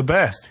help He's it. the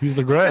best. He's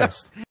the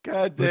greatest.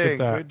 God Look at dang,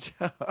 that. good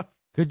job.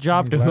 Good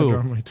job to Glad you're who?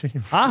 on my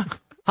team. Huh?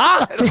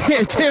 Huh?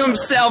 To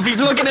himself, he's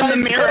looking in the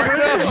mirror.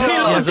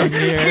 has a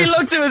mirror. He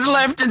looked to his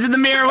left into the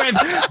mirror and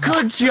went,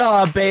 "Good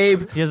job,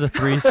 babe." He has a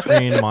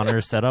 3-screen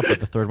monitor setup, but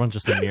the third one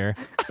just a mirror.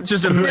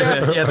 Just a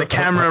mirror. Yeah, the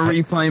camera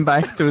replaying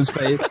back to his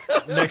face.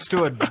 next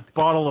to a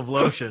bottle of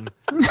lotion.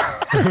 And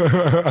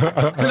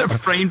a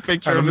framed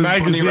picture And a of his bunny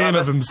magazine rabbit.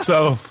 of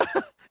himself.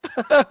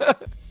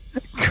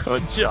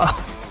 Good job.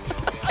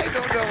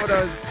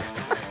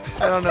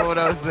 I don't know what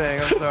I was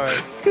saying. I'm sorry.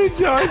 Good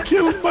job,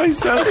 killed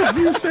myself.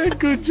 You said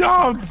good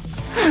job.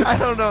 I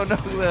don't know. No,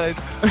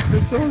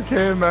 it's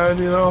okay, man.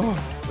 You know.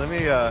 Let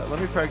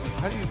me practice.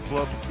 How do you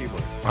blow up the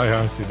keyboard? I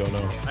honestly don't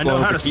know. I know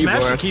how to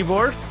smash a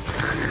keyboard.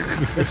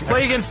 Let's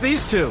play against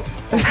these two.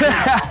 You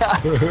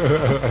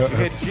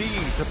hit G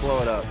to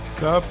blow it up.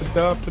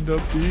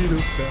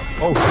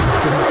 Oh.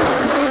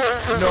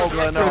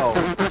 Nogla, no.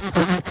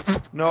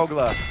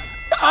 Nogla.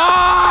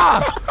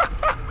 Ah!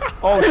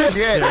 Oh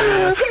shit!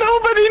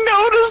 Nobody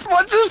noticed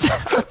what just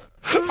happened.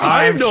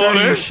 I'm sure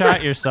you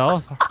shot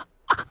yourself.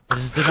 I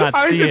just did not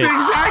I see did it. the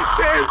exact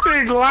same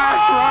thing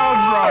last round,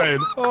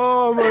 Brian.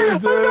 Oh my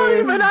god. I'm not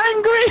even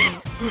angry.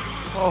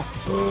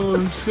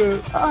 Oh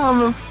shit.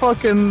 I'm a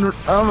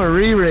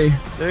Riri.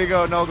 There you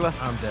go, Nogla.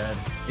 I'm dead.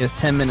 He has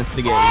 10 minutes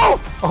to get.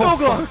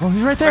 Nogla! Oh,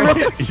 he's right there. I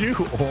hit you,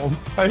 Om.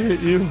 I hit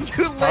you.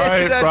 You landed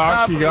Alright, on top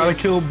Brock, you of gotta me.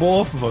 kill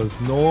both of us.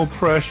 No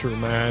pressure,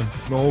 man.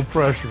 No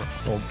pressure.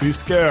 Don't be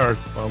scared.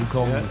 I'm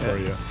coming for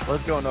you.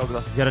 Let's go,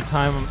 Nogla. You got a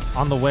time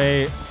on the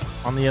way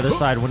on the other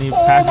side when he Oh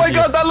passes my you.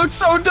 god, that looks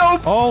so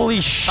dope! Holy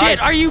shit,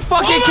 are you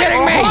fucking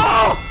kidding me?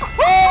 Oh,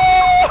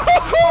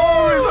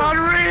 it's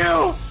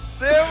unreal!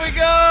 There we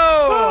go!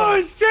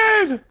 Oh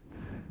shit!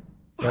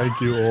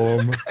 Thank you,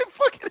 Om.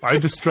 I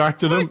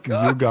distracted him.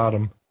 You got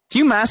him. Do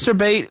you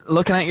masturbate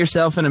looking at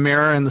yourself in a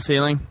mirror in the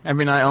ceiling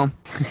every night, Om?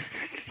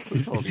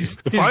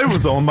 If I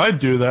was Om, I'd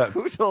do that.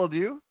 Who told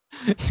you?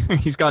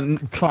 He's got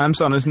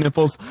clamps on his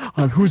nipples.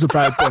 Who's a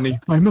bad bunny?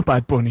 I'm a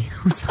bad bunny.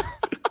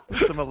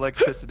 Some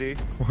electricity.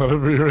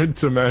 Whatever you're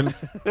into, man.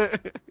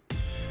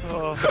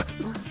 Oh.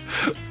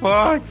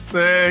 Fuck's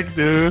sake,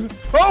 dude.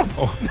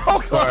 Oh,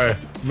 no, sorry.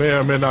 May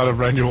or may not have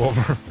ran you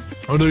over.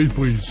 Oh, no,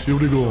 please. Here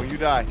we go. Oh, you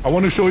die. I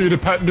want to show you the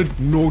patented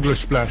Nogla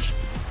splash.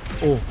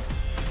 Oh,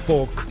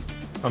 fuck.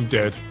 I'm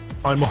dead.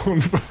 I'm on.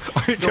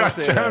 I got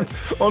jammed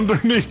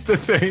underneath the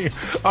thing.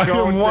 I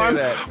am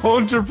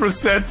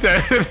 100%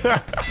 dead.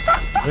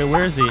 Wait,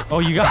 where is he? Oh,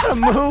 you got him,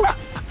 Moo?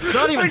 It's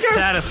not even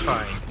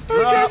satisfying.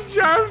 I got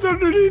jammed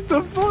underneath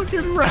the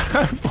fucking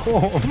ramp.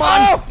 Oh, Come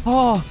on!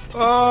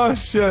 Oh,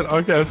 shit.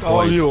 Okay, it's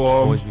all you,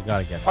 Boys, we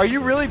gotta get. Are you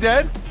really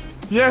dead?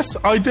 Yes,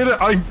 I did it.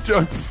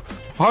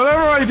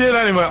 Whatever I did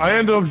anyway, I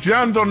ended up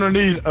jammed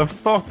underneath a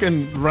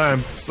fucking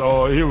ramp.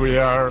 So here we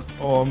are.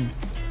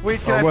 Wait,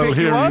 can I well, pick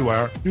here you up? you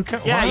are. You can.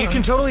 Yeah, you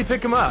can totally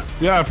pick him up.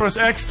 Yeah, press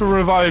X to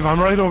revive. I'm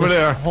right over Just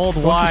there. hold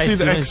Don't Y you see as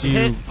the soon X? as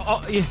you-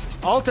 Hit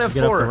Alt Get up the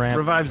F4 ramp.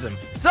 revives him.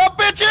 Sup,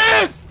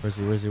 bitches! Where's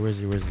he? Where's he? Where's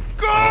he? Where's he?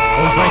 Go!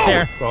 Oh, he's right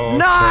there. Oh,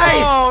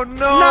 Nice! Oh,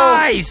 no!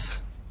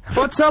 Nice!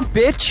 What's up,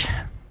 bitch?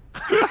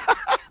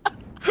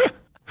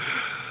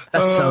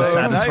 That's so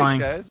satisfying.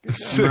 Nice,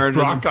 guys. Shit,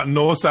 Brock got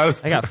no I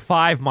satisfaction. got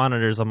 5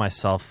 monitors on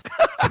myself.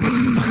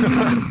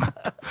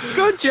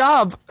 Good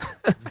job.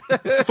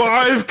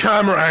 5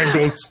 camera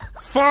angles.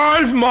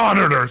 5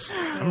 monitors.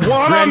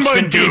 One on my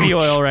Drenched in baby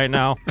gooch. oil right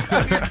now.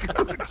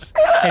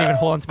 Can't even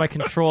hold onto my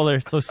controller.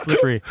 It's so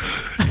slippery.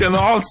 Getting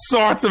all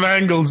sorts of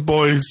angles,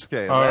 boys.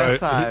 Okay, all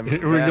last right. time,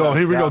 Here we go.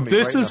 Here we go. got me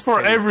This right in is the for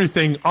face.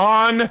 everything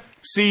on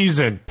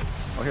season.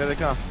 Oh, here they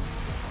come.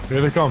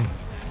 Here they come.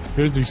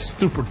 Here's these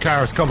stupid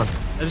cars coming.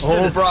 I just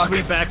did a Brock.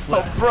 sweet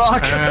backflip.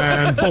 Brock!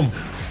 And boom.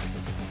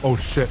 Oh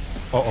shit.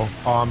 Uh-oh.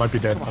 Oh, I might be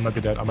dead. I might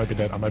be dead. I might be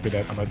dead. I might be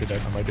dead. I might be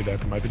dead. I might be dead.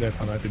 I might be dead.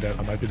 I might be dead.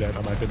 I might be dead.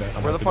 I might be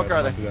dead. Where the fuck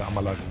are they? I'm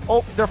alive.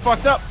 Oh, they're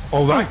fucked up.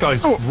 Oh, that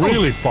guy's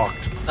really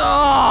fucked.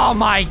 Oh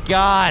my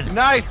god!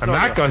 Nice. And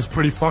that guy's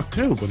pretty fucked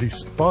too, but he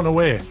spun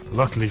away.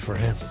 Luckily for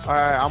him. All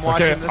right, I'm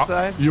watching this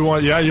side. You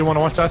want? Yeah, you want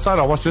to watch that side?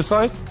 I'll watch this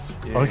side.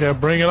 Yeah. Okay,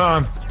 bring it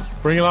on.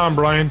 Bring it on,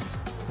 Brian.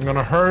 I'm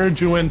gonna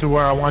herd you into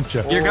where I want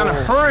you. You're gonna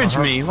hurge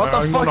me. What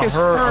the fuck is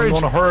I'm hurge?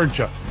 gonna herd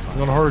you. I'm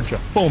gonna herd you.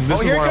 Boom.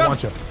 This is here where he I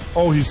comes. want you.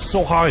 Oh, he's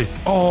so high.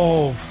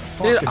 Oh, Dude,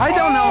 fucking. I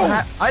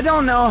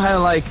don't know how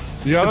like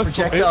Yeah, the that's-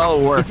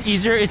 projectile works. It's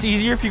easier. It's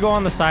easier if you go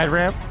on the side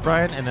ramp,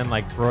 Brian, and then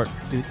like throw it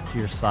to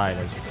your side.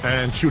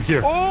 And shoot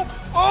here. Oh,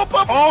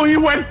 Oh, he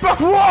went back.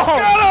 Whoa!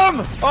 got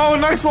him! Oh,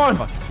 nice one.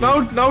 Now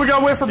we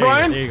gotta wait for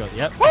Brian. There you go.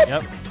 Yep.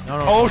 Yep. No,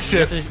 no. Oh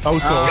shit, that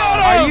was close.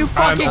 Are you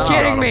fucking I'm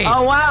kidding out. me?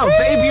 Oh wow,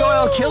 baby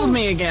oil killed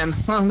me again.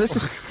 Well, this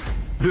is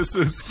This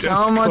is So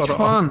gets much cut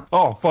fun. off.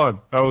 Oh, fun.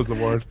 That was the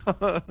word.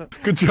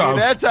 Good job.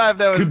 That time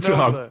that was Good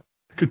job. Nova.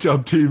 Good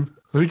job, team.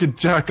 We can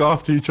jack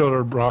off to each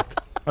other,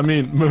 Brock. I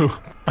mean, Moo.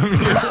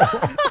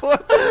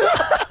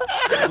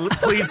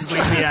 Please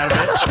leave me out of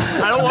it.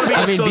 I don't want to be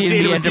I mean,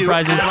 associated B&B with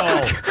Enterprises. you at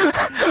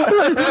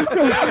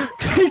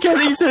all.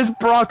 he says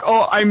Brock.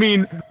 Oh, I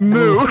mean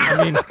Moo.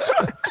 I mean,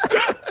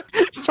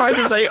 He's trying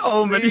to say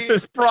and he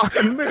says Brock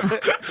and Moo.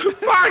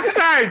 Fuck's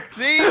sake!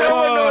 See, no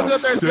one knows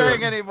what they're shit.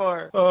 saying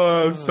anymore.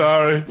 Oh, I'm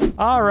sorry.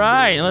 all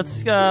right.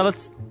 Let's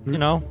you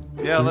know.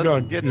 Yeah, You've let's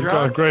got, get you've got a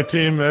drunk. great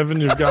team,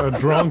 Evan. You've got a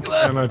drunk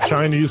and a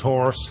Chinese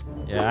horse.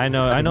 Yeah, I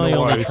know. I know you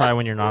No only worries. try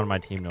when you're not on my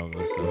team,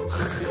 Nova. So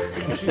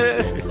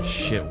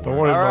shit. Don't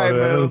worry All about right,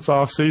 it. Moo. It's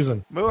off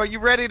season. Moo, are you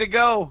ready to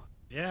go?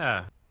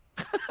 Yeah.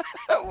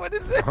 What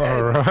is it?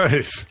 All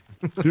right.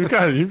 You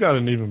got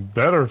an even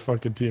better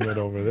fucking teammate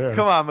over there.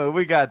 Come on, Moo,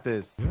 we got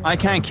this. I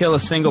can't kill a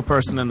single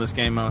person in this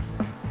game mode.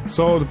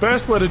 So the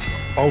best way to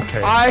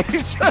okay. I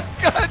just got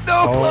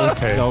no glove.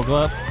 Okay. No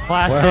glove.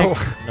 Plastic.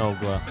 Well- No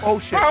glove. Oh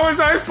shit. How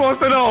was I supposed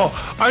to know?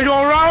 I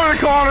go around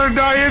the corner and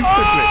die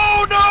instantly.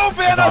 Oh no,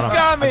 Vanos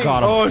got me. I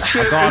got him. Oh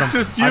shit! I got It's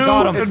him. just you I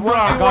got him. and It's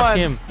Brock. I got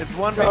him. It's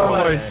 1v1.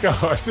 Oh my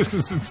gosh, this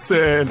is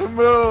insane.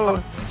 Moo.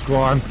 Go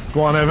on,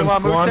 Evan. Come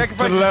on, Go Moo, on. To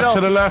sacrifice the left, yourself.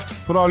 to the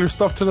left. Put all your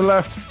stuff to the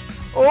left.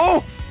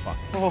 Oh.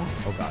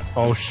 Oh god.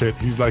 Oh shit,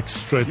 he's like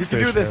straight You can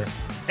do stationary.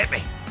 this. Hit me.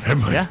 Hit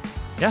me. Yeah.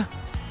 Yeah.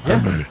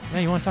 Hit me. Yeah.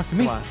 You want to talk to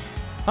me? Come on.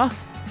 Huh?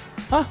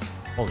 Huh?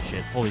 Holy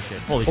shit. Holy shit.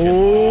 Holy shit.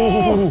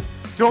 Oh!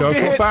 Don't Go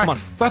get hit. back. Come on.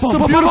 That's Boom, the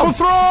boom, beautiful boom.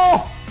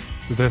 throw.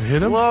 Did that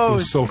hit him? It Close.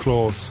 was so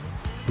close.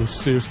 It was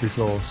seriously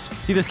close.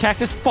 See this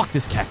cactus? Fuck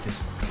this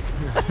cactus.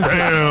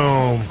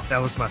 Damn. That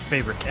was my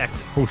favorite character.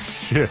 Oh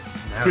shit.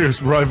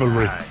 Fierce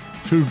rivalry.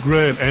 Two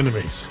great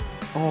enemies.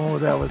 Oh,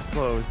 that was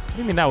close. What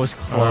do you mean that was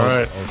close?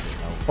 Alright. Okay,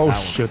 Oh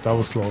shit, that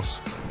was close.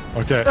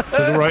 Okay, to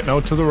the right now,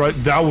 to the right.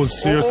 That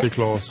was seriously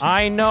close.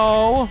 I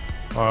know.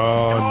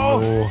 Oh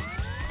no.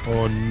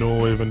 Oh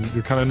no, Evan.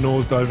 You're kind of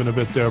nosediving a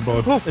bit there,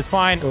 bud. It's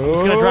fine. I'm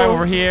just gonna drive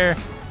over here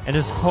and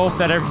just hope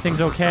that everything's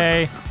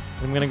okay.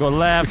 I'm gonna go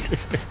left.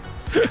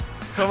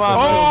 Come on,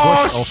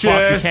 oh shit!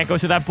 Fuck, you can't go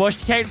through that bush.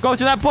 You can't go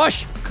through that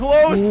bush.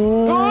 Close. He's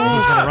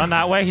gonna run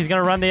that way. He's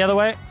gonna run the other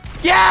way.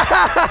 Yeah!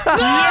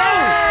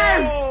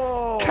 Yes!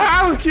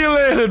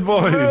 Calculated,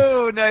 boys.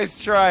 Oh, nice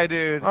try,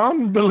 dude.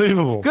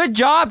 Unbelievable. Good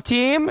job,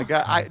 team.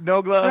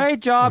 Nogla.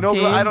 Great job,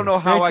 team. I don't know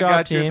how Great I job,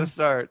 got you team. at the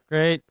start.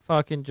 Great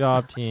fucking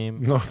job,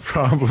 team. No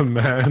problem,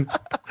 man.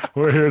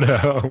 We're here to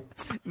help.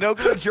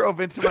 Nogla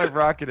drove into my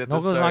rocket at the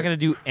Nogla's start. not gonna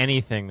do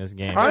anything this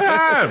game. I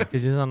am.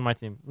 Because he's on my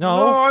team.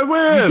 No, I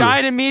will. You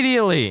died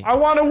immediately. I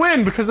want to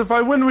win because if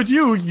I win with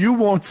you, you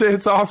won't say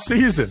it's off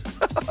season.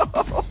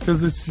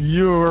 Because it's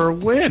your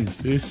win.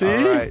 You see?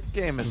 Alright,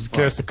 game is fun.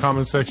 In case the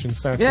comment section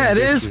starts. Yeah, it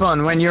is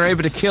fun when you're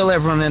able to kill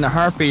everyone in a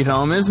heartbeat,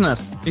 home, isn't it?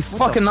 It'd be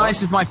fucking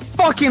nice if my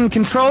fucking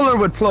controller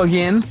would plug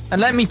in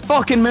and let me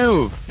fucking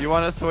move. You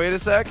want us to wait a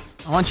sec?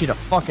 I want you to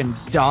fucking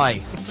die.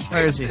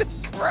 Where is he?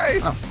 Right.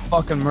 I'm gonna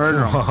fucking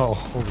murder him. Oh,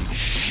 holy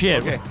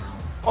shit. Okay.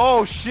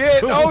 Oh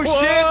shit! Oh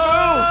shit! Move!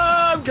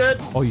 I'm good.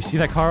 Oh, you see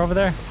that car over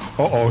there?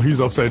 Uh-oh, he's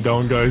upside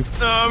down, guys.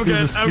 No, I'm good.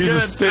 He's I'm a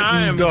good.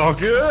 sitting duck.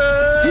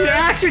 Good. He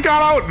actually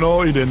got out.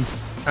 No, he didn't.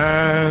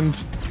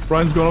 And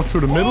Brian's going up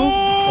through the middle.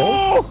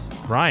 Oh.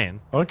 Brian.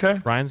 Okay.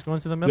 Brian's going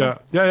to the middle?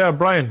 Yeah,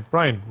 Brian,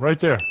 right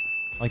there.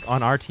 Like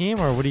on our team,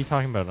 or what are you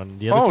talking about? On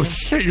the other Oh team?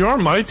 shit, you're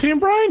on my team,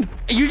 Brian?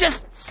 You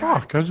just...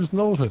 Fuck, I just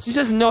noticed. You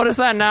just noticed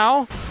that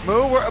now?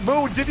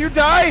 Moo, did you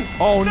die?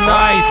 Oh, no!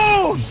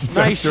 nice.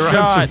 Nice your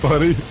shot. answer,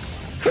 buddy.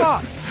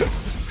 Fuck.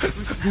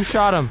 Who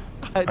shot him?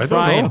 I don't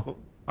know.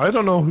 I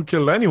don't know who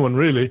killed anyone,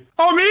 really.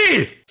 Oh,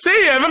 me!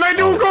 See, Evan, I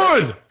do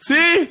good!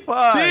 See?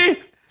 Fuck.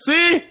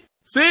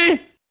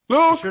 See?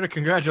 Look! Sure to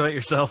congratulate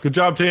yourself. Good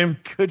job, team.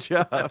 Good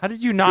job. How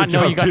did you not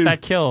know you got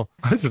that kill?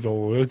 I don't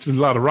know. It's a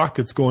lot of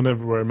rockets going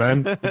everywhere,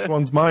 man. Which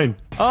one's mine?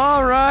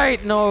 All right,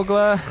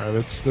 Nogla. All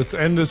right, let's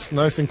end this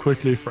nice and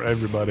quickly for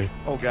everybody.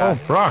 Oh, God.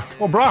 Oh, Brock.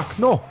 Oh, Brock.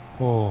 No.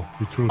 Oh,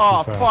 he threw too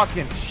Oh, fast.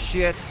 fucking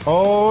shit.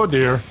 Oh,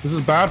 dear. This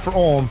is bad for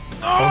Ohm.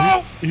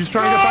 Oh, he's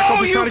trying to get back up.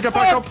 He's trying to get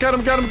back up. Get him.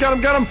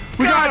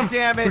 We got him.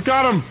 Damn it. We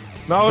got him.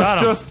 Now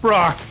it's just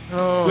Brock.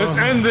 Oh. Let's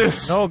end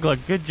this. Nogla,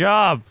 good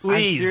job.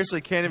 Please. I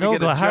seriously can't even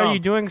get a Nogla, how are you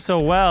jump. doing so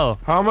well?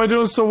 How am I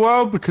doing so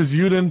well? Because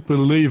you didn't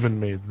believe in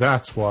me.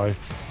 That's why.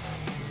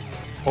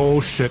 Oh,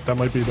 shit. That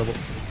might be double.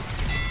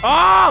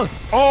 Oh!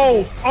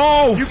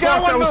 Oh, You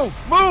fuck. got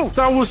one, move!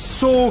 That was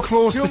so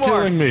close to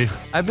killing me.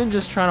 I've been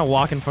just trying to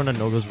walk in front of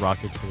Nogla's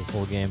rockets for this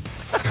whole game.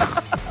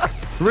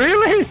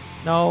 Really?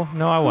 No,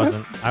 I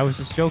wasn't. I was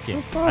just joking.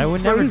 That's not I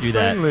would never very do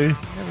that. friendly.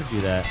 Never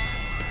do that.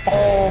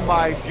 Oh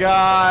my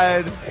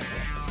god.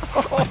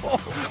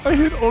 I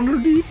hit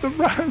underneath the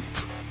ramp.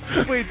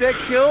 Wait, that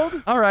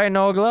killed? All right,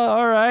 Nogla.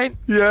 All right.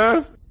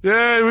 Yeah, we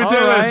All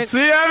did right. it.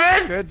 See,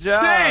 Evan? Good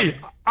job. See,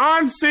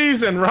 on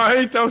season,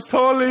 right? That was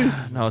totally...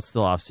 No, it's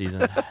still off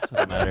season.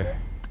 Doesn't matter.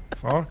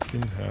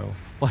 Fucking hell.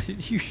 Why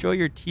did you show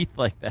your teeth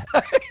like that?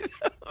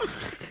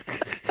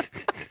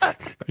 I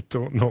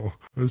don't know.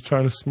 I was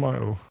trying to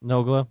smile.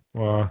 Nogla,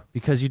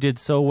 because you did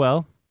so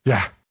well.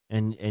 Yeah.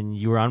 And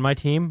you were on my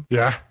team.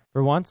 Yeah.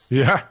 For once.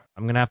 Yeah.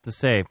 I'm gonna have to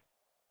say,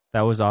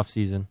 that was off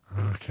season.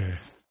 Okay.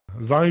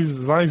 As long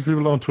as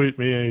people don't tweet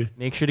me.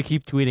 Make sure to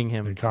keep tweeting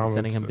him, and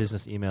sending him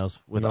business emails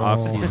with off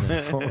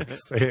season. For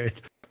fuck's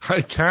sake.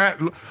 I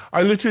can't.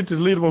 I literally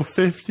deleted about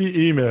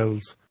 50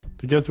 emails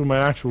to get through my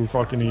actual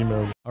fucking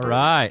emails. All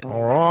right.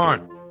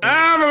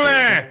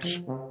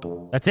 Avalanche!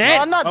 That's it?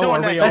 No, I'm not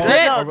doing that. That's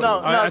it? No,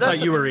 I thought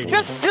you were reading.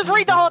 Just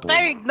read the whole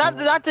thing.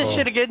 Not this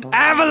shit again.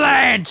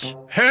 Avalanche!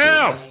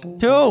 Help!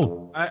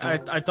 2. I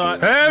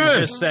thought Heaven!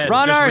 you just said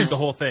Runners! just read the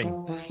whole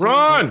thing.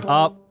 Run!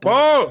 Up.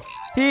 Both!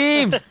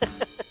 Teams!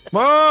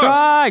 Must!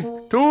 Strike!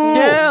 Do!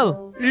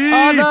 Kill!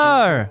 Eat!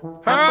 Other!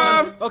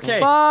 Have! Okay.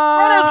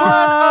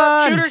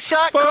 Fun! Shooter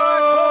shot Fun! card.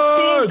 Both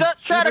teams up,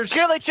 try to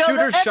kill each other.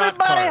 shooter shot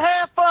Everybody cards.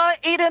 have fun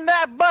eating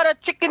that butter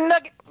chicken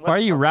nugget. Why are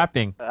you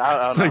rapping?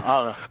 I don't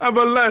know.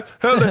 Avalanche,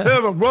 hell to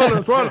heaven, run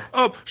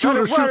up, shoot,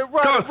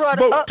 run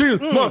both up.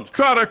 teams must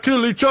try to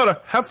kill each other.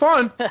 Have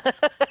fun.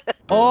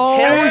 Oh,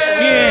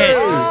 shit!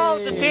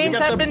 Oh, the teams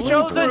have been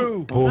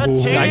chosen.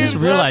 I just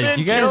realized,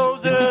 you guys,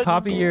 did you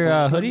copy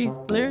your hoodie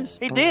clears?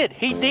 He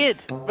did.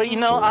 But you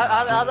know,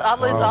 I'll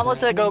let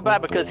that go by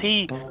because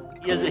he's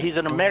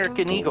an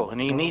American Eagle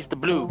and he needs the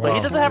blue, but he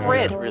doesn't have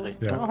red really.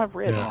 Yeah. I don't have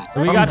red. Yeah.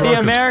 So we got the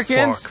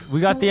Americans. We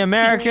got the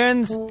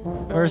Americans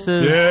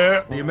versus.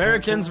 Yeah. The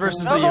Americans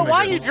versus the No, immigrants.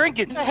 why are you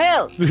drinking? The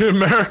hell? The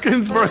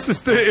Americans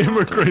versus the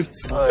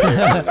immigrants.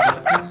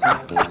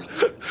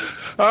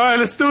 All right,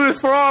 let's do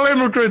this for all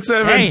immigrants,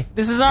 Evan. Hey,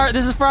 this is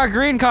for our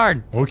green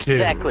card. Okay.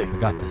 Exactly. We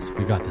got this,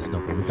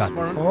 Noble. We got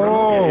this.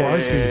 Oh, I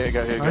see.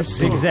 I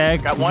see.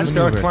 Zigzag. Got We one. just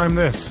gotta climb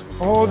this.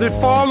 Oh, they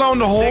fall down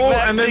the hole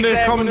Zigzag, and then they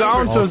zigzag come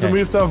down to us and we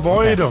have to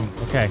avoid them.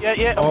 Okay.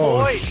 Yeah, Oh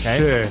avoid.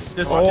 shit!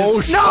 Just-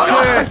 Oh just-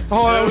 shit!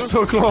 Oh, that was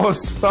so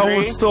close. That Three.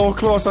 was so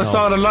close. I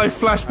saw the light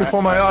flash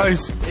before my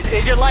eyes.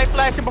 Is your light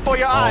flashing before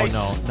your Oh eyes?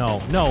 no.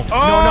 Oh, No.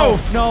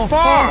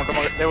 fuck! Come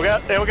on, there we go.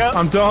 There we go.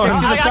 I'm done.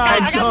 to the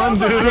side. I got I'm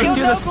done, Nogla. dude. I To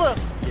got the Nogla.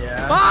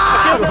 Yeah.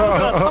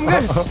 I'm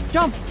good.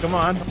 Jump. Come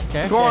on.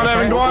 Okay. Go on,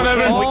 Evan. Go on,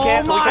 Evan. We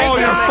can't. Oh we my can't. Oh,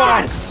 you're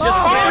God. fucked.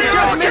 Just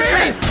just missed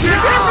me. You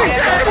definitely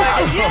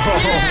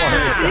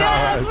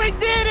Yes, we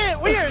did it.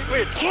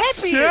 We're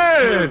champions.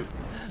 Shit!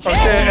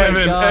 Okay, Oh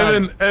my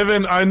God.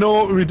 Evan, I know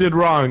what we did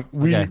wrong.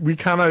 Okay. We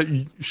kind of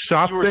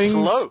shot You were things.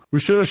 slow. We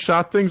should have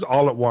shot things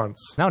all at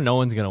once. Now no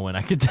one's gonna win.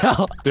 I could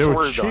tell. They were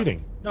Swear to God.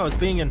 cheating. No, it's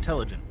being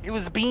intelligent. It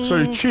was being. So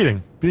you're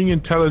cheating. Being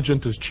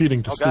intelligent is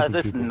cheating to Oh god, stupid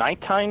is this people.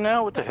 nighttime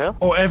now? What the hell?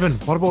 Oh, Evan,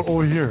 what about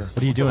over here? What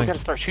are you We doing? gotta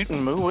start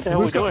shooting. Move. What the hell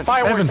are we Where's the- doing?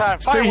 Fireworks Evan, time.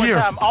 stay Fireworks here.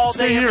 time. All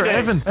Stay day, here, every day.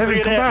 Evan. Evan, Look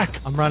at come that.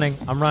 back. I'm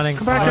running.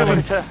 Come back,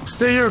 Evan.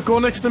 Stay here. Go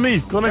next to me.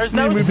 Go next to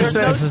me. We'll be there's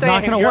safe. no This is not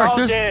gonna staying. You're work. all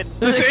There's- dead.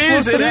 there's This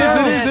explosive is.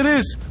 arrows. It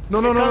is.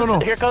 No.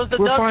 Here comes the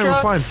We're dump fine.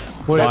 truck. We're fine.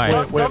 Wait.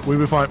 What? We'll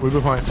be fine. Oh my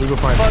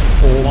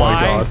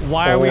Why? God.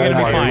 Why are we Oh gonna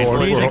be my fine? Lord.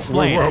 Please We're-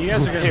 explain. we're- You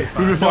guys are gonna be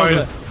We'll be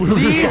fine. We'll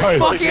be Please fine.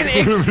 fucking We'll be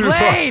fine.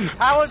 explain.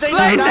 How would they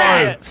Explain do that.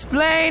 that?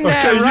 Explain Okay,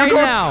 that you right go.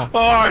 now.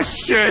 Oh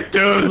shit,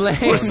 dude.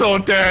 Explain. We're so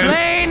dead.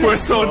 Explain. We're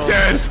so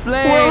dead.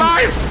 Explain. We're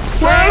alive.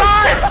 Explain. We're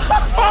alive.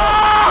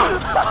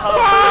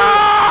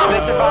 They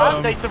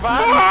survived. They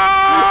survived.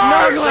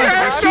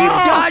 Shit, Keep no.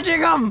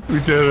 dodging them. We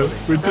did it.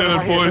 We did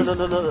it, boys.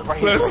 Right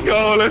here. Let's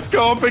go. Let's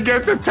go up and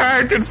get the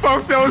tank and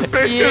fuck those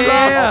bitches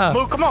Yeah. up.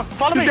 Move. Come on.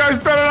 Follow me. You guys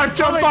better not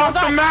jump Follow me, off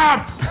don't the die.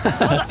 map.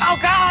 Oh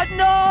god,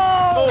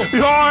 no! Oh,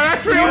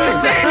 that's real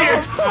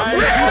convenient.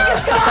 Real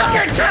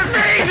fucking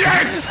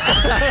convenient.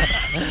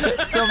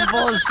 Some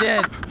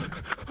bullshit.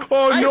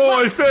 Oh no,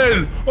 I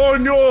fell. Oh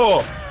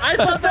no. I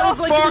thought that was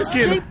like an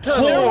Fucking escape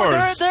tunnel.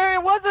 whores.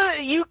 There wasn't.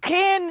 You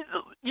can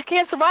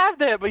survive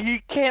that, but you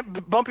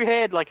can't bump your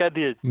head like I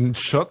did.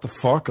 Shut the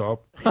fuck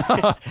up.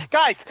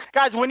 Guys,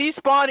 when you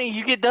spawn and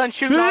you get done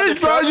shooting all the This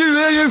trucks,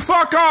 you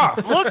fuck off.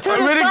 look to the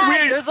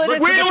side. There's an We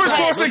enemy were tank.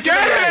 supposed to Look get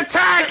the an right.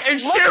 attack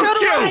and Look to shoot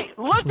the you. right.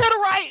 Look to the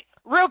right.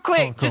 Real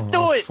quick. Just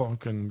do it.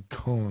 Fucking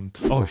cunt.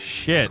 Oh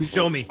shit.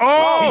 Show me.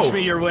 Oh. Teach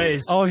me your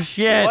ways. Oh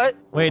shit. What?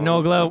 Wait,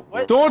 no glow.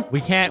 What? Don't. We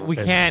can't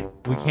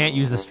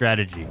use the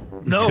strategy.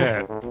 No.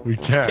 We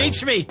can't.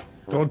 Teach me.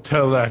 Don't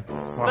tell that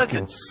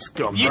fucking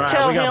scum. You Alright,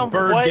 tell we got him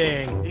bird what.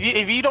 gang.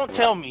 If you don't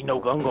tell me, no,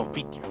 I'm gonna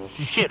beat you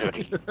shit out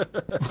of you.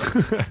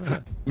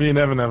 Me and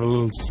Evan have a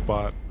little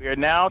spot. We are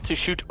now to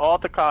shoot all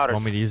the cars.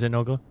 Want me to use it,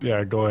 Nogla?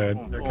 Yeah, go ahead.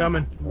 They're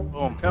coming.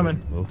 Boom.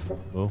 Coming. Move.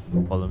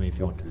 Follow me if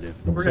you want to live.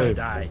 We're gonna Save.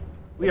 die.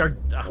 We are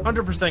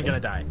 100% gonna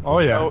die. Oh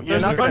yeah. Oh, you're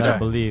There's not a bunch gonna of-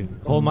 Believe.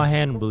 Hold my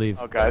hand and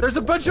believe. Okay. There's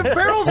a bunch of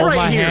barrels Hold right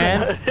my here.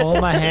 hand.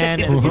 Hold my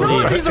hand and You know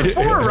what believe. these are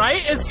for,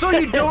 right? It's so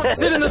you don't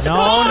sit in the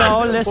spawn. No,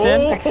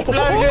 listen.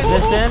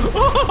 Listen.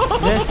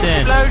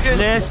 Listen. Explosion.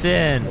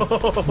 Listen.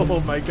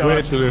 Oh my god.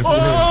 Wait till this.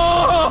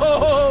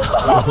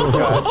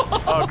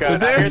 Oh god. Did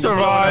they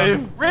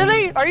survive?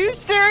 Really? Are you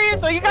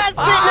serious? Are you guys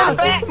sitting in the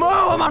back? Move!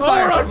 I'm on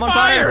fire! I'm on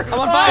fire! I'm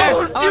on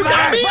fire! Oh, you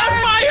got me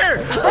on fire!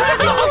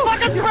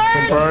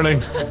 Burning.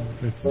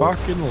 They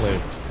fucking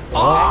lived.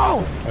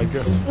 Oh! I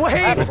guess.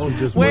 Wait! we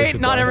just Wait!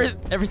 wasted Not time.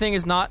 everything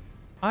is not.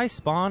 I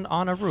spawned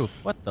on a roof.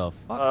 What the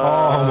fuck?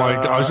 Oh my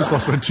god! I was just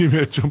watched my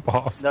teammate jump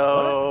off.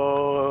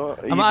 No.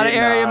 I'm out of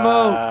area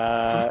mode.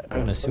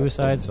 I'm gonna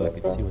suicide so I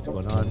can see what's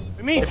going on. What do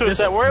you mean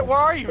suicide? Where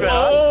are you, man?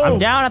 I'm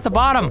down at the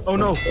bottom. Oh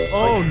no.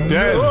 Oh no.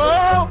 Dead.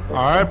 All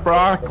right,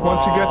 Brock.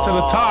 Once you get to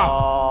the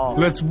top,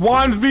 let's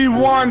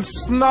 1v1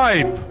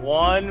 snipe.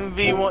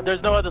 1v1.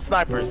 There's no other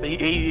snipers.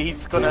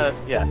 He's gonna.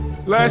 Yeah.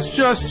 Let's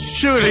just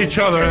shoot each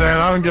other then.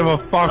 I don't give a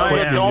fuck Oh, what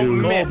yeah. you Don't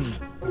do. miss.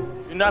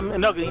 You're not.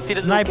 No, you see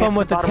this Snipe little him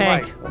with the bottom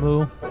tank, Moo.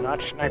 Right.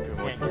 Not sniping.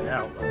 Can't get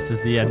out. This is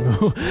the end,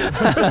 Moo.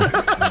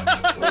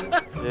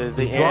 This is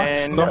the Brock end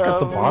stuck at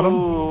the of bottom?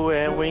 Moo,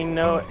 and we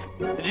know it.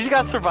 Did you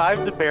guys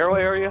survive the barrel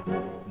area?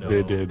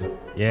 They did.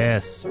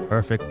 Yes,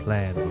 perfect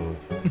plan, Moo.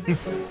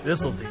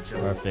 This'll teach them.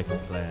 Perfect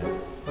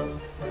plan.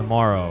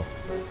 Tomorrow,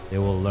 they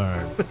will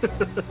learn.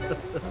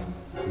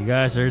 You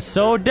guys are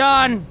so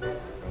done.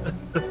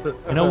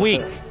 In a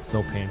week.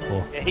 So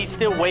painful. Yeah, he's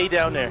still way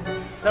down there.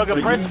 No, go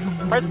press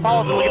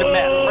pause and look at the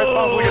map. Press pause and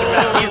look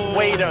at the map. He's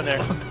way down there.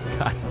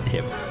 God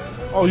damn.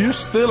 Oh, you're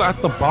still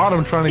at the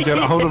bottom trying to get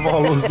out of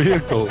all those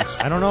vehicles.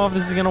 I don't know if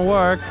this is gonna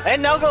work.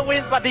 And Nogo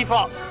wins by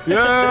default.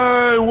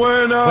 Yay,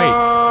 winner! Wait.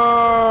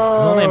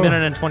 There's only a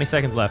minute and 20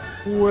 seconds left.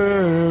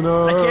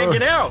 Winner! I can't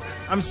get out.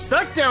 I'm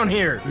stuck down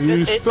here.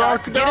 You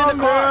stuck get in down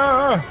the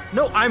car. there.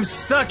 No, I'm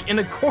stuck in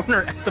a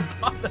corner at the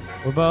bottom.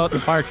 What about the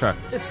fire truck?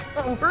 It's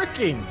not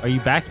working. Are you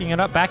backing it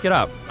up? Back it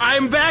up.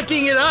 I'm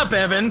backing it up,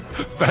 Evan.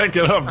 Back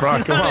it up, Brock.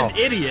 I'm Come not on. an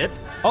idiot.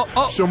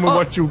 Oh, Show me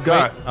what you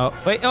got.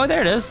 Wait. Oh,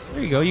 there it is.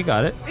 There you go. You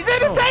got it. He's in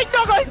the tank,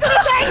 Nogo. He's in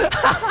the tank.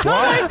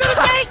 Nogo, he's in the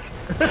tank.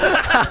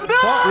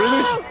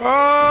 Really?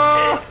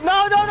 Oh! No!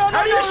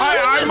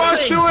 I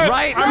must do it!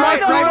 Right, I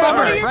must do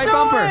it! right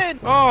bumper.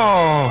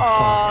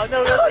 Oh,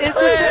 No,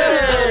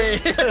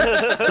 it's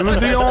it was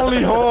the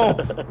only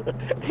hope.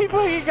 He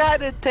fucking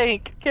got in the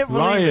tank. Can't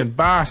believe Lying it.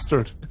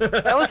 bastard.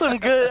 That was some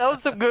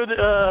good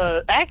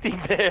acting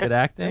there. Good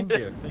acting.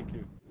 Thank you.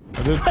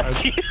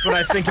 That's what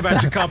I think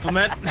about your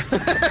compliment.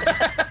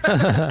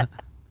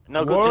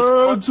 No,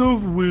 Words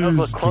of wisdom.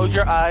 Close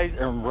your eyes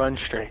and run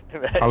straight.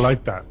 I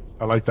like that.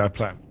 I like that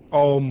plan.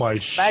 Oh my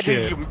shit.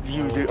 Imagine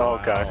you do.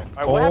 Oh god.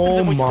 Right, what happens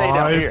if we stay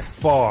down my here?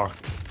 fuck.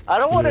 I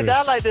don't want to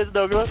die like this,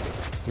 Douglas.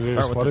 Liz,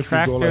 with what the if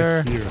we go like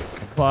tractor. here?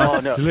 Plus,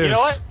 Oh no. Liz. You know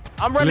what?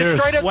 I'm running Liz.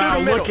 straight up Wow, through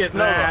the middle. look at No,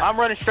 that. I'm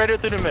running straight up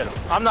through the middle.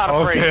 I'm not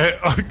afraid.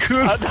 Okay,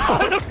 good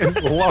fucking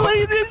luck. Look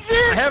at this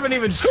shit. I haven't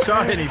even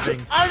shot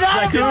anything. I'm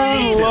not Good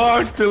afraid.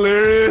 luck,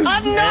 Delirious.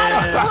 I'm not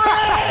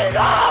afraid.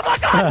 Oh my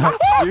god.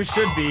 You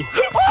should be.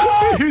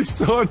 He's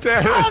so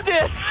dead. I'm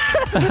dead.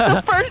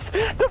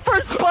 the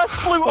first bus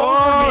flew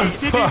Oh, over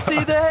me. Did you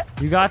see that?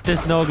 you got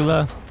this,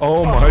 Nogla.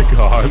 Oh my You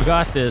got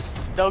got this.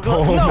 Douglas,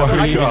 Oh no, my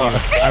are you God.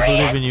 I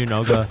believe in you,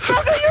 Nogla.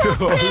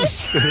 Oh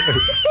shit.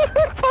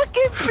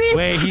 fucking bitch.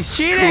 Wait, he's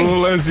cheating.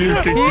 Cool as you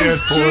can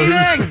He's get,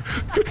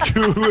 boys.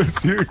 Cool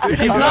as you can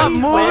He's get. not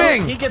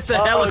moving. He gets a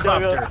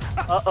helicopter.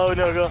 Uh-oh,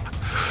 no go.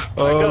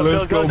 Oh,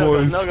 let's go,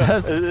 boys. No go.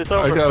 It's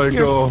over. I gotta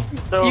go.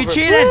 It's over. You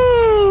cheated.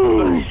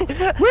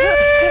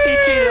 He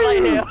cheated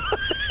like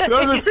hell.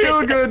 Doesn't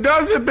feel good,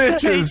 does it, He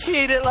bitches?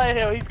 cheated like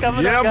hell. He's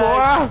coming Yeah, up,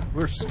 guys. boy.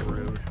 We're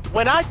screwed.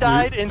 When I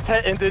died and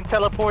then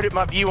teleported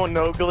my view on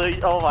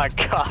Nogla, oh my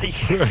god, you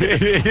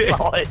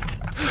saw it.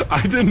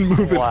 I didn't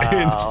move Wow.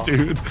 an inch,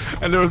 dude.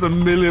 And there was a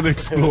million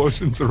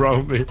explosions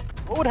around me.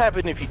 What would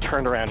happen if you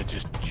turned around and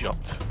just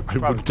jumped?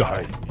 I would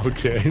die.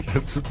 Okay,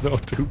 that's no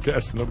two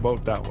guessing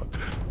about that one.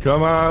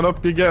 Come on,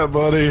 up you get,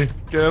 buddy.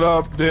 Get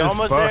up this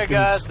Almost fucking there,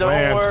 guys.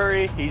 slant. Don't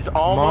worry. He's I'm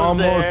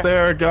almost almost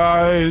there,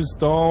 guys.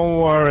 Don't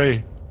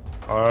worry.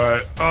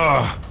 Alright.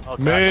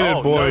 Okay. Made Oh,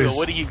 it, boys. no,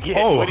 what do you get?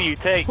 Oh. What do you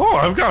take? Oh,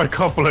 I've got a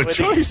couple of What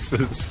do you-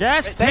 choices.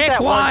 Just Take pick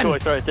that one one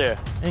choice right there.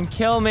 and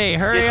kill me.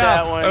 Hurry Get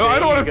up. that one. Oh, I There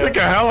don't you want to go. pick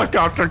a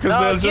helicopter because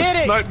No, they'll just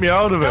get it. snipe me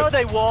out of No, it.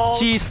 they won't.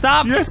 Gee,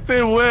 stop. Yes,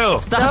 they will.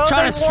 Stop No,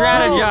 trying to they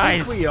won't.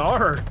 strategize. We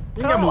are.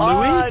 You think I'm Come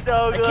Louis? on, I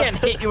Douglas. can't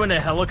hit you in a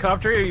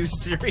helicopter. Are you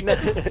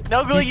serious?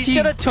 No, Glenn, you He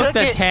should have took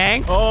the it.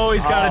 tank. Oh,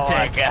 he's got Oh, a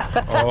tank. my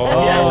God.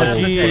 Oh, Yeah,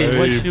 that's a geez, tank.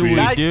 what should we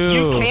Guys,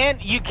 do?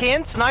 you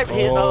can snipe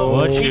him. Oh,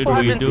 what should People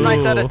we have been do?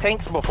 sniped out of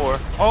tanks before.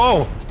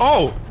 Oh,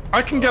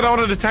 I can get out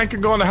of the tank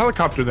and go on a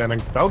helicopter then,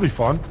 and that'll be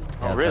fun.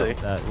 Oh, really?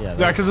 Yeah,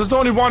 because there's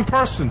only one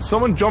person.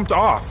 Someone jumped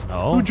off.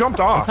 Oh. Who jumped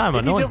off? Time,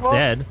 Did no he one's jump off?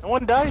 dead. No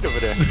one died over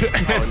there.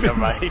 Oh, never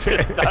mind. He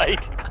just died.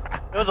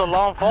 It was a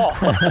long fall.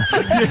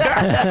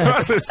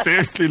 That's a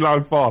seriously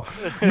long fall.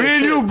 Me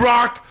and you,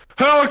 Brock.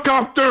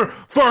 Helicopter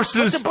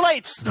versus Put the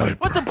blades. sniper.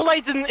 Put the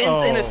blades in his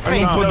I'm face.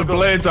 gonna put the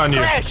blades on you.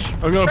 Crash.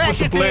 I'm gonna Crash put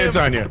the into blades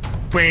him. on you.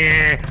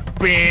 Bang,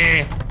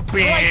 bang,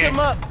 Light him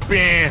up.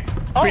 bang,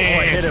 Oh,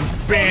 bang, hit him.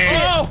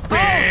 bang,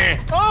 bang,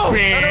 Oh,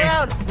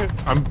 bang.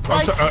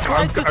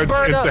 turn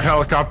around. The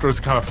helicopter is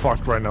kind of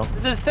fucked right now.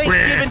 This is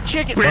Thanksgiving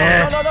chicken.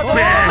 Bang, No.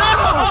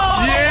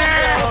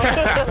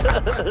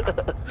 Yeah!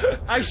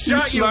 I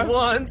shot you sniped.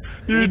 once.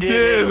 You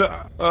did.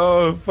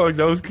 Oh fuck,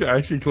 that was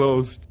actually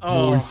close.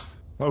 Oh. Boys.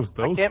 That was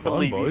I can't fun,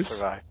 believe you boys.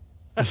 survived.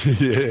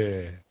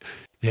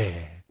 Yeah.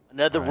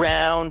 Another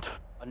round.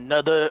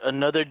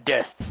 Another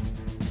death.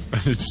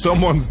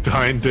 Someone's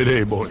dying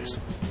today, boys.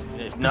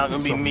 And it's not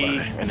gonna be me,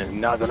 and it's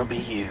not gonna be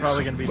you.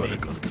 Probably gonna be me.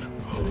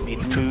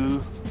 It's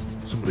you.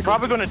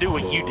 Probably gonna do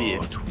what you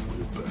did.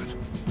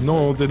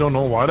 No, they don't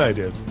know what I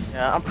did.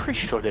 Yeah, I'm pretty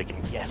sure they can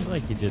guess. I feel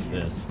like he did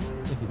this.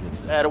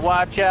 Better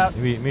watch out.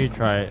 Maybe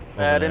try it. over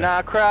Better there.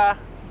 not cry.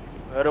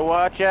 Better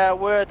watch out.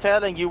 We're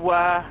telling you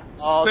why.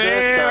 All Santa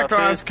this stuff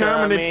Claus is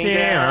coming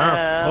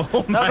down.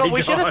 Oh my No,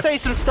 we should have gosh.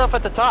 saved some stuff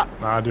at the top.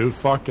 Nah, dude,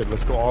 fuck it.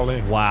 Let's go all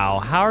in. Wow,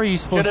 how are you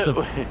supposed to?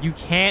 Gonna- You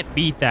can't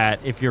beat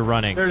that if you're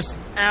running. There's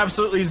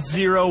absolutely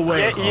zero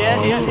way.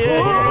 Yeah.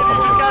 You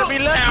gotta be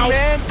lucky,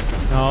 man.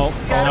 No,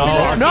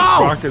 Gotta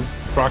no, be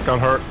Brock got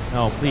hurt.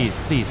 no! Please,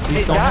 They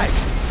don't. died.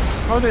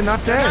 How are they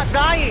not They're dead? not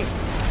dying.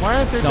 Why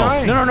aren't they No,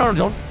 dying? no,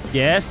 don't.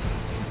 Yes,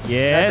 They're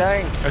yes,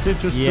 dying. I did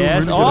just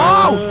yes. do really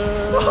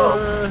good.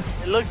 Oh!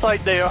 It looks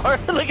like they are.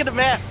 Look at the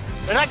map.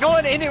 They're not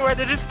going anywhere.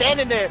 They're just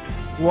standing there.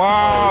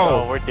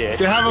 Wow. Oh, we're dead.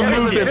 They haven't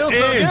moved It an feels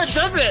so good, inch.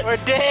 does it? We're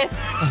dead.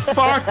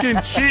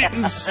 Fucking cheating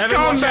Evan,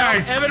 watch out.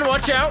 scumbags. Evan,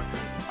 watch out.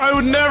 I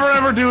would never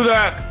ever do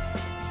that.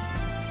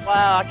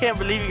 Wow, I can't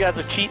believe you guys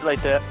would cheat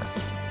like that.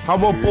 How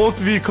about both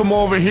of you come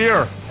over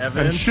here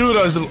Evan. and shoot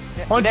us?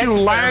 Why don't you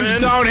land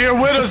Evan. down here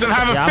with us and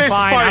have a Yeah, fist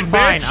fight, I'm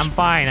fine. bitch? I'm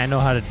fine. I know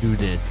how to do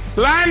this.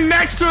 Land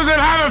next to us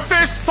and have a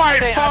fist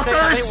fight, I think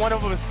fuckers! one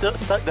of them is still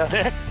stuck down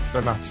there.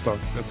 They're not stuck.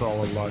 That's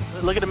all a lie.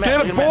 Look at the map. Get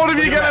look at the both map, of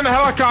you look get at in the the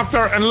map.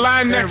 helicopter and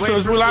land next to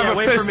us. We'll have a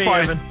wait fist for me,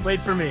 fight. Evan.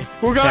 Wait for me.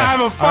 We're gonna have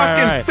a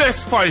fucking Alright.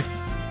 fist fight.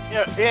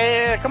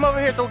 Yeah. Come over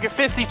here so we can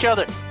fist each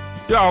other.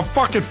 Yeah, I'll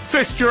fucking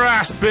fist your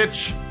ass,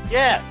 bitch.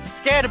 Yeah.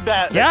 scared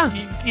about. Yeah.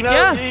 You know.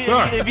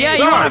 Yeah. If Yeah,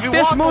 you want to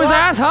fist Moo's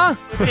ass, huh?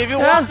 If you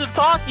want to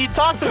talk, you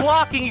talk the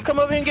walk, and you come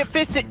over here and get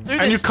fisted.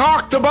 And you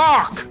cock the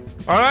bark.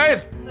 All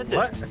right.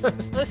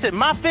 Listen,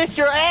 my fist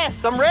your ass.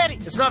 I'm ready.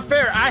 It's not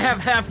fair. I have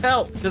half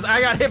health because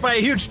I got hit by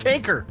a huge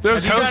tanker.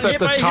 There's Have you health gotten at hit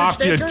the by a huge top,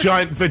 you tanker?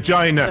 giant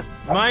vagina.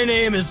 My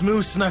name is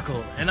Moose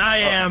Knuckle, and I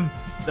am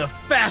the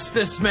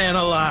fastest man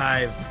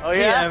alive. Oh,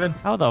 See yeah? ya, Evan.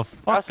 How the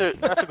fuck?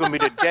 That's gonna be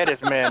the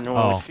deadest man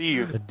when we see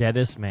you. The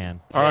deadest man.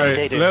 All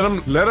right,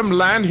 let him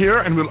land here,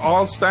 and we'll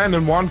all stand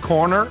in one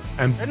corner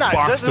and They're not.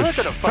 box They're the not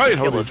gonna shit fucking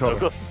out of kill each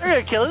us. other. They're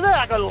gonna kill us. They're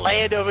not gonna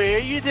land over here.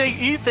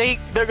 You think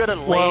they're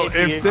gonna Well, land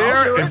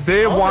here? if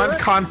they want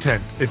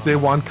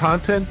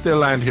content, they'll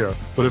land here.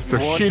 But if they're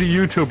want- shitty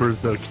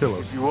YouTubers, they'll kill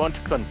us. You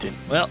want content?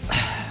 Well,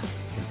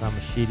 guess I'm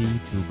a shitty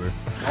YouTuber.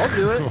 I'll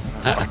do it.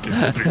 Fucking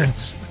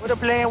bitch. What a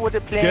plan? What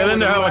a plan? Get in what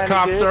the a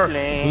helicopter,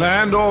 plan.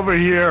 land over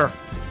here,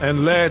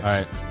 and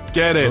let's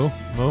get it.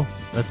 Moo,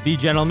 let's be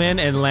gentlemen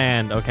and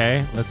land,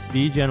 okay? Let's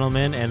be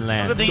gentlemen and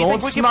land. Do you Don't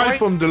think we can snipe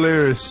break- him,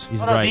 Delirious. He's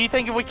Hold on, right. do you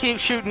think if we keep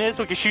shooting this,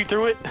 we can shoot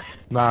through it?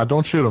 Nah,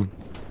 don't shoot him.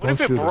 What Don't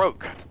if it shoot him.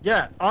 broke?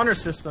 Yeah, honor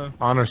system.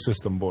 Honor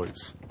system,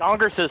 boys.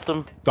 Donger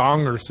system.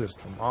 Donger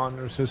system.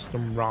 Honor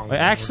system, wrong. Wait,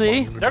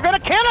 actually, They're gonna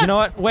kill us. you know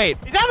what? Wait.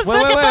 He's out of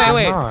Wait.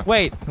 Not.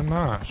 Wait. I'm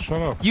not.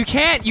 Shut up. You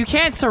can't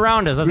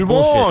surround us. That's We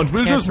bullshit. won't.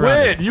 We'll You can't just surround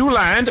wait. us. You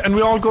land, and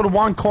we all go to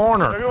one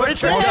corner. We're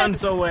Put your dead.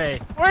 guns away.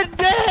 We're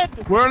dead.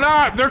 We're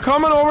not. They're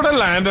coming over to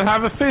land and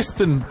have a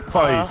fisting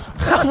fight.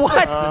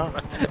 What?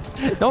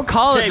 Don't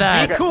call it Hey,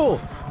 that. be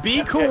cool.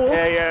 Be cool.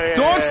 Yeah.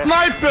 Don't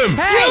snipe him!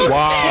 Hey!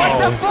 Wow.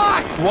 What the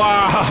fuck?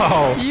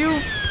 Wow! You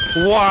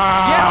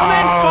Wow!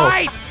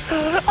 gentlemen fight!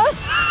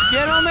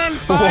 Gentlemen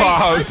fight!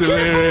 Wow,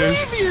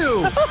 Delirious!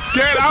 You.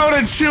 Get out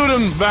and shoot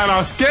him,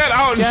 Vanos! Get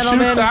out and shoot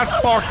Gentlemen. that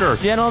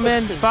fucker!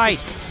 Gentlemen's fight!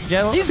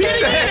 He's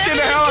taking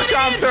the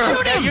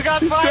helicopter! Yeah, you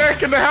guys He's fight.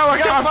 taking the You guys fight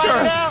it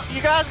helicopter! out.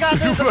 You guys got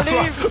this, I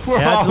believe. We're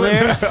Yeah, all in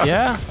Delirious, there.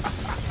 yeah.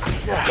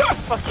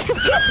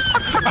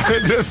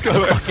 I'm just gonna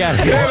outta get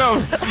here. him!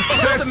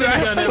 Get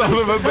that son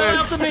of a Pull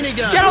out bitch! the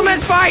minigun.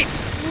 Gentlemen's fight!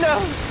 No.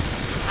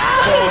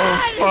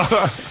 Oh, fuck.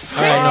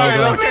 Alright,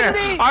 Alright,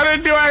 okay. I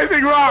didn't do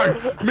anything wrong!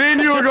 Me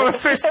and you are gonna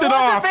fist it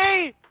off!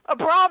 Me. I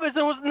promise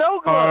it was no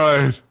good.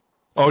 Alright.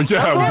 Oh,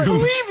 yeah. I we-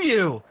 believe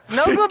you.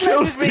 No He good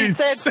killed message me me,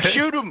 said said-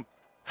 shoot him.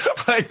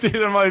 I did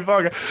in my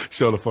fucking.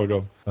 Shut the fuck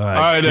up.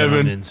 Alright,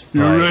 Evan. gentlemen's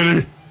You fight.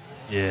 ready?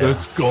 Yeah.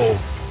 Let's go.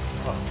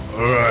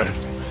 Alright.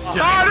 Oh,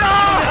 no!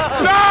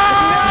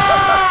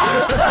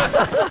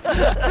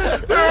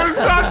 There was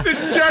nothing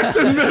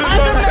gentleman about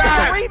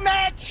that!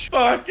 Rematch.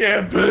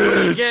 Fucking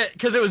bitch!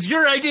 Because it was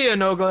your idea,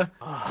 Nogla.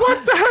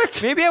 What the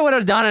heck? Maybe I would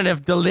have done it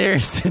if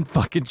Delirious didn't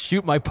fucking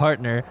shoot my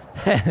partner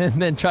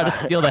and then try to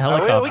steal the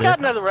helicopter. We got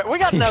another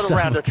son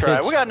round to of a try.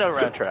 bitch. We got another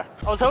round to try.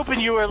 I was hoping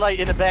you were like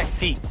in the back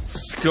seat.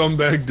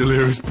 Scumbag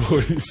Delirious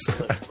boys.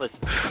 Listen,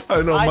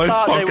 I know I my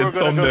thought they fucking were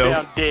gonna go thumbnail.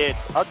 down dead.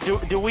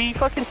 Do we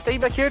fucking stay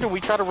back here? Do we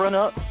try to run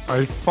up?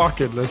 Alright, fuck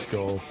it, let's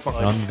go.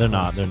 Fuck No, it. they're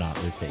not. They're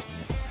taking it.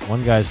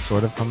 One guy's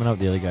sort of coming out,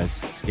 the other guy's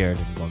scared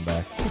and going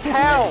back.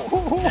 How?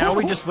 Now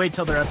we just wait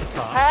till they're at the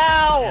top.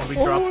 How? And we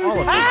drop all of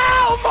them.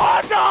 How?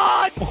 My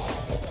God!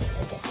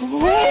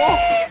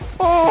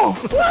 Oh!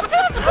 What the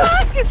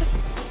fuck?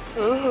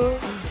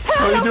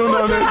 How you doing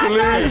down there,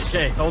 Delirious?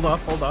 Okay, hold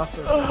off.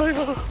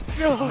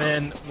 And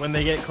then when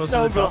they get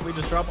closer to the top, we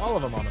just drop all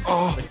of them on them.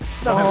 Oh,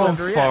 Don't have oh time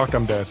to react. fuck,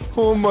 I'm dead.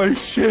 Oh my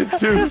shit,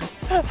 dude.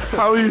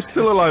 How are you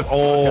still alive?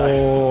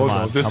 Oh, Come no,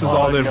 on, this come is on.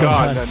 all they've Come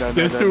got. on.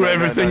 They threw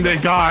everything they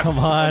got. Come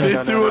on.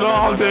 They threw it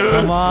all, dude.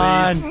 Come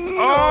on.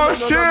 Oh,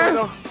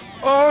 shit.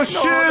 Oh,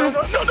 shit.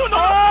 No.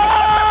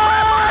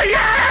 Oh,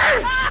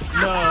 yes!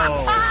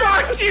 No.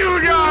 Fuck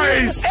you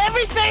guys!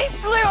 Everything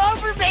flew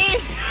over me.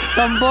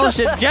 Some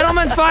bullshit.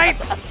 Gentlemen's fight!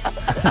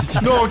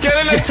 No, get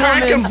in the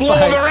tank and Gentlemen's blow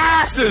fight. their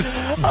asses!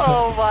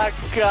 Oh my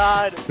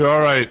God. You're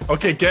alright.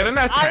 Okay, get in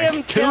that I tank.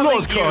 am Kill telling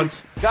those you,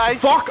 cunts. guys.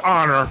 Fuck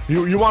honor.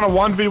 You want a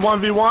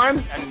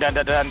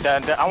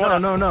 1v1v1? I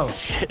want No.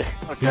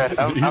 Okay,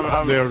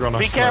 I'm, They're gonna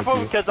be snipe careful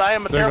you. because I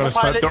am a They're terrible gonna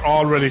snipe. pilot. They're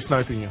already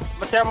sniping you.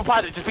 I'm a terrible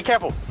pilot. Just be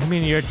careful. I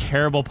mean, you're a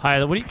terrible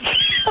pilot. What do you...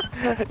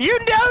 You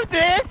know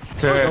this.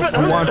 Okay,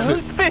 who wants it?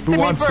 Who's Who fisting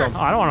wants me some?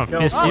 first? I don't want to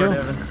piss you.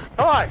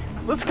 Come on,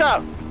 let's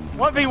go.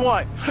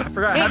 1v1. I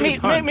forgot how to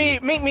punch.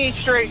 Meet me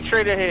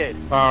straight ahead.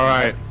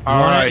 Alright, You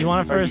alright.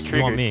 want it first?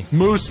 You want me?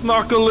 Moose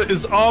Knuckle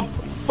is up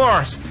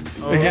first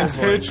against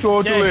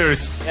H2O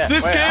Delirious. Yeah,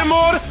 This wait, game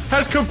mode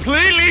has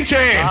completely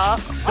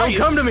changed. Don't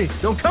come to me.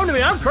 Don't come to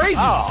me. I'm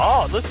crazy.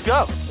 Oh, let's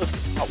go.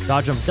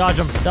 Dodge him. Dodge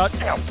him. Dodge.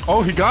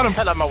 Oh, he got him.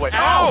 Hell out my way.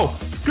 Ow!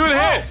 Good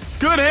hit!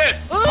 Good hit!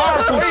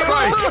 Powerful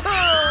strike!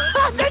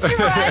 Don't you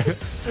run!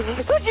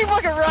 Don't you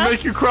fucking run!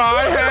 Make you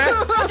cry,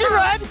 huh? Don't you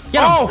run!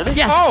 Get him. Oh!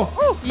 Yes.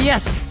 Oh!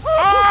 Yes.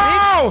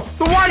 Oh!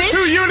 The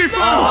 1-2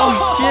 uniform!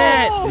 Oh,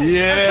 shit.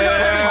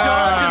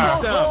 Yeah!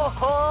 Stuff.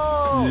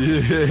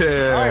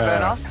 Yeah! Alright,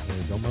 man. There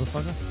you go,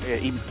 motherfucker. Yeah,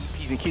 eat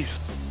P's and Q's.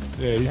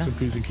 Yeah, he's some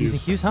P's and P's and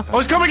Q's. Q's, huh? Oh,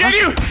 he's coming to get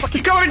you!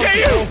 He's coming to get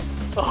you!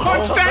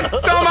 Punch that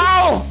dumb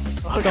owl!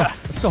 Let's go.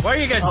 Let's go. Why are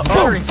you guys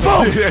stuttering so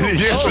much?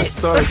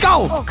 Let's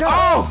go. Oh,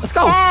 God. Let's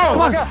go.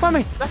 Come on, come on,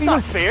 me. That's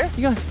not fair.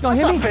 You gonna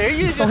hit me? Fair.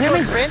 You Go hit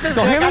me.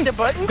 Go hit me.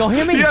 Go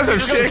hit me. He has some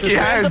shaky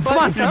hands. Come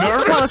on, You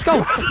nervous? let's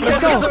go. Let's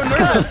go. So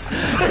nervous.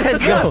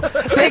 Let's go.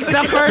 Take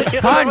the first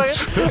punch.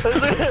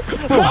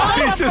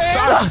 He just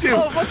touched you.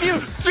 Oh, fuck you.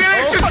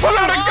 Felix just pull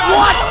out a gun.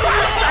 What?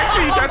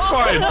 Actually, that's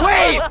fine.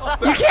 Wait,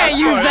 you can't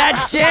use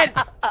that shit.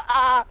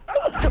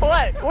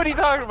 What? What are you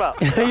talking about?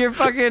 You're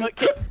fucking.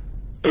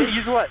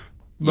 Use what?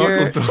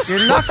 Your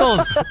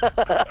knuckles.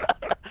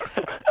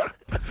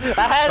 I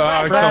had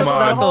my come the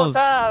on. whole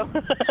time.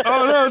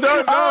 Oh no, don't,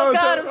 no, Oh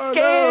God, don't, I'm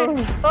scared.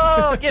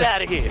 Oh, get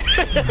out of here.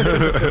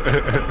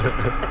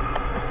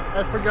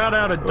 I forgot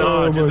how to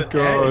dodge. Is it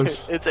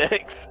X? It's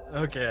X.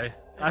 Okay.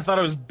 I thought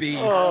it was B.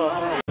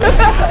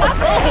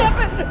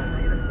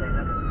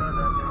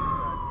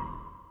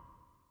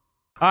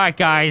 All right,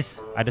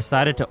 guys. I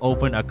decided to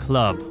open a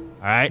club.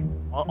 All right.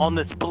 On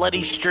this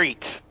bloody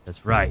street.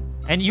 That's right.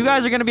 And you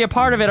guys are gonna be a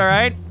part of it. All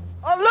right.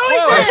 Oh, Louis,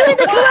 can I be in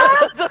the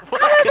club? I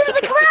want to be in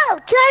the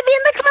club. Can I be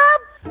in the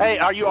club? Hey,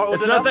 are you old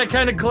It's enough? not that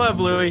kind of club,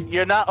 Louis.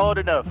 You're not old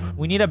enough.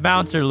 We need a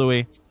bouncer,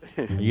 Louis.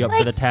 Are you up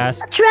for the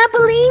task? A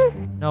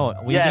trampoline? No,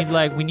 we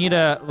need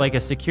a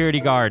security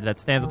guard that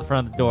stands at the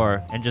front of the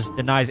door and just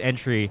denies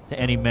entry to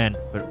any men,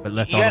 but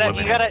lets all the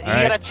women. You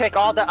gotta check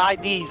all the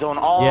IDs on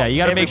all. Yeah, you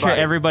gotta make sure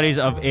everybody. everybody's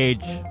of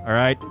age. All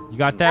right, you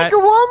got that? Like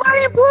a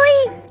Walmart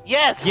employee?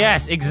 Yes.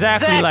 Yes,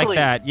 exactly like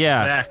that.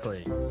 Yeah.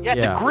 Exactly. You have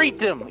to greet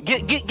them.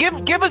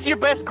 Give us your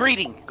best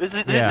greeting. This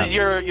is Yeah.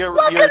 your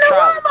Welcome your to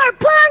trial. Walmart,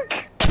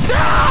 punk!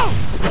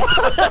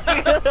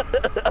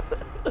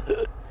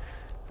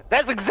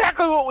 That's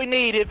exactly what we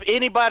need if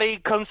anybody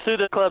comes to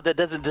the club that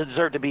doesn't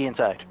deserve to be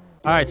inside.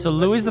 All right, so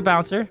Louis is the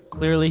bouncer.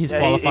 Clearly, he's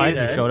qualified.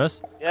 He showed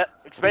us. Yeah,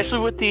 especially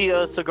with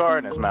the cigar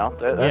in his mouth.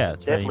 That's That's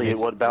right. definitely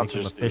what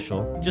bouncers makes him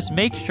official. Just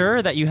make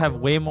sure that you have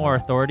way more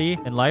authority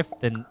in life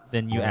than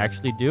you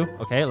actually do.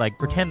 Okay, like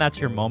pretend that's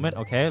your moment.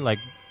 Okay, like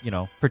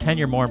pretend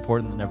you're more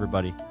important than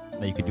everybody.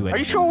 That you could do anything. Are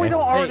you sure we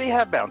don't already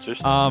have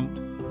bouncers?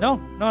 No.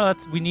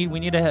 That's we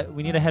need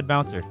a head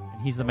bouncer.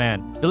 And he's the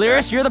man.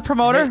 Delirious, you're the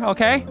promoter.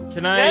 Okay.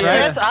 Can I?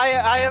 Yes,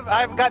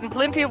 I've gotten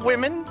plenty of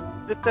women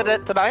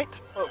tonight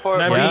for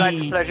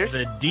tonight's pleasures.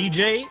 The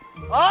DJ?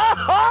 Oh,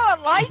 I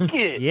like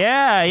it.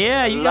 Yeah,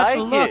 you got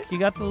the Like look. it. You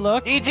got the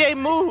look. DJ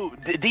Moo,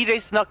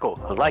 DJ Snuckle,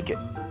 I like it.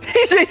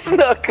 DJ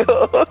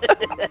Snuckle. All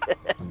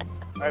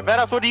right,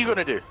 Vanos, what are you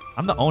gonna do?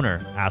 I'm the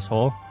owner,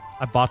 asshole.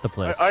 I bought the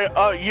place.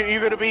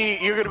 You're gonna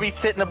be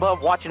sitting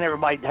above watching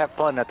everybody have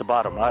fun at the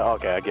bottom.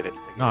 Okay, I get it.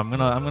 No, I'm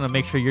gonna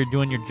make sure you're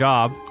doing your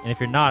job, and if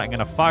you're not, I'm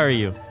gonna fire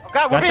you. Oh,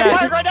 God, we're Got being that?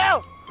 fired right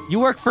now. You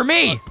work for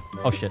me.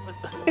 Oh shit.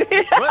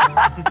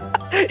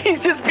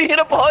 He's just beating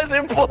up all his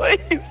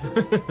employees.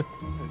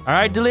 All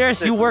right,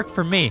 Delirious, you work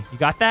for me. You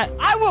got that?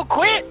 I will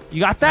quit. You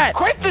got that?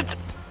 Quit it.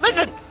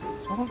 Listen.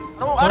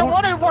 I don't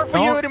want to work for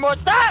you anymore.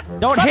 Stop.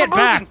 Don't Stop hit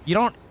boozing. back. You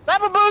don't.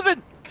 Stop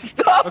boozing.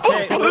 Stop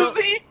Okay, a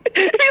boozy.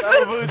 He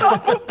said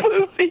stop a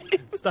boozy.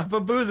 Stop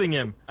aboozing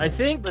him. I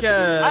think if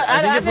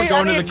I we're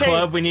going to need the to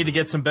club, we need to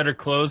get some better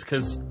clothes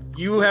because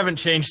you haven't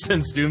changed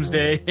since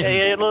Doomsday.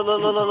 Hey,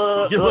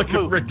 look, You look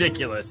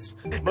ridiculous.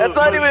 That's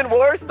not even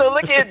worse though.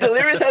 Look at it.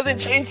 Delirious hasn't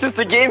changed since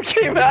the game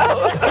came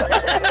out.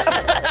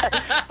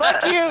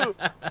 Fuck you.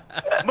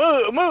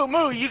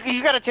 Moo.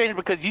 You gotta change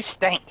because you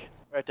stink.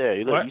 Right there.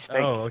 You What? stink.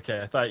 Oh, okay.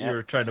 I thought you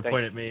were trying to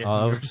point at me.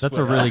 Oh, that's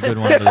a really good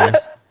one,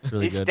 Delirious. It's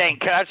really You good.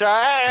 stink. That's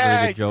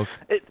Really good joke.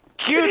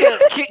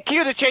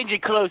 Cue the changing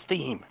clothes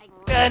team.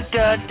 Dun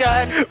dun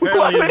dun.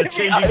 Apparently, the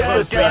changing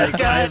clothes thing is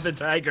Eye of the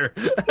Tiger.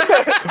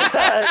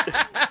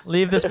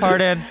 Leave this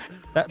part in.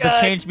 The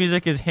change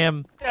music is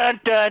him. Dun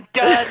dun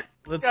dun.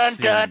 Let's Dun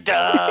see. dun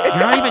dun. You're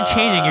not even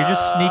changing. You're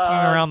just sneaking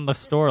around the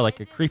store like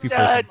a creepy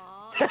person.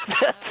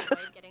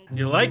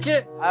 You like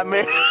it? I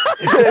mean,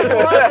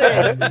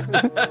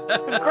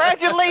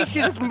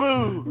 congratulations,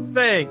 Moo.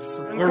 Thanks.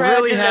 We're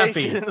really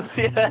happy.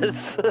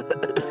 Yes.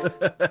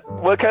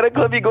 What kind of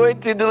club you going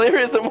to?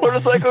 Delirious, a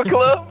motorcycle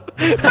club?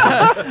 Yeah,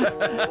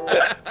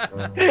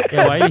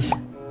 why?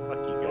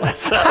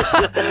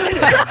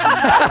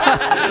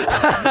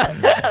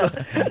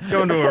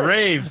 Going to a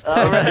rave.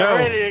 Let's go.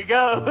 ready to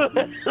go.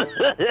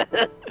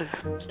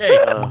 Okay,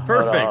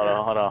 perfect.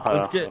 Hold on.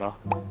 Let's get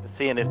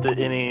Seeing if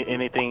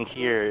anything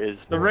here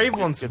is the rave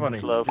one's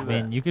funny. I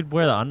mean, you could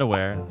wear the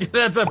underwear.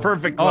 That's a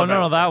perfect. Oh club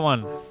no, outfit. that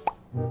one.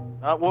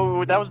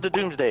 well, that was the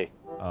Doomsday.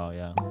 Oh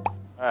yeah. All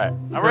right,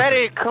 I'm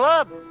ready.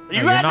 Club. No,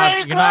 you're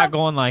not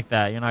going like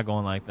that. You're not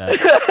going like that.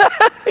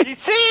 You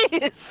see?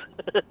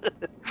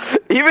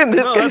 Even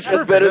this guy's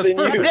perfect. better That's than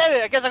I you. did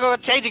it. I guess I'm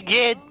gonna change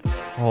again.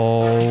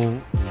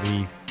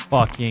 Holy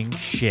fucking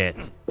shit.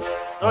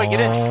 Oh, get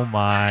in. Oh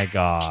my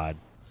god.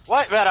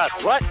 What,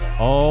 Vanos? What?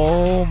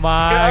 Oh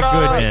my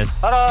Hold on,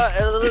 goodness. Hold on.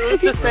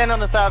 Let's just stand on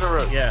the side of the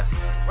road. Yeah.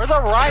 Where's the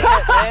right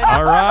at, man?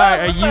 All right,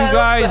 are you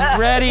guys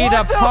ready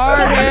to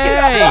party?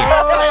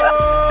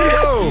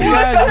 You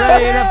guys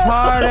ready to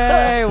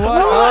party?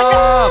 What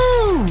up?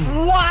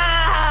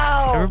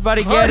 Wow!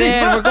 Everybody get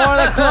in. We're going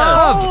to the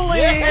club. Holy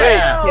Yeah.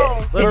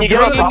 hell! Let's Can you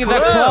get on Bringing top the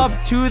of it? club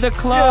to the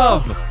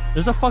club.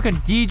 There's a fucking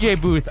DJ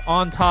booth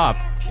on top.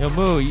 Yo,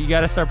 Moo, you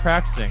gotta start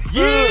practicing.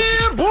 Yeah,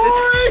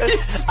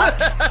 boys!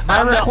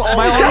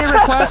 My only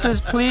request is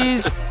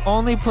please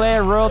only play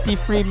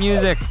royalty-free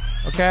music,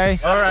 okay?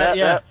 All right,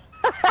 yeah.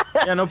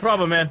 Yeah, no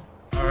problem, man.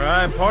 All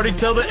right, party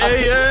till the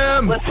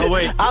AM. Listen, Oh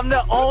wait, I'm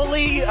the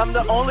only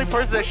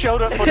person that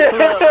showed up for the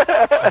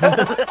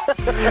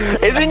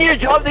club. Isn't your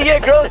job to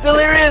get girls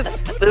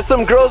delirious? There's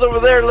some girls over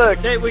there. Look.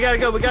 hey, we gotta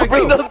go. We gotta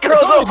Bring go. those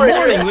girls It's almost over.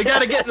 morning. We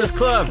gotta get in this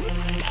club.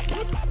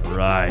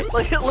 Right.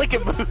 Look at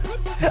Boo.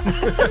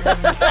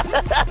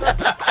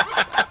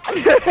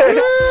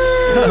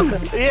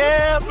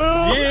 Yeah,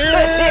 Boo.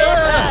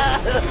 Yeah.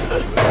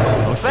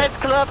 Best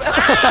club.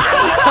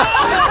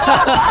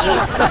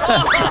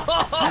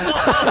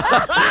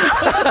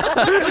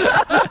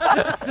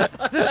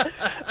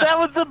 That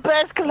was the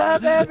best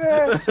club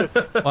ever.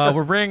 Well,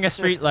 we're bringing a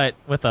street light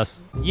with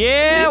us.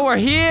 Yeah, we're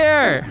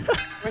here.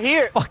 We're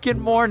here. Fucking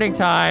morning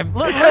time.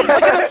 Look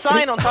at the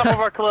sign on top of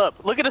our club.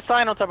 Look at the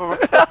sign on top of our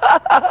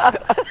club.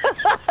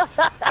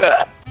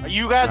 Are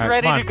you guys All right,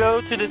 ready come to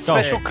go to this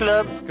special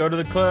club Let's go to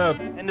the club.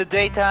 in the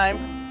daytime?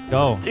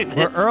 Go. Let's do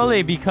We're this.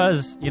 early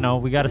because, you know,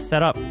 we gotta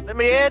set up. Let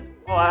me in.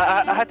 Oh,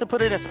 I had to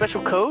put in a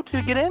special code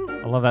to get in?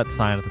 I love that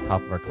sign at the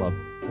top of our club.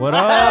 What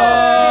up?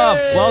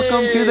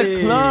 Welcome to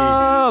the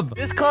club.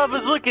 This club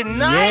is looking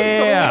nice.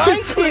 Yeah. I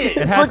like it.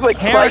 It has looks like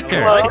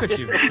character. I like what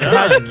you've done. It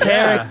has Yeah.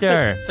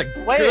 character. It's a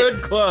Wait,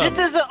 good club.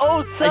 This is an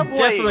old I subway.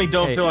 definitely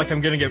don't Hey. feel like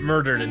I'm gonna get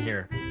murdered in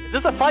here. Is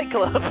this a fight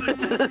club? Is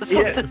this what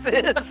this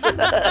is?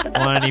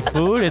 Want any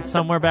food? It's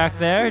somewhere back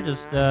there.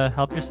 Just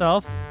help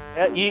yourself.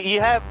 Yeah,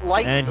 you have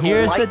light. And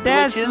here's the light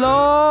dance glitches.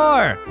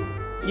 floor.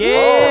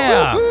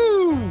 Yeah.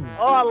 Oh,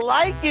 I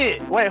like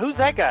it. Wait, who's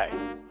that guy?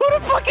 Who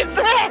the fuck is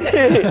that?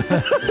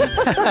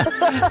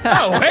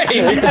 Oh wait.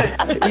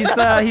 He's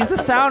the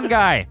sound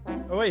guy.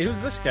 Oh wait,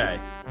 who's this guy?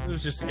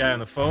 Who's just a guy on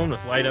the phone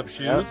with light up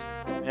shoes?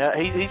 Yeah,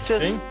 he's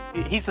just Sing?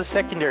 he's a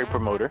secondary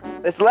promoter.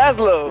 It's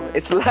Laszlo.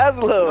 It's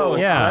Laszlo. Oh,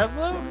 it's Yeah.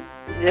 Laszlo?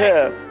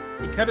 Yeah.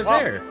 He cut his Well,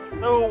 hair.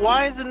 So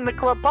why isn't the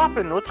club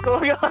popping? What's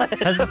going on?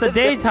 Because it's the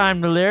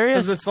daytime,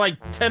 Delirious. Because it's like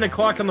 10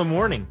 o'clock in the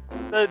morning.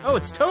 Oh,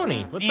 it's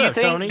Tony. What's do you up,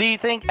 think, Tony? Do you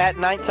think at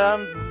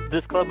nighttime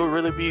this club would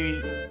really be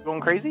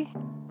going crazy?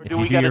 Or If do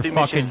you we do gotta your do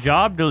fucking missions?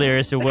 job,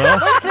 Delirious, it will. Wait.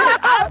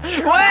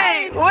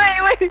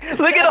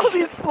 Look at all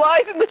these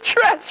flies in the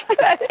trash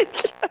bag.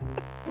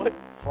 What?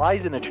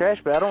 Flies in the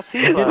trash bag? I don't see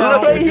We did them.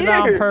 that, right we did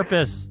that on here.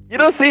 purpose. You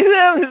don't see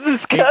them? This is It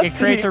disgusting.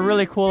 creates a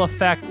really cool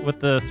effect with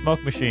the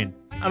smoke machine.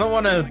 I don't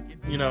want to,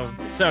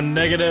 sound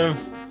negative.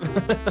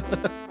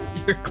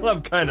 Your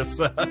club kind of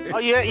sucks. Oh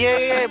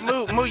yeah.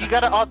 Moo, you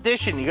gotta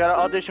audition. You gotta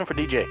audition for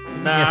DJ.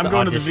 Nah, Yes, I'm the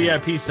going to the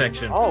audition. VIP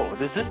section. Oh,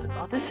 this is the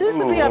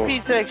Ooh.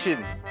 VIP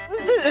section.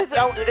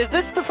 Is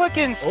this the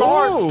fucking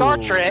Star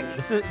Ooh. Trek?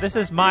 This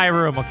is my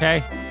room,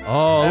 okay?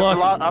 Oh, look.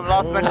 I've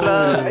lost my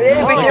club.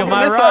 Hey, we Look get at from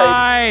my this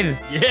side. ride.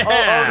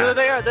 Yeah. Oh,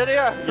 there they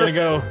are. You gonna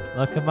go?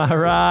 Look at my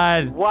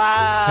ride.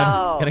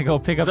 Wow. Gonna go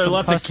pick Is up there some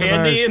lots of customers.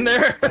 candy in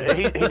there?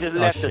 He just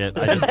left shit,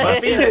 us. I just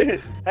Puppies?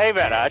 Hey,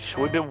 Vanoss,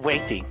 we've been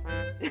waiting.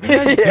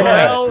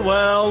 Well.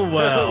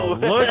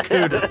 Look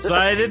who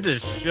decided to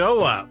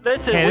show up.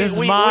 Listen, Hey, this is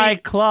my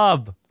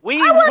club. we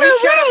I want a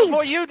shut up raise.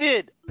 before you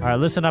did. All right,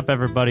 listen up,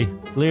 everybody.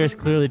 Delirious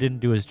clearly didn't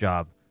do his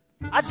job.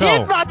 I So,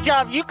 did my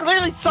job. You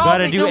clearly saw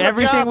Gotta me do my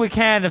everything job. we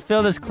can to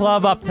fill this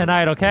club up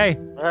tonight, okay?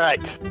 All right.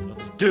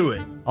 Let's do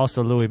it.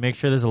 Also, Louis, make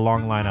sure there's a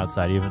long line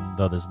outside, even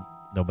though there's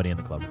nobody in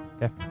the club.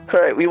 Okay?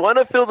 All right, we want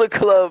to fill the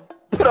club,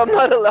 but I'm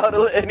not allowed to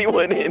let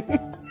anyone in.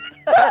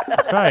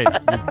 That's right.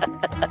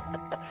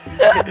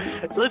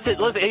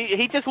 Listen.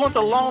 He just wants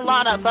a long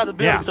line outside the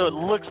building Yeah. so it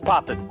looks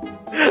popping.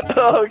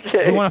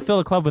 Okay. We want to fill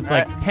the club with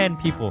like 10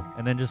 people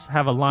and then just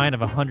have a line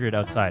of 100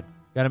 outside.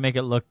 Gotta make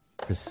it look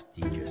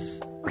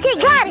prestigious. Okay,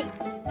 got it.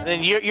 And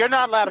then you're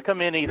not allowed to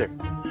come in either.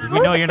 'Cause we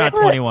know you're not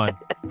 21.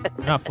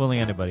 You're not fooling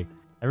anybody.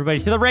 Everybody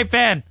to the rape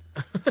van!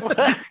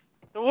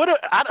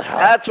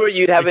 That's where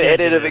you'd have We an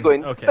can't edit do of that. it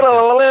going. Okay.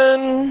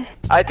 "Tra-la-la-la-la."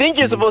 I think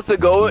you're supposed to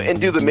go and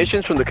do the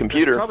missions from the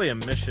computer. Probably a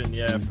mission,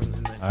 yeah. From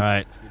the All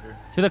right.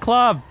 To the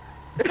club!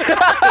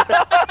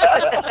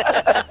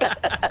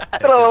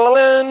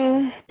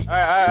 Tra-la-la-la.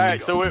 All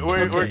right. So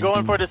we're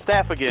going for the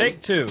staff again.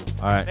 Take two.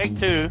 All right. Take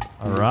two.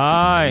 All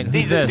right. Who's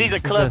These are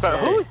this? club. Who's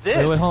this? Who is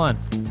this? Wait, hold on.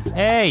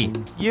 Hey,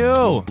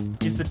 you!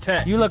 He's the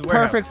tech. You look He's the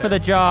warehouse perfect for tech. the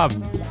job.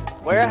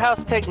 Warehouse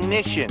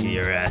technician. Get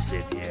your ass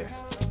in here.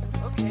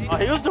 Oh,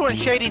 he was doing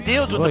shady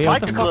deals with Wait, the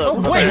what biker the club.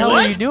 fuck? What the hell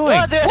are you doing?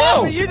 What the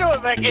hell are you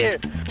doing back here?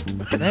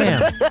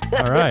 Damn.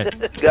 All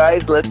right.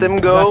 Guys, let them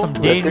We go. got some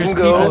Let dangerous them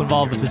people go.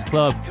 involved with this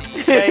club.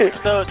 Okay,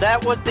 so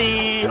that was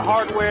the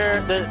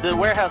hardware, the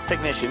warehouse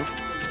technician.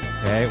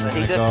 Okay, we're He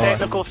gonna does go.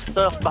 technical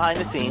stuff behind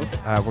the scenes.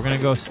 All right, we're gonna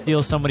go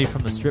steal somebody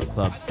from the strip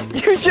club.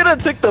 You should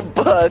have took the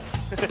bus.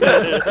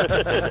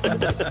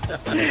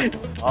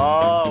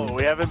 Oh,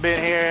 we haven't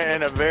been here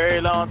in a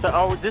very long time.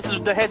 Oh, this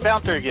is the head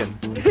bouncer again.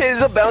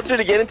 Is a bouncer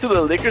to get into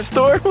the liquor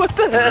store? What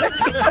the heck?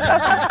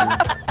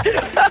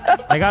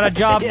 I got a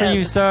job for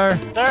you, sir.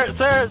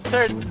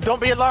 Sir, don't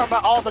be alarmed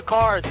about all the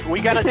cars.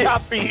 We got a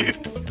job for you.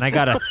 And I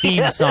got a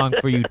theme song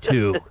for you,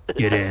 too.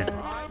 Get in.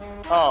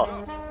 Oh.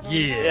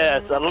 Yeah.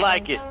 Yes, I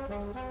like it.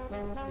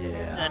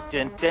 Yeah.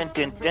 Dun, dun,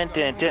 dun, dun,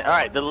 dun, dun. All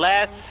right, the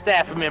last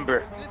staff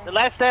member. The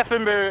last staff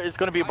member is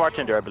going to be a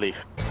bartender, I believe.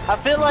 I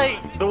feel like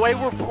the way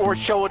we're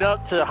showing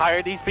up to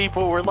hire these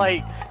people, we're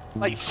like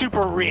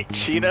super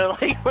rich, you know?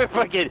 Like we're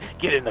fucking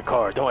get in the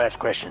car, don't ask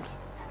questions.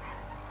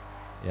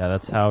 Yeah,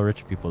 that's how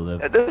rich people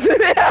live. I was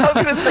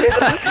gonna say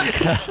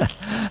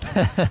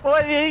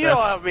Well, you know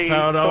what I mean. That's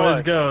how it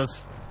always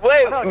goes.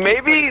 Wait,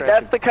 maybe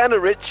that's the kind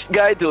of rich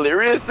guy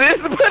Delirious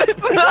is, but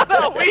it's not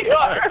how we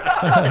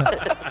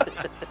are.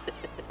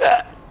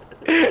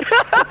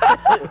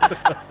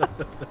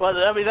 Well,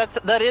 I mean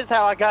that is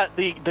how I got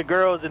the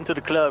girls into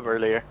the club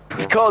earlier.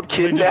 It's called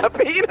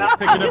kidnapping. Picking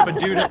up a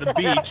dude at the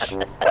beach.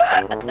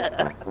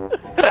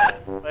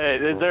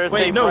 Wait, is there a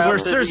Wait, safe no, route we're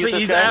to seriously, get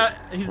he's this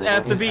guy?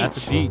 at the beach. At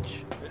the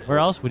beach. Where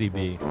else would he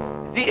be?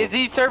 Is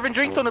he serving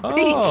drinks on the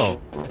Oh,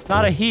 beach? it's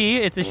not a he,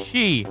 it's a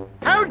she.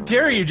 How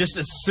dare you just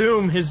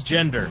assume his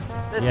gender?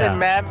 Listen, Yeah.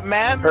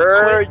 ma'am.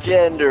 Her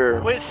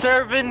gender. We're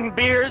serving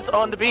beers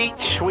on the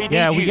beach. We need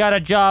Yeah, you. we got a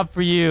job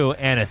for you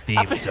and a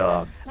theme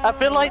song. I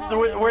feel like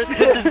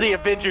this is the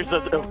Avengers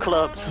of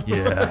clubs.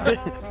 Yeah.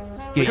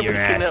 Get your We're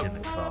ass picking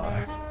in the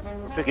car.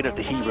 We're picking up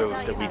the heroes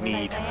that we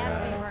need.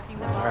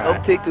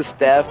 Don't take the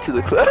staff to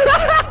the club.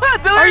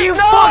 Are you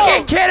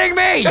fucking kidding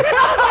me?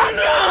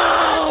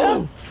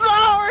 No!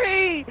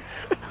 Sorry!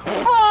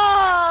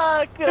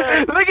 Fuck!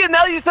 Look at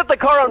now, you set the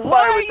car on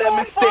fire with that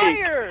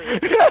mistake.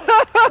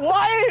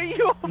 Why are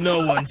you?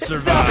 No one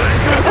survived.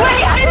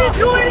 Wait, I didn't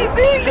do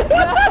anything.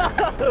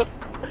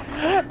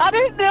 I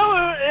didn't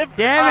know if.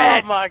 Damn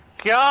it! Oh my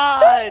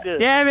god!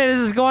 Damn it, this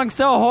is going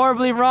so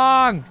horribly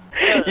wrong.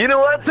 You know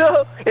what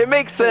though? It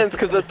makes sense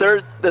because the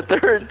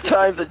third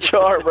time's a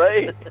charm,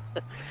 right?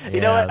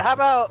 You know what? How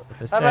about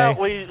say.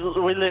 we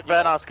let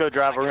Vanoss go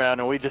drive around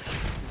and we just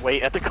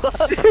wait at the club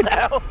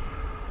now?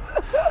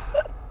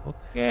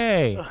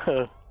 Okay.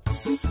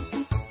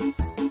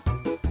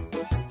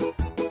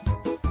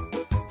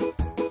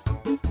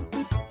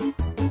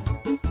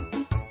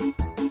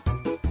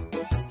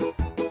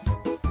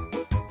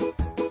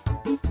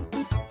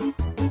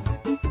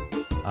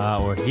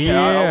 We're here.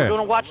 We're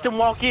gonna watch them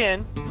walk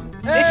in.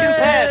 Mission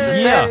pass.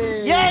 Yeah.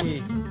 Yes.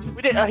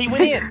 We did. He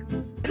went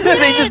in.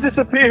 They just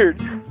disappeared.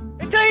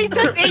 He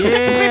took the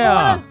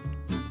Yeah.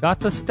 Got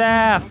the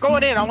staff.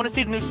 Going in. I want to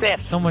see the new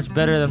staff. So much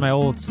better than my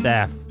old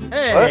staff.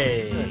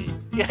 Hey.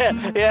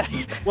 Yeah.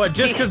 What,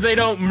 just because they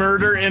don't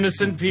murder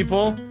innocent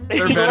people,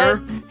 they're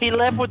better? He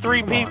left with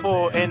 3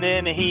 people, and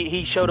then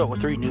he showed up with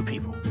 3 new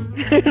people.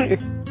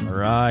 All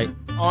right.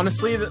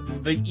 Honestly,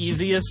 the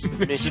easiest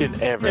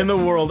mission ever in the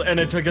world, and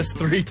it took us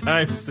 3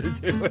 times to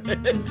do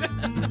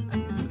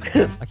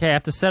it. Okay, I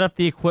have to set up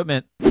the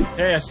equipment.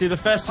 Hey, I see the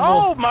festival.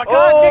 Oh my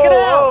god, check it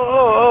out!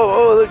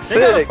 Oh, looks They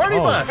got a sick. party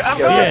bus.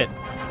 Shit.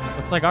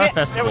 Looks like our There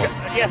festival. we go.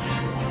 Yes.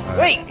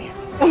 Right. Wait.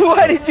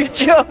 Why did you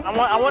jump?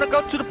 I want to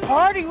go to the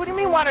party. What do you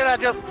mean? Why did I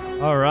jump?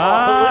 All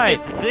right.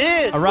 Oh, look at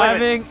this.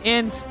 Arriving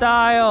in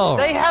style.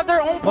 They have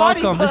their own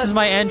party Welcome. bus. This is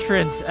my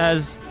entrance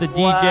as the DJ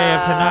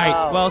of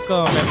tonight.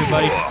 Welcome,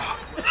 everybody.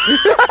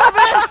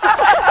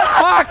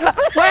 Fuck!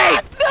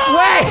 Wait!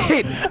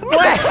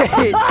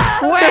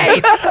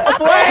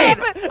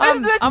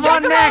 I'm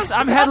on next.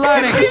 I'm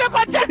headlining.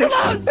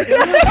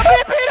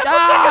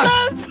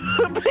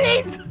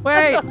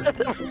 Wait!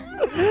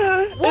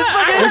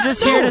 We're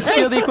just here to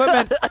steal the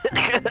equipment.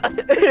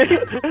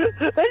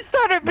 They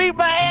started beating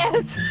my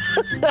ass.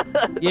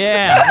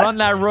 Yeah, run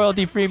that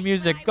royalty-free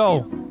music.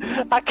 Go.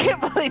 I can't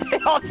believe they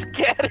all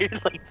scattered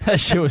like That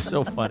shit was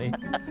so funny.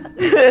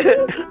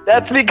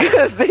 That's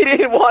because they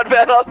didn't want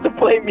Vanoss to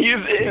play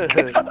music.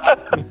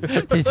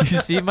 Did you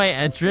see my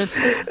entrance?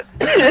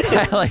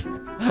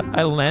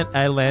 I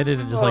landed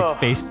and just like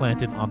face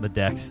planted on the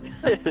decks.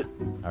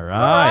 All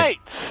right.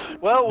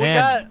 Well, we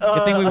Man, got.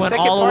 good thing we a went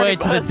second all the party way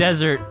to the bus.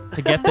 desert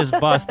to get this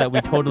bus that we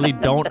totally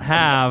don't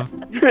have.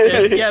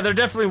 Yeah, there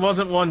definitely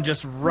wasn't one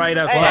just right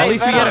outside. So at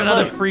least we get Vanoss,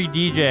 another look. free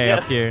DJ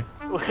up here.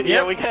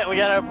 Yeah, we got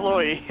an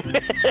employee.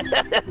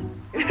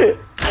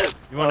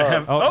 You want to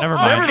have? Oh, never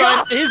mind. Never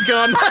mind. He's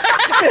gone.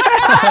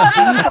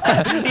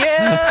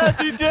 Yeah,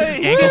 DJ.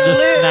 His ankle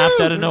just snapped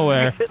out of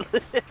nowhere.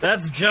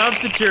 That's job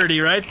security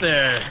right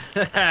there.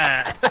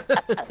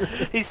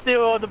 He's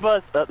still on the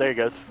bus. Oh, there he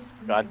goes.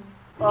 Gone.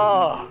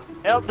 Oh,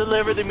 help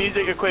deliver the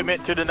music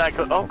equipment to the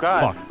nightclub. Oh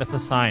God. Fuck, that's a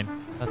sign.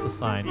 That's a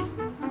sign.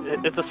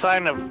 It's a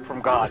sign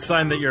from God. A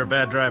sign that you're a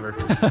bad driver.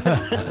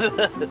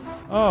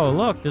 Oh,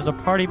 look, there's a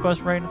party bus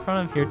right in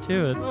front of here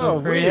too. That's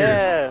so crazy.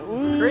 Yeah,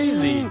 It's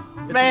crazy.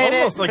 It's Made it.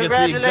 almost like it's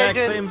the exact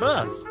Congratulations. same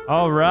bus.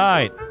 All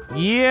right.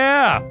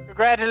 Yeah.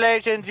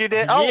 Congratulations, you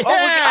did. Oh,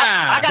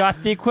 Yeah. I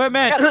Got the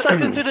equipment. got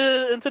sucked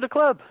into the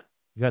club.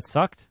 You got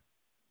sucked?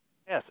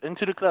 Yes,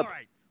 into the club.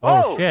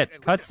 Oh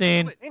shit!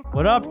 Cutscene.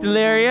 What up,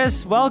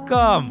 Delirious?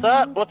 Welcome. What's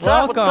up? What's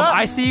Welcome. up? What's up?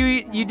 I see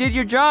you did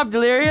your job,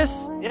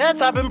 Delirious.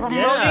 Yes, I've been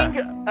promoting.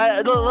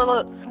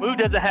 Look. Moo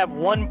doesn't have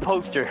one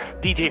poster.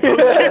 DJ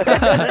poster.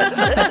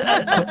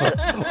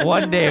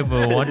 One day,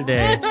 Moo. One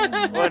day.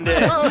 One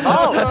day.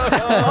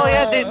 Oh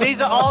yeah.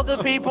 These are all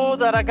the people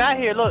that I got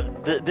here.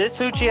 Look, this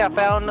Suchi I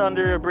found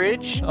under a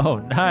bridge. Oh,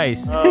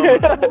 nice.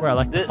 That's where I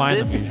like to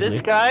find them usually.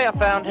 This guy, I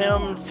found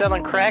him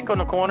selling crack on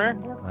the corner.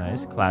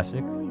 Nice,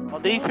 classic. Well,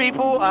 these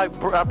people, I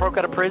broke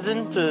out of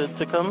prison to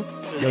come.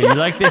 Yo, you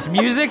like this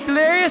music,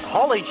 Delirious?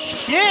 Holy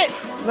shit!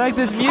 You like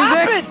this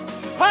music?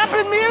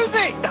 Poppin'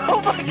 music!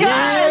 Oh my god!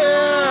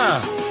 Yeah!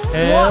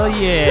 Hell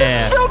yeah!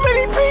 There's so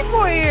many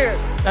people here!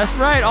 That's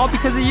right, all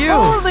because of you!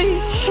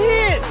 Holy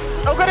shit!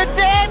 I'm gonna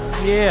dance!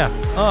 Yeah.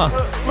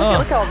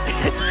 Look how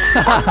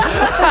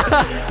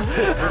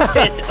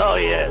Oh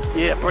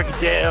yeah, break it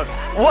down.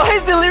 Why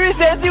is Delirious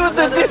dancing with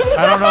the dude?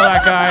 I don't know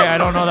that guy.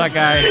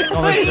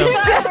 Don't listen to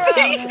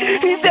him.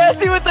 He's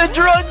dancing with the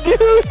drunk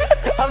dude.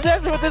 I'm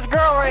dancing with this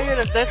girl right here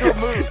that's dancing with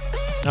Moo.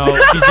 No,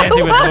 she's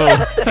dancing with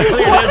Moo. So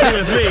you're dancing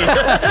with me.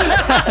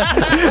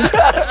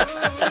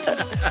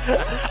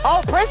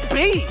 Oh, press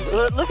B.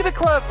 Look at the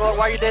club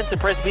while you're dancing.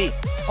 Press B.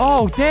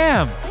 Oh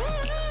damn!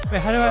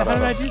 Wait, how did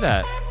I do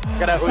that?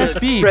 Press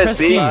B. Press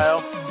B.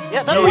 Yeah,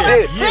 that's what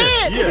I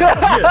said.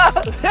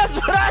 That's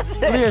what I said.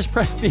 Delirious,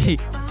 press B.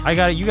 I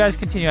got it. You guys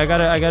continue. I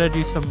gotta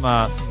do some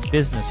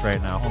business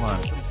right now. Hold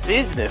on.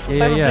 Business? What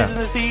type of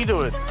business are you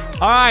doing?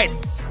 All right,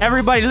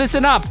 everybody,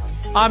 listen up.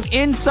 I'm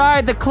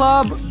inside the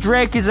club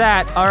Drake is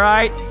at. All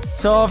right.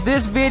 So if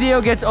this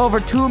video gets over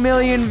 2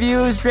 million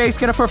views, Drake's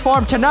gonna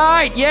perform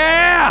tonight.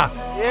 Yeah.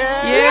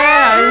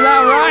 Yeah. Is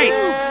that right?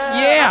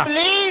 Yeah. I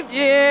believe.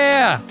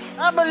 Yeah.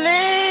 I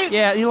believe.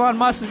 Yeah. Elon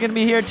Musk is gonna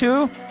be here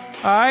too.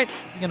 All right.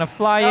 He's gonna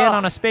fly in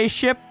on a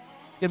spaceship.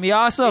 It's gonna be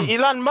awesome.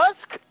 Elon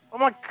Musk? Oh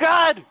my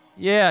God.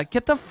 Yeah.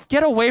 Get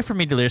away from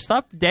me, Delirious.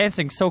 Stop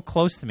dancing so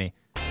close to me.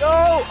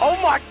 No! Oh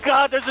my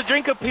God! There's a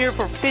drink up here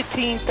for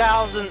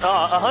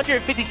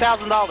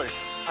 $150,000.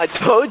 I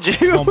told you.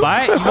 You gonna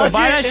buy it? You gonna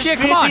buy that shit?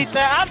 Come on!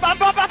 I'm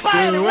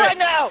buying it right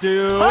now.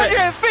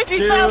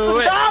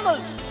 $150,000.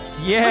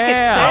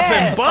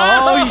 Yeah!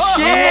 Oh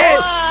shit!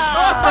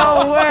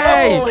 No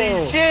way!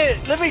 Holy shit!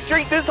 Let me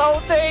drink this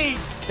whole thing.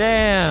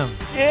 Damn!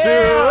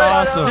 Yeah!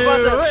 Awesome!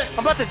 I'm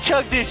about to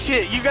chug this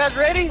shit. You guys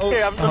ready?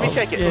 Here, let me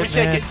shake it. Let me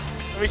shake it.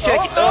 Let me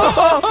shake it.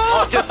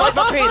 Oh, just like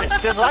my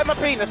penis. Just like my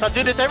penis. I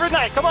do this every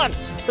night. Come on.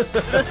 For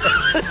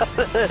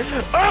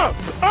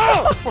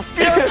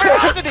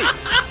ferocity.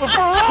 For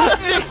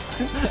ferocity.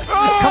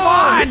 Come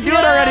on, do it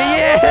already.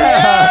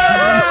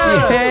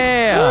 Yeah.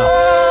 Yeah.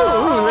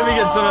 Ooh, let me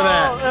get some of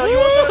that. You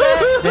want some of that?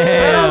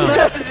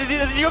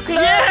 Damn. You okay?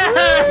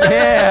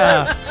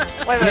 Yeah.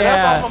 Wait a minute,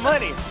 that's all my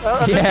money.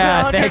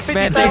 Yeah, thanks,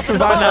 man. Thanks for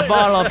buying that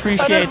bottle. I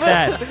appreciate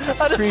that.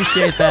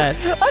 Appreciate that.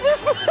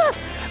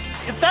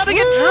 It's time to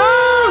get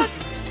drunk!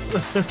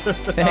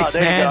 Thanks,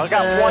 man. I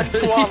got one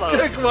swallow. He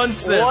took one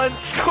sip. One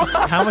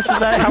swallow. How much was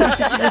that? How much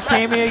did you just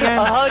pay me again?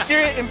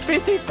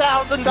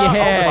 $150,000.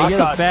 Yeah, oh you're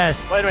the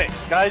best. Wait a minute,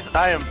 guys.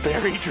 I am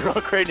very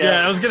drunk right now.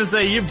 Yeah, I was gonna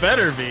say you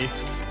better be.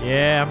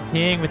 Yeah, I'm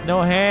peeing with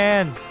no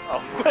hands.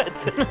 Oh, what?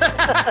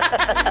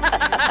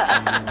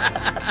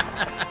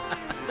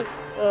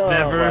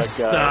 Never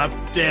stop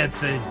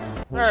dancing.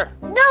 Sir,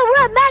 No,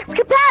 we're at max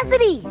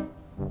capacity.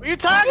 what are you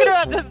talking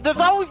about? There's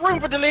always room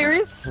for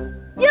Delirious.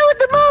 You with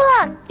the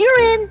mohawk, you're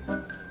in.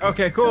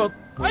 Okay, cool.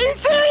 Are you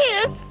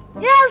serious?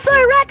 Yeah, I'm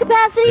sorry, we're at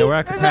capacity. Yeah, we're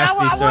at capacity,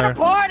 I want sir. to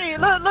party.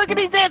 Look at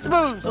these dance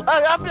moves.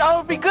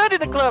 I'll be good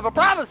in the club. I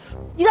promise.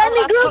 You got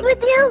any girls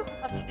with you?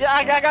 Yeah,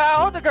 I got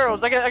all the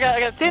girls. I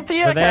got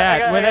Cynthia. Where they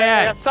at? Where they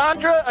at? I got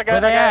Sandra. I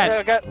got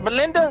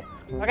Melinda.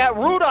 I got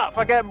Rudolph.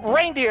 I got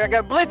Reindeer. I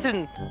got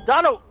Blitzen.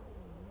 Donald.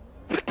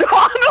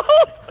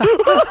 Donald?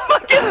 Who's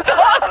fucking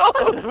Donald?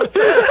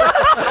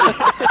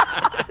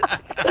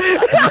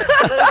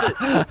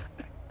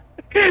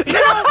 If you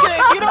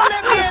don't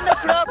let me in the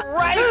club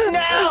right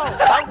now,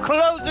 I'm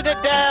closing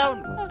it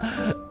down.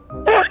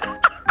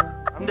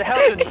 I'm the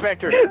health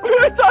inspector. We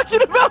were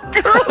talking about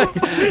girls.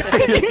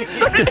 And you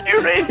started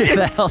doing reindeer.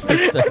 The health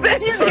inspector. And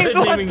then you named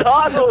one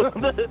Donald.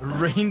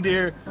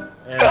 Reindeer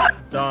and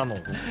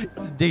Donald.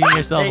 Just digging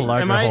yourself a Hey,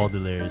 larger am I- hole,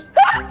 Delirious.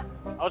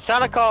 I was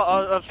trying to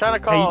call. Hey, you trying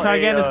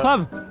to get in this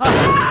club?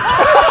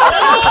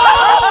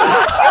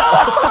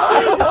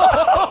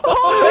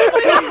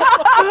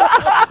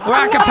 We're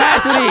at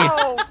capacity.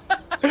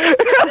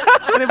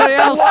 Anybody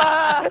else?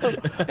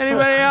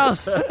 Anybody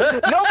else?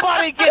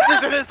 Nobody gets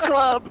into this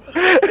club.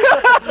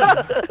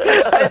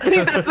 I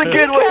think that's a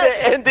good way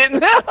to end it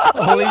now.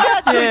 Holy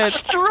shit.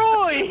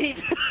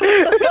 Destroyed.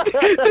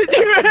 Did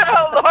you hear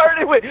how hard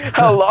it went?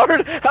 How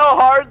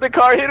hard the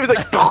car hit? It was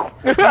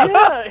like,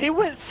 Yeah, he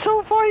went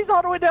so far. He's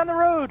all the way down the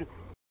road.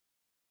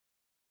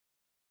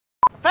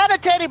 Found a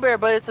teddy bear,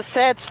 but it's a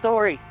sad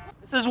story.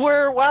 This is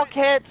where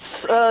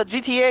Wildcat's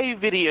GTA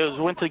videos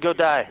went to go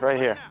die. Right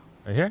here.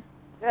 Right here?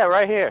 Yeah,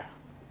 right here.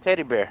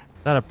 Teddy bear.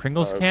 Is that a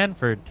Pringles can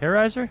for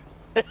Terrorizer?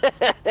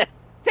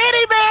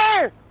 Teddy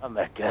bear! Oh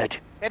my god.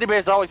 Teddy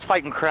Bear's always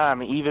fighting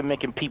crime, even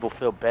making people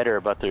feel better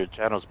about their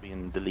channels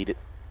being deleted.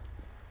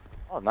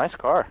 Oh, nice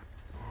car.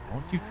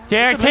 Don't you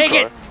dare take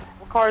it!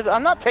 What car is it?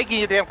 I'm not taking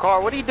your damn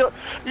car. What are you doing?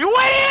 What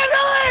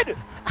are you doing?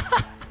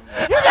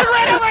 You just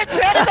ran over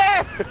Teddy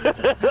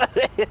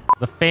Bear!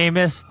 The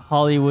famous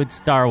Hollywood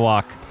Star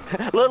Walk.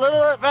 Look,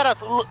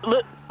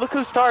 Vanoss, look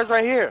who stars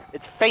right here.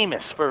 It's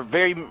famous for a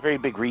very, very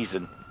big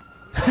reason.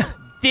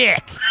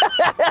 Dick!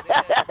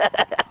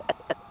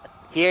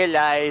 Here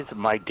lies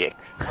my dick.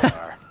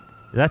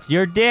 That's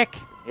your dick?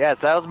 Yes,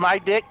 that was my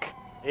dick.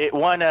 It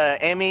won an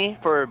Emmy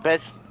for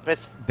best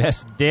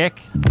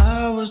dick.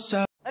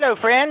 Hello,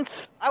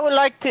 friends. I would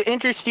like to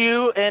interest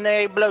you in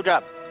a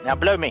blowjob. Now,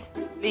 blow me,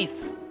 please.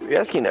 Are you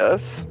asking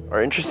us?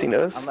 Or interesting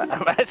us?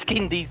 I'm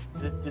asking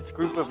this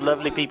group of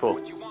lovely people.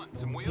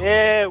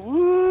 Yeah,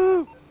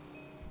 woo!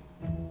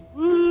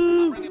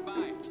 Woo!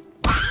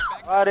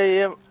 Out of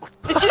him.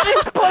 Did you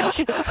just punch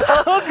a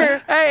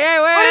hooker? Hey,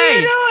 wait! What are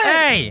you doing?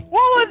 Hey!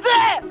 What was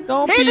that?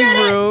 Don't be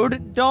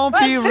rude. Don't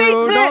be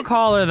rude. Don't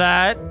call her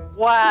that.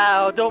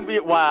 Wow! Don't be.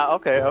 Wow.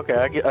 Okay.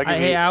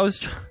 Hey, I was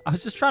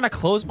just trying to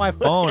close my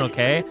phone.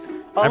 Okay.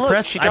 Oh, I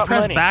look, she got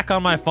pressed money. back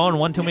on my phone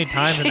one too many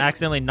times and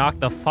accidentally knocked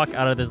the fuck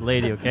out of this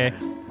lady. Okay.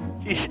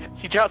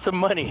 She dropped some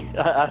money.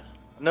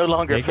 No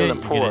longer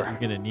feeling poor. You're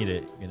gonna need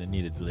it. You're gonna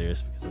need it,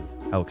 Delirious, because of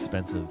how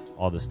expensive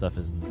all this stuff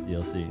is in this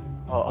DLC.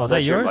 Oh, is that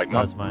that's yours? Like, No,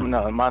 that's mine.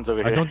 No, mine's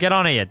over here. Don't get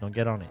on it yet. Don't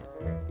get on it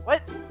yet.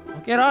 What?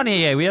 Don't get on it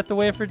yet. We have to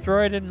wait for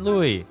Droid and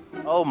Louie.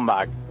 Oh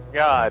my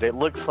god! It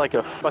looks like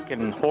a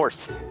fucking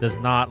horse. Does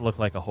not look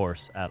like a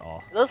horse at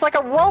all. It looks like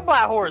a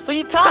robot horse. What are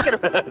you talking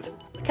about?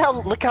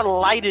 Look how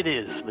light it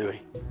is,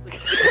 Louis.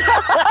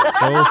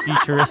 So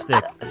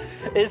futuristic.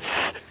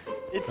 It's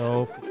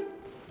so.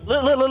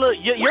 Look!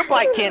 Your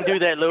bike can't do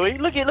that, Louis.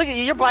 Look at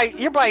your bike.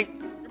 Your bike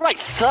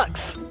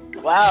sucks.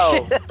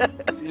 Wow.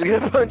 You're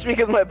gonna punch me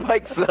because my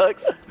bike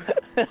sucks.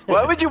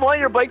 Why would you want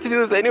your bike to do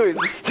this anyways?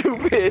 It's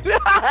stupid.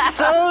 It's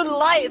so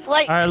light. It's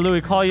like. All right, Louis,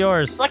 call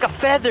yours. It's like a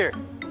feather.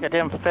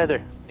 Goddamn feather.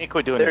 You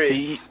quit doing There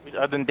this.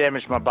 I done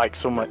damaged my bike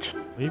so much.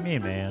 What do you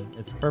mean, man?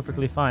 It's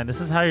perfectly fine.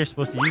 This is how you're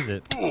supposed to use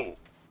it.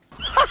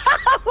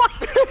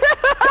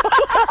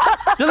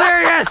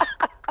 Delirious!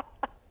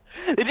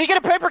 Did you get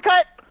a paper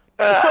cut?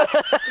 How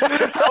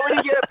would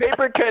you get a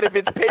paper cut if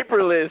it's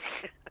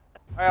paperless?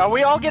 Are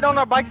we all getting on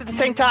our bikes at the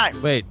same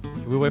time? Wait,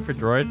 should we wait for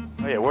Droid?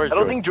 Oh yeah, where's I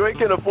don't think Droid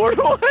can afford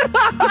one.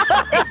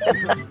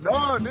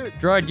 No, dude.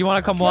 Droid, do you want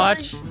to come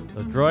watch?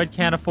 So Droid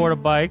can't afford a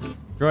bike.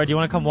 Droid, do you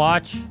want to come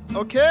watch?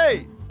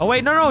 Okay. Oh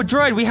wait, no,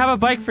 Droid, we have a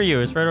bike for you.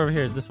 It's right over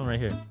here. It's this one right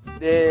here.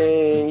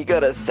 Dang, you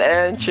got a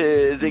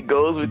Sanchez. It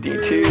goes with you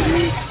too,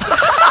 dude.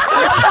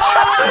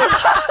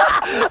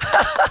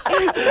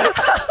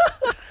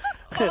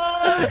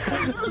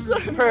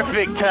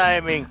 Perfect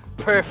timing.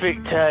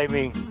 Perfect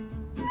timing.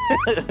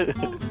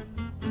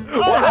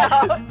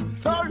 Wow.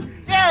 Sorry.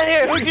 Yeah,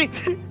 here.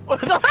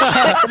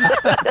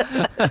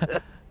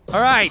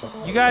 All right,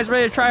 you guys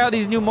ready to try out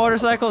these new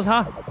motorcycles,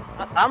 huh?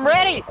 I'm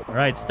ready. All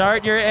right,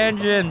 start your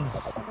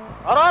engines.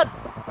 Hold on.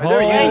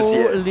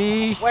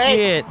 Holy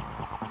shit!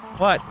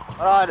 What?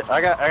 Hold on.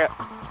 I got.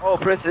 Oh,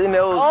 press the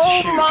nose.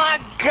 Oh shoot. my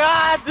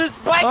God! This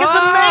bike is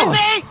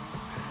amazing.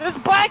 This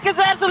bike is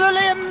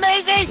absolutely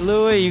amazing.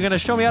 Louis, you gonna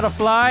show me how to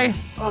fly?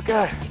 Oh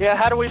God. Yeah.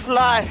 How do we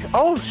fly?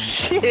 Oh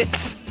shit.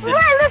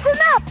 Right, listen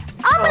up.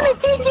 I'm gonna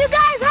teach you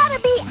guys how to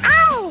be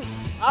owls.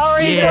 I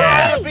already know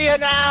how to be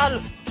an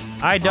owl.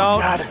 I don't.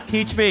 God.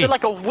 Teach I me. feel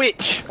like a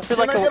witch. I feel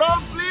Can like I get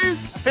on,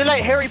 please? I feel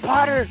like Harry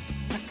Potter.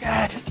 Oh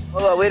God.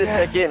 Hold on, wait a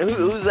second.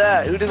 Who's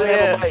that? Who doesn't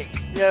have a bike?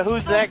 Yeah,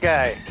 who's that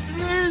guy?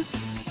 Please.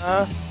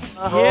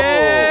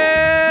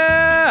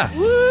 Yeah!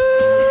 Woo!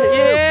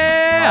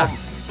 Yeah!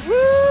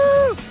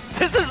 Woo!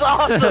 This is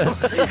awesome.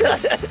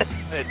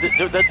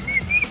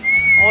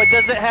 Oh, it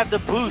doesn't have the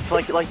boost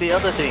like the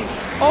other thing.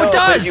 Oh, it No,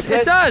 does! but you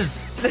It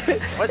does!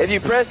 If you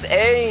press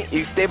A,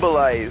 you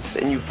stabilize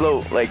and you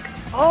float like.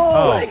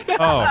 Oh!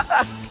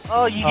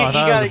 Oh, You Oh,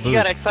 that was a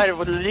got boost. excited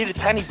with a little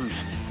tiny boost.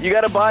 You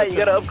gotta buy it. You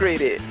gotta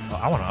upgrade it.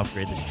 I want to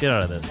upgrade the shit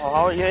out of this.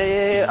 Oh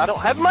yeah. I don't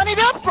have money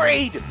to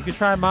upgrade. You can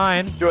try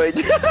mine. Droid,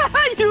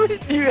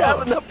 you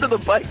have enough for the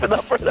bike, but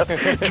not for the.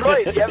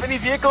 Droid, do you have any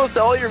vehicles?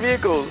 Sell all your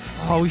vehicles.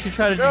 Oh, we should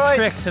try to do Droid.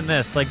 tricks in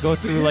this, like go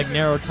through like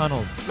narrow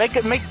tunnels. Make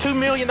 $2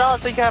 million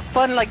so you can have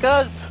fun like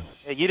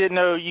us. Yeah, you didn't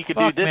know you could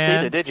Fuck, do this man.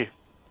 either, did you?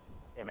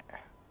 Damn it.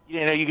 You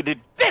didn't know you could do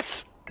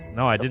this.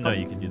 No, I didn't know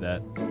you could do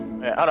that.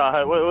 Yeah, hold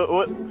on.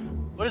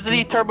 What is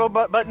the turbo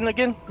button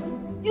again?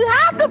 You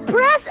have to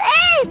press A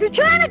if you're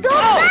trying to go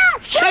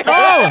fast. Shit.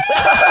 Oh!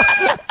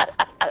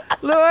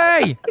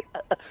 Louis!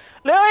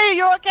 Louis,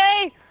 you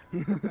okay?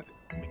 We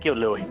killed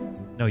Louis.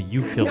 No,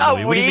 you killed No,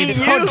 Louis. What do you mean?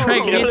 you. Don't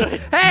drink it.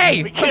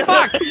 Hey! What the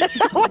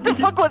fuck? What the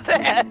fuck was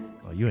that?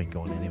 Oh, you ain't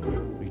going anywhere.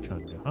 What are you trying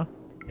to do, huh?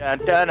 Dun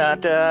dun dun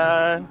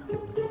dun.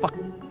 Fuck.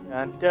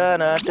 Dun dun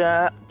dun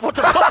dun. What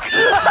the fuck?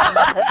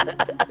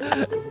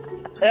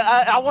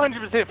 I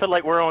 100% feel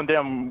like we're on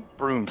damn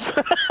brooms.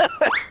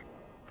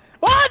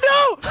 Oh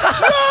no!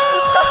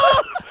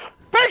 No!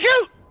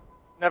 Parachute!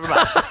 Never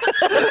mind.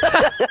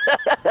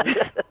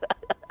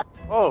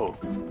 Oh.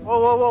 Whoa,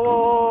 whoa, whoa,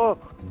 whoa,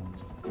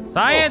 whoa.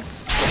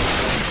 Science!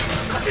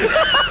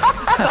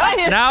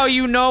 Science! Now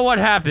you know what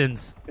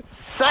happens.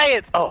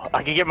 Science! Oh,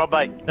 I can get my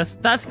bike.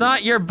 That's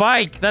not your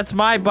bike. That's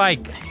my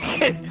bike.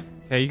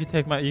 Okay, you can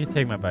take my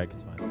bike.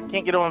 It's fine.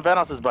 Can't get on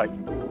Vanoss's bike.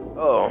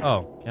 Oh.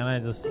 Oh, can I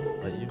just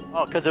let you?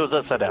 Oh, because it was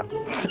upside down.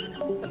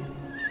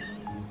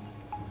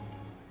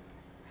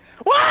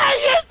 Why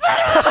you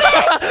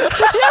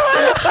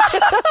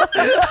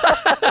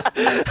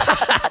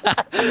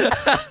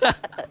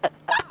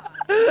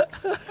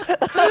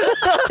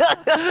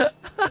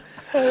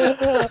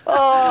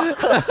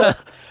oh.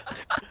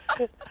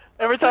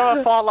 Every time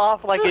I fall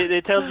off, like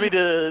it tells me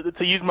to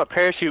use my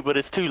parachute, but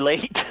it's too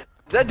late. Does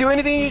that do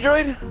anything, you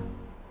droid?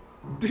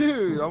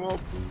 Dude, I'm all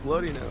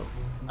bloody now.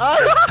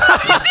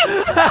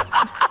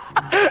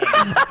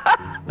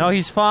 No,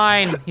 he's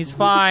fine. He's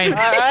fine.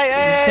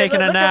 He's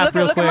taking a nap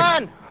real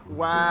quick.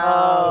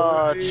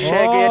 Wow. Oh, check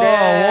it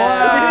out.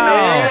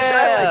 Wow.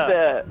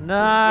 Yeah.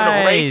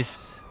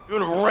 Nice. You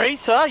want to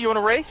race, huh? You want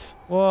to race?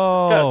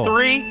 Whoa.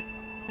 3,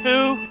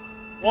 2,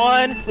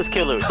 1. Let's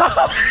kill Louis. Go!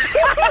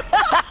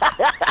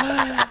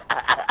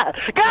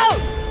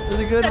 That's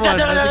a good one.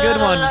 That's a good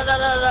one.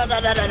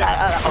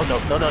 Oh,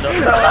 no.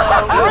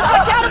 Where's my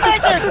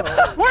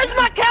countermeasures? Where's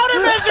my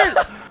countermeasures?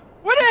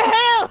 What the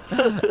hell?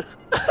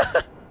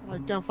 I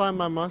can't find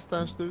my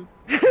mustache, dude.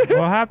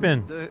 What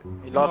happened?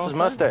 He lost his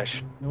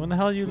mustache. When the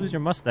hell did you lose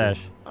your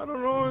mustache? I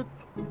don't know.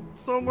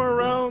 It's somewhere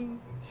around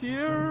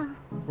here.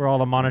 That's where all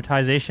the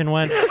monetization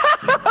went.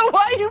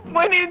 Why are you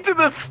pointing into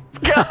the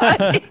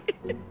sky?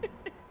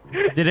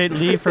 Did it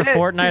leave for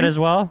Fortnite as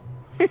well?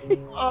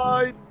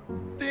 I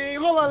think.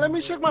 Hold on, let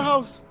me check my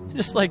house.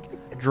 Just like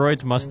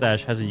Droid's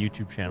mustache has a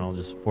YouTube channel,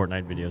 just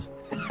Fortnite videos.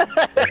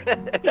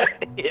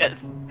 Yes.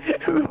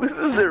 Who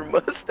loses their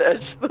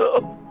mustache,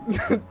 though?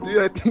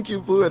 Dude, I think you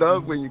blew it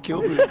up when you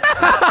killed me.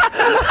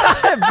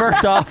 It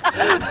burnt off.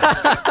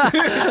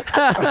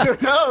 I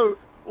don't know.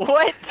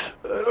 What?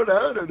 I don't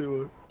have it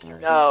anymore.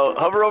 Now,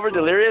 hover over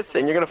Delirious,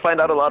 and you're gonna find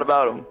out a lot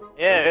about him.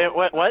 Yeah,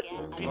 what? What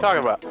are you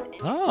talking about?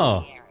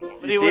 Oh.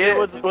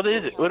 What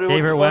is it?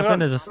 Favorite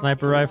weapon is a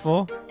sniper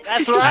rifle.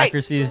 That's right.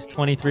 Accuracy is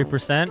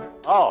 23%.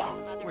 Oh,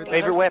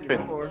 favorite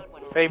weapon.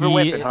 Favorite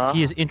weapon, huh?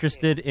 He is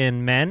interested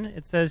in men,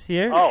 it says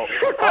here. Oh.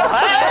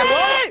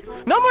 Hey!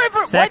 No more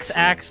info. Sex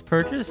axe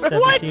purchase,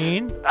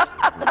 17.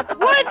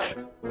 What?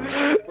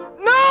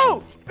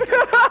 No! Get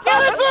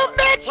us up,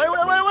 bitch! Wait.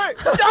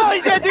 Oh,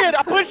 I did.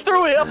 I pushed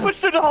through it. I pushed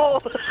through the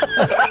hole.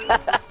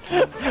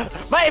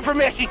 My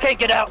information can't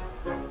get out.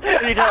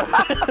 That's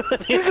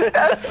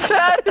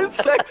sad. His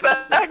sex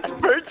axe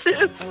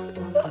purchase.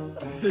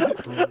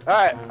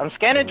 Alright, I'm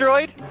scanning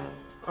droid.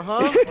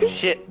 Uh-huh.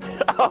 Shit.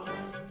 Oh,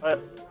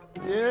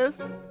 Yes.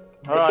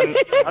 hold on.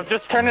 I'm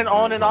just turning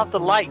on and off the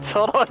lights.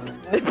 Hold on.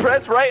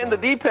 Press right in the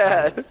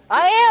D-pad.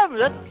 I am.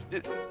 Is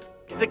it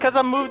because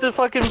I moved the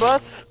fucking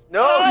bus?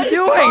 No. What are you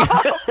doing?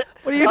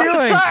 What are you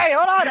doing? Sorry,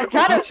 hold on. I'm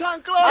trying to.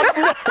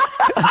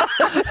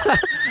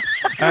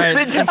 Alright,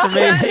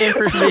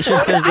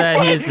 information says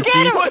that he is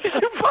deceased. I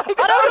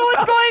don't know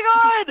what's going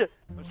on.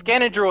 I'm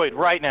scanning droid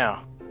right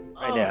now.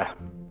 Right now.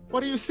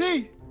 What do you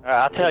see?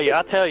 I'll tell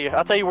you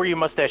where your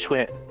mustache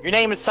went. Your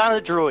name is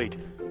Silent Droid.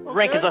 Your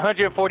rank is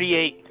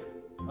 148.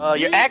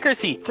 Your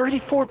accuracy,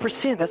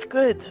 34%. That's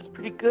good. That's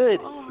pretty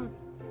good.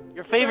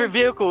 Your favorite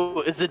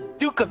vehicle is the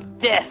Duke of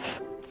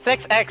Death.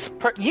 Sex axe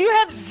you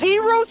have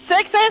 0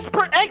 sex axe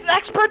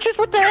purchase?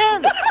 What the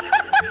hell?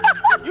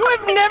 You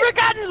have never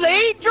gotten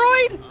laid,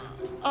 droid?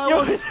 I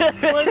was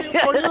waiting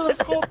for you this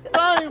whole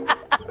time.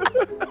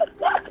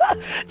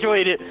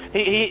 Droid,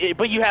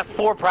 but you have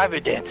 4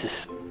 private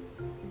dances.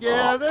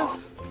 Yeah,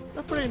 that's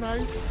pretty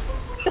nice.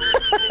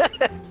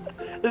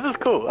 This is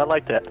cool. I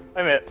like that.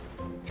 Wait a minute.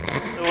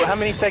 So how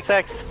many sex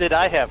acts did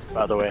I have,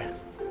 by the way?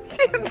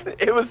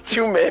 It was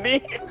too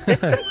many.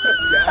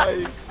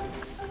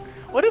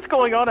 What is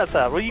going on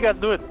outside? What are you guys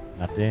doing?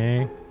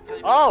 Nothing.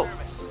 Oh,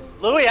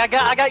 Louis, I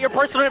got your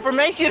personal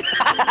information.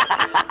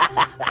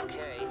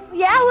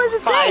 Yeah, what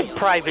does it say? 5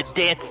 private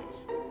dances.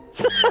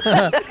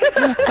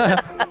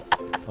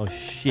 Oh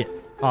shit.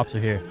 Cops are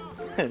here.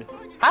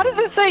 How does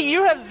it say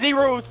you have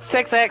 0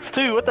 sex acts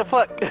too? What the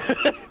fuck?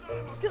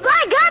 Because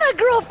I got a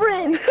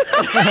girlfriend.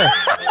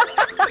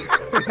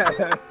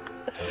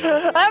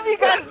 Have you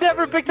guys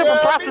never picked up a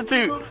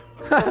prostitute?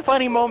 For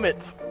funny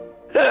moments.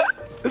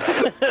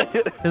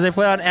 Because they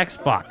play on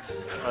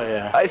Xbox. Oh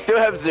yeah. I still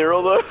have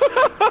 0 though.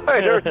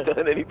 I never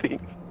done anything.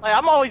 Like,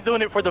 I'm always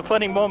doing it for the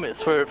funny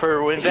moments, for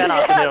when Vanoss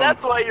Yeah, and them.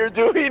 that's why you're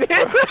doing it.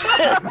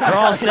 They're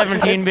all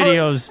 17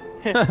 videos.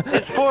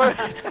 It's for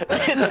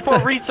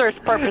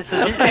research purposes.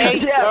 Okay?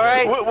 Yeah. All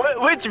right.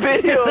 Which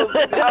videos?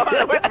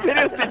 Which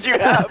videos did you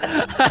have?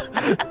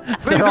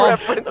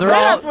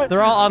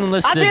 They're all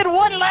unlisted. I did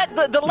one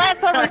the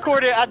last time I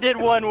recorded. I did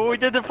one when we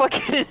did the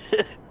fucking.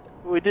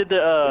 We did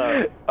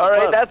the. All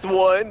right, that's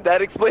 1.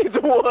 That explains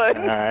 1. All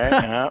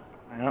right.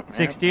 Yep.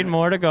 16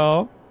 more to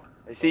go.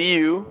 I see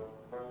you.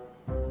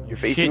 You're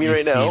facing me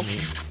right now.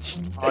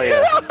 Oh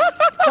yeah.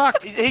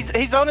 Fuck.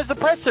 He's on his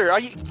suppressor.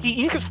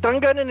 You can stun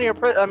gun in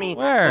your. I mean,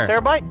 where?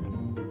 Terabyte.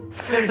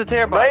 It's a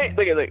terabyte.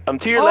 Right? Look. I'm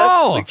to your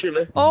Oh! left. To your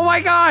left. Oh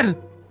my God!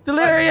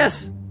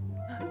 Delirious!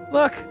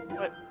 Look,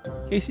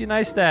 Casey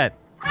Neistat.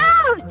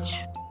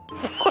 Ouch!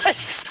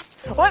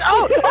 What?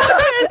 Oh!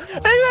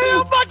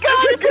 Oh my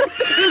God!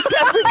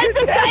 It's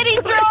a tiny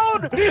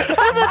drone!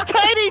 It's a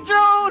tiny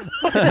drone!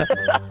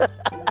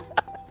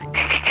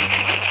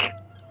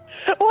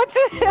 What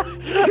the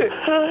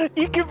hell?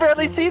 You can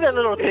barely see that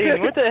little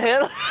thing. What the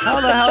hell?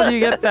 How the hell do you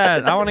get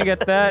that? I want to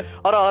get that.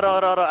 Hold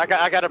on.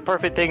 I got a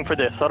perfect thing for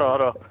this. Hold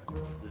on.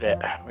 Where's it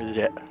at?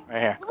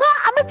 Right here. Well,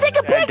 I'm gonna take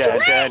a picture. Did you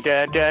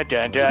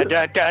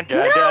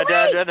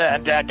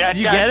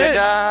get it?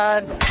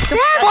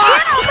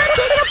 Fuck! I'm gonna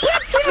take a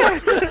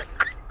picture.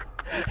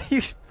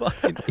 You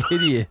fucking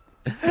idiot.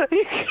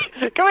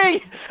 Come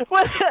here.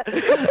 What?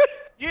 Come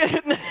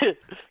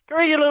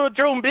here, you little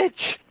drone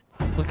bitch.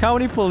 Look how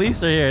many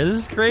police are here. This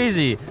is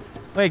crazy.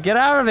 Wait, get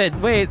out of it.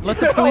 Wait, let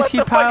the police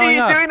keep piling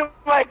up.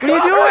 What are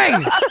you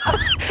doing?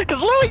 Because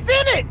Louie's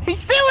in it. He's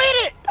still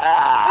in it.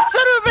 The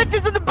son of a bitch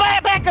is in the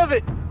back of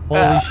it.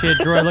 Holy shit,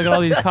 Droid, look at all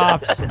these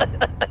cops.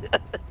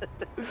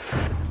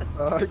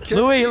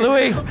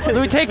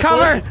 Louie, take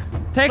cover.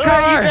 Take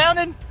cover. Are you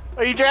drowning?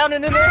 Are you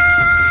drowning in there?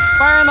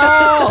 Fire in the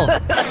hole.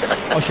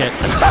 Oh shit.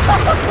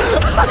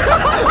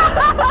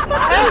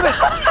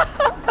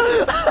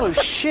 Oh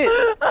shit.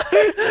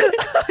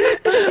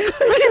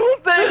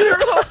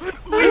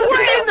 We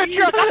were in the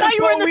truck. I thought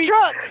you were in the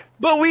truck.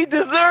 But we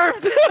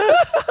deserved.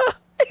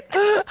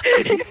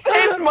 He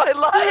saved my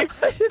life.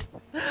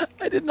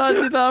 I did not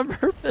do that on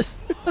purpose.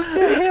 What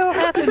the hell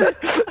happened?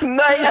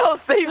 Night Owl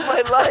saved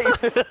my life.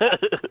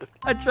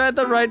 I tried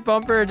the right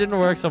bumper, it didn't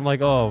work, so I'm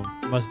like, oh,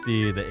 must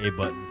be the A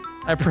button.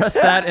 I pressed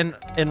that, and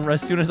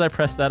as soon as I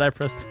pressed that, I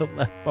pressed the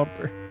left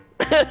bumper.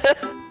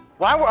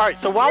 Alright,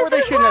 so why were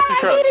they shooting at the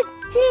truck? I need to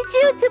teach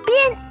you to be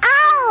an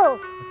owl.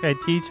 Okay,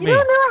 teach You me.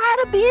 don't know how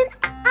to be an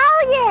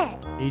owl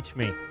yet. Teach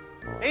me.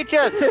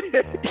 HS.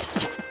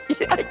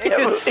 I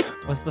can't believe.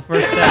 What's the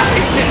first step?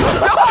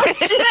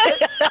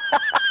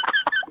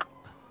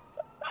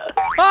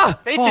 Ah!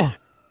 He Oh, just,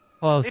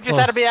 that was he close. just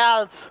had to be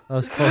out. That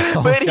was close.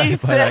 Almost But got he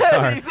hit by that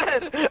car.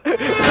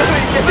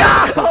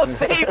 said, I'll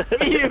save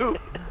you.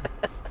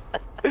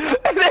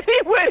 And then he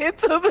went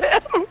into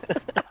them.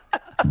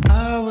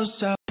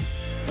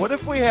 What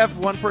if we have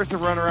one person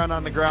run around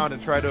on the ground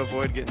and try to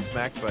avoid getting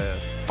smacked by us?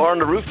 Or on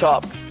the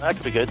rooftop. That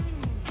could be good.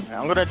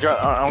 I'm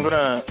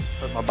gonna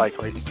put my bike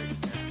right here.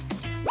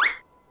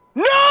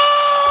 No!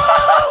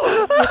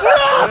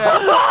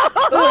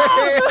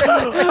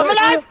 I'm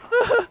alive!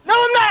 No,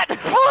 I'm not!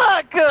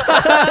 Fuck!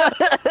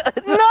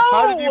 No!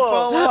 How did you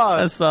fall off?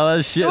 I saw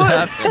that shit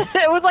happen.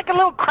 It was like a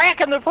little crack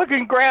in the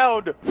fucking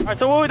ground. Alright,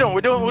 so what are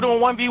we doing? We're doing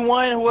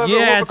 1v1. Whoever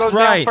that's goes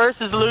right. down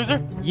first is the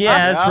loser?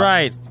 Yeah, that's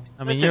right.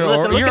 I mean, you're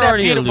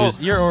already a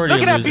loser. You're already a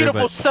loser. Look at that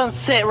beautiful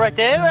sunset right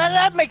there.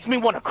 That makes me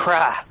want to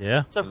cry.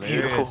 Yeah. So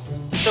beautiful.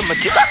 So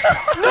majestic.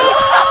 No!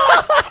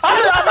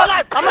 I'm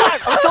alive!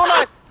 I'm still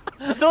alive!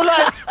 I'm still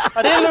alive!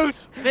 I didn't lose.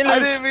 I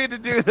didn't mean to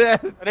do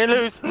that. I didn't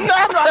lose. No,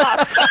 I'm not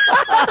alive!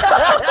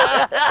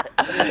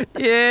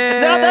 Yeah.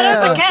 No, that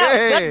doesn't count.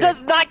 That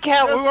does not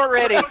count. We weren't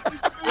ready.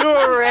 We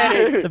weren't ready.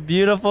 It's a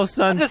beautiful Just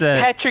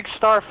sunset. Patrick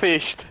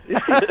starfished.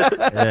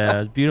 Yeah,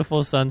 it's a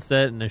beautiful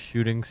sunset and a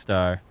shooting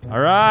star. All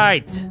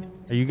right.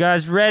 Are you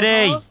guys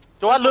ready?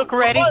 Do I look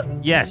ready?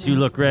 Yes, you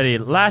look ready.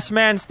 Last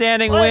man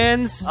standing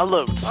wins. I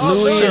look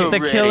Louis is the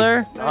ready.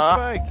 killer. Nice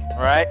bike.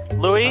 Alright,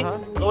 Louis.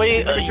 Louis,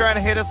 He's gonna be trying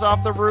to hit us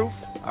off the roof.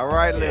 All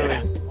right,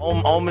 Louis.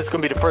 Ohm is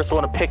gonna be the first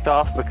one picked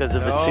off because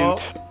of his suit.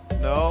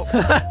 No.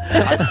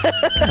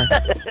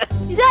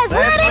 You guys Last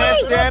man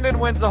ready? standing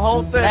wins the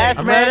whole thing. Last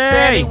I'm man ready.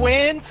 standing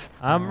wins.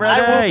 I'm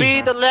ready. I will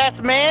be the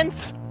last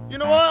man's. You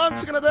know what? I'm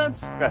just gonna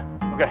dance.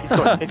 Okay, he's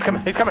going. He's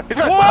coming. He's coming. He's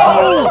coming.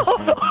 Whoa!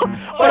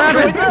 What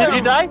happened? Did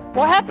you die?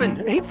 What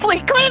happened? He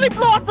clearly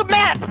flew off the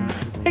map.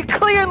 He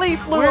clearly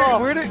flew off.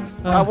 Where'd it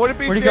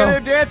be Where'd he standing go? there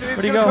dancing? He's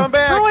Where'd he gonna go? come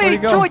back. Where'd he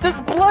go? Joey, there's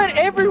blood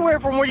everywhere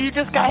from where you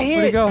just got hit.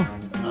 Where'd he go?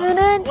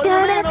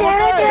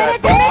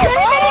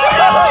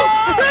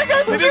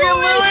 Did you get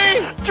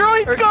Louis?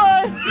 Droid's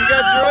gone. You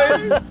got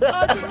Droid?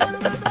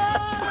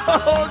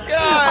 Oh,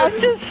 God. I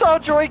just saw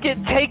Droid get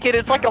taken.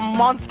 It's like a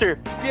monster.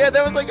 Yeah,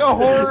 that was like a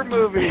horror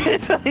movie.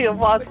 It's like a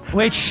monster.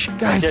 Wait, shh,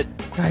 guys.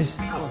 Guys.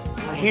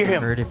 I hear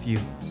him. Heard if you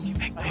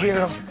make I hear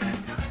him.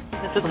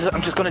 Listen,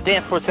 I'm just gonna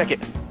dance for a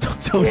second.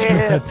 Don't do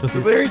that.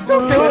 Delirious,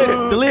 don't do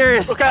it.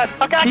 Delirious. Oh God!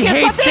 Oh God! He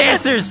hates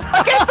dancers.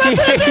 He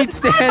hates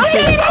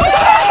dancers.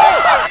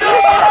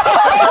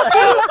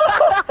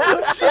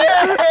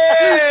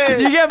 Did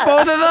you get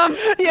both of them?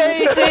 Yeah,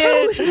 he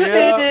did. He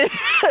did.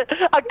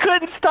 I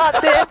couldn't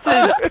stop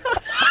dancing.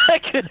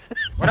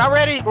 We're not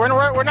ready. We're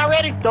not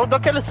ready. Don't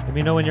kill us. Let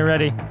me know when you're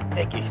ready.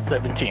 Nikki,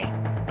 17. Okay,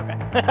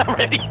 I'm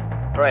ready.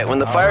 Alright, when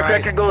the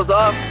firecracker goes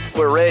off,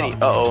 we're ready.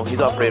 Uh-oh, he's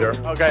off radar.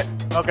 Okay.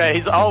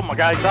 He's. Oh my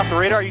God, he's off the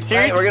radar. Are you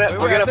serious? Alright,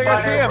 we're gonna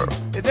fire.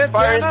 Is that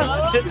Fire Santa?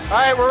 All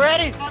right, we're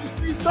ready.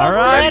 All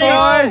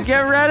right, boys,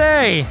 get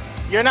ready.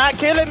 You're not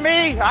killing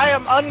me. I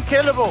am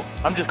unkillable.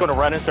 I'm just gonna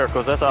run in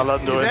circles. That's all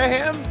I'm doing. Is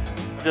that him?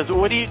 Just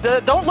what do you?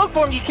 Don't look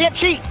for him. You can't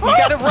cheat. You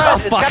gotta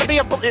run. It's gotta be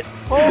a. This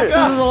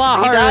is a lot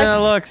harder than it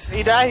looks.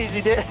 He died.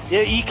 He did.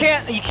 Yeah, you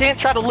can't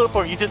try to look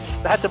for him. You just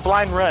have to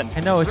blind run. I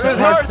know it's just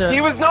hard to.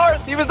 He was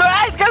north. He was north.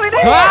 He's coming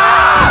in.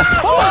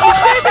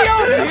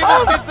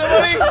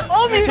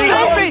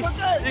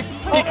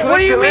 What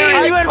do you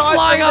mean? You went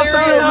flying off the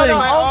building.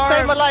 Oh,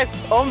 save my life.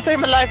 Oh, save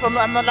my life.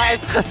 I'm alive.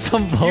 That's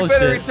some bullshit. You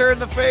better return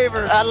the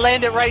favor. I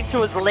landed right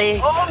into his leg.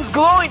 Ohm's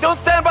glowing. Don't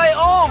stand by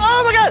Ohm.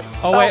 Oh my god.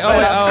 Oh wait.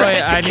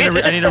 I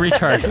need to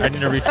recharge. I need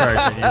to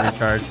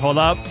recharge. Hold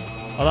up.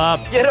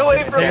 Get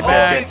away from Take Ohm.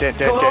 back.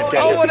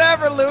 Oh,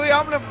 whatever, Louis.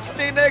 I'm gonna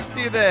stay next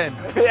to you then.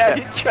 Yeah,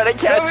 he's trying to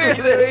catch me.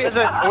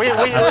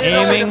 I'm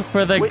aiming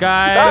for the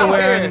guy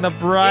wearing the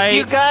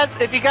bright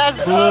If you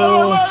guys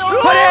blue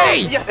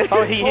hoodie.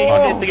 Oh, he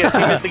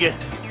missed again.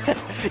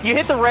 You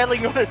hit the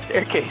railing on the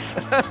staircase.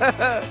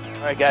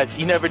 Alright guys,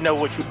 you never know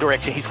which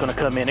direction he's gonna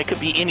come in. It could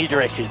be any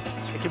direction.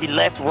 It could be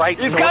left, right,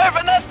 He's north. coming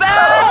from the south.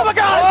 Oh my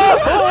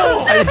god!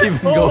 I didn't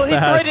even go he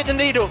fast. threaded the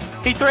needle.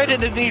 He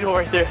threaded the needle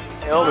right there.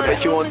 Oh, I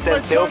bet you won't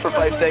stand still for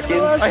 5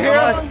 seconds. I hear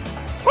him.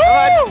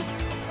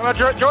 Come on,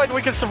 Droid,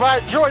 we can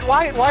survive. Droid,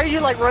 why are you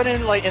like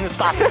running like in the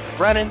stop?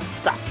 Running,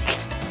 stop.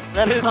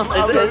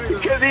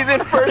 Because he's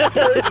in first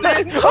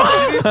person.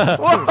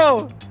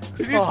 Whoa!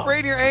 Did you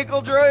sprain your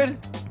ankle, Droid?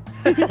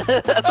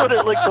 That's what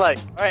it looks like.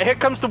 Alright, here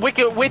comes the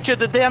wicked witch of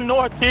the damn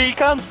north. Here he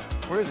comes.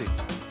 Where is he?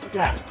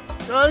 Yeah.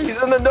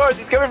 He's in the north.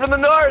 He's coming from the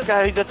north.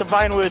 Guy, he's at the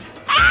Vinewood.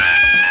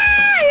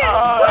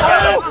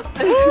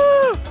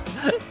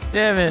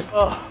 Damn it.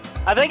 Oh,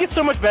 I think it's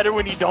so much better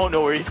when you don't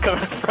know where he's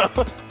coming from.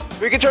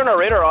 We can turn our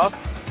radar off.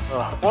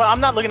 Well, I'm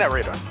not looking at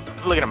radar.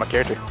 I'm looking at my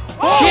character.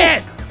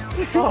 Shit!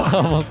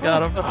 Almost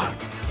got him.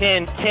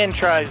 10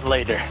 tries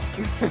later.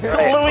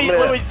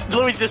 Right,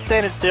 Louis just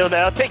standing still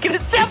now, taking a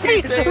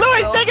selfie.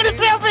 Louis taking a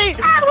selfie.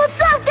 Ah,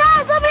 what's up,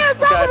 guys? I'm here on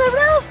top of the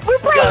roof. We're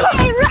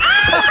playing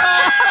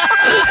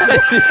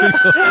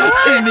I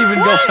didn't even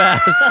go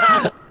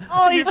fast.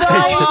 Oh, he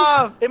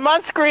died. In my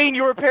screen,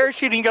 you were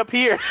parachuting up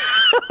here.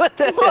 What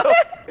the hell?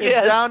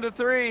 It's down to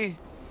 3.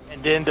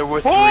 And then there were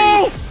 3. Did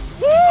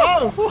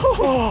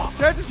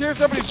I just hear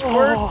somebody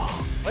squirt?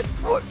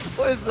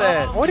 What is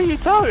that? What are you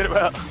talking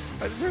about?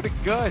 I just heard a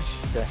gush.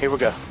 Okay, here we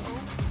go.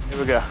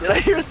 Did I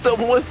hear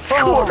someone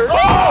squirt?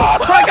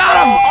 I got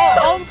him!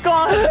 Oh, I'm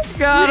gone.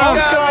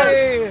 Got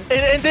him.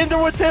 And then there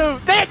were 2.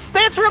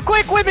 Dance real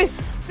quick with me.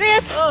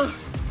 Dance.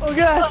 Oh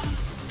god.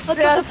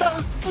 Dance.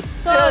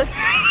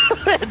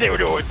 There were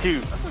 2.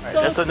 Alright,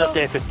 that's enough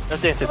dancing.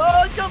 Enough dancing.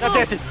 Enough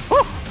dancing.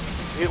 Woo.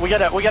 We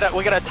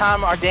gotta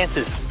time our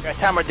dances. We gotta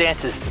time our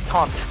dances to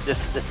taunt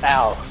this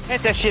owl.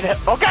 Get that shit out.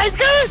 Okay, he's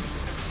good.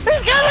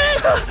 He's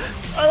coming.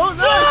 Oh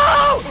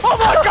no! Oh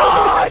my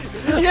god!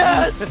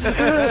 Yes!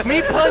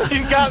 Me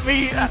punching got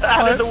me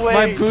out of the way.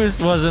 My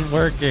boost wasn't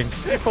working.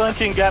 Me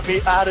punching got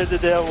me out of the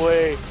damn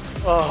way.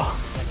 Oh,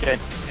 again.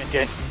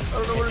 I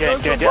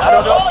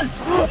don't know.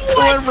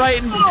 Going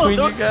right in between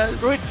you guys.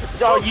 Droid,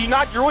 oh, you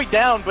knocked Droid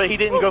down, but he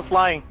didn't go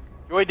flying.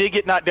 Droid did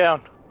get knocked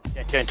down.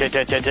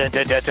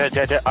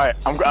 Alright,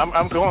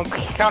 I'm going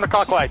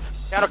counterclockwise.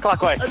 I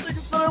think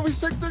it's better we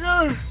stick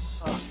together.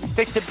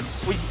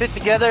 We stick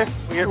together.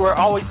 We're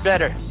always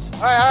better.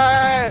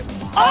 Alright.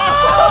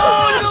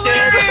 Oh,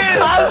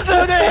 I'm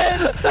so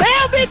dead.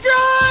 Help me,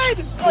 Droid!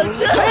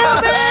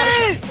 Help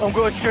me! I'm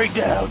going straight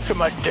down to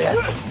my death.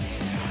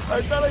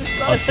 I thought I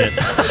Oh shit.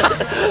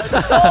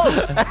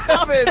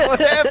 What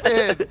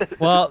happened?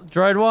 Well,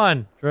 Droid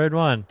won.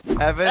 Evan,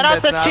 Vanos,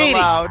 that's not cheating.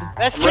 allowed.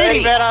 That's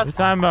cheating, Vanos. What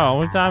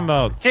time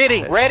about?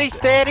 Cheating. Ready,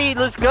 steady,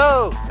 let's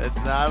go. That's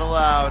not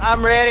allowed.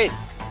 I'm ready.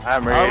 All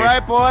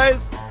right,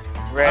 boys.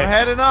 Ready. I'm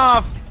heading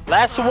off.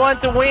 Last one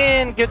to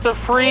win gets a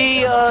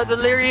free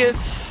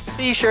Delirious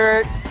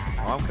t-shirt.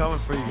 Oh, I'm coming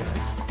for you guys.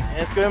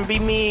 And it's gonna be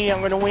me.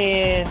 I'm gonna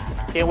win.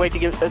 Can't wait to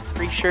get a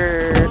free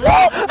shirt. Fuck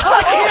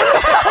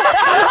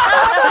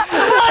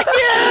you!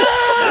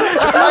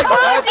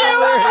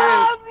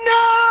 No!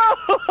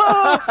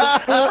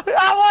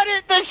 I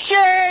wanted the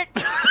shirt.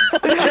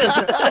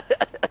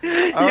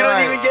 You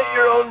don't even get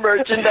your own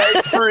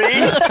merchandise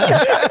free.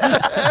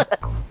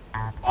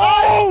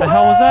 Oh! The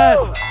hell was that?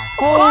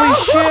 Holy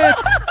shit!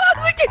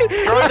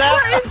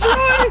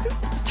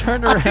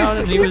 Turned around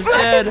and he was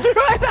dead. He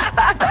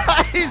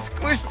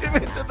squished him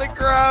into the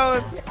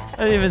ground. I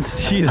didn't even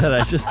see that.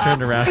 I just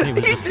turned around and he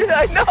was just...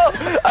 I know.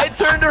 I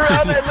turned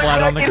around Just and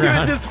flat on the he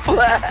ground. was just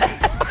flat.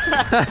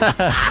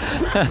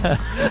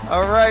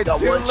 All right, You got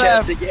 2 one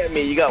left. chance to get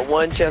me. You got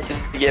one chance to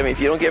get me.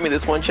 If you don't get me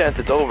this one chance,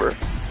 it's over.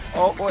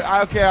 Oh, wait,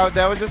 okay,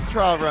 that was just a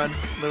trial run,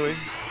 Louis.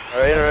 All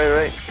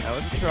right. That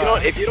was a trial.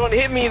 If you don't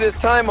hit me this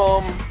time,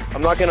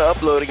 I'm not gonna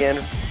upload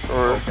again.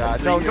 Or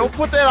God, no, don't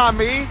put that on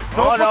me.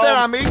 Don't put that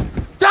on me.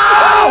 No!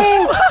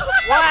 Wow,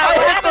 I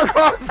hit the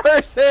wrong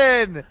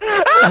person.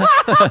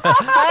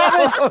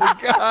 Oh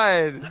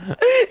God.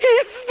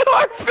 He's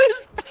starfish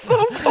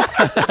so far.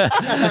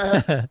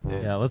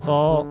 Yeah, let's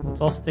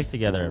all stick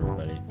together,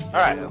 everybody. All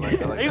right.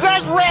 Are you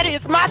guys ready?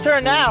 It's my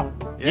turn now.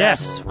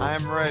 Yes.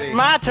 I'm ready.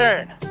 My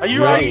turn. Are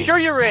you sure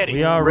you're ready?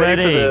 We are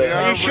ready.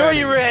 Are you sure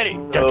you're ready?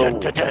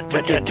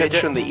 Pitch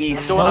from the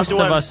east. Most of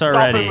us are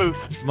ready.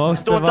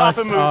 Most of us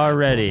are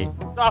ready.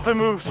 Dolphin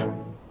moves.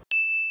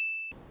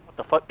 What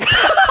the fuck?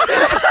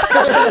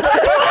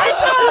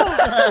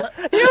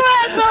 You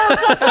assholes!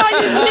 I saw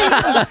you cheat!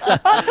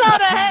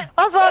 I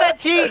saw that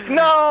cheat!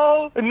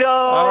 No!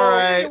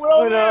 Alright.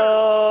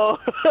 No!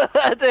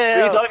 What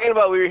are you talking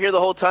about? We were here the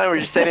whole time. We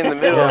were just sitting in the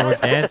middle. Yeah, we're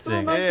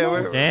dancing. Yeah,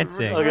 we're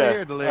dancing. We're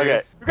here, Delirious.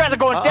 Okay. You guys are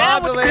going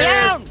down with the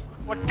down!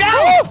 We're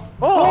down!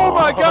 Oh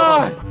my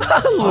god!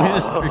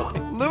 Louis Hello.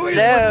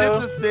 legit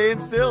just staying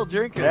still,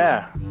 drinking.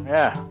 Yeah.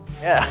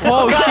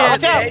 Oh, God, shit.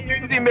 watch out. I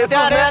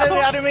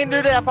didn't mean to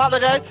do that. I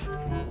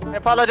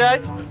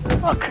apologize.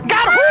 Oh,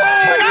 got him!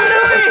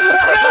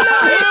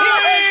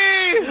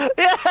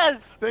 Yes!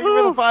 Thank you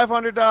for the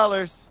 $500.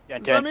 Does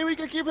that mean we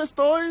can keep his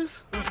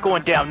toys? Who's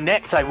going down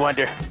next, I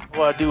wonder?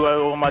 What do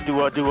I do?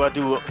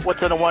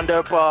 What's in the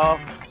wonder ball?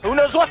 Who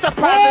knows what's the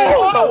prize?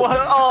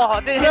 Oh,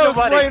 I didn't hear That was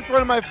nobody. right in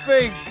front of my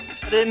face.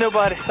 I didn't hear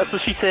nobody. That's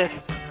what she said.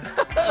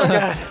 Oh,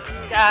 God.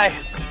 Guy.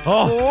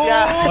 Oh.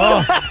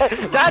 Yeah.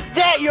 That's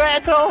that, you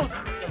assholes.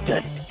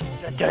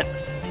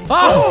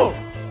 Oh.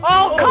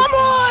 Oh, come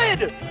on!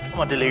 Come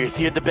on, Delirious.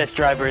 You're the best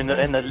driver in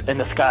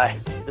the sky.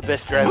 The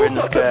best driver in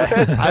the sky.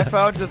 I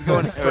found just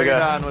going straight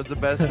on was the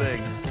best thing.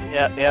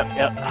 Yeah.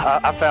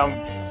 I found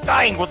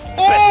dying was the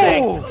best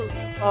thing.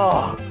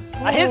 Oh,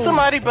 I hit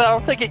somebody, but I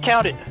don't think it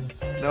counted.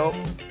 Nope.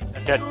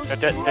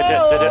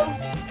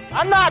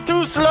 I'm not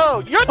too slow.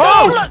 You're too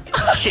slow.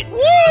 Shit.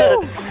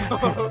 Woo!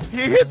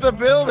 You hit the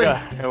building.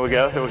 Here we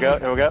go.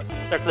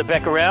 Circle it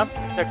back around.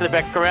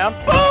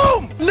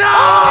 Boom! No!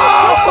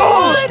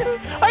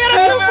 I got a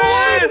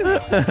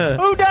 2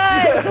 Who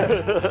died?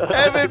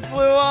 Evan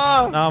flew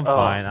off. No, I'm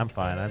fine. I'm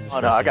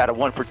just no, I got a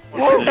 1 for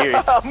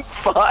Delirious. I'm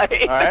fine.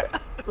 Alright.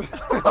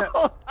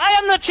 I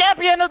am the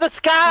champion of the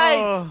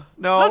skies!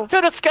 No. Look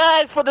to the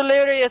skies for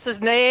Delirious's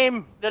name.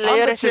 I'm the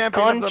Delirious'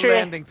 champion of the country.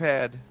 landing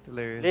pad.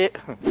 Delirious.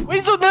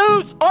 Weasel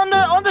News on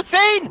the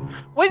scene!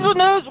 Weasel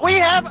News, we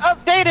have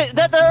updated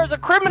that there is a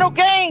criminal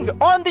gang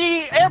on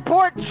the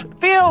airport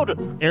field.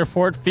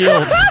 Airport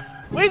field.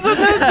 Weasel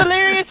News,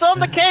 Delirious on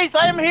the case.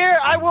 I am here.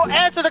 I will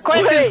answer the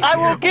questions. Wait. I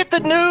will get the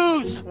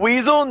news.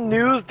 Weasel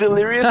News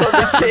Delirious on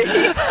the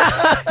case.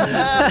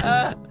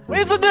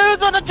 Weasel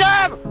News on the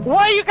job.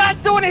 What are you guys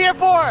doing here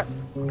for?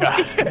 What are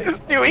you guys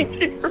doing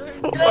here for?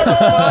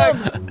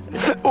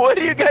 What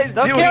are you guys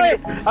Don't doing? kill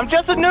it. I'm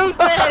just a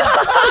newsman.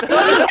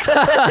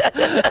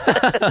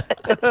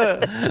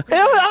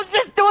 I'm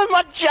just doing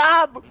my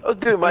job. I was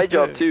doing my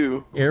job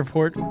too.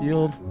 Airport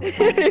field.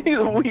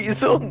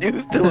 Weasel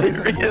News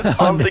Delirious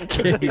on the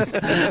case.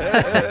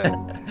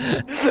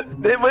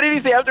 Then what did he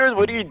say afterwards?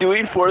 What are you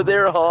doing for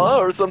there, huh?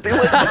 Or something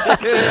like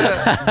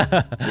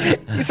that.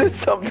 He said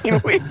something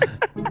weird.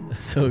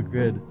 So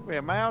good. Wait,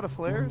 am I out of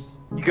flares?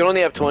 You can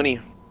only have 20.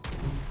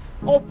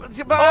 Oh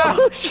shit! Louis!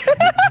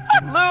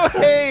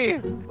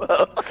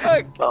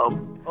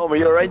 Are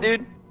you alright,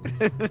 dude?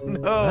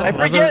 No. I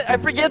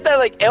forget that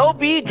like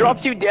LB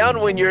drops you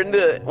down when you're in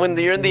the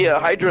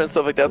hydra and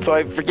stuff like that. So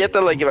I forget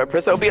that like if I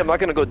press LB, I'm not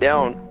gonna go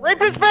down.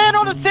 Rapist man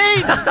on the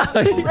scene.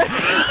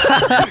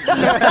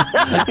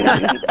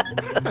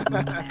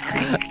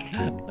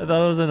 I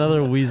thought it was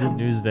another Weasel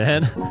News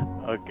van.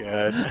 Oh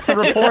god.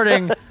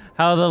 Reporting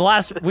how the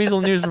last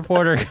Weasel News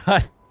reporter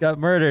got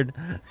murdered.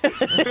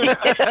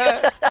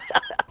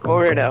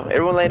 Over here now.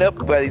 Everyone line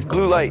up by these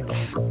blue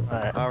lights.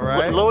 All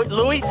right.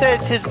 Louis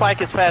says his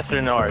bike is faster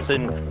than ours,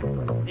 and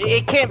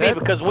it can't be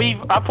because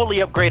I fully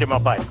upgraded my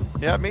bike.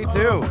 Yeah, me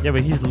too. Yeah,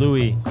 but he's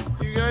Louis.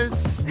 You guys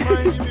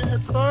mind give me a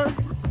head start?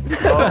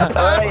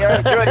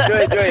 Alright, Joy.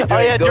 Oh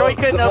yeah, Joey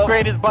couldn't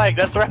upgrade his bike.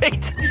 That's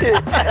right.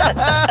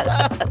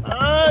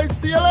 Alright,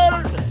 see you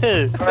later.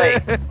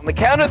 Alright, on the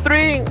count of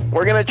 3,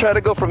 we're gonna try to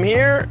go from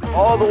here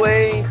all the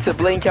way to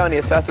Blaine County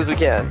as fast as we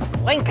can.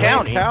 Blaine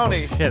County.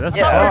 Shit, that's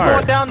I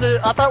hard.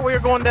 thought we were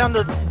going down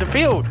the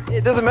field.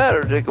 It doesn't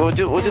matter. We'll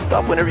just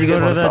stop whenever you go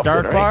guys to want the stop.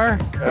 dart bar?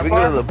 We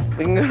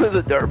can go to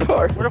the dart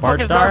bar. Where the fuck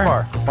is Dart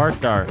Bar? Bart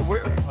Dart. Oh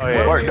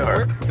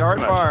Dart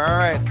bar. All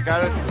right,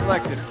 got it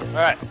selected. All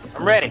right,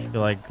 I'm ready. I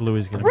feel like Louis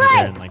is gonna be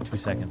there in like 2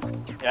 seconds.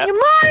 Yep. Your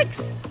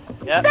marks!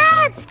 Yep.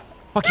 Stats!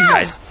 Fuck you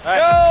guys!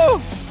 Go!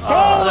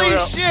 Holy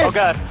shit! Oh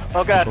god!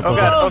 Look at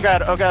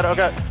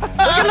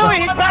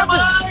Louis, he's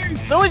bouncing!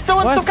 Louis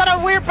doing some kind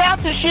of weird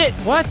bouncing shit!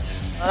 What?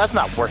 Oh, that's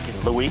not working,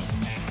 Louis.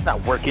 It's not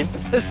working.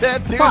 Does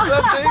that do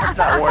something? It's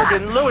not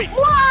working, Louis.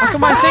 How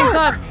come my thing's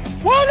not?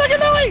 Whoa, look at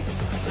Louis!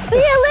 See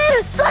you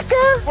later,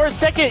 sucker! For a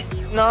second,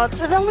 no,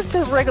 that was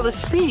just regular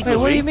speed. Wait,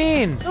 what do you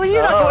mean? Louis,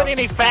 you're not going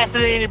any faster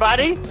than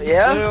anybody.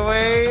 Yeah?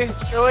 Louis,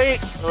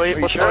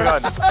 what's going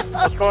on?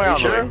 What's going on,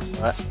 sure?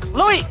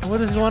 Louis?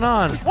 What is going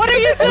on? What are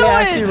you doing? Are we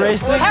actually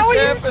racing? How are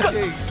you?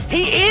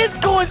 He is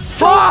going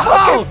so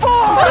Whoa! fucking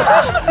far!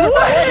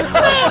 What is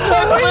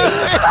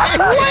that?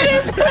 What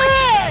is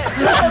that?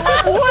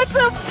 What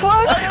the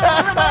fuck?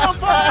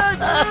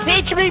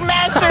 Teach me,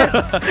 master!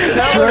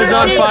 Droid's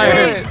on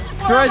fire!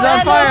 Droid's on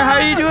fire! How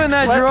are you doing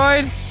that,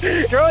 Droid?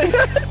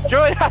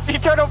 Joey, how'd you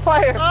turn on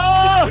fire?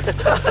 Oh! Oh,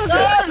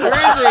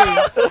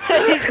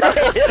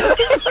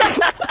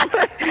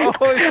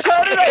 shit.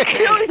 How did I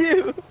kill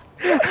you?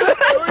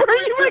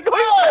 Where you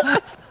going?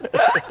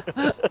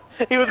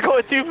 He was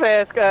going too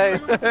fast,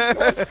 guys.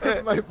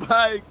 My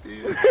bike,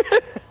 dude.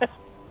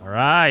 All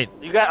right.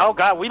 You got. Oh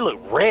God, we look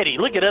ready.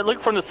 Look at it.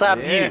 Look from the side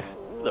of you.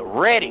 Look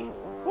ready.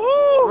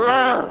 Woo!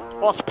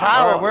 What's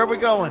power? All right, where are we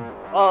going?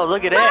 Oh,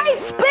 look at that. My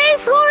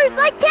Space Horse,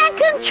 I can't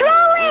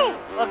control it.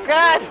 Oh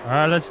God. All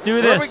right, let's do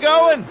Where are this. we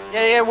going?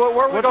 Yeah. Where we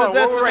What's going?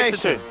 the Where we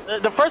destination? racing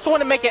to? The first one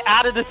to make it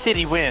out of the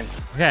city wins.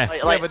 Okay.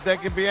 Yeah, but that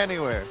could be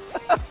anywhere.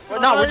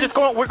 No, we're just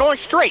going. We're going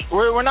straight.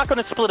 We're not going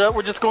to split up.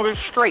 We're just going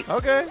straight.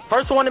 Okay.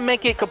 First one to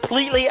make it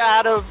completely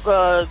out of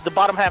the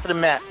bottom half of the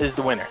map is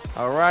the winner.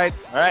 All right.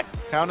 All right.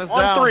 Count us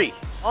On down. three.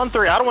 On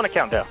three. I don't want to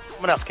count down.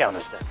 Someone else count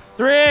us down.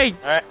 3, All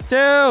right.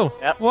 2,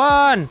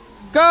 1,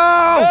 go!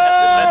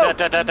 Oh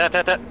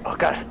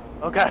God.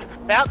 Oh God.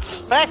 Bounce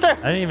faster. I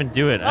didn't even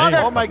do it.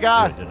 Oh my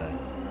God.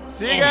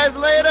 See you guys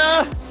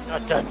later.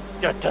 Done.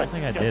 I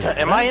think I did it.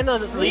 Am I in the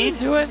lead?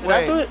 Do it. Did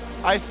I do it?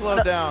 I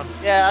slowed down.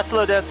 Yeah, I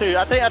slowed down too.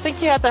 I think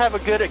you have to have a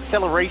good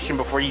acceleration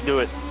before you do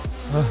it.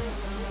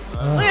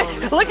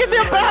 Look at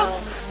them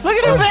bounce! Look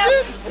at him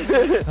bounce!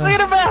 Look at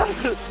him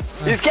bounce!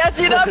 He's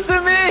catching up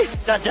to me!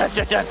 I don't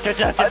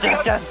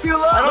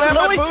have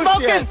my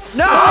boost yet.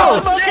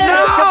 No! Look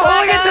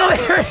at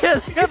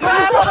Delirious!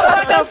 Goodbye!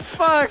 What the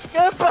fuck?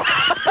 That's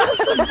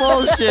some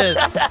bullshit.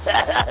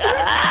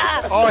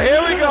 Oh,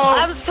 here we go.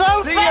 I'm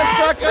so See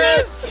fast! ya,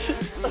 suckers.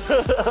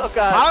 Oh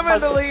God! I'm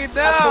in the lead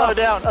now.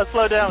 I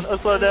slow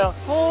down.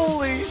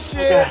 Holy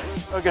shit.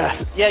 Oh God!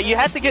 Yeah, you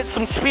have to get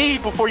some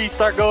speed before you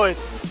start going.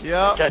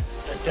 Yep.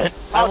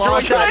 Oh,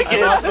 Joey died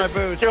again. I lost my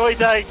boost. Joey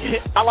died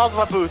again. I lost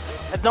my boost.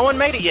 Has no one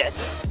made it yet?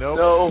 Nope.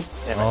 No.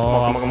 Damn it.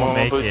 Oh, Come on,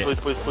 make boost, it.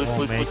 boost. Make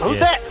Who's it.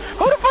 that?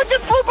 Who the fuck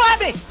just flew by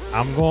me?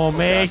 I'm gonna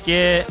make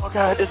it. Oh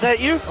God, is that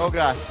you? Oh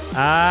God.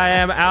 I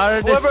am out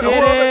of the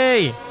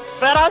city.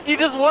 Vanos, you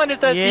just won. Is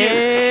that you?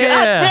 Yeah.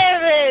 God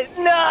damn it!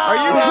 No. Are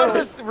you out of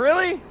this?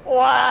 Really?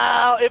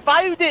 Wow. If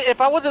I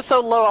wasn't so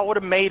low, I would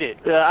have made it.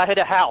 I hit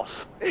a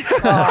house.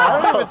 I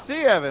don't even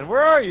see Evan.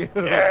 Where are you?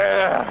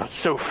 Yeah,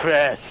 so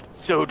fast,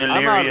 so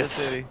delirious, I'm out of the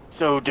city.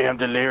 so damn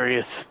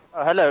delirious.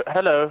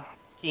 Hello,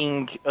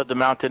 King of the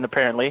Mountain.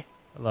 Apparently.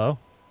 Hello.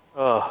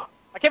 Oh,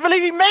 I can't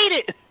believe you made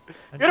it.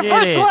 You're the did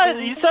first it.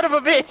 one, you son of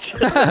a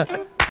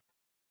bitch.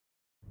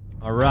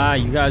 All right,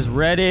 you guys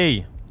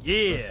ready?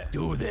 Yeah. Let's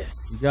do this.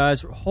 You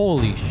guys,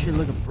 holy shit!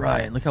 Look at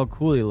Brian. Look how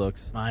cool he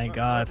looks. My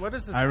God. What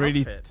is this I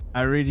really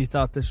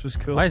thought this was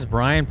cool. Why is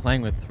Brian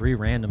playing with 3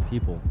 random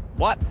people?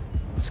 What?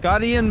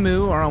 Scotty and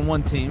Moo are on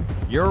one team.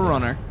 You're a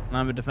runner, and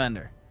I'm a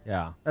defender.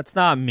 Yeah, that's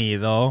not me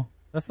though.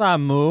 That's not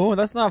Moo.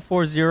 That's not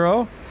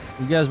 4-0.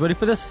 You guys ready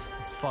for this?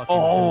 Let's fucking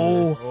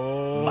Oh, do this.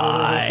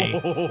 my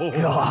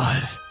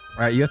God. All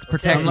right, you have to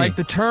protect I'm me. like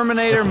the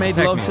Terminator made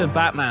Protect love me. to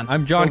Batman.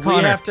 I'm John So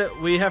Connor.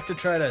 we have to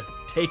try to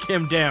take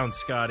him down,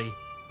 Scotty.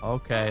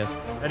 Okay.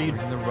 How do you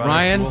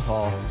Ryan,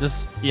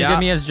 just think of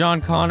me as John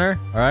Connor.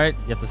 All right,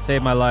 you have to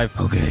save my life.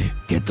 Okay,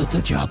 get to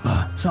the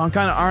chopper. So I'm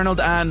kind of Arnold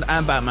and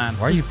Batman.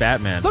 Why are you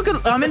Batman? Look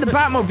at, I'm in the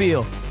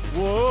Batmobile.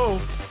 Whoa.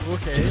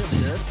 Okay.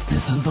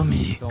 Listen to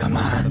me, come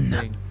on.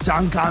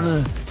 John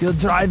Connor, you're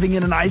driving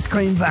in an ice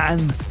cream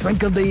van.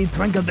 Twinkle dee,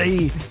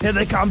 here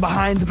they come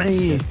behind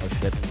me. Oh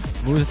shit.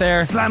 Who's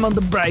there? Slam on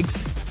the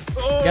brakes.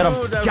 Oh, Get him.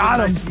 that was Got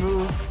a him. nice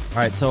move. All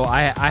right, so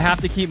I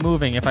have to keep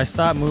moving. If I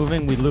stop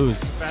moving, we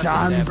lose.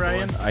 John.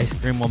 Brian. The ice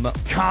cream will melt.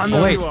 Connor.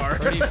 Oh, wait. You are.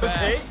 Pretty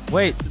Okay. fast.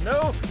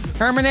 No.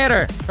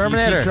 Terminator. You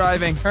keep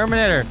driving.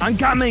 Terminator. I'm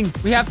coming.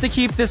 We have to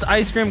keep this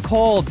ice cream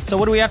cold. So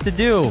what do we have to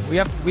do? We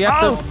have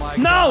Oh, to.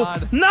 no!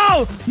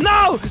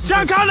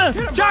 John Connor!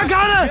 John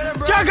Connor!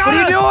 John Connor! What are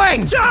you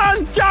doing?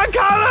 John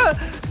Connor!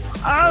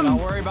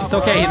 It's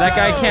okay. That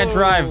guy can't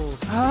drive.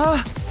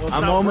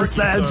 I'm almost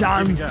there,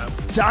 John.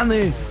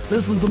 Johnny,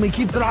 listen to me.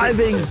 Keep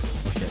driving.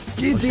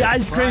 Keep the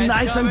ice cream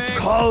nice and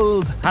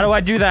cold. How do I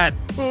do that?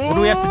 What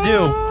do we have to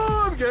do?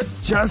 I'm good.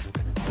 Just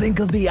think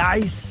of the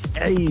ice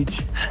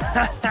age.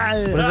 What is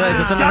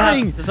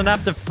that? Doesn't it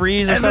have to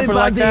freeze or something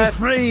like Everybody that?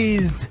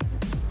 freeze.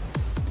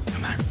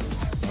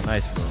 Oh,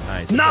 nice, bro.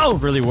 Nice. No!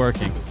 It's really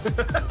working.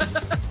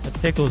 That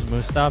tickles,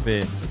 Moose. Stop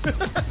it.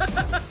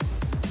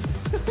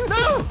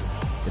 No.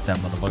 Get that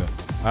motherfucker.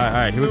 All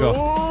right. Here we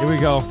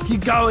go.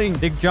 Keep going.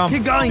 Big jump.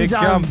 Keep going, Big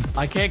John. jump.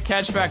 I can't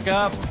catch back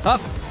up.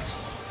 Up.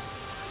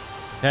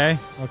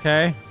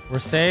 Okay. We're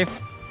safe.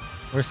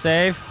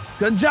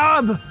 Good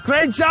job.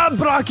 Great job,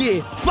 Brocky.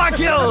 Fuck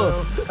you.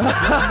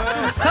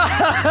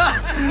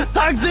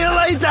 Talk to you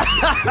later.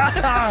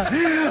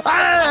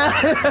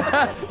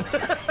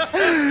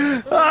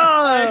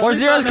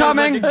 4-0's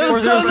coming. It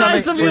was so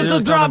nice of you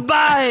to drop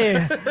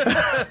by.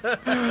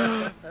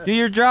 Do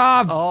your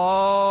job.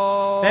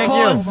 Oh. Thank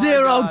you.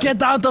 4-0,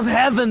 get out of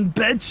heaven,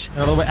 bitch.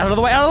 Out of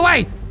the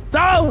way.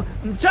 No,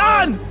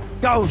 John.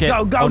 Go.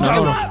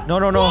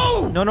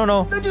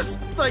 No. They just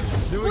like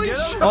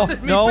slingshot Oh, me.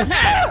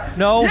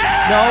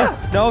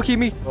 no, keep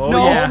me. Oh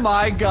No.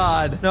 my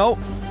God. No.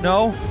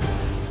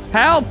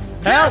 Help.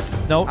 Yes!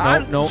 No, no,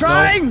 I'm no,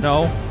 trying.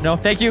 no, no.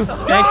 Thank you.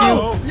 Thank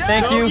you.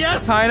 Thank you.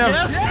 Yes! Kind of.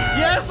 Yes!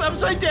 Yes!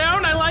 Upside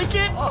down! I like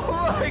it!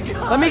 Oh my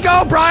god. Let me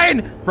go,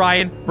 Brian!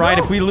 Brian,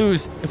 if we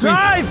lose.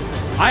 Drive!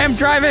 I am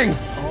driving!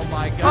 Oh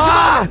my god.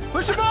 Ah!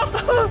 Push him off!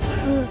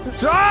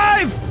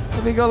 Drive!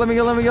 Let me go, let me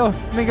go, let me go.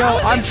 Let me go. How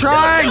is I'm he still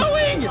trying!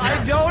 going?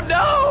 I don't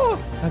know.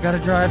 I gotta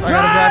drive. I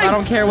gotta drive. I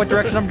don't care what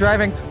direction I'm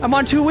driving. I'm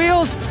on 2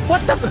 wheels.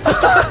 What the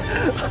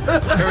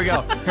fuck? Here we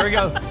go. Here we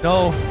go.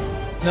 No.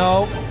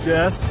 No.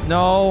 Yes.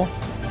 No.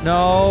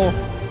 No.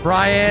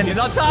 Brian. He's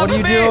on top what of are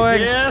you me.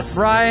 doing? Yes.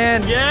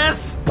 Brian.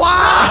 Yes!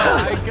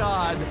 Oh my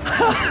god.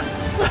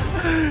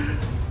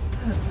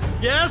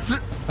 Yes!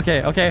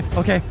 Okay, okay,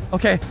 okay,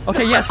 okay,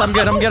 okay, yes, I'm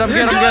good, I'm good.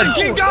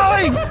 Keep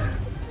going!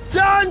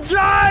 John,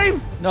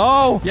 drive!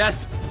 No!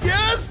 Yes.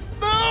 Yes!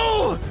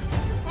 No!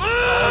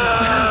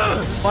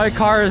 My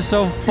car is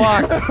so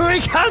fucked. We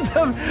got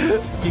them!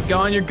 Keep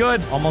going. You're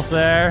good. Almost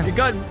there. You're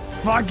good.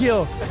 Fuck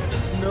you!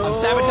 No! I'm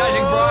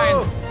sabotaging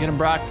Brian. Get him,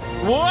 Brock.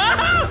 Whoa!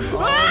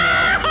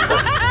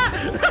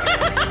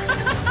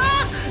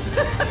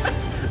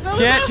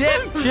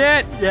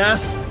 Shit!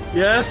 Yes!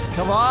 Yes!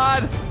 Come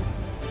on.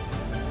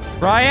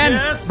 Brian!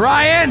 Yes.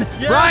 Brian!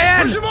 Yes!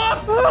 Brian! Push him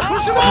off!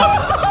 Push him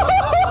off!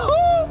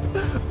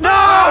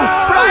 No!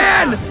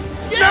 Brian! No!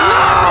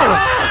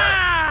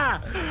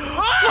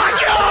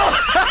 Fuck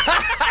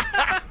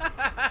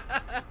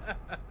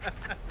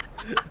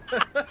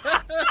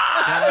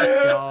Let's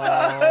go.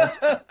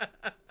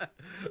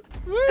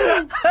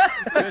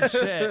 Good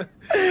shit.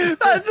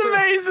 That's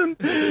amazing!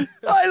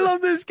 I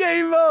love this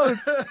game mode!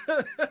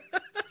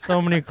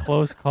 So many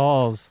close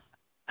calls.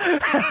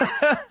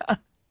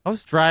 I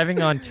was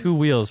driving on 2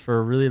 wheels for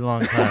a really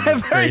long time. It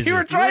was crazy. You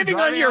were driving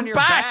on your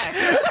back!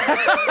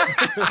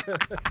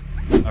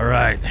 All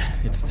right,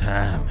 it's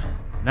time.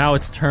 Now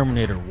it's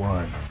Terminator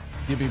 1.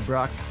 You be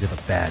Brock. You're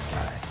the bad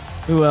guy.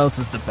 Who else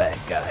is the bad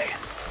guy?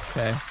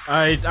 Okay.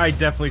 I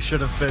definitely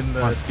should have been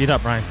Come on, the... speed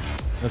up, Brian.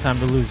 No time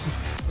to lose.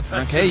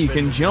 Okay, you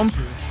can jump.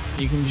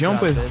 You can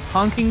jump with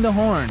honking the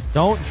horn.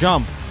 Don't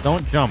jump.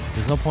 Don't jump.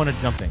 There's no point of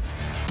jumping.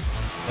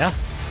 Yeah.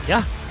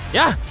 Yeah.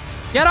 Yeah.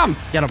 Get him.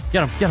 Get him.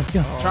 Get him. Get him.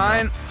 Get him.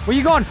 Trying. Where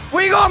you going?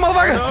 Where you going,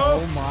 motherfucker?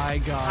 Oh my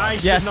god. I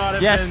should Yes. not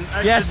have Yes. been...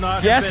 I Yes. should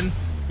not Yes. have been...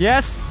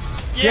 Yes.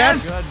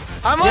 Yes. Good.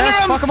 I'm Yes.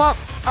 under him! Fuck him up.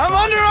 I'm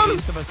under him!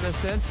 Some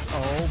assistance.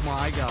 Oh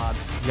my god.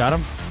 You got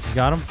him. You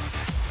got him.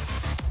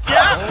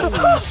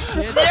 Holy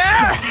shit.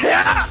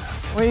 Yeah!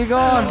 Where you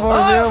going,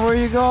 Borzio? Where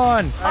you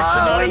going? I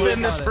should not have we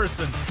been this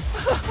person.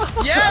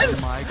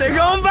 Yes! Oh my They're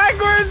God. going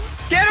backwards!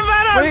 Get him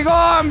at us! Where you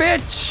going,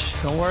 bitch?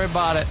 Don't worry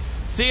about it.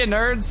 See ya,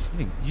 nerds.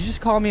 You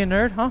just call me a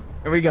nerd, huh?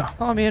 Here we go.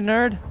 Call me a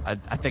nerd? I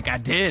think I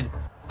did.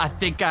 I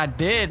think I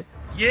did.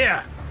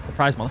 Yeah!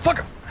 Surprise,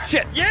 motherfucker.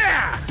 Shit.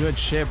 Yeah! Good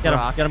shit, Get him.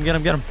 Brock. Get him. Get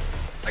him. Get him.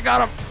 I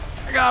got him.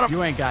 I got him.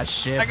 You ain't got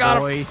shit, I got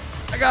boy. him.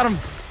 I got him.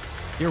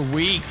 You're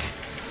weak.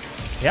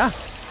 Yeah.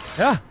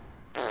 Yeah.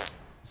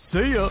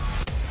 See ya.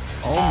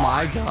 Oh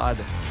my god.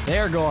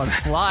 They're going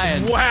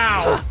flying.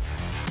 Wow!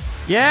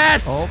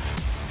 Yes. Oh,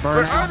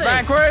 burn Where are they?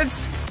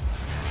 Backwards!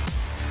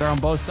 They're on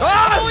both sides.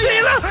 Oh,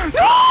 see that?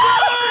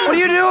 What are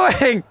you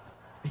doing?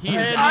 He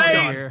is And out he's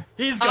of gone. here.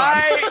 He's gone.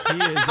 He is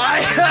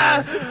out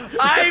of here.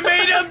 I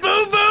made a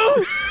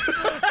boo-boo!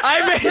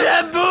 I made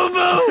a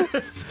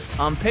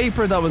boo-boo! On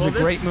paper, that was Well, a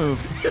great this- move.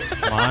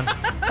 Come on.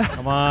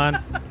 Come on.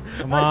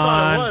 Come I thought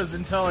on. it was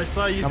until I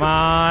saw you. Come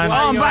on. Oh,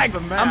 I'm flying back!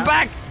 off the map. I'm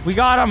back! We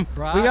got him.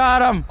 Brock. We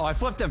got him. Oh, I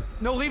flipped him.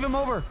 No, leave him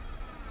over.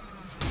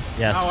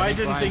 Yes. Oh, I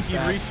didn't Brian's think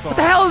you'd back. respawn. What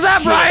the hell is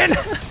that, Brian?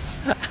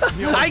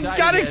 You almost I died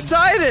got again.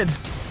 excited!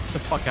 Get the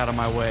fuck out of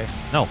my way.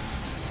 No.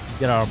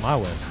 Get out of my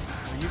way.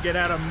 You get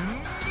out of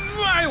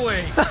my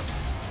way.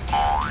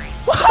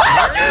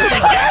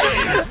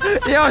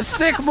 Yo,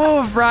 sick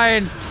move,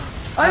 Brian.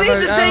 I need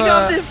to take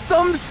off this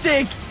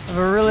thumbstick! I have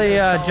a really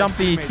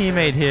jumpy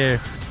teammate here.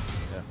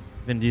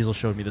 Vin Diesel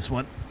showed me this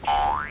one.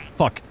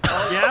 Fuck.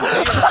 Yeah?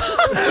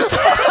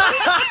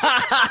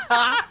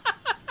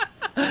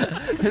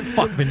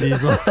 Fuck Vin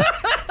Diesel.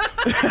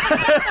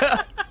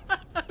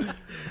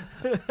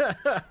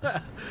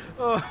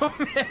 Oh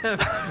man,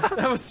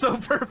 that was so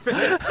perfect.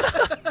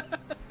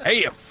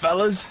 Hey,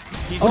 fellas.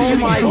 Oh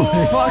my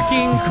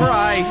fucking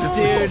Christ,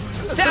 dude.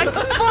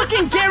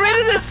 Fucking get rid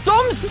of this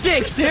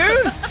thumbstick,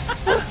 dude!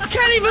 I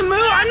can't even move.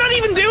 I'm not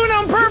even doing it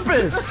on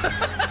purpose.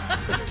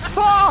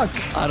 Fuck!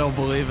 I don't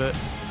believe it.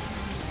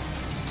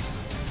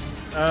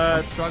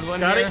 struggling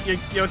Scotty, here.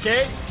 you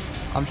okay?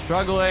 I'm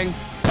struggling.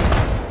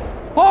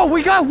 Oh,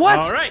 we got what?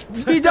 All right.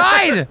 He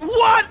died.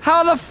 What?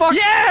 How the fuck?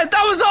 Yeah,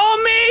 that was all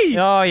me!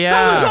 Oh yeah.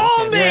 That was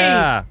all me!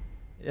 Yeah.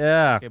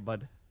 Yeah. Okay,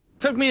 bud.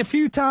 Took me a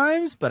few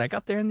times, but I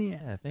got there in the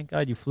end. Yeah. Thank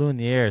God you flew in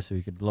the air so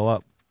you could blow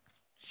up.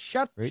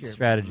 Shut Great your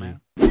strategy. mouth.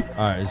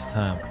 All right, it's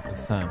time.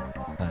 It's time.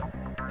 It's time.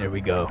 There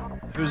we go.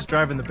 Who's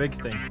driving the big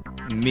thing?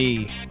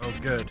 Me. Oh,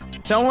 good.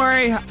 Don't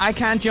worry, I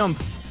can't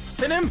jump.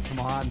 Pin him.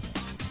 Come on.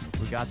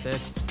 We got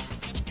this.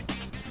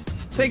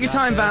 Take your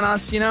time,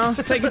 Vanos, you know?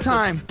 Take your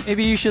time.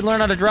 Maybe you should learn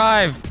how to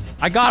drive.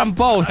 I got them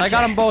both. I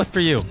got them both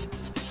for you.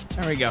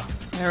 There we go.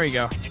 There we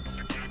go.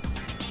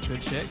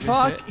 Good shit. Good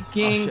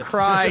Fucking shit.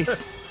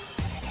 Christ.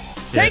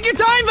 Take your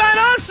time,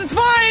 Vanos. It's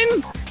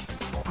fine.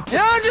 You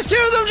know, just two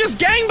of them just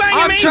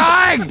gangbanging me. I'm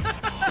trying.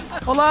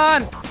 Hold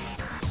on.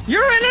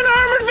 You're in an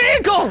armored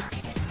vehicle.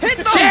 Hit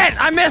them. Shit!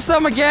 I missed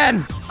them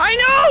again. I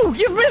know.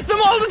 You've missed them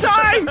all the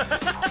time.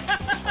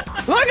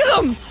 Look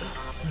at them.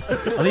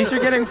 At least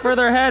you're getting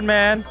further ahead,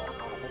 man.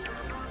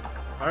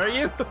 Are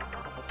you?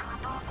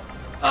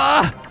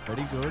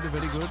 Very good,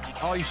 very good.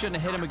 Oh, you shouldn't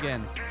have hit him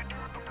again.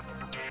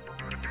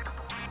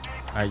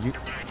 You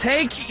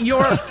take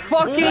your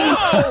fucking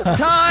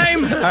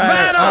time,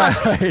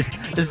 Vanos. All right.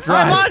 Just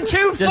drive. I'm on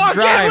two Just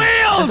fucking drive.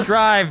 wheels. Just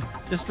drive.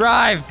 Just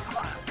drive.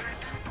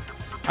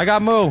 I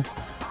got Moo.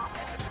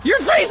 You're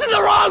facing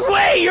the wrong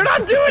way. You're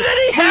not doing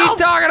any help. What are you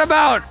talking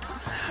about?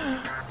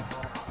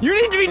 You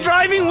need to be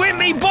driving with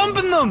me,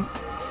 bumping them.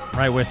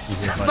 Right with you,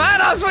 here,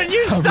 buddy. Vanos, when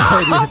you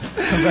stop,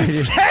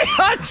 stay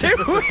on two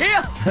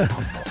wheels.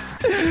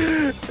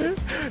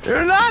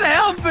 You're not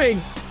helping.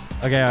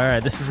 Okay, all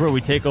right. This is where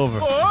we take over.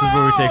 This is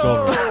where we take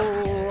over.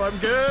 Oh, I'm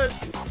good.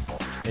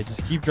 Okay,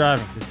 just keep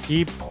driving. Just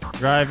keep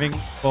driving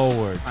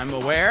forward. I'm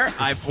aware.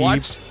 I've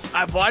watched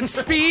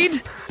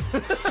Speed.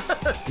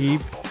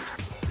 Keep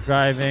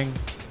driving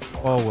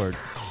forward.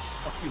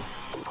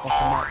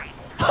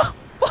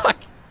 Fuck.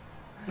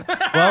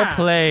 Well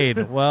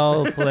played.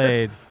 Well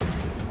played.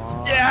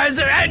 Yeah,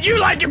 how'd you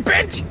like it,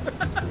 bitch?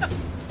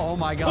 Oh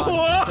my god.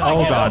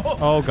 Oh god.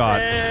 Oh god.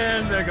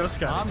 And there goes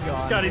Scott. I'm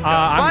gone. Scotty's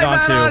gone. I'm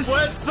gone too.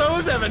 What? So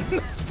is Evan.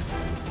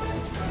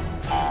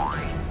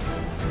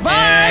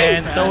 Bye.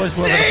 And so is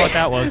whoever the fuck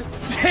that was.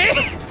 See?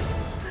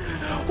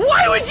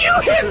 Why would you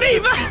hit me?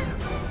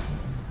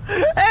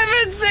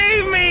 Evan,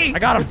 save me! I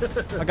got him.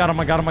 I got him.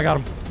 I got him. I got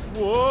him.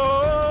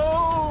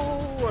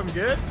 Whoa! I'm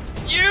good.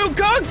 You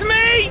cooked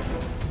me!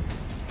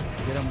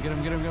 Get him, get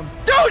him, get him, get him.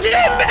 Don't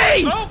hit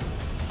me! Oh.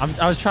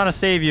 I was trying to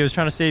save you. I was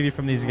trying to save you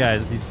from these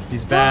guys.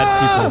 These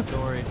bad people.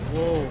 Sorry.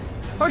 Whoa.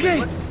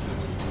 Okay.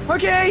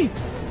 Okay.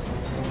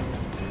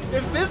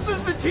 If this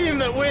is the team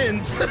that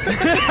wins.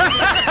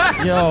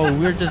 Yo,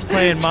 we're just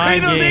playing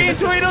mind games.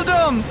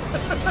 Tweedledum!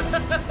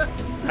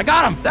 I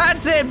got him.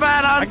 That's it,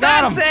 Vanos.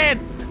 got That's it.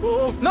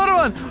 Another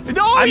one.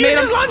 No, I you made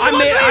just him. launched I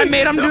him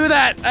made him do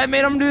that. I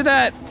made him do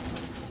that.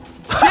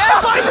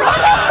 Yeah, bye,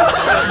 brother.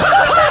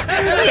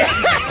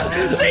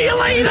 Yes. See you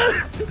later.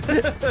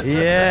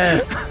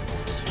 Yes.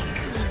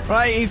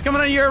 Right, he's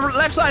coming on your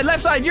left side,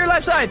 your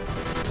left side.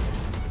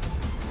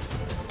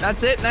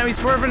 That's it, now he's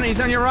swerving, he's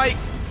on your right.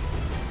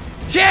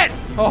 Shit!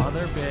 Oh.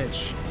 Mother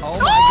bitch. Oh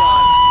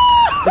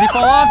my Did he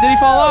fall off? Did he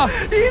fall off?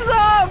 He's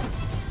off!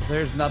 god.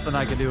 There's nothing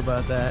I can do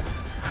about that.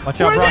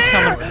 Watch out, We're Brock's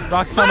there! coming.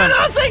 Brock's coming.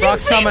 Vanos, I can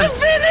Brock's see coming. the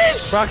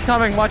finish! Brock's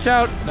coming. Watch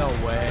out. No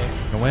way.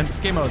 You gonna win? This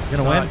game mode You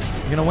gonna win?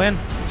 sucks. You gonna win?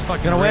 It's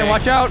fucking You gonna win? rigged.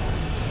 Watch out.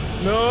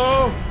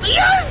 No.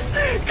 Yes!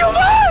 Come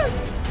on!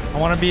 I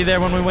want to be there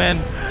when we win.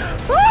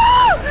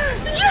 Ah!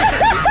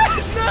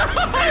 Yes!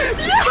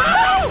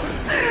 Yes!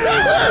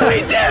 We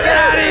did it! Get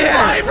out of here!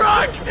 Bye,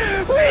 Brock!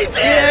 We did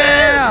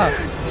Yeah! it!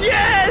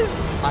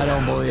 Yes! I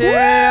don't believe it.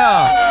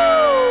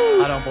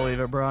 Yeah! I don't believe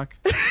it, Brock.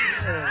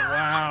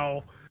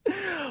 Wow.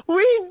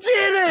 We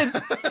did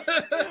it!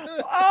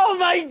 Oh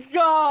my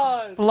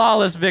god!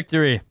 Flawless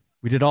victory.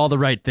 We did all the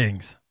right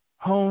things.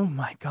 Oh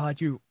my god,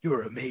 you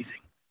were amazing.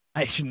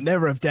 I should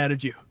never have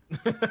doubted you.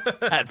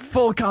 I had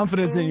full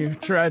confidence in you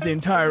throughout the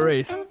entire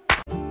race.